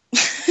Twitter.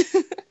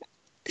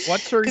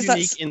 What's her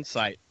unique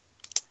insight?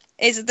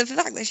 Is the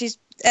fact that she's...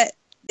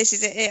 this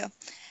is it here.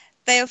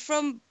 They are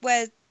from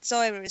where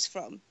Zyra is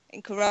from,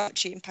 in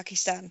Karachi, in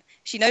Pakistan.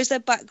 She knows their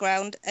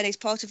background and is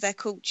part of their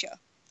culture.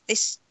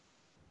 This...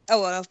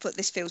 Oh, well, I've put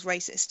this feels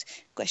racist, ?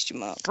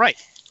 Right,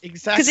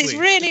 exactly. Because it's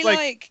really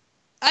like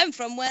I'm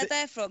from where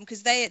they're from,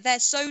 because they're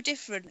so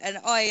different, and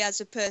I, as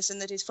a person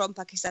that is from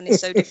Pakistan,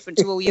 is so different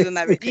to all you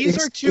Americans.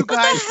 These are two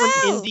guys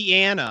from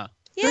Indiana.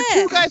 Yeah.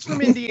 They're two guys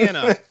from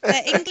Indiana.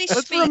 They're English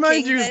Let's speaking.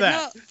 remind you they're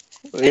that.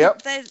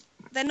 Yep.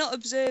 They're not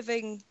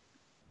observing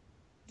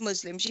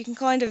Muslims. You can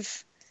kind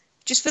of,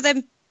 just for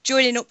them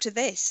joining up to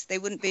this, they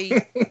wouldn't be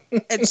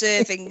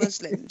observing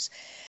Muslims.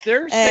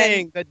 They're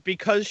saying that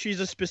because she's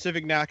a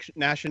specific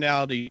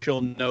nationality,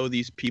 she'll know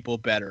these people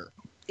better.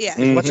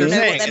 Yeah, what they're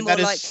saying, what and that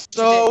is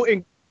so.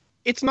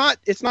 It's not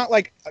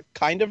like a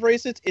kind of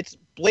racist. It's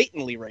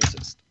blatantly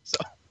racist. So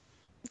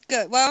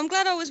good. Well, I'm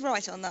glad I was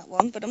right on that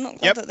one, but I'm not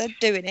glad that they're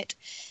doing it.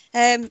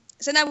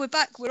 So now we're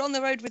back. We're on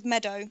the road with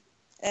Meadow,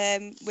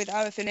 with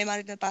Arif and Imad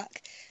in the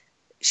back.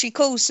 She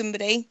calls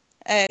somebody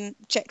and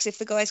checks if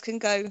the guys can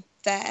go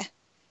there.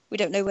 We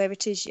don't know where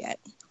it is yet.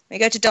 We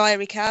go to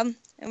Diary Cam,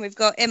 and we've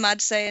got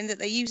Imad saying that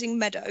they're using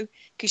Meadow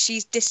because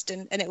she's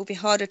distant and it will be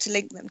harder to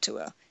link them to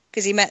her.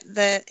 Because he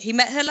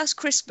met her last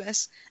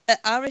Christmas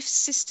at Arif's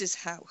sister's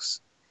house,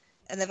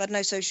 and they've had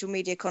no social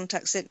media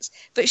contact since.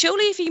 But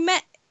surely, if he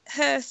met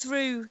her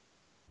through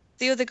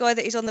the other guy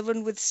that he's on the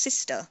run with,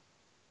 sister.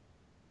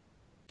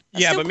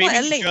 Yeah, but maybe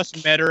he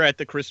just met her at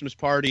the Christmas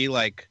party.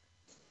 Like,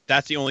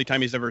 that's the only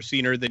time he's ever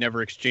seen her. They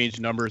never exchanged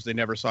numbers. They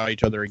never saw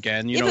each other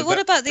again. You know, but what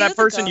about the that other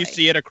person guy? You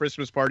see at a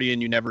Christmas party and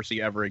you never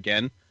see ever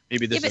again?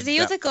 Maybe this. Yeah, but the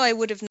other guy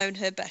would have known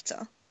her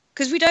better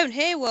because we don't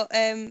hear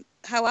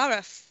how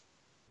Arif.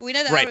 We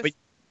know that Arif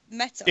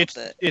met her,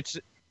 but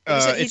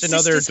it's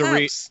another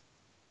degree.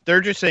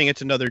 They're just saying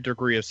it's another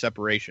degree of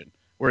separation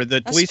where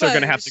the police are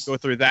going to have to go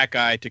through that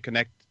guy to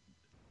connect.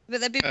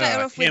 But they'd be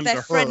better off with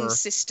their friend's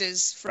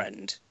sister's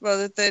friend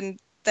rather than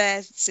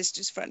their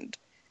sister's friend.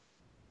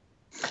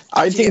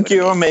 I think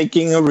you are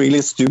making a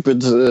really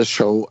stupid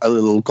show a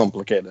little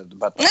complicated,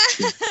 but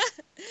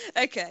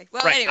okay.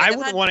 Well, right. anyway, I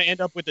wouldn't want to end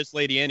up with this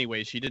lady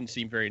anyway. She didn't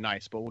seem very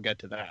nice, but we'll get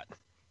to that.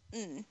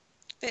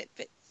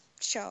 Bit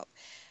sharp.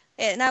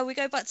 Yeah, now we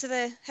go back to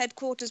the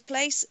headquarters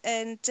place,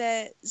 and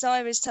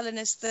Zaira is telling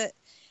us that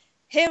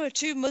here are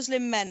two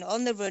Muslim men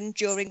on the run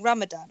during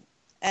Ramadan,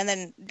 and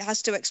then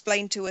has to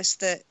explain to us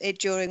that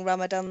during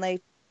Ramadan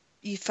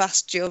you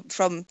fast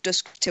from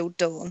dusk till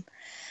dawn.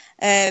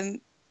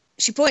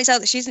 She points out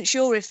that she isn't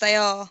sure if they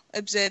are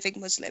observing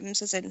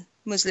Muslims, as in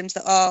Muslims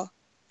that are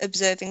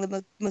observing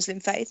the Muslim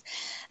faith.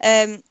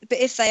 But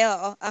if they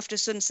are, after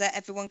sunset,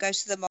 everyone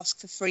goes to the mosque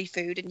for free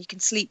food, and you can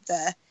sleep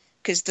there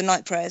because the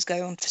night prayers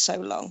go on for so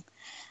long.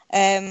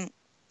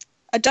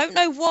 I don't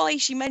know why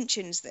she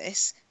mentions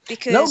this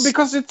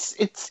because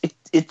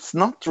it's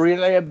not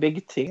really a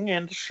big thing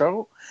in the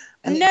show.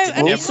 And no, it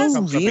has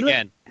nothing to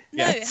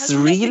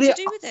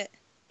do with it.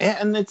 Yeah,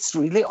 and it's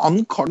really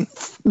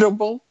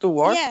uncomfortable to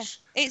watch. Yeah,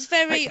 it's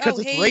very,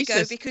 here you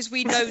go, because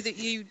we know that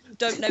you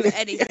don't know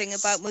anything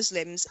about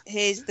Muslims.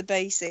 Here's the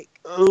basic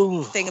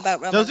thing about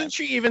Ramadan. Doesn't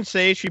she even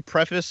say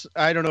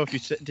I don't know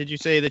if did you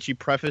say that she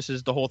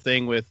prefaces the whole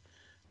thing with,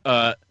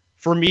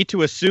 for me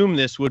to assume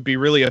this would be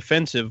really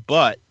offensive,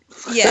 but...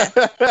 Yeah,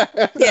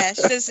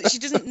 she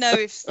doesn't know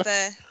if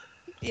they're...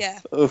 Yeah.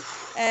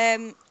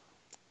 And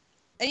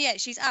yeah,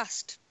 she's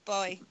asked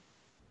by...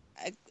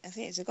 I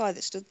think it's a guy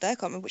that stood there. I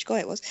can't remember which guy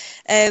it was.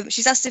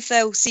 She's asked if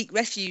they'll seek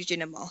refuge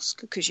in a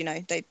mosque because, you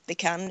know, they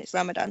can. It's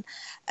Ramadan.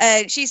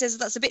 She says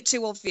that's a bit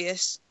too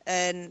obvious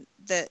and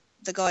that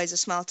the guys are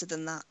smarter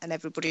than that, and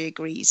everybody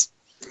agrees.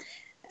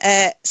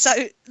 So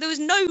there was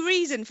no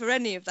reason for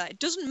any of that. It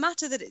doesn't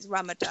matter that it's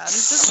Ramadan. It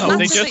doesn't matter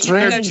that you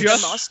can go to the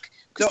mosque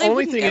because they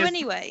wouldn't go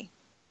anyway.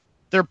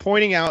 They're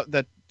pointing out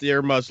that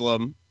they're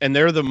Muslim and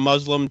they're the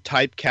Muslim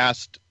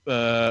typecast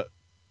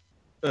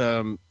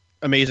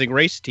Amazing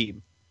Race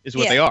team. Is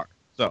what they are.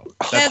 So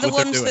they're the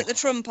ones that the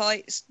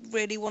Trumpites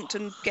really want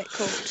to get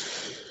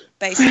caught.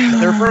 Basically,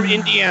 they're from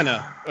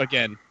Indiana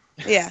again.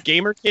 Yeah,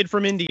 gamer kid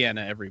from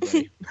Indiana.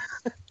 Everybody.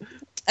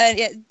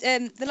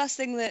 The last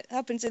thing that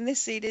happens in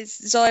this scene is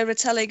Zaira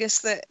telling us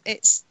that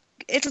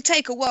it'll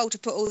take a while to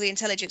put all the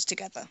intelligence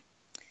together,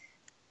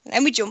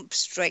 and we jump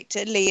straight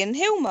to Lee and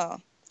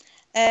Hilmar.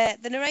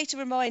 The narrator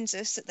reminds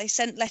us that they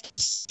sent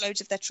letters to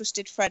loads of their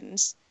trusted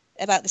friends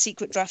about the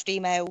secret draft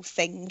email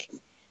thing.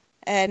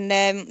 And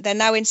they're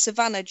now in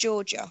Savannah,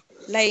 Georgia,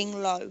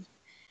 laying low.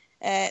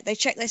 They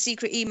checked their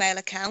secret email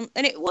account,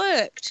 and it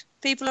worked.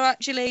 People are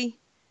actually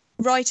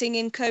writing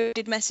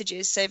encoded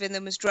messages, saving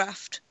them as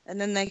draft,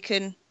 and then they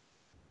can...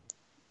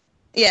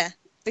 Yeah,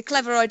 the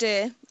clever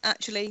idea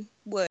actually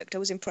worked. I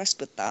was impressed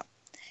with that.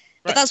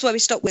 But that's where we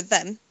stop with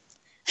them.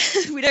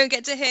 We don't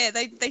get to hear.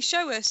 They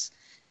show us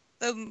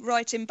them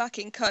writing back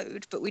in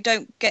code, but we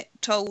don't get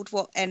told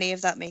what any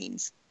of that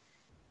means.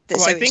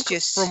 Well, I think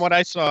from what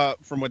I saw,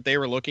 from what they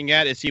were looking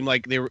at, it seemed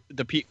like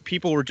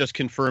people were just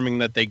confirming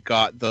that they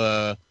got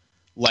the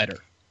letter.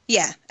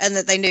 Yeah, and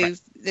that they knew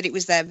that it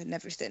was them and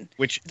everything.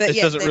 Which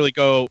doesn't really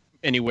go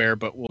anywhere,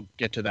 but we'll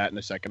get to that in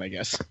a second, I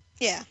guess.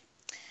 Yeah.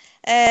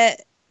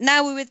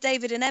 Now we're with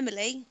David and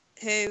Emily,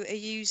 who are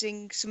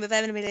using some of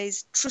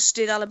Emily's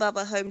trusted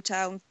Alabama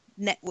hometown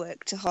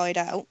network to hide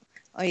out,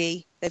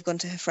 i.e. they've gone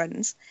to her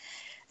friends.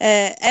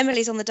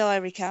 Emily's on the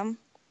diary cam.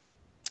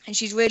 And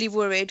she's really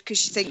worried because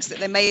she thinks that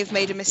they may have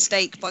made a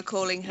mistake by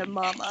calling her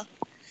mama,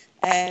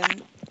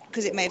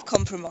 because it may have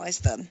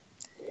compromised them,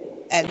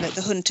 and that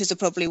the hunters are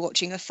probably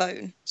watching her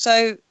phone.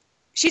 So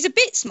she's a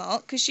bit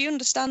smart because she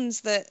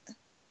understands that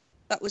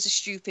was a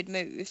stupid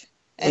move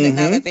and that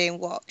now they're being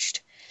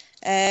watched.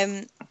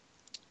 Then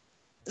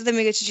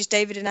we go to just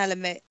David and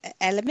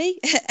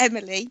Emily.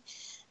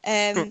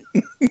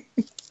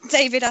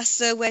 David asks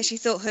her where she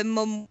thought her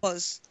mum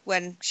was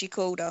when she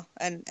called her,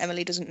 and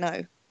Emily doesn't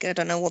know. I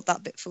don't know what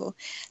that bit for.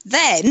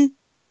 Then,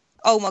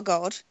 oh my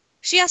God,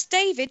 she asked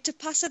David to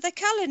pass her the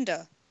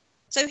calendar.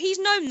 So he's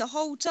known the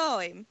whole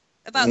time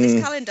about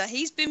this calendar.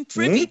 He's been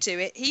privy to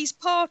it. He's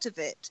part of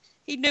it.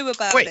 He knew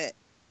about it.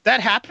 That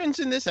happens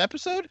in this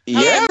episode?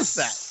 Yes.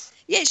 That?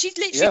 Yeah, she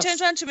literally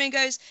turns around to me and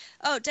goes,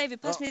 "Oh,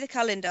 David, pass me the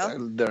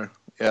calendar."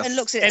 Yes. And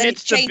looks at it, and and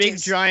it's it changes. the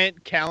big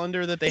giant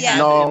calendar that they Yeah. have.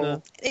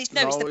 No. It's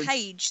the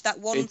page, that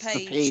one It's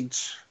page. the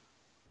page.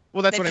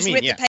 Well, that's They've what I just mean.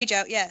 ripped Yeah. the page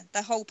out. Yeah,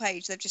 the whole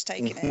page. They've just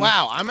taken it.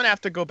 Wow, I'm gonna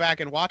have to go back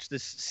and watch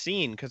this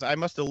scene because I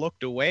must have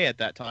looked away at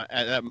that time,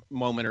 at that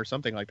moment, or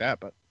something like that.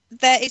 But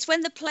It's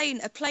when a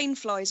plane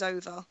flies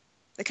over.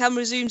 The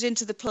camera zooms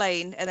into the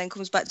plane and then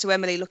comes back to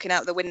Emily looking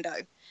out the window,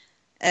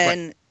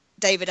 and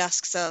David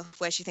asks her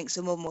where she thinks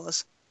her mum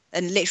was,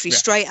 and literally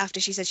straight after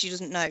she says she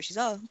doesn't know, she's,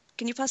 "Oh,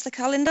 can you pass the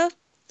calendar?"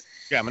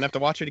 yeah, I'm gonna have to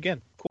watch it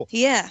again. Cool.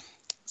 Yeah.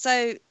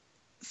 So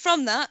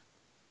from that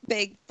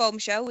big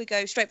bombshell, we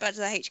go straight back to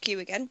the HQ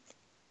again,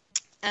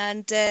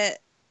 and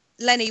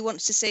Lenny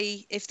wants to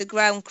see if the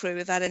ground crew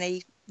have had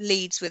any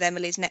leads with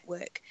Emily's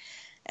network.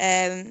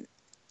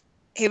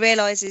 He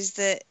realizes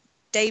that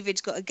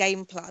David's got a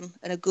game plan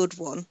and a good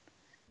one,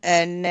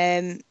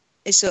 and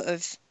is sort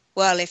of,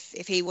 well,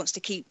 if he wants to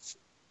keep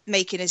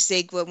making a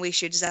zig when we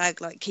should zag,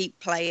 like keep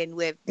playing,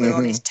 we're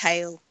on his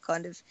tail,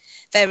 kind of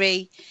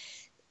very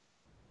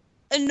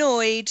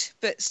annoyed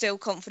but still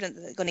confident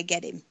that they're going to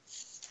get him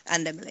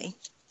and Emily.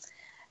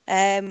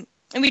 And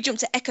we jump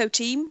to Echo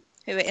Team,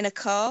 who are in a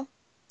car.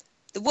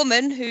 The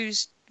woman,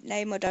 whose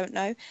name I don't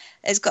know,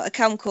 has got a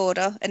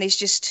camcorder and they're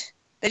just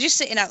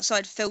sitting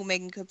outside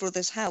filming her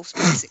brother's house,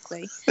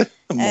 basically.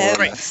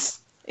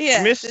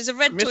 Yeah, there's a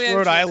red Miss Toyota Rhode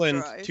on the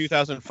Island drive.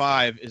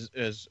 2005 is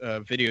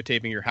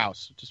videotaping your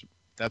house.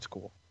 That's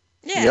cool.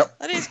 Yeah,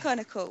 that is kind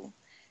of cool.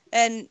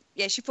 And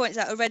yeah, she points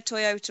out a red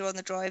Toyota on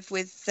the drive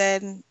with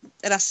and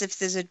asks if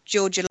there's a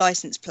Georgia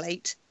license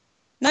plate.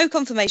 No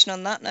confirmation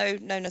on that. No,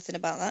 nothing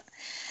about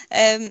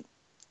that.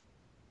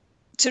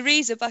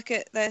 Teresa back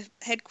at the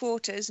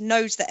headquarters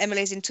knows that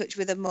Emily's in touch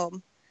with her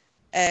mum,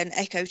 and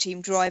Echo Team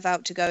drive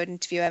out to go and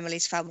interview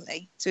Emily's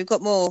family. So we've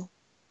got more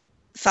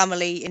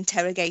family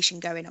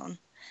interrogation going on.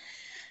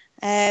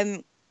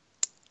 The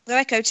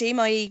Echo Team,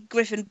 i.e.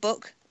 Griffin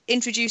Buck,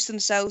 introduce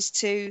themselves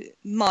to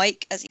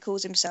Mike, as he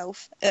calls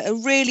himself, at a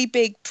really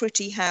big,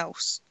 pretty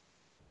house.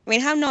 I mean,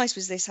 how nice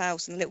was this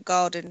house and the little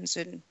gardens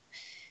and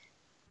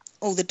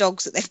all the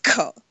dogs that they've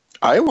got?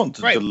 I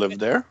wanted to live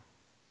there.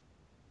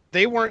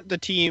 They weren't the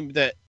team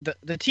that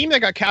the team that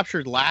got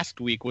captured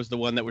last week was the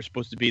one that was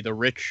supposed to be the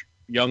rich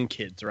young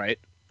kids, right?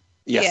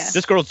 Yes. Yeah.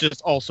 This girl's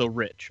just also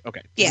rich.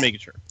 Okay, just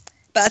making sure.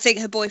 But I think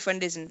her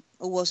boyfriend isn't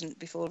or wasn't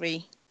before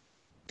he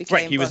became.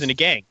 Right, he was in a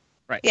gang.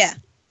 Right. Yeah.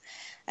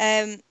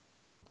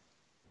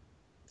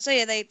 So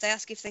yeah, they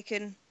ask if they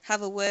can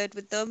have a word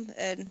with them,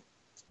 and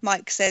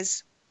Mike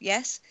says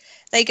yes.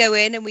 They go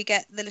in, and we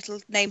get the little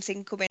name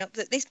thing coming up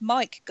that this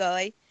Mike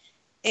guy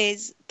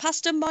is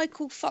Pastor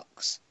Michael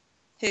Fox,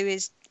 who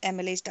is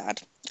Emily's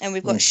dad, and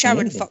we've got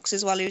Sharon Fox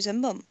as well, who's her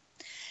mum.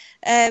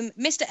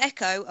 Mr.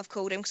 Echo, I've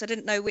called him because I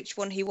didn't know which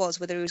one he was,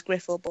 whether he was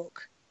Griff or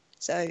Buck.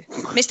 So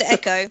Mr.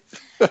 Echo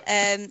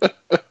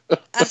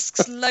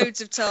asks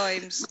loads of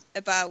times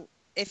about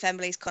if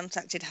Emily's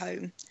contacted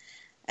home,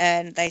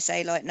 and they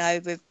say like, no,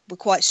 we're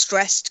quite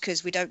stressed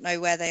because we don't know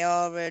where they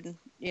are, and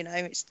you know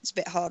it's a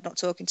bit hard not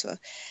talking to her.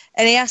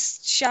 And he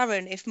asked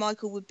Sharon if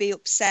Michael would be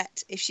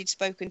upset if she'd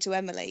spoken to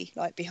Emily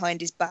like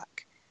behind his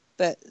back,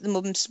 but the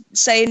mum's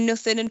saying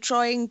nothing and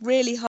trying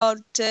really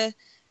hard to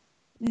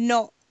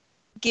not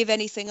give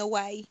anything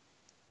away.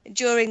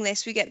 During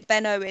this, we get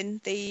Ben Owen,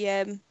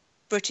 the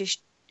British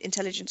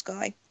intelligence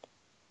guy,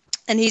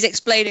 and he's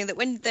explaining that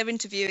when they're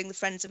interviewing the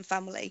friends and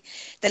family,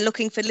 they're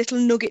looking for little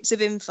nuggets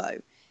of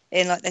info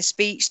in like their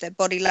speech, their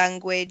body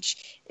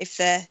language, if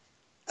they're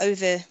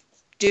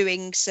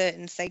overdoing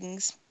certain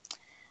things.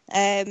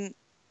 I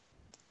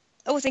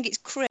think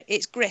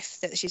it's Griff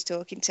that she's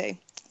talking to.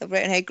 I've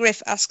written here,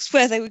 Griff asks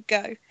where they would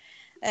go,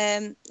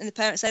 and the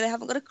parents say they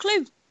haven't got a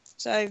clue.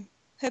 So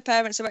her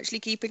parents are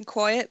actually keeping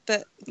quiet,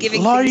 but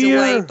giving things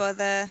away by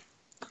their...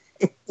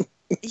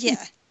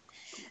 Yeah.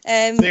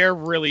 They're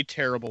really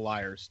terrible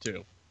liars,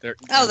 too. They're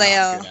they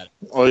are. good at it.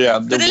 Oh, yeah,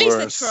 But at least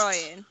they're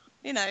trying.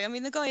 You know, I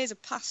mean, the guy is a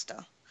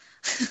pastor.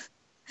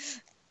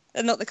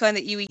 And not the kind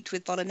that you eat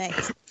with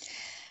bolognese.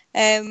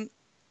 We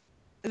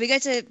go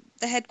to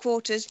the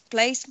headquarters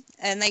place,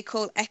 and they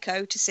call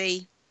Echo to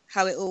see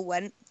how it all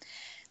went.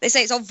 They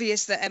say it's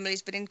obvious that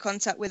Emily's been in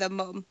contact with her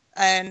mum,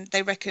 and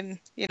they reckon,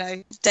 you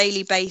know,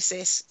 daily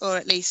basis, or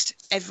at least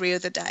every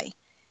other day.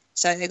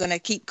 So they're going to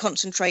keep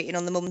concentrating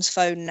on the mum's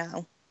phone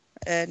now.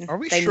 And are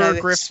we they sure know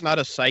Griff's not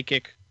a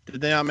psychic?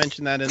 Did they not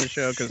mention that in the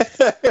show?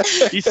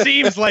 Because he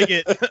seems like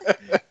it.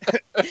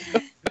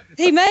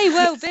 He He may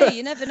well be.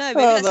 You never know.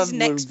 Maybe that's his that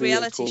next would be a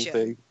reality cool show.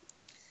 thing.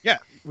 Yeah,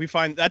 we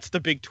find that's the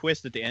big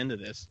twist at the end of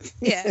this.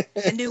 Yeah,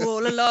 I knew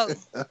all along.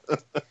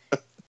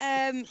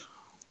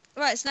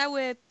 Right, so now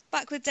we're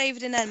back with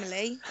David and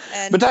Emily.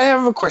 And... But I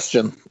have a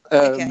question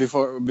Okay.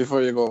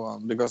 before you go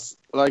on, because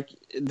like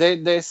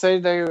they say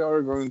they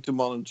are going to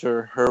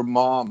monitor her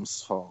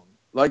mom's phone.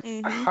 Like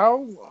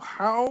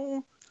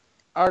how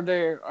are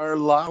they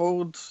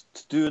allowed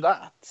to do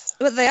that?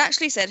 But they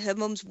actually said her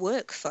mum's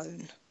work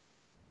phone.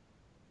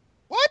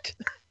 What?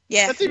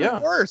 Yeah. That's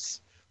even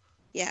worse.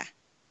 Yeah.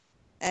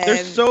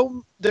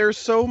 There's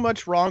so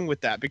much wrong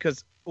with that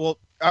because, well,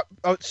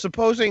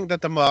 supposing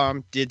that the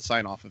mom did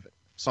sign off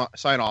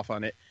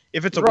on it.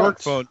 If it's a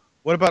work phone,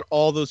 what about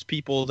all those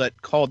people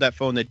that called that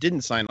phone that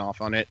didn't sign off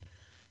on it?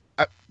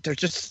 There's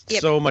just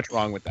so much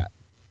wrong with that.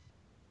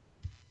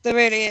 There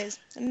really is.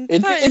 And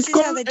this is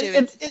how they do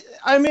it.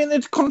 I mean,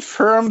 it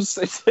confirms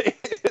this big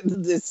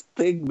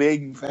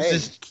fake.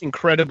 This is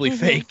incredibly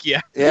fake,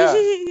 yeah. Yeah.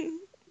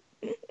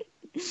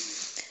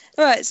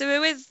 All right, so we're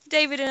with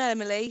David and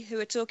Emily, who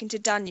are talking to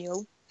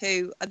Daniel,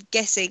 who I'm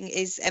guessing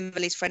is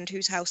Emily's friend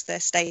whose house they're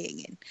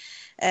staying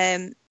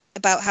in,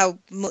 about how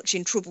much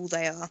in trouble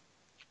they are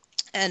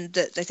and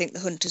that they think the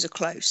hunters are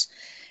close.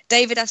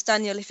 David asks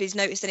Daniel if he's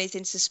noticed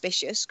anything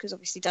suspicious, because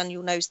obviously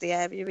Daniel knows the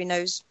area. He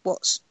knows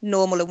what's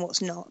normal and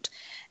what's not.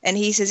 And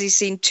he says he's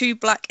seen 2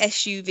 black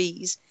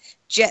SUVs,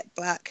 jet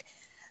black,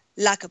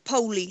 like a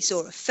police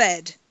or a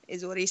Fed,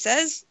 is what he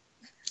says.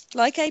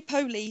 Like a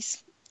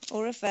police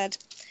or a Fed.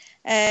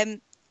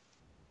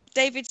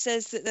 David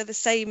says that they're the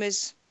same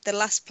as the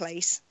last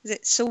place. Is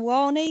it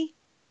Sewanee?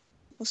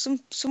 Or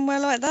somewhere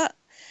like that?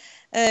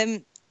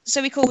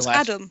 So he calls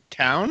Adam.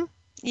 Town?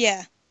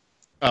 Yeah.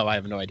 Oh, I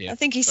have no idea. I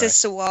think he says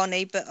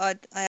Sewanee, but I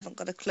haven't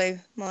got a clue.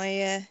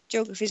 My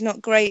geography's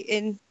not great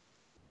in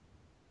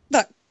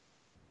that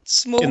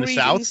small in the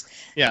regions. South?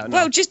 Yeah. No.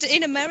 Well, just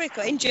in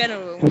America in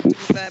general.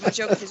 My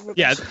geography's rubbish.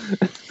 Yeah.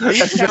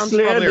 These towns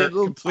probably are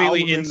little completely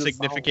town in the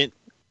insignificant,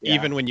 Yeah.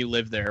 even when you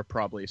live there,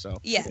 probably. So.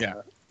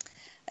 Yeah.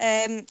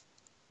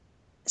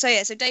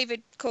 So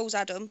David calls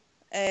Adam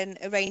and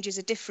arranges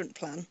a different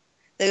plan.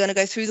 They're going to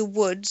go through the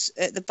woods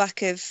at the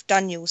back of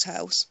Daniel's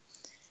house.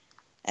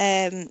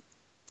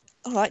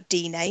 All right,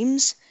 D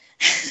names.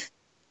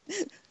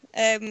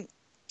 They're going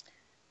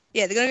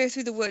to go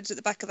through the woods at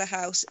the back of the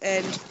house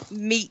and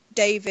meet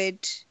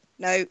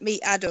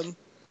Adam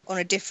on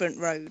a different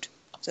road.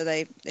 So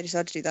they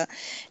decide to do that.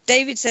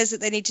 David says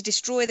that they need to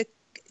destroy the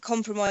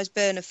compromised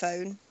burner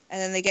phone,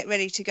 and then they get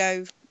ready to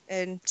go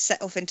and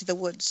set off into the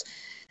woods.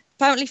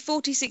 Apparently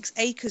 46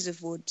 acres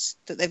of woods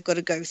that they've got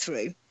to go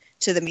through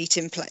to the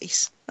meeting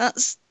place.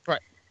 That's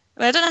right.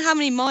 I don't know how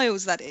many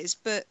miles that is,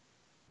 but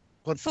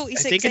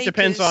 46 I think it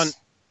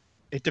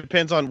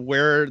depends on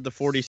where the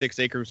 46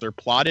 acres are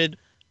plotted,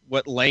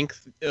 what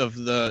length of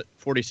the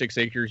 46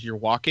 acres you're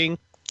walking,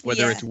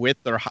 whether it's width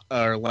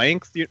or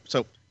length.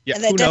 So yeah,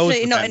 and they're who knows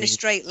definitely what not that in a means.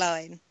 straight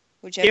line.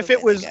 Whichever If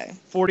it way was they go.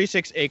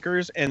 46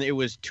 acres and it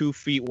was 2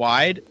 feet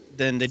wide,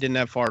 then they didn't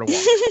have far to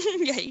walk.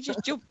 Yeah, you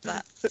just jumped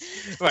that.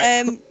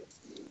 Right.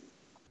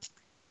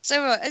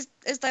 So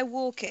as they're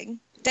walking,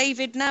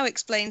 David now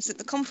explains that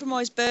the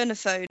compromised burner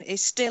phone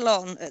is still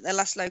on at their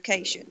last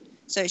location,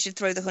 so it should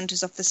throw the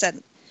hunters off the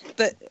scent.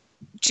 But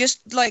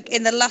just like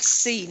in the last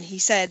scene, he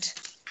said,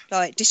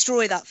 like,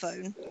 destroy that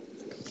phone.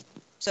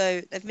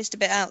 So they've missed a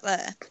bit out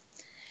there.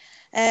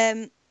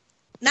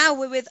 Now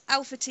we're with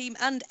Alpha Team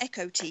and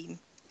Echo Team,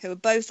 who are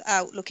both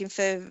out looking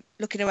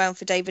around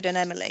for David and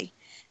Emily.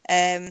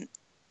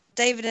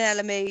 David and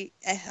Emily,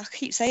 I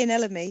keep saying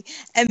Emily,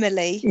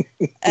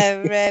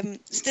 are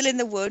still in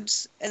the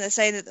woods, and they're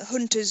saying that the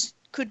hunters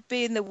could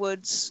be in the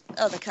woods.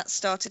 Oh, the cat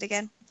started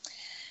again.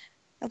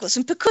 I've got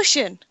some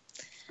percussion.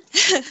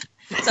 So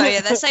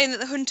yeah, they're saying that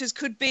the hunters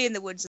could be in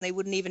the woods and they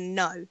wouldn't even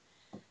know.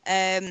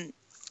 Hang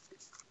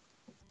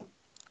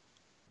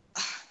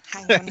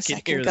on a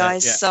second,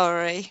 guys. Yeah.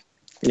 Sorry.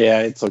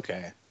 Yeah, it's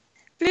okay.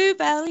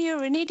 Bluebell,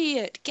 you're an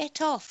idiot.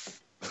 Get off.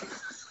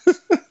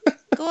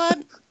 Go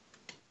on.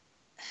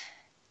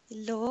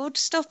 Lord,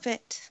 stop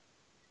it.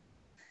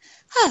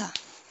 Ah.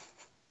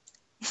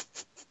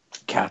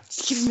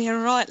 Cats. Giving me a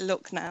right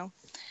look now.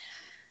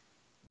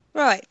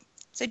 Right.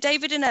 So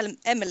David and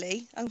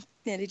Emily, I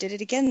nearly did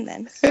it again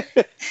then.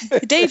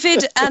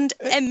 David and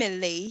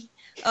Emily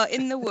are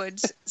in the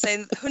woods,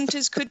 saying that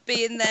hunters could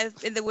be in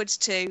the woods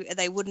too, and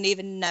they wouldn't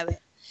even know it.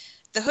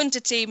 The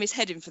hunter team is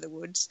heading for the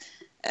woods,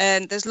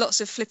 and there's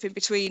lots of flipping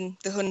between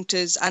the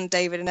hunters and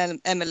David and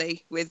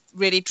Emily with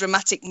really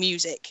dramatic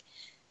music.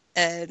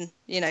 And,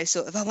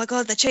 sort of, oh my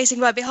God, they're chasing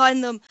right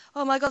behind them.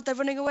 Oh my God, they're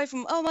running away from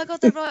them. Oh my God,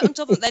 they're right on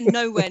top of them. They're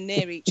nowhere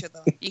near each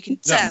other. You can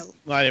tell.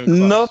 No, not even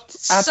close. Not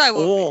at So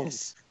all.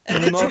 obvious.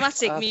 And the Not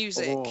dramatic at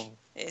music all.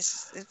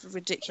 is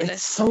ridiculous.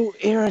 It's so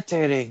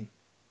irritating.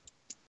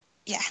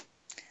 Yeah.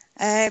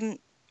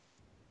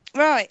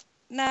 Right.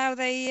 Now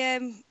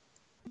they,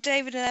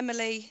 David and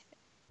Emily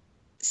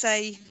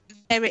say,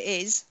 there it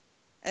is,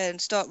 and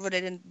start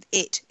running, and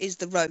it is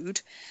the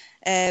road.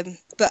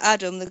 But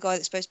Adam, the guy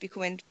that's supposed to be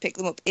coming to pick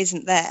them up,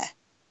 isn't there.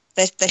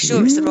 They're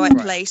sure it's the right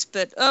place,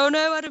 but oh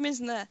no, Adam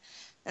isn't there.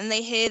 And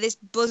they hear this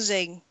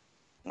buzzing,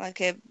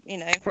 like a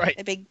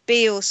big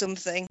bee or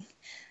something.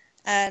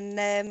 And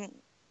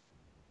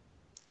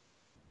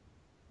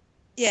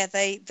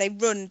they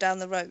run down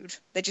the road.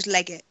 They just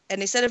leg it,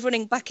 and instead of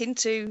running back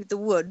into the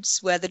woods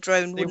where the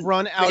drone would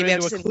run out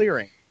into a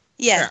clearing.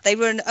 Yeah, they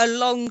run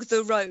along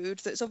the road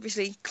that's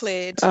obviously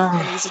cleared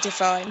and easy to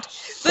find.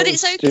 But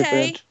it's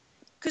okay,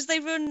 because they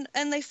run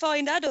and they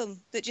find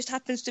Adam that just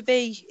happens to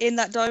be in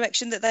that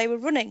direction that they were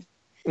running.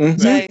 Mm-hmm.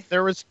 So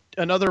there was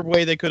another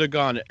way they could have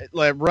gone.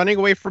 Like running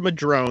away from a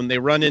drone, they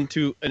run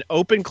into an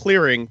open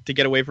clearing to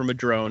get away from a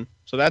drone.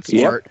 So that's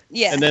smart.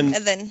 Yeah, and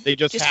then they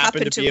just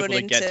happen to be able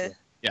to get to it.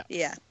 Yeah.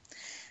 Yeah.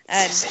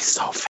 And this is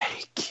so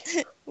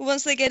fake.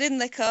 Once they get in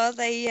the car,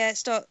 they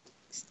start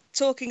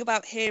talking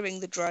about hearing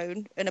the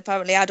drone, and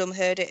apparently Adam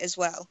heard it as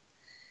well.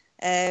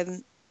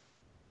 The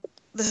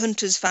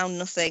hunters found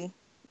nothing.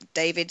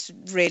 David's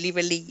really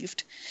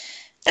relieved.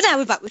 And now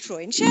we're back with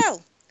Troy and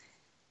Shell.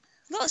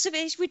 Lots of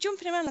it. We're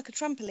jumping around like a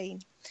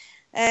trampoline.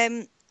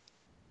 Oh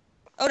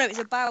no, it's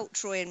about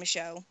Troy and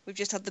Michelle. We've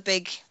just had the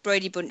big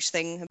Brady Bunch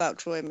thing about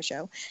Troy and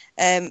Michelle.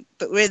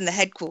 But we're in the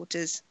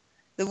headquarters.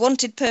 The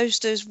wanted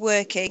poster's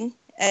working,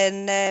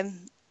 and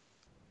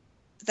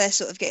they're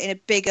sort of getting a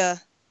bigger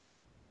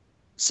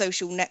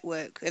social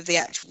network of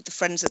the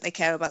friends that they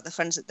care about, the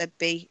friends that they'd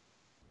be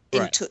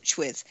in touch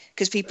with,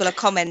 because people are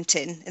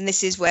commenting, and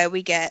this is where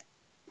we get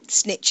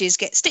snitches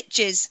get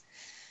stitches,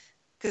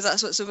 because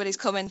that's what somebody's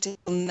commenting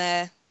on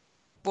their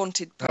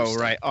wanted poster. Oh,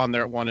 right, on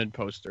their wanted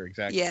poster,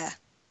 exactly. Yeah,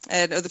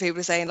 and other people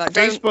are saying, like,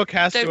 Facebook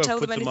has to have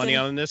put some money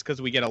on this,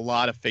 because we get a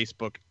lot of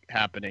Facebook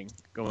happening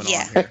going on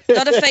here. A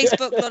lot of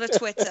Facebook, a lot of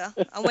Twitter.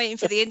 I'm waiting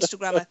for the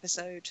Instagram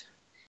episode.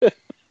 And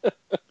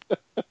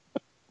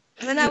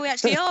then now we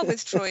actually are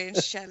with Troy and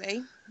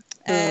Shelley.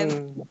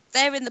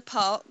 They're in the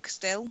park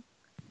still,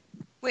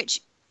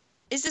 which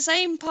is the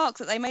same park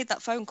that they made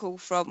that phone call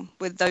from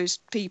with those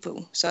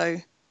people. So,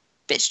 a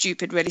bit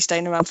stupid really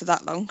staying around for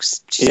that long.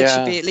 She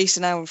said she'd be at least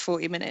an hour and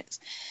 40 minutes.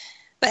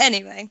 But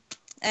anyway,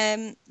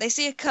 they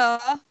see a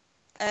car,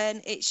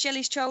 and it's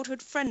Shelley's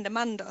childhood friend,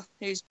 Amanda,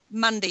 who's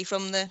Mandy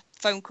from the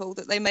phone call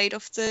that they made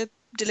off the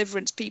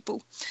Deliverance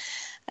people.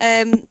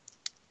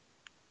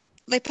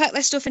 They pack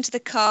their stuff into the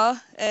car,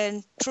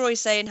 and Troy's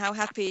saying how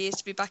happy he is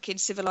to be back in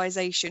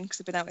civilization because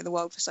they've been out in the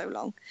wild for so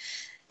long.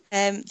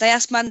 They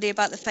ask Mandy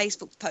about the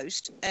Facebook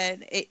post,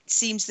 and it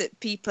seems that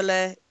people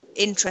are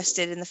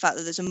interested in the fact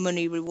that there's a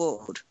money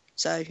reward.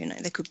 So,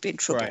 they could be in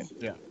trouble. Right,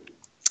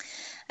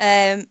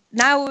 yeah.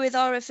 Now we're with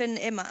Arif and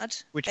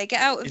Imad. They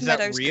get out of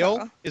Meadows' real?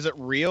 car. Is it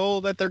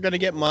real that they're going to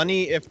get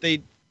money if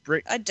they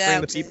bring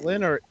the people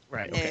in? Or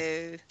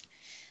okay.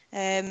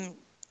 No.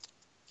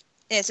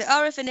 So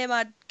Arif and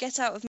Imad get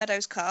out of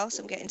Meadows' car,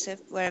 so I'm getting to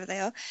wherever they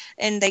are,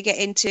 and they get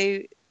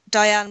into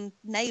Diane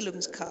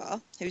Nalem's car,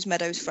 who's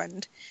Meadows'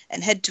 friend,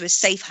 and head to a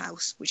safe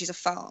house, which is a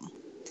farm.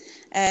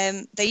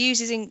 They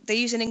use an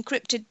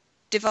encrypted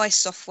device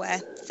software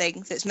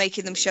thing that's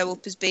making them show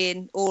up as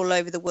being all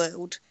over the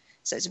world.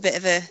 So it's a bit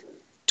of a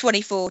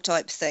 24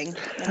 type thing.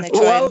 And they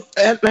try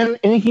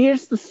and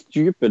here's the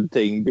stupid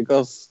thing,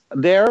 because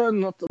they're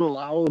not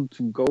allowed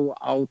to go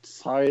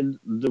outside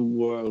the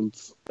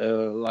world's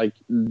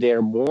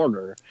their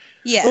border.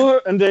 Yeah.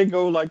 And they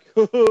go like,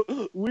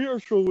 we are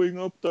showing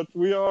up that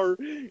we are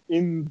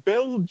in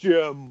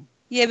Belgium.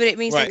 Yeah, but it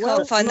means they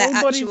can't find their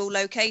actual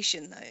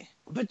location though.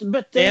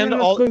 But they're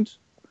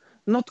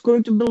not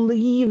going to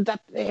believe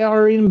that they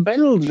are in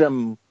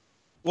Belgium.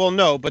 Well,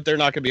 no, but they're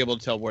not going to be able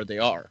to tell where they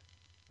are.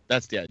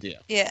 That's the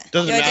idea. Yeah.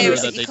 Doesn't the idea matter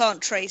is that you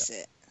can't trace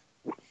it.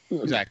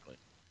 Exactly.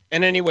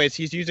 And anyways,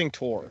 he's using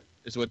Tor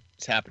is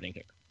what's happening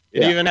here.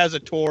 It even has a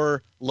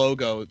Tor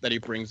logo that he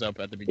brings up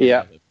at the beginning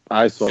of it.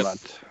 I saw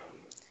that.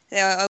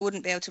 Yeah, I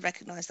wouldn't be able to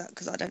recognize that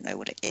because I don't know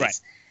what it is. Right.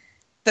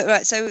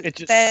 But so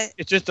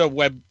it's just a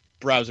web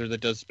browser that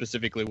does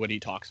specifically what he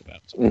talks about.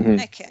 So.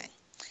 Mm-hmm. Okay.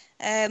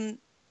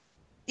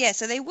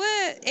 So they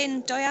were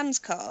in Diane's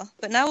car,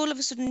 but now all of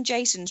a sudden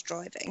Jason's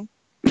driving.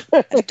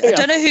 I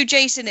don't know who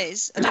Jason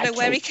is. I don't know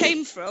where he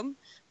came from,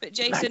 but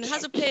Jason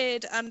has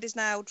appeared and is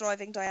now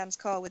driving Diane's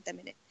car with them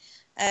in it.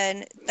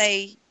 And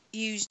they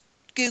used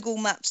Google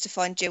Maps to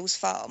find Jill's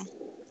farm,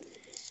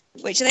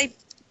 which they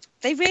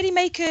really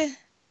make a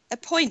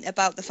point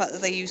about the fact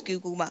that they use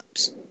Google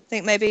Maps. I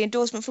think maybe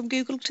endorsement from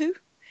Google too.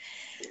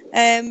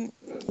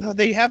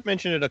 They have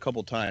mentioned it a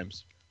couple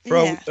times.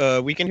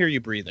 We can hear you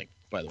breathing,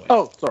 by the way.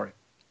 Oh, sorry.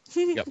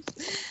 Yep.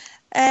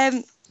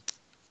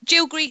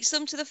 Jill greets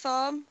them to the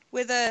farm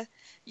with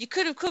you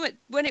could have come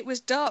when it was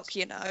dark,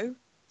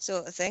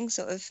 sort of thing,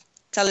 sort of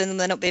telling them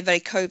they're not being very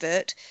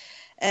covert.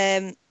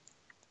 And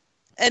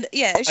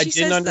yeah, she I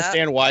didn't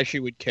understand why she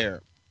would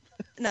care.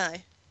 No.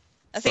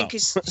 I think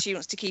because she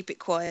wants to keep it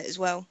quiet as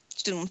well.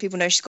 She doesn't want people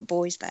to know she's got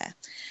boys there.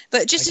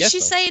 But just as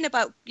she's saying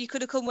about you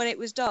could have come when it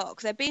was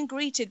dark, they're being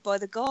greeted by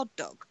the guard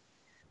dog.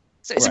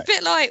 So it's a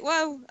bit like,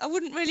 well, I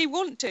wouldn't really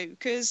want to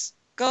because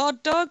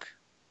guard dog,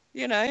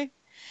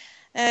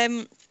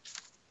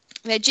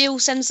 Jill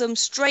sends them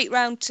straight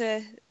round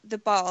to the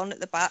barn at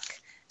the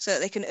back so that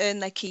they can earn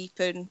their keep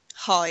and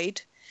hide.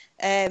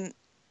 And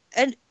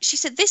she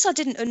said, this I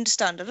didn't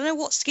understand. I don't know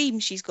what scheme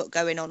she's got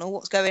going on or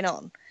what's going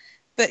on.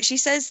 But she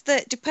says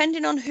that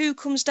depending on who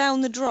comes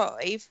down the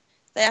drive,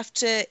 they have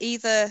to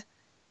either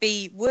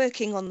be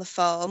working on the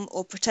farm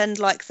or pretend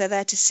like they're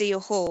there to see a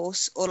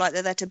horse or like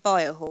they're there to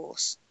buy a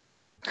horse.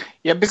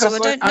 Yeah, because so I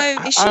don't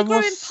know. Is she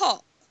growing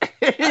pot? I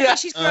think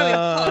she's growing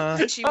pot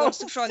and she wants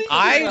to try and...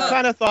 I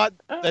kind of thought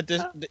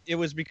that it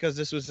was because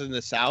this was in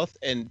the South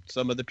and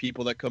some of the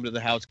people that come to the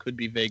house could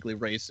be vaguely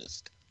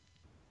racist.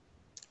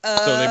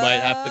 So they might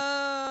have to...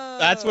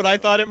 That's what I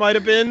thought it might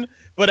have been,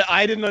 but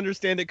I didn't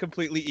understand it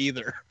completely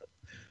either.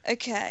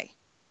 Okay.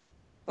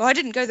 Well, I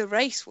didn't go the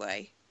race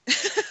way.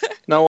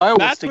 No, I was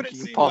That's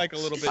thinking pot. Like a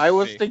little bit I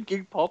was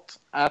thinking pot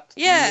at...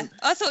 Yeah,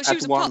 I thought she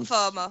was a pot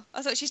farmer.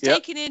 I thought she's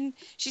Yep. taking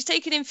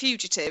in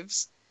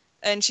fugitives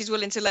and she's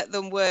willing to let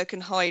them work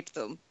and hide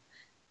them.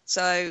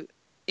 So,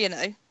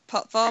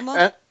 pot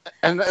farmer.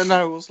 And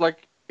I was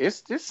like,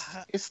 is this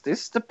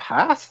the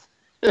path?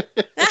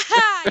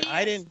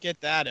 I didn't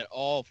get that at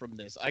all from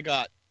this. I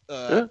got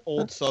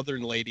old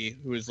Southern lady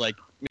who is like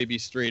maybe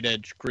straight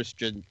edge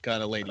Christian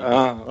kind of lady.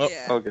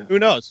 Okay. Who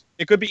knows?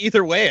 It could be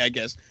either way, I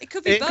guess. It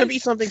could be. It could be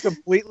something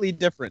completely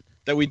different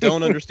that we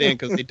don't understand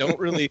because they don't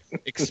really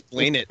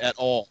explain it at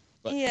all.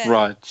 But. Yeah.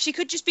 Right. She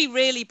could just be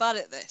really bad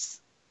at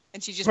this,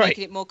 and she's just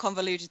making it more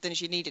convoluted than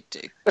she needed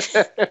to.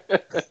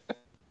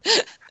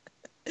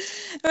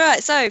 All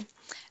right. So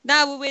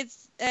now we're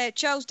with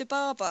Charles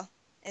DeBarber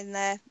in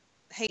their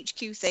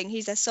HQ thing.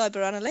 He's their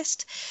cyber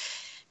analyst.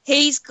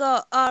 He's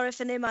got Arif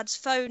and Imad's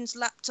phones,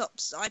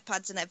 laptops,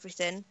 iPads and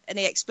everything, and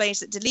he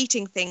explains that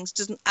deleting things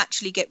doesn't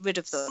actually get rid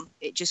of them.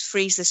 It just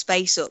frees the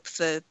space up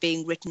for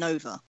being written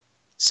over.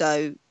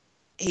 So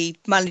he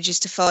manages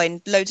to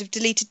find loads of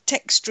deleted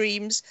text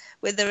streams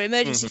with their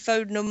emergency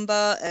phone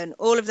number and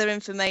all of their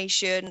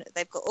information.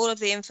 They've got all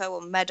of the info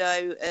on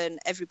Meadow and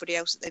everybody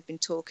else that they've been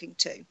talking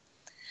to.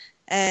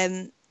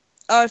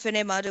 Arif and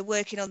Imad are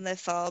working on their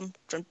farm,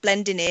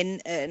 blending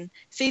in and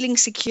feeling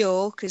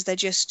secure because they're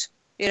just...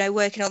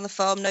 working on the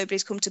farm,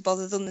 nobody's come to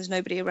bother them, there's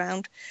nobody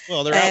around.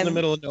 Well, they're out in the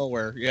middle of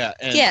nowhere, yeah.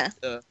 And,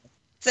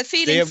 they're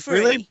feeling they have free.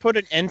 really put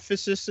an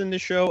emphasis in the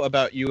show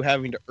about you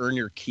having to earn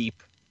your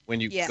keep when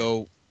you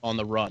go on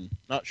the run.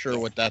 Not sure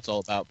what that's all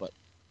about, but...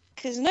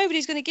 Because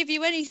nobody's going to give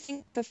you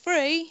anything for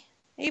free,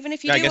 even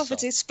if you do offer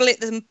to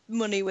split the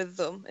money with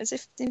them, as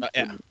if...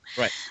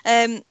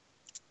 right.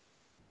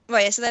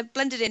 Right, so they're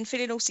blended in,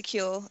 feeling all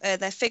secure.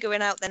 They're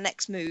figuring out their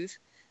next move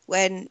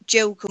when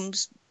Jill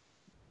comes...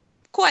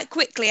 quite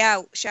quickly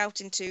out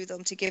shouting to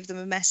them to give them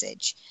a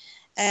message.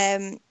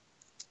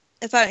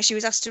 Apparently she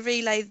was asked to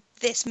relay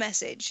this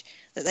message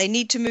that they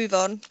need to move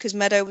on because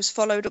Meadow was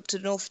followed up to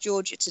North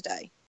Georgia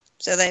today.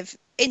 So they've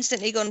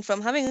instantly gone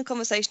from having a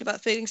conversation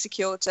about feeling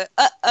secure to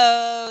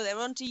they're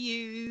on to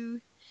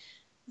you.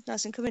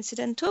 Nice and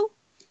coincidental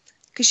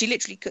because she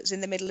literally cuts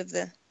in the middle of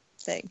the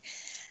thing.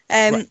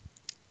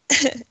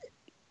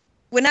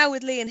 We're now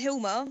with Lee and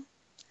Hilmar.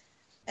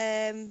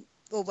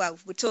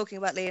 We're talking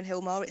about Lee and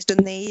Hilmar. It's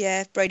done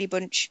the Brady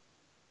Bunch.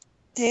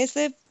 Here's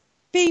the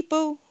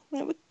people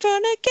that we're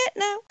trying to get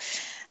now.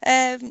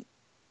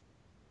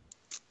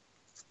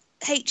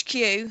 HQ,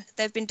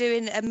 they've been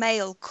doing a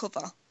mail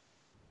cover,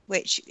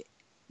 which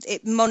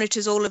it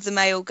monitors all of the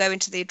mail going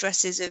to the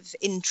addresses of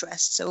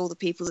interest, so all the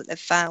people that they've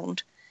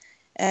found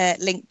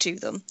linked to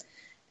them.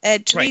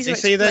 Teresa they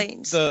say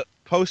explains, that the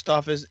post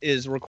office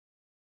is required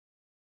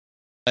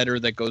a letter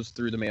that goes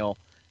through the mail,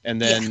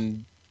 and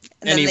then...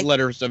 any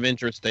letters of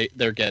interest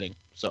they're getting.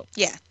 So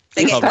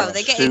they're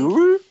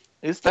getting.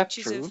 Is that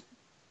true?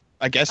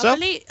 I guess so. I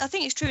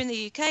think it's true in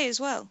the UK as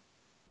well,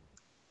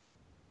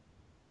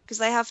 because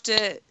they have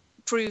to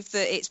prove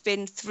that it's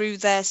been through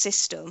their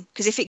system.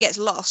 Because if it gets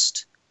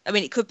lost, I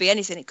mean, it could be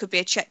anything. It could be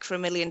a check for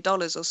 $1 million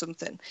or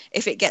something.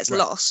 If it gets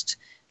lost,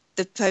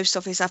 the post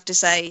office have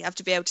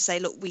to be able to say,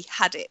 "Look, we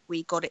had it.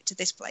 We got it to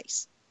this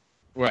place."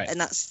 Right. And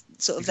that's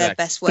sort of their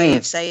best way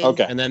of saying.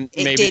 Okay. And then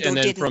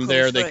from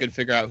there they could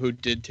figure out who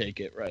did take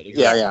it. Right.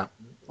 Exactly. Yeah.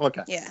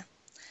 Okay. Yeah.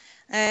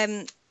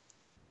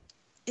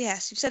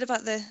 Yes, you've said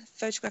about the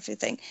photography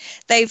thing.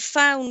 They've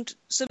found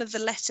some of the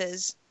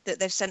letters that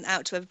they've sent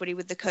out to everybody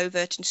with the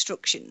covert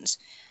instructions.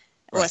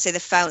 Right. Or I say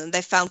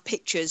they've found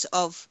pictures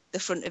of the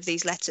front of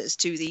these letters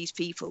to these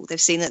people.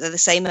 They've seen that they're the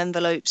same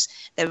envelopes.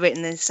 They're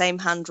written in the same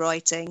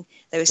handwriting.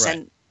 They were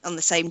sent on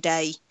the same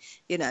day.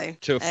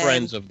 To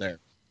friends of theirs.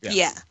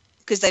 Yeah.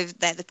 Because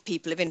they're the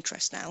people of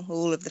interest now,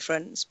 all of the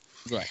friends.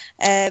 Right.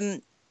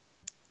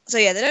 So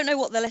they don't know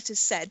what the letters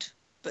said,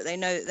 but they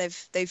know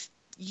that they've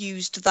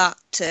used that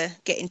to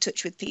get in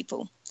touch with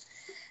people.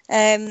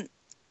 Now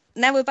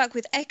we're back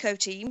with Echo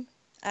Team,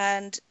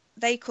 and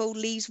they call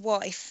Lee's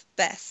wife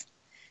Beth.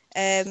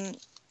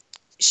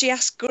 She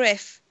asks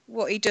Griff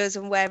what he does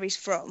and where he's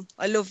from.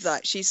 I love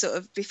that. She sort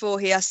of, before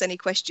he asks any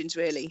questions,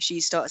 really, she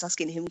starts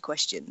asking him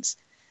questions.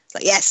 It's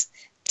like, yes,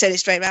 turn it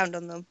straight around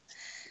on them.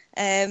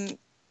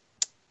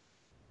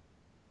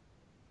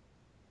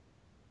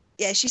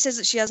 She says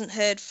that she hasn't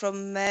heard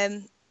from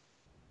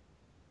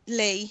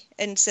Lee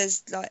and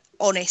says, like,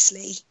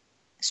 honestly,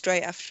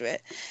 straight after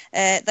it.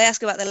 They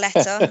ask about the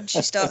letter, and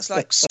she starts,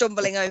 like,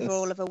 stumbling over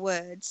all of her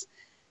words.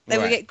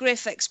 Then we get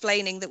Griff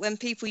explaining that when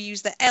people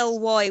use the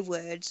LY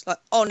words, like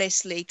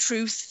honestly,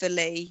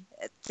 truthfully,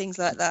 things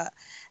like that,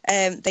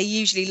 they're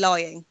usually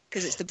lying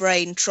because it's the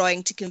brain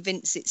trying to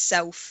convince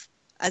itself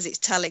as it's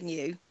telling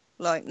you,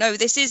 like, no,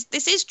 this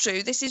is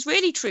true. This is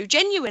really true.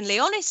 Genuinely,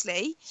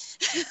 honestly.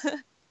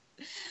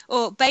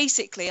 Or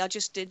basically, I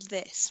just did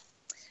this.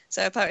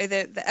 So apparently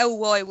the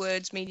LY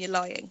words mean you're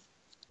lying.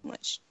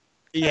 Which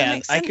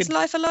makes sense. I could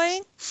lie for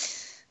lying.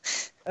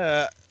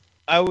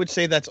 I would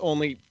say that's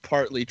only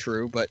partly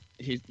true, but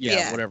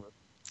whatever.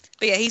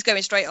 But yeah, he's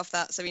going straight off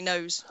that, so he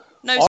knows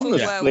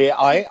Honestly,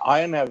 well.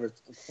 I never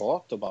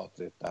thought about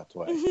it that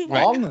way.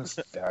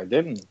 Honestly, I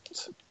didn't.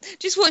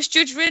 Just watch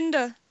Judge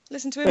Rinder.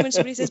 Listen to him when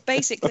somebody says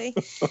basically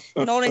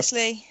and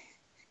honestly.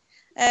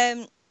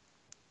 So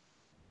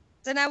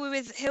now we're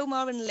with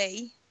Hilmar and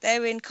Lee.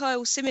 They're in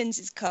Kyle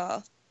Simmons'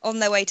 car on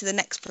their way to the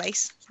next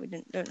place. We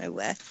don't know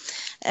where.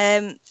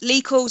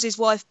 Lee calls his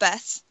wife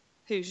Beth,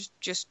 who's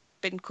just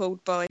been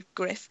called by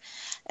Griff.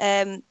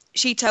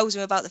 She tells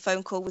him about the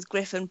phone call with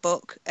Griff and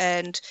Buck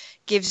and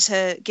gives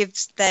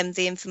them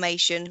the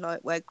information, like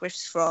where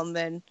Griff's from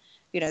and,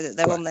 you know, that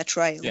they're on their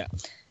trail. Yeah.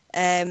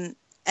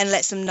 And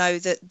lets them know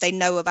that they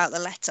know about the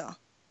letter.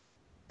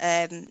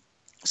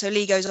 So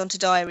Lee goes on to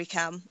diary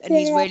cam and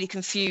he's really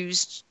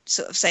confused,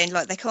 sort of saying,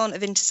 like, they can't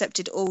have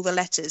intercepted all the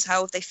letters.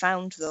 How have they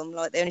found them?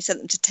 Like, they only sent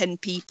them to 10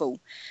 people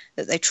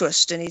that they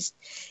trust. And he's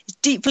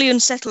deeply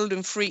unsettled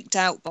and freaked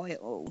out by it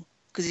all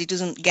because he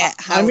doesn't get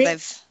how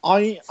they've...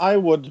 I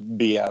would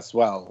be as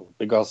well,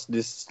 because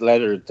this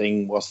letter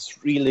thing was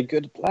really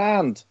good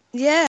planned.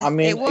 Yeah, I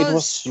mean, it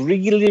was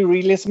really,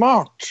 really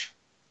smart.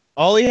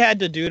 All he had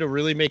to do to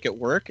really make it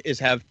work is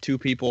have two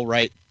people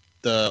write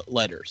the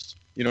letters.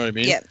 You know what I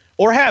mean? Yeah.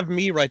 Or have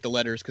me write the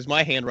letters, because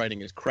my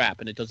handwriting is crap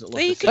and it doesn't look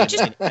you the could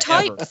same just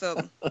type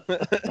them.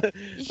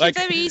 You Like,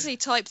 could very easily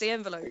type the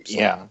envelopes.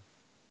 Yeah.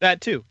 That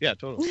too. Yeah,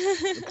 totally.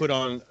 Put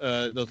on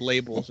those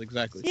labels,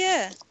 exactly.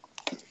 Yeah.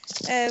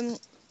 So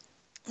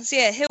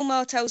yeah,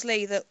 Hilmar tells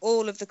Lee that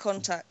all of the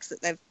contacts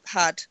that they've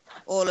had,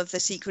 all of the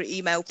secret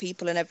email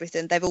people and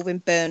everything, they've all been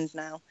burned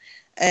now.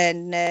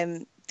 And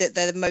that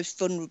they're the most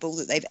vulnerable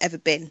that they've ever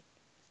been.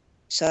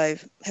 So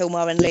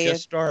Hilmar and Lee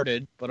just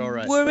started, but all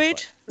right.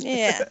 Worried.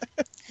 Yeah.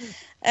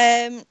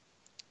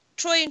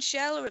 Troy and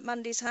Shell are at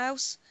Mandy's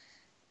house.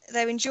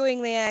 They're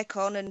enjoying the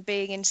aircon and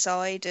being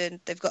inside, and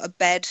they've got a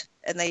bed,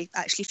 and they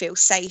actually feel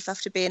safe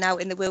after being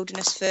out in the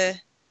wilderness for,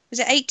 was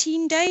it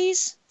 18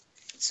 days?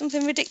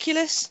 Something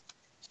ridiculous.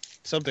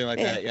 Something like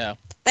that, yeah.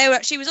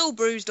 She was all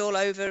bruised all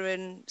over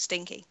and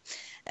stinky.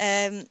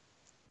 So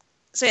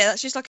yeah,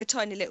 that's just like a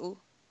tiny little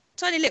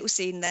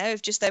scene there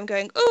of just them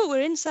going, oh,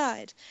 we're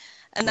inside.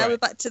 And now we're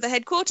back to the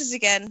headquarters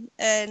again,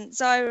 and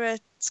Zyra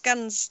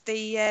scans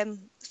the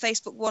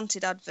Facebook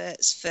wanted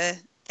adverts for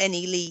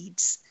any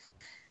leads.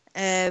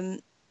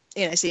 Seeing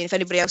if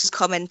anybody else has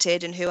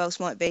commented and who else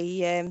might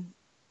be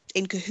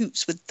in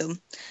cahoots with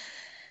them.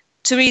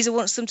 Teresa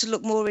wants them to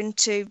look more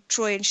into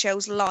Troy and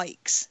Shell's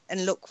likes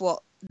and look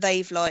what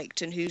they've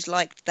liked and who's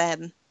liked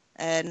them.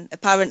 And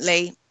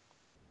apparently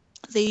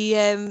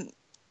the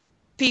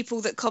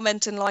people that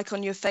comment and like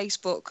on your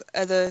Facebook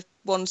are the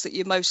ones that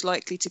you're most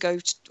likely to go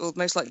to, or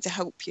most likely to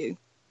help you.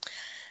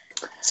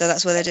 So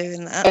that's why they're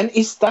doing that. And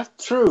is that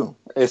true?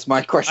 Is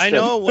my question. I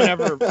know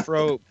whenever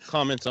Fro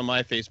comments on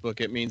my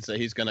Facebook, it means that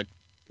he's going to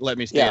let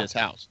me stay at his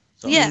house.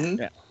 So,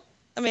 yeah.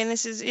 I mean,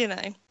 this is,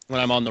 when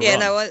I'm on the run. Yeah,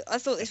 no, I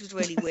thought this was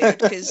really weird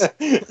because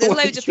there's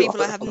loads of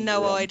people I have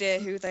no idea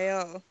who they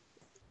are,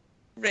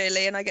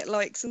 really, and I get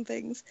likes and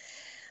things.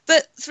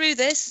 But through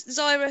this,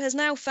 Zyra has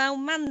now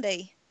found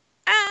Mandy.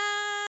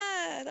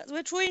 That's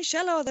where Troy and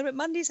Shell are. They're at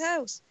Mandy's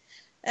house.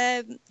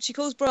 She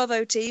calls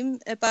Bravo team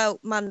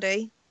about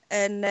Mandy,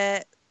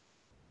 and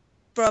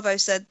Bravo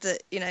said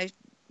that,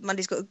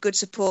 Mandy's got a good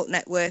support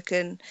network,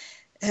 and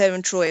her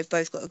and Troy have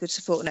both got a good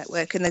support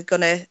network, and they're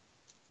going to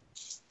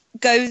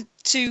go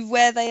to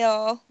where they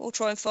are or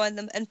try and find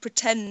them and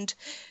pretend,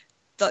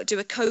 like, do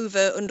a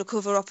covert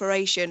undercover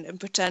operation and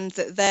pretend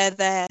that they're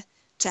there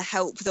to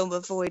help them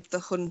avoid the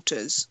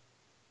hunters.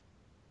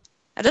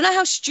 I don't know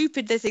how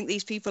stupid they think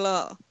these people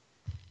are.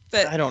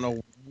 But I don't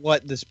know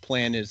what this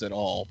plan is at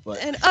all.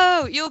 And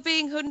you're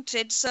being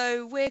hunted,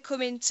 so we're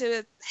coming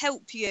to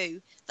help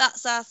you.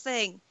 That's our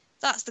thing.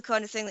 That's the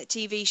kind of thing that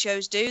TV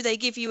shows do. They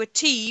give you a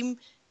team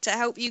to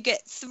help you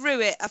get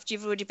through it after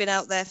you've already been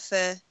out there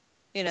for,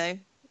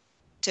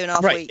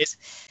 2.5 weeks.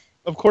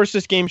 Of course,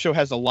 this game show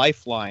has a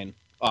lifeline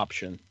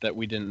option that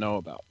we didn't know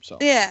about. So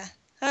yeah,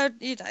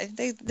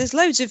 there's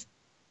loads of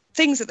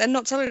things that they're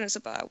not telling us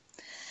about.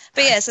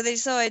 But yeah, so they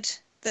decide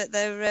that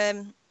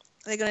they're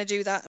going to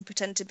do that and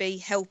pretend to be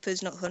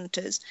helpers, not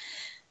hunters.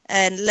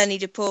 And Lenny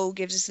DePaul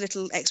gives us a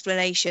little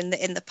explanation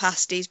that in the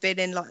past he's been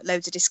in like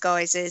loads of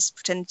disguises,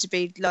 pretending to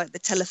be like the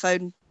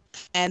telephone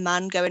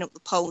airman going up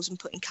the poles and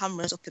putting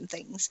cameras up and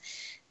things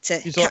to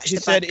catch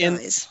the bad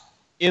guys.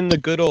 In the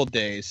good old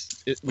days,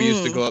 we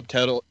used to go up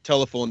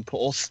telephone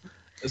poles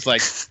It's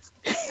like,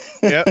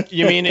 yeah,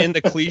 you mean in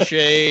the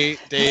cliche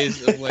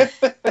days of like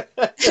the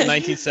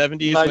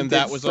 1970s when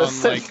that was on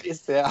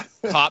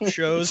like cop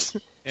shows?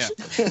 Yeah.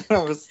 I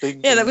was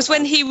thinking. Yeah, that was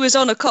when he was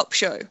on a cop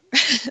show.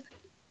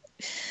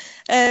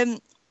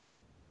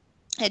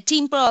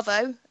 Team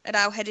Bravo are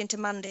now heading to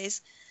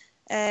Mandy's.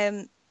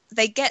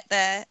 They get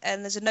there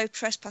and there's a no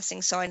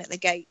trespassing sign at the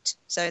gate,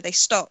 so they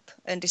stop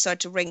and decide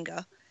to ring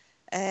her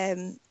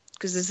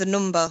because there's a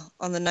number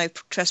on the no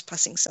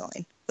trespassing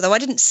sign. Although I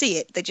didn't see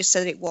it, they just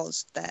said it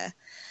was there.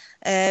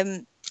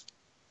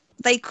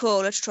 They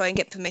call her to try and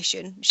get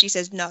permission. She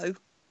says no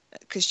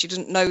because she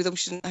doesn't know them.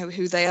 She doesn't know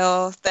who they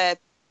are. They're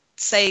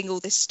saying all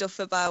this stuff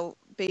about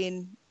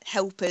being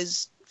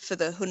helpers for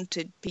the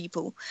hunted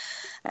people.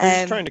 I'm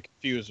just trying to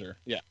confuse her.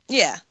 Yeah.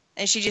 Yeah,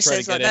 and she just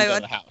says like, "No,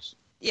 the house."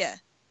 Yeah,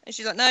 and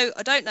she's like, "No,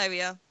 I don't know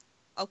you.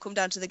 I'll come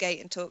down to the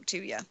gate and talk to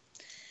you."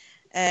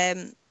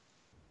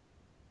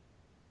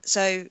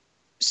 So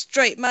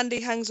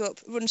Mandy hangs up,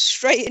 runs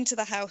straight into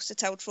the house to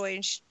tell Troy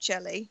and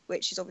Shelley,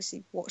 which is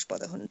obviously watched by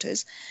the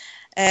hunters.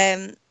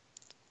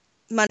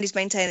 Mandy's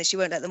maintained that she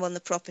won't let them on the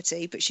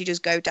property, but she does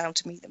go down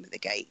to meet them at the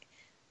gate.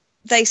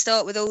 They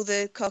start with all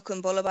the cock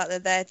and bull about they're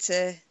there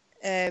to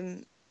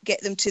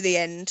get them to the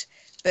end,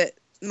 but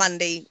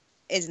Mandy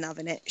isn't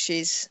having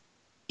it.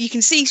 You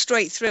can see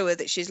straight through her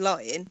that she's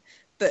lying,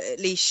 but at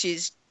least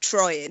she's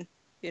trying.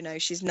 You know,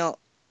 she's not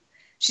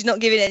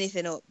giving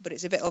anything up, but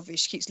it's a bit obvious.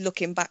 She keeps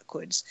looking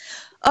backwards.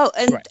 Oh,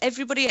 and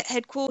Everybody at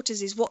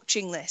headquarters is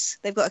watching this.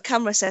 They've got a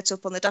camera set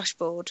up on the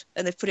dashboard,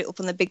 and they've put it up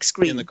on the big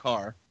screen. In the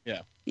car,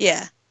 yeah.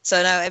 Yeah.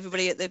 So now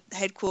everybody at the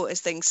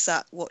headquarters thing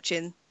sat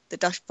watching the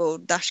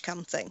dashboard dash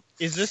cam thing.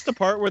 Is this the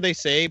part where they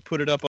say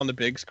put it up on the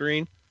big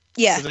screen?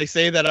 Yeah. They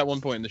say that at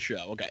one point in the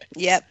show. Okay.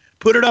 Yep.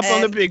 Put it up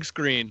on the big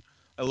screen.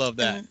 I love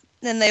that. And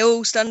then they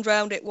all stand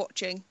round it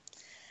watching.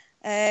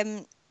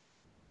 I've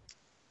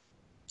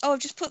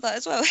just put that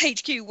as well.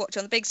 HQ watch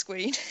on the big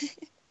screen.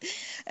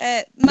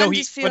 But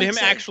him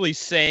actually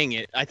saying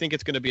it, I think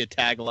it's going to be a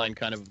tagline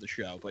kind of the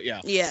show. But yeah.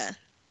 Yeah.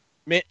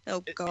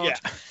 Oh God.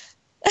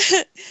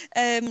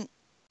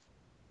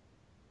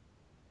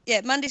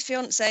 Yeah. Mandy's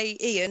fiance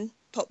Ian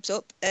pops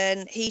up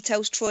and he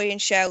tells Troy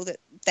and Shell that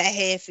they're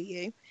here for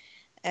you.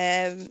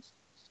 Because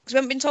we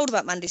haven't been told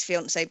about Mandy's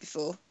fiance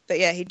before, but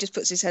yeah, he just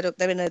puts his head up.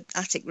 They're in an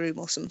attic room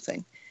or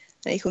something,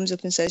 and he comes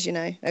up and says, "You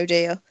know, oh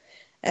dear."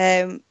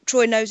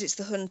 Troy knows it's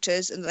the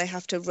hunters and they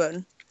have to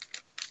run.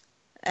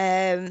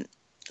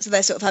 So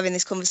they're sort of having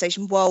this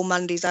conversation while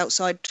Mandy's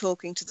outside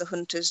talking to the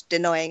hunters,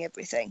 denying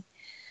everything.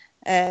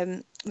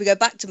 We go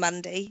back to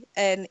Mandy,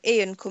 and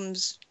Ian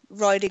comes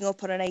riding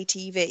up on an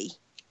ATV.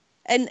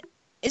 And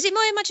is it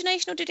my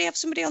imagination, or did he have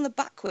somebody on the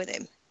back with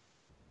him?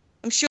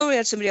 I'm sure he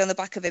had somebody on the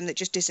back of him that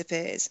just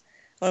disappears.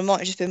 Or it might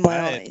have just been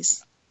my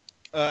eyes.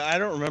 I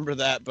don't remember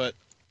that, but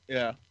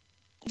yeah.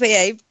 But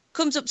yeah, he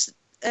comes up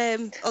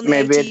on the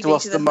maybe ATV it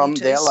was to the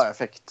Mandela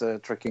effect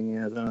tricking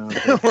you.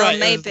 Right,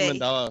 maybe. It was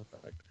the Mandela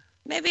effect.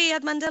 Maybe he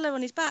had Mandela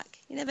on his back.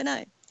 You never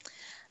know.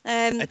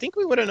 I think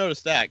we would have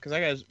noticed that, because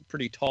that guy's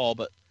pretty tall,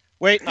 but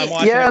wait, I'm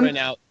watching it right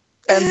now.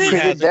 And he pretty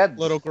has dead, a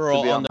little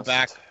girl on the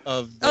back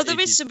of the there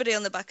ATV. is somebody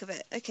on the back of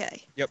it.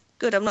 Okay. Yep.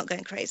 Good, I'm not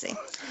going crazy.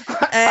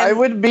 I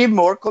would be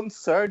more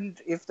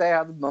concerned if they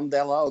had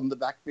Mandela on the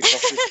back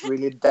because it's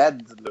really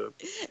dead.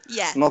 Look.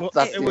 Yeah. Not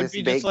that it would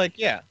be big. just like,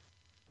 yeah.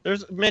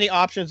 There's many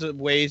options of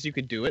ways you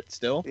could do it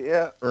still.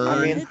 Yeah.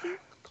 Burn,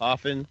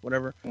 coffin,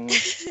 whatever. All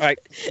right,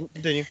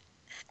 continue.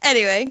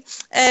 Anyway,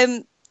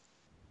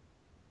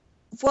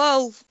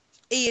 while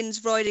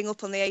Ian's riding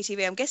up on the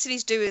ATV, I'm guessing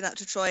he's doing that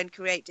to try and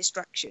create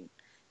distraction.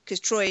 Because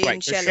Troy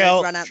and Shelley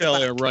ran out the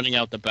back. are running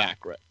out the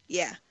back, right?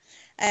 Yeah.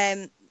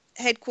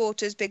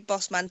 Headquarters, big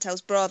boss man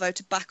tells Bravo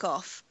to back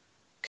off.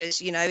 Because,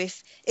 you know,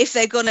 if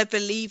they're going to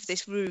believe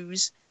this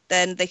ruse,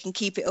 then they can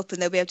keep it up and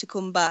they'll be able to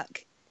come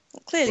back.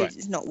 Well, clearly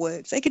it's not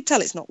worked. They can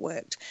tell it's not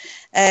worked.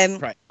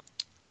 Right.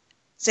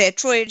 So yeah,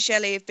 Troy and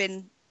Shelley have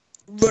been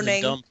running.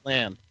 It's a dumb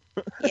plan.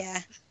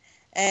 Yeah.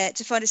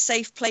 To find a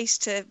safe place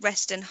to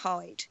rest and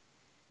hide.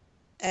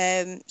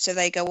 So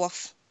they go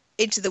off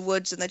into the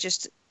woods and they're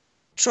just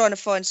trying to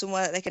find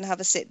somewhere that they can have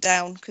a sit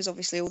down, because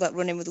obviously all that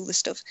running with all the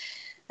stuff.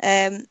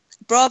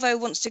 Bravo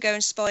wants to go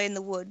and spy in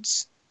the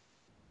woods,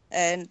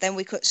 and then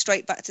we cut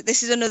straight back to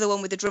this is another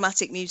one with the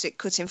dramatic music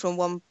cutting from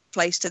one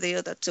place to the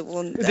other to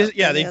one.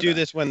 They do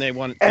this when they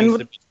want things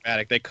to be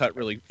dramatic. They cut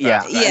really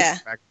fast.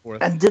 Back and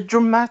forth. And the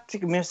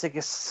dramatic music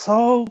is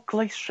so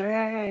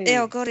cliche.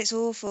 Oh God, it's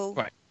awful.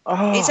 Right.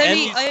 Oh. It's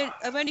only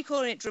I'm only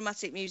calling it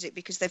dramatic music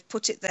because they've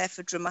put it there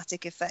for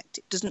dramatic effect.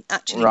 It doesn't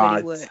actually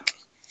really work.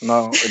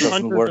 No, it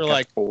doesn't work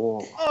at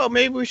all. Oh,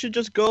 maybe we should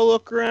just go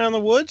look around the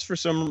woods for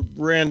some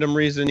random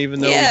reason, even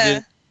though we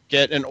didn't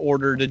get an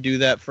order to do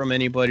that from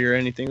anybody or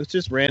anything. Let's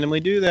just randomly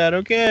do that,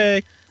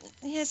 okay?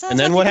 Yeah, and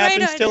then what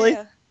happens, Tilly?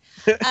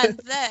 And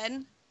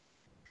then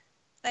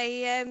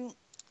they,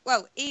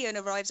 Ian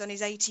arrives on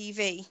his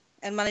ATV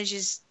and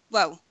manages.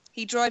 Well,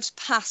 he drives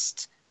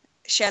past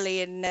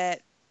Shelley and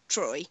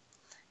Troy,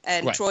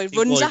 and Troy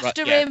runs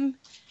after him,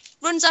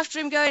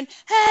 going,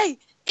 "Hey,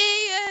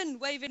 Ian,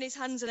 waving his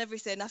hands and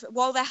everything.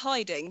 While they're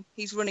hiding,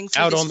 he's running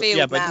through Out this on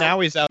field but now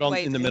he's out on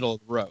in the middle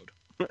of the road.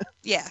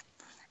 Yeah.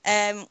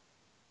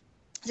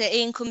 So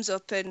Ian comes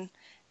up and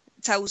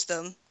tells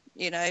them,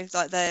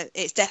 like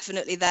it's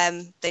definitely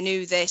them. They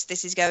knew this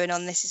is going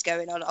on, this is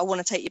going on. I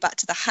want to take you back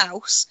to the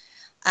house.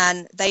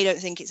 And they don't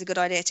think it's a good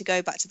idea to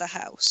go back to the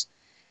house.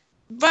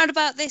 Round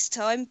about this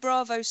time,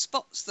 Bravo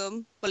spots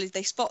them. Well,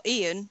 they spot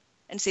Ian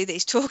and see that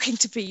he's talking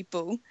to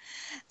people.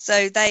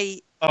 So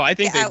they... Oh, I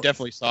think they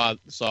definitely saw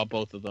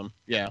both of them.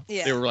 Yeah.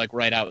 They were like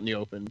right out in the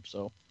open.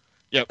 So,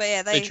 yep. But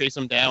yeah, they chase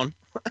them down.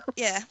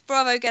 Yeah,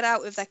 Bravo get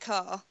out of their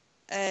car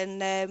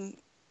and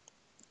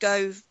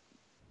go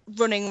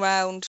running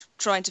around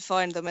trying to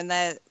find them,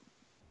 and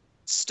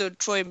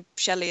Troy and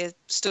Shelley are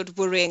stood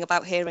worrying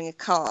about hearing a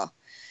car.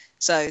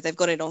 So they've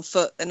got it on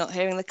foot, they're not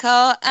hearing the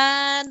car,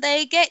 and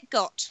they get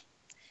got.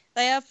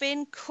 They have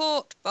been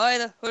caught by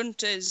the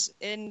hunters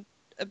in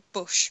a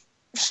bush.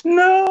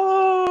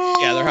 No!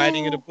 Yeah, they're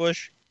hiding in a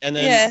bush, and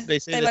then they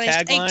say the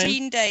tagline.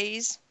 18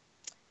 days.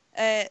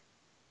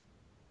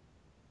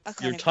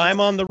 Your time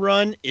on the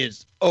run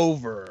is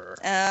over.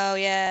 Oh,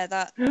 yeah,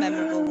 that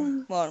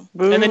memorable one.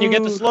 And then you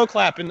get the slow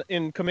clap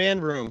in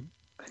command room.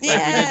 Yeah.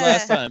 Like we did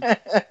last time.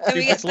 And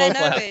we get Ben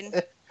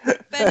Owen.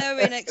 Ben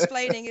Owen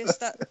explaining is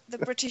that the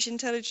British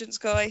intelligence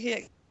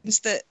guy, is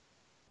that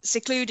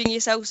secluding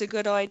yourself's a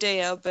good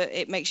idea, but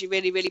it makes you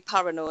really, really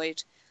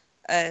paranoid.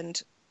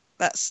 And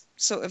that's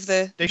sort of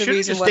the They the should have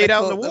reason just why stayed they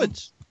out in the caught them.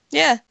 woods.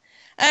 Yeah.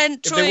 And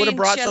If Troy they would have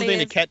brought and Shelley something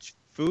to have- catch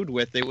food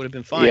with, they would have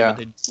been fine. Yeah. But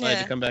they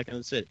decided to come back in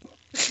the city.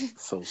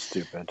 So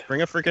stupid.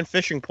 Bring a freaking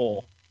fishing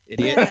pole,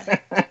 idiot.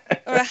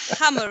 or a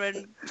hammer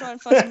and try and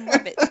find some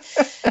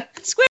rabbits.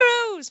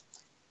 Squirrels!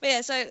 But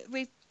yeah, so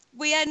we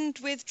end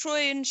with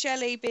Troy and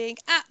Shelley being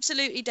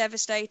absolutely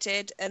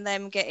devastated and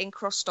them getting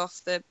crossed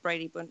off the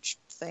Brady Bunch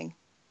thing.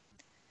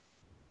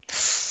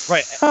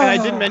 Right,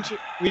 and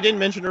we didn't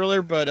mention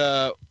earlier, but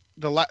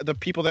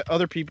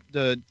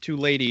the two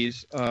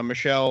ladies,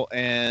 Michelle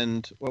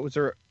and what was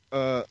her?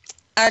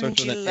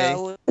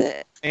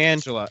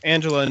 Angela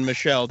and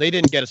Michelle, they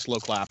didn't get a slow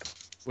clap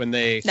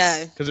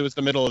because it was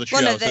the middle of the show,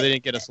 so they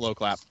didn't get a slow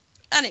clap.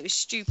 And it was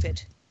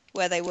stupid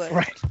where they were.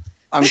 Right.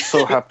 I'm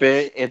so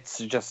happy it's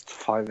just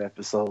 5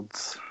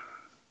 episodes.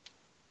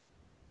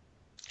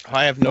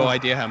 I have no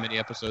idea how many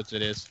episodes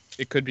it is.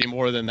 It could be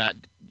more than that.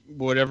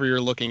 Whatever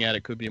you're looking at,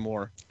 it could be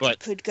more. But it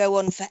could go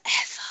on forever.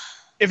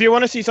 If you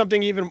want to see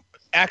something even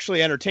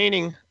actually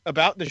entertaining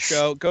about the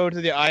show, go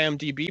to the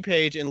IMDb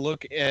page and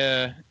look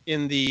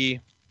in the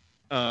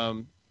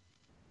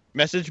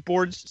message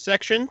boards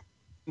section.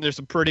 There's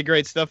some pretty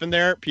great stuff in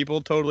there. People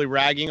totally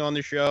ragging on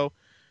the show.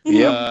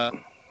 Yeah.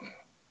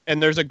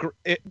 And there's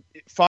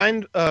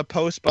find a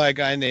post by a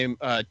guy named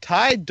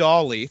Ty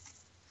Dolly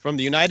from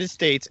the United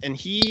States, and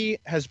he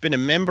has been a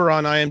member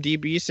on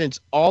IMDb since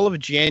all of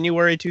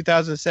January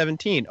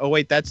 2017. Oh,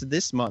 wait, that's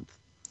this month.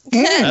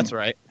 That's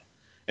right.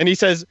 And he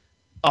says,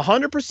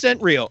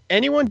 100% real.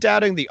 Anyone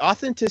doubting the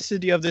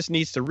authenticity of this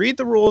needs to read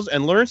the rules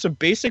and learn some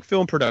basic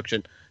film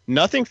production.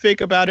 Nothing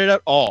fake about it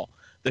at all.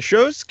 The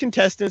show's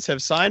contestants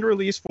have signed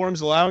release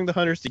forms allowing the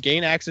hunters to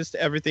gain access to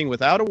everything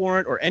without a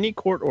warrant or any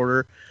court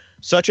order,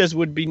 such as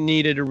would be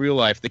needed in real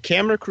life. The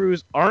camera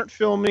crews aren't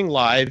filming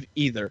live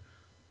either.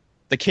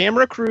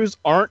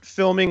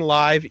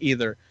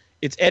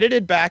 It's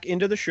edited back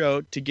into the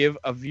show to give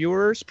a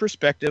viewer's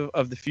perspective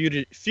of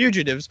the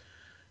fugitives,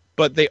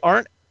 but they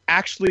aren't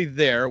actually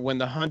there when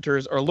the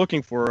hunters are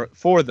looking for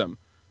them.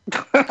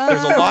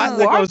 There's a lot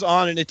that goes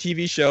on in a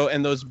TV show,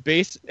 and those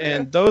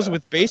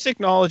with basic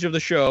knowledge of the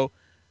show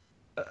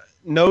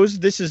knows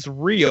this is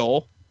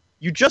real.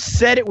 You just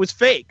said it was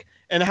fake,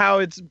 and how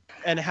it's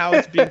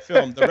being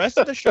filmed. The rest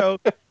of the show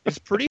is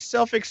pretty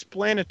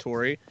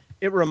self-explanatory.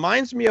 It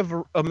reminds me of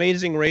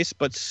Amazing Race,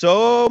 but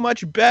so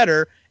much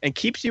better, and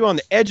keeps you on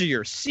the edge of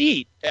your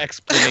seat!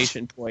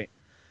 Exclamation point.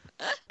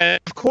 And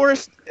of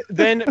course,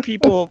 then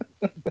people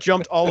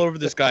jumped all over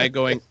this guy,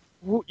 going,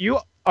 what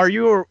are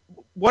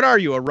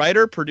you, a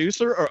writer,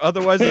 producer, or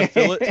otherwise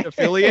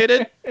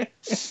affiliated?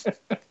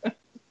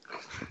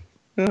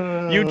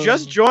 You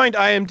just joined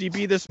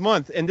IMDb this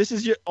month, and this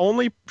is your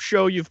only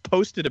show you've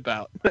posted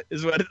about,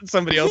 is what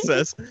somebody else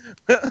says.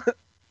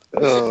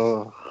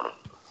 Oh,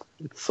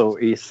 it's so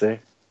easy.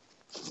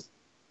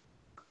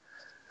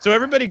 So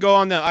everybody go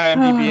on the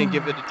IMDb and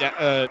give it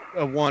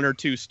a 1 or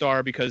 2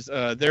 star, because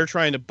they're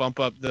trying to bump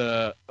up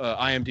the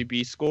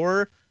IMDb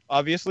score.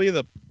 Obviously,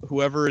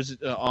 whoever is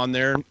on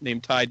there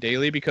named Ty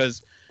Daly,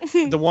 because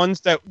the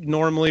ones that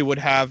normally would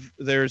have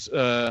it's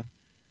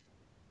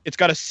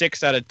got a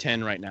 6 out of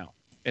 10 right now,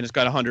 and it's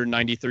got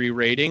 193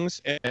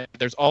 ratings, and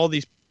there's all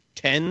these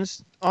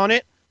 10s on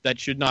it that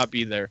should not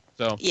be there.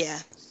 So yeah,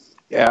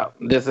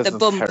 this is a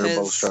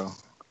terrible show.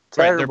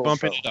 They're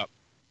bumping it up.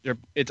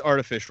 It's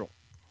artificial.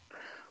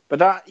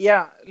 But I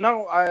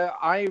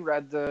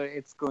read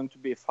it's going to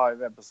be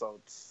 5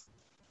 episodes.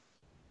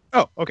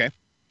 Oh, okay.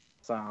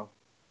 So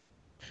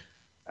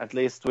at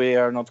least we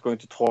are not going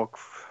to talk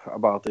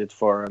about it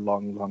for a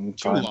long, long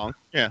time. Too long,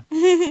 yeah.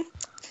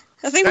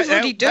 I think we've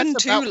already done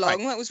that's too about long.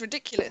 right. That was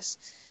ridiculous.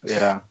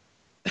 Yeah.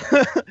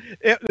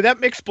 That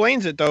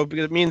explains it though,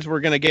 because it means we're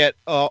gonna get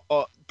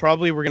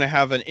probably we're gonna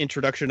have an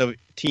introduction of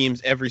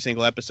teams every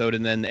single episode,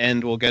 and then the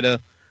end we'll get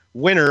a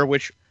winner,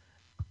 which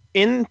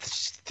in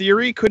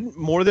theory couldn't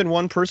more than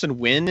one person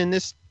win in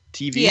this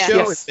TV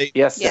show.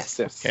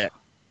 Yes.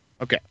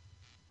 Okay.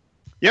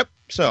 Yep.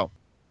 So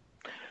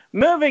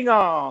moving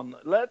on.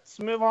 Let's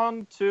move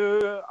on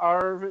to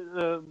our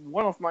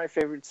one of my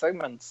favorite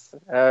segments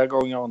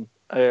going on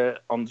the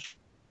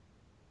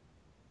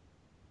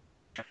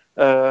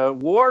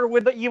War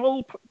with the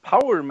Evil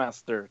Power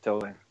Master.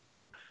 Tilly,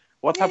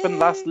 what happened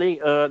last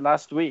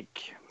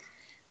week?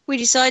 We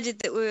decided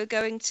that we were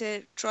going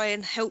to try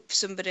and help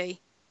somebody.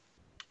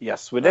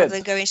 Yes, we Rather did.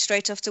 than going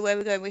straight off to where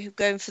we're going, we're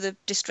going for the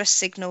distress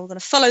signal. We're going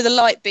to follow the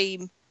light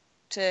beam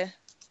to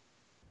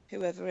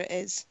whoever it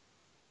is.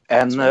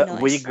 And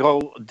nice. we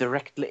go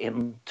directly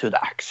into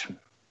the action.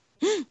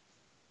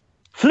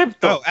 Flip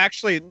though. Oh,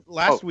 actually,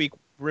 last week,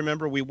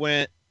 remember we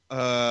went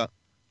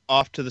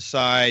off to the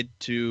side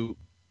to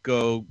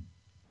go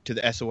to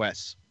the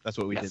SOS. That's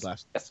what we did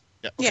last. Yes.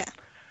 Yeah.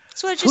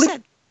 That's what I just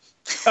said.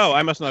 Oh,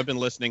 I must not have been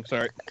listening.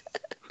 Sorry.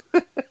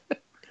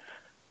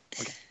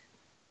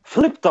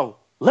 Flipto,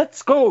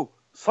 let's go.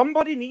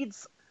 Somebody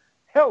needs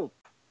help.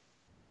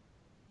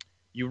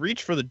 You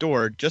reach for the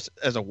door just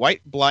as a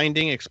white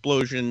blinding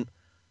explosion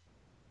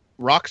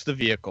rocks the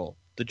vehicle.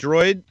 The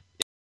droid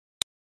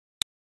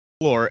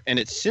floor and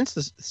its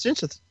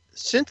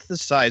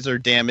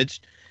synthesizer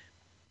damaged.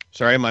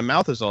 Sorry, my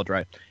mouth is all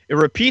dry. It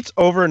repeats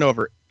over and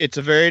over. It's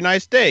a very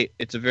nice day.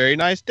 It's a very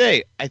nice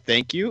day. I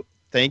thank you.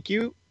 Thank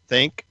you.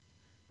 Thank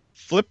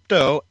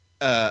Flipto.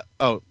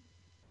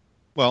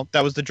 Well,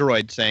 that was the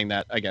droid saying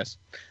that, I guess.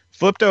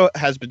 Flipto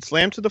has been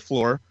slammed to the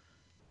floor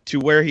to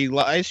where he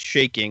lies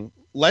shaking,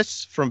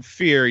 less from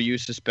fear, you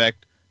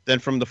suspect, than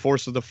from the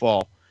force of the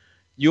fall.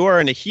 You are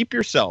in a heap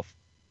yourself.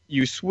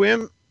 You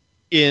swim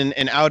in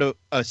and out of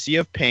a sea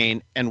of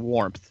pain and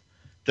warmth.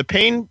 The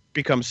pain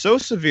becomes so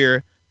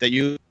severe that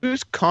you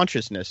lose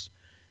consciousness.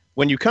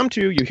 When you come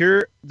to, you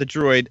hear the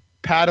droid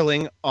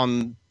prattling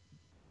on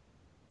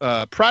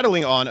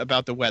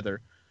about the weather.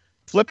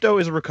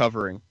 Flipto is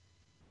recovering.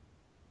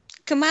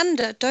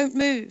 Commander, don't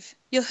move.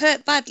 You're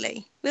hurt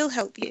badly. We'll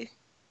help you.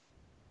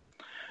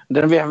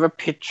 Then we have a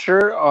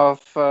picture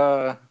of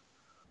Flipto.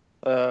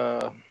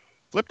 Oh,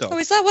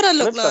 is that what I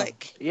look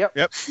like? Yep.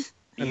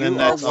 And then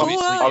that's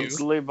obviously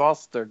ugly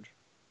bastard.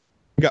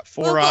 You got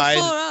four eyes.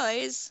 I've got 4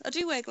 eyes. I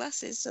do wear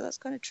glasses, so that's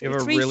kind of true. You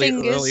have a 3 really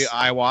fingers. early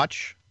eye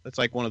watch. That's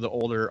like one of the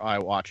older eye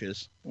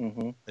watches.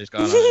 Mm-hmm. He's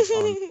got on.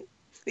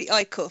 The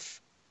eye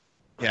cuff.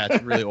 Yeah,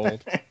 it's really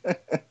old.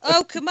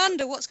 Oh,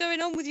 Commander, what's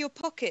going on with your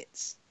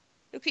pockets?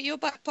 Look at your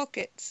back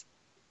pockets.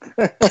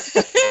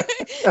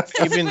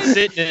 You've been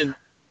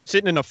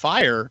sitting in a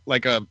fire,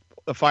 like a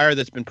fire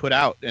that's been put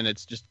out, and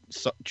it's just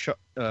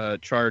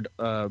charred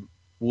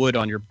wood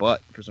on your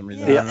butt for some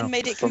reason. Yeah, and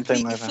made it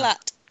completely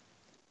flat.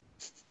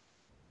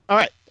 All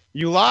right,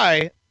 you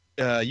lie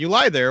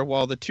there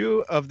while the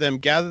two of them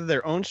gather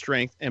their own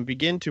strength and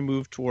begin to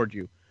move toward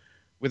you.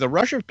 With a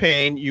rush of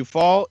pain, you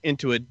fall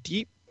into a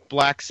deep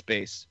black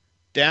space,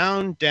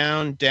 down,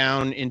 down,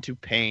 down into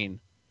pain.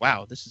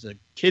 Wow, this is a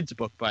kid's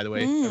book, by the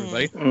way,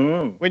 everybody.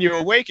 When you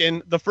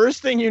awaken, the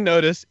first thing you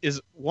notice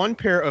is one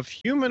pair of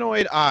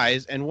humanoid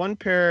eyes and one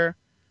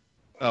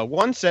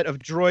set of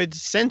droid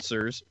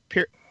sensors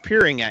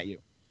peering at you.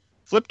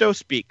 Flipto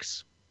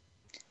speaks.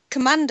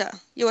 Commander,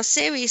 you are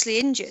seriously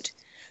injured.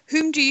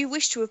 Whom do you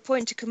wish to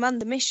appoint to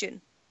command the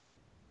mission?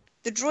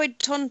 The droid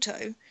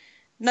Tonto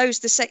knows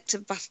the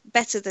sector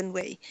better than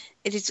we.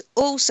 It is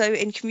also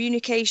in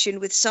communication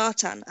with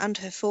Sartan and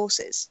her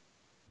forces.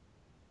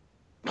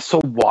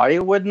 So why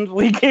wouldn't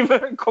we give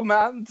a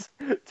command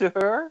to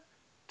her?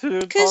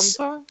 To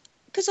Tonto?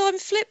 Because I'm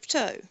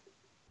Flipto.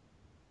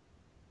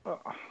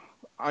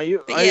 Are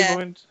you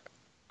going to...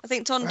 I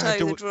think Tonto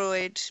the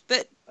droid.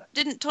 But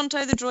didn't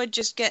Tonto the droid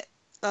just get,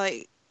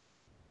 like,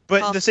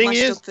 but the thing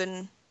is, up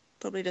and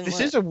probably didn't this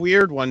work? is a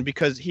weird one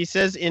because he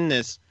says in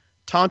this,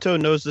 Tonto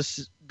knows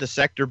the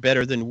sector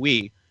better than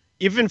we.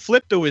 Even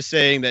Flipto is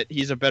saying that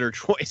he's a better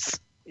choice.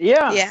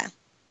 Yeah. Yeah.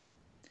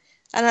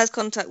 And has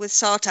contact with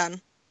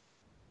Sartan.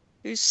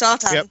 Who's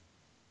Sartan? Yep.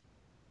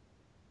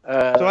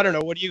 So I don't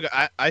know. What do you?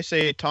 I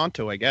say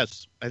Tonto. I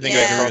guess. I think I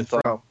agree with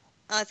Fro.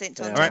 I think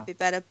Tonto would be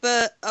better,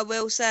 but I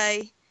will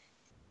say,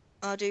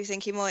 I do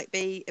think he might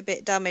be a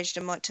bit damaged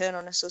and might turn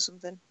on us or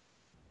something.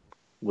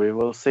 We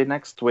will see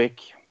next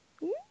week.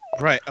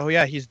 Right. Oh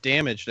yeah, he's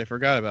damaged. I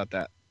forgot about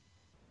that.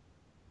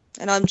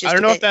 And I'm just. I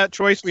don't know if that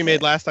choice we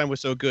made last time was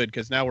so good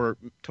because now we're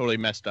totally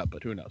messed up.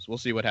 But who knows? We'll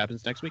see what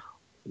happens next week.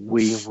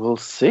 We will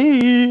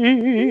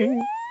see.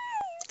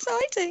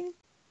 Exciting.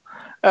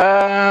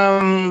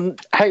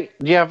 Hey,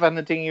 do you have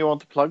anything you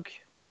want to plug,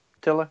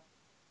 Tilla?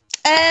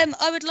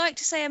 I would like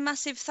to say a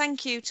massive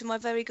thank you to my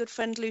very good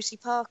friend Lucy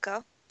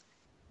Parker.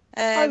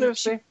 Hi,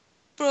 Lucy. She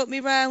brought me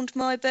round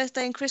my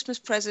birthday and Christmas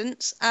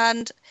presents,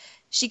 and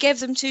she gave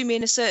them to me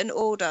in a certain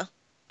order.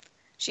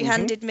 She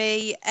handed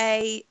me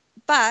a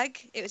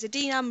bag. It was a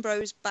Dean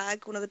Ambrose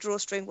bag, one of the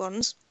drawstring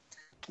ones.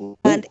 Ooh.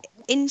 And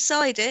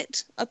inside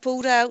it, I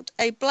pulled out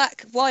a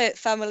black Wyatt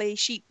family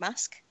sheep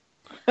mask.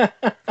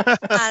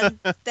 And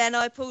then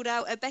I pulled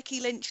out a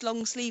Becky Lynch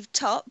long sleeve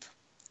top.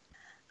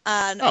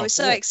 And I was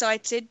so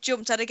excited,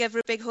 jumped out to give her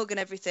a big hug and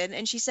everything.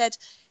 And she said,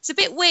 it's a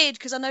bit weird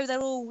because I know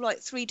they're all like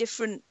 3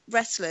 different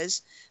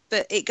wrestlers,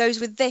 but it goes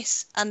with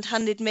this, and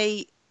handed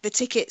me the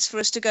tickets for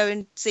us to go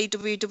and see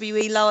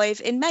WWE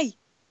live in May.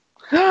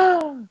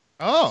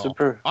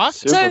 Super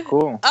awesome. Super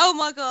cool. Oh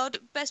my God,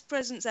 best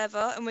presents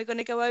ever. And we're going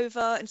to go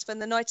over and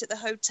spend the night at the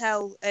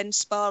hotel and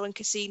spa and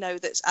casino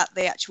that's at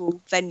the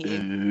actual venue.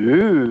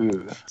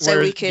 Ooh. So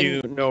we can... Do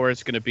you know where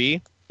it's going to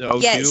be? The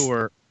O2 yes.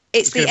 or...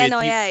 It's the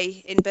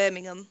NIA in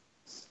Birmingham.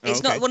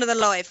 It's not one of the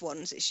live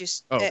ones. It's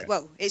just,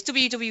 it's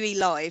WWE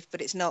live, but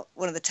it's not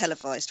one of the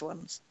televised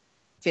ones,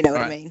 if you know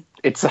what I mean.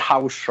 It's a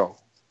house show.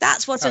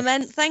 That's what I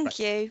meant. Thank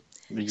you.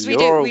 Because we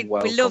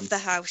love the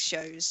house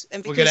shows.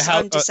 And because we'll get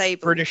I'm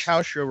disabled. British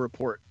house show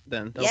report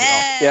then.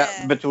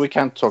 Yeah, but we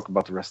can't talk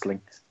about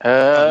wrestling.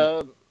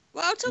 Well,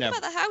 I'll talk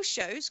about the house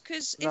shows,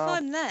 because if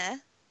I'm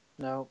there...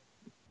 No.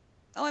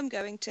 I'm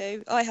going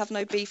to. I have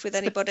no beef with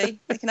anybody.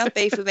 They can have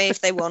beef with me if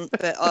they want,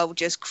 but I'll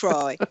just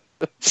cry.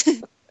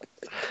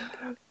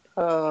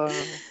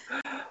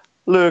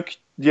 Luke,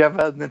 do you have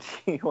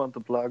anything you want to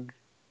plug?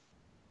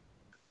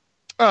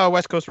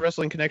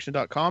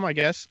 WestCoastWrestlingConnection.com, I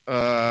guess.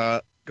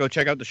 Go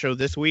check out the show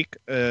this week.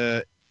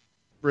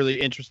 Really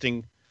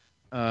interesting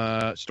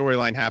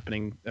storyline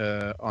happening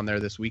on there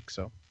this week.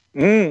 So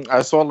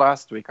I saw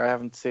last week. I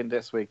haven't seen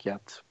this week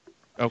yet.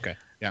 Okay,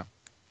 yeah.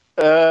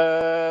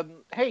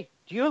 Hey,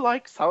 do you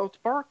like South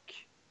Park?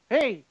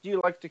 Hey, do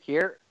you like to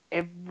hear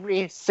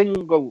every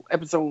single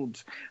episode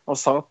of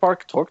South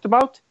Park talked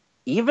about?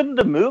 Even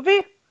the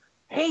movie?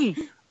 Hey,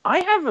 I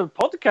have a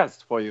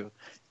podcast for you.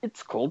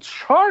 It's called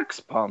Sharks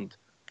Pond.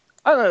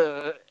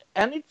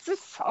 And it's a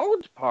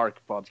South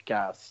Park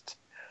podcast.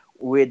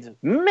 With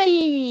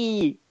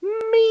me,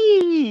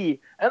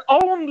 and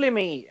only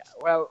me.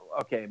 Well,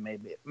 okay,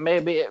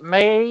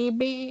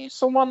 maybe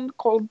someone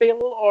called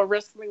Bill or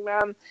Wrestling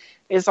Man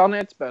is on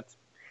it, but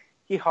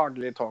he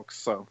hardly talks,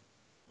 so.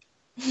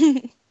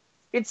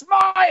 It's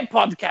my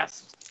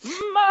podcast,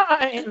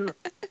 mine.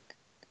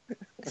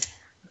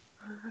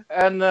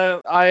 And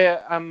I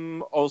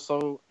am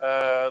also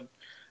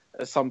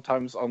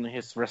sometimes on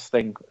his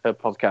wrestling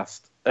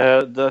podcast,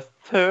 the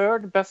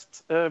 3rd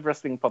best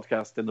wrestling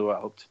podcast in the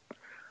world.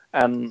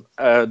 And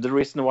the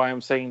reason why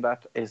I'm saying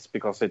that is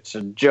because it's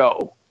a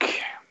joke.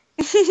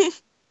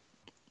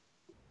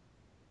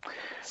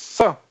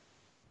 So,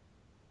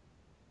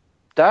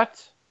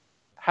 that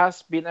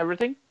has been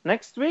everything.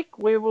 Next week,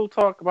 we will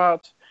talk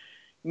about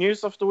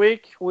news of the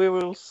week. We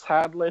will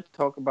sadly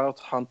talk about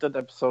Haunted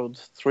episode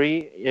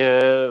 3.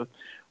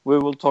 We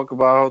will talk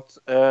about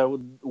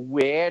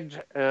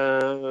weird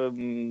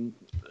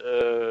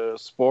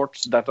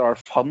sports that are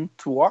fun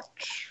to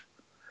watch.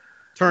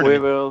 Tournament. We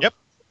will,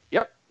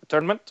 Yep,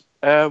 tournament.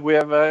 We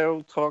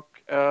will talk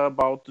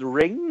about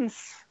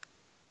Rings,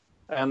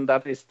 and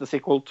that is the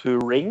sequel to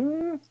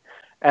Ring,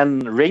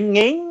 and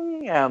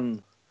Ringing,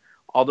 and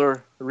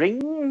other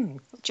Ring.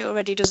 Which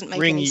already doesn't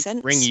make any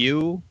sense. Ring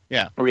You.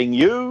 Yeah. Ring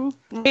You.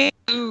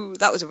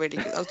 That was a really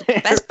good. That was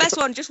the best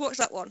one. Just watch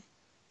that one.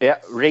 Yeah,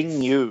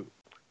 Ring You.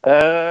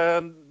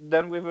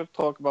 Then we will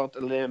talk about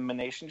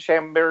Elimination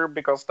Chamber,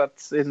 because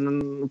that's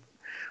in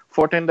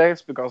 14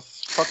 days,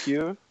 because fuck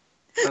you.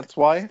 That's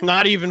why.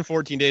 Not even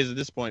 14 days at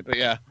this point, but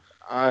yeah.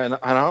 I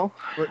know.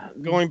 We're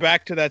going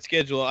back to that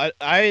schedule. I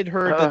had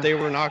heard that they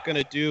were not going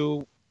to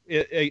do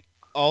it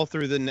all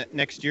through the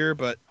next year,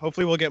 but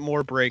hopefully we'll get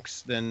more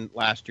breaks than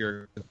last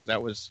year.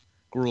 That was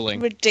grueling.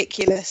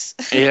 Ridiculous.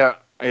 Yeah,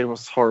 it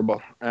was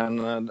horrible.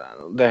 And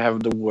they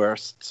have the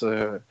worst,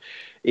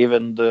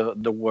 even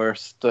the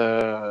worst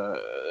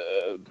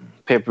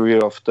pay-per-view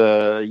of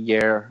the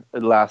year,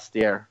 last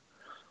year.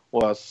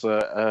 Was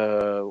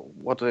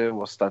what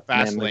was that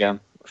name again?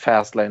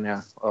 Fastlane,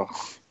 yeah. Oh,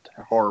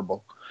 they're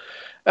horrible.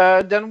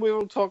 Then we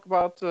will talk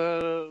about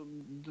the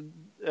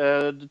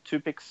 2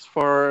 picks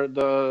for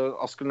the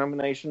Oscar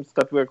nominations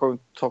that we're going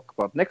to talk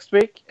about next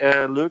week.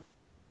 Luke,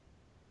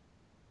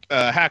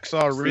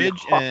 Hacksaw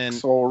Ridge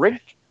Hacksaw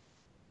Ridge.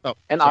 Oh,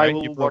 and sorry, I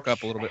will you broke watch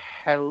up a little bit.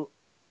 Hell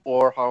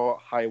or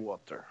High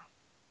Water.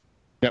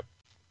 Yep.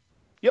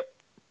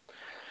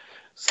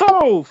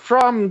 So,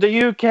 from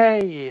the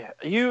UK,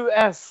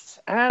 US,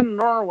 and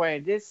Norway,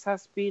 this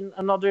has been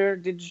another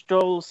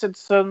Digital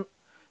Citizen.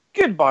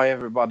 Goodbye,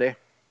 everybody.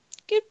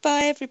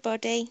 Goodbye,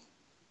 everybody.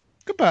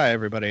 Goodbye,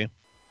 everybody.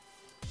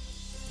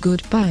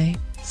 Goodbye,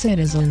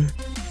 citizen.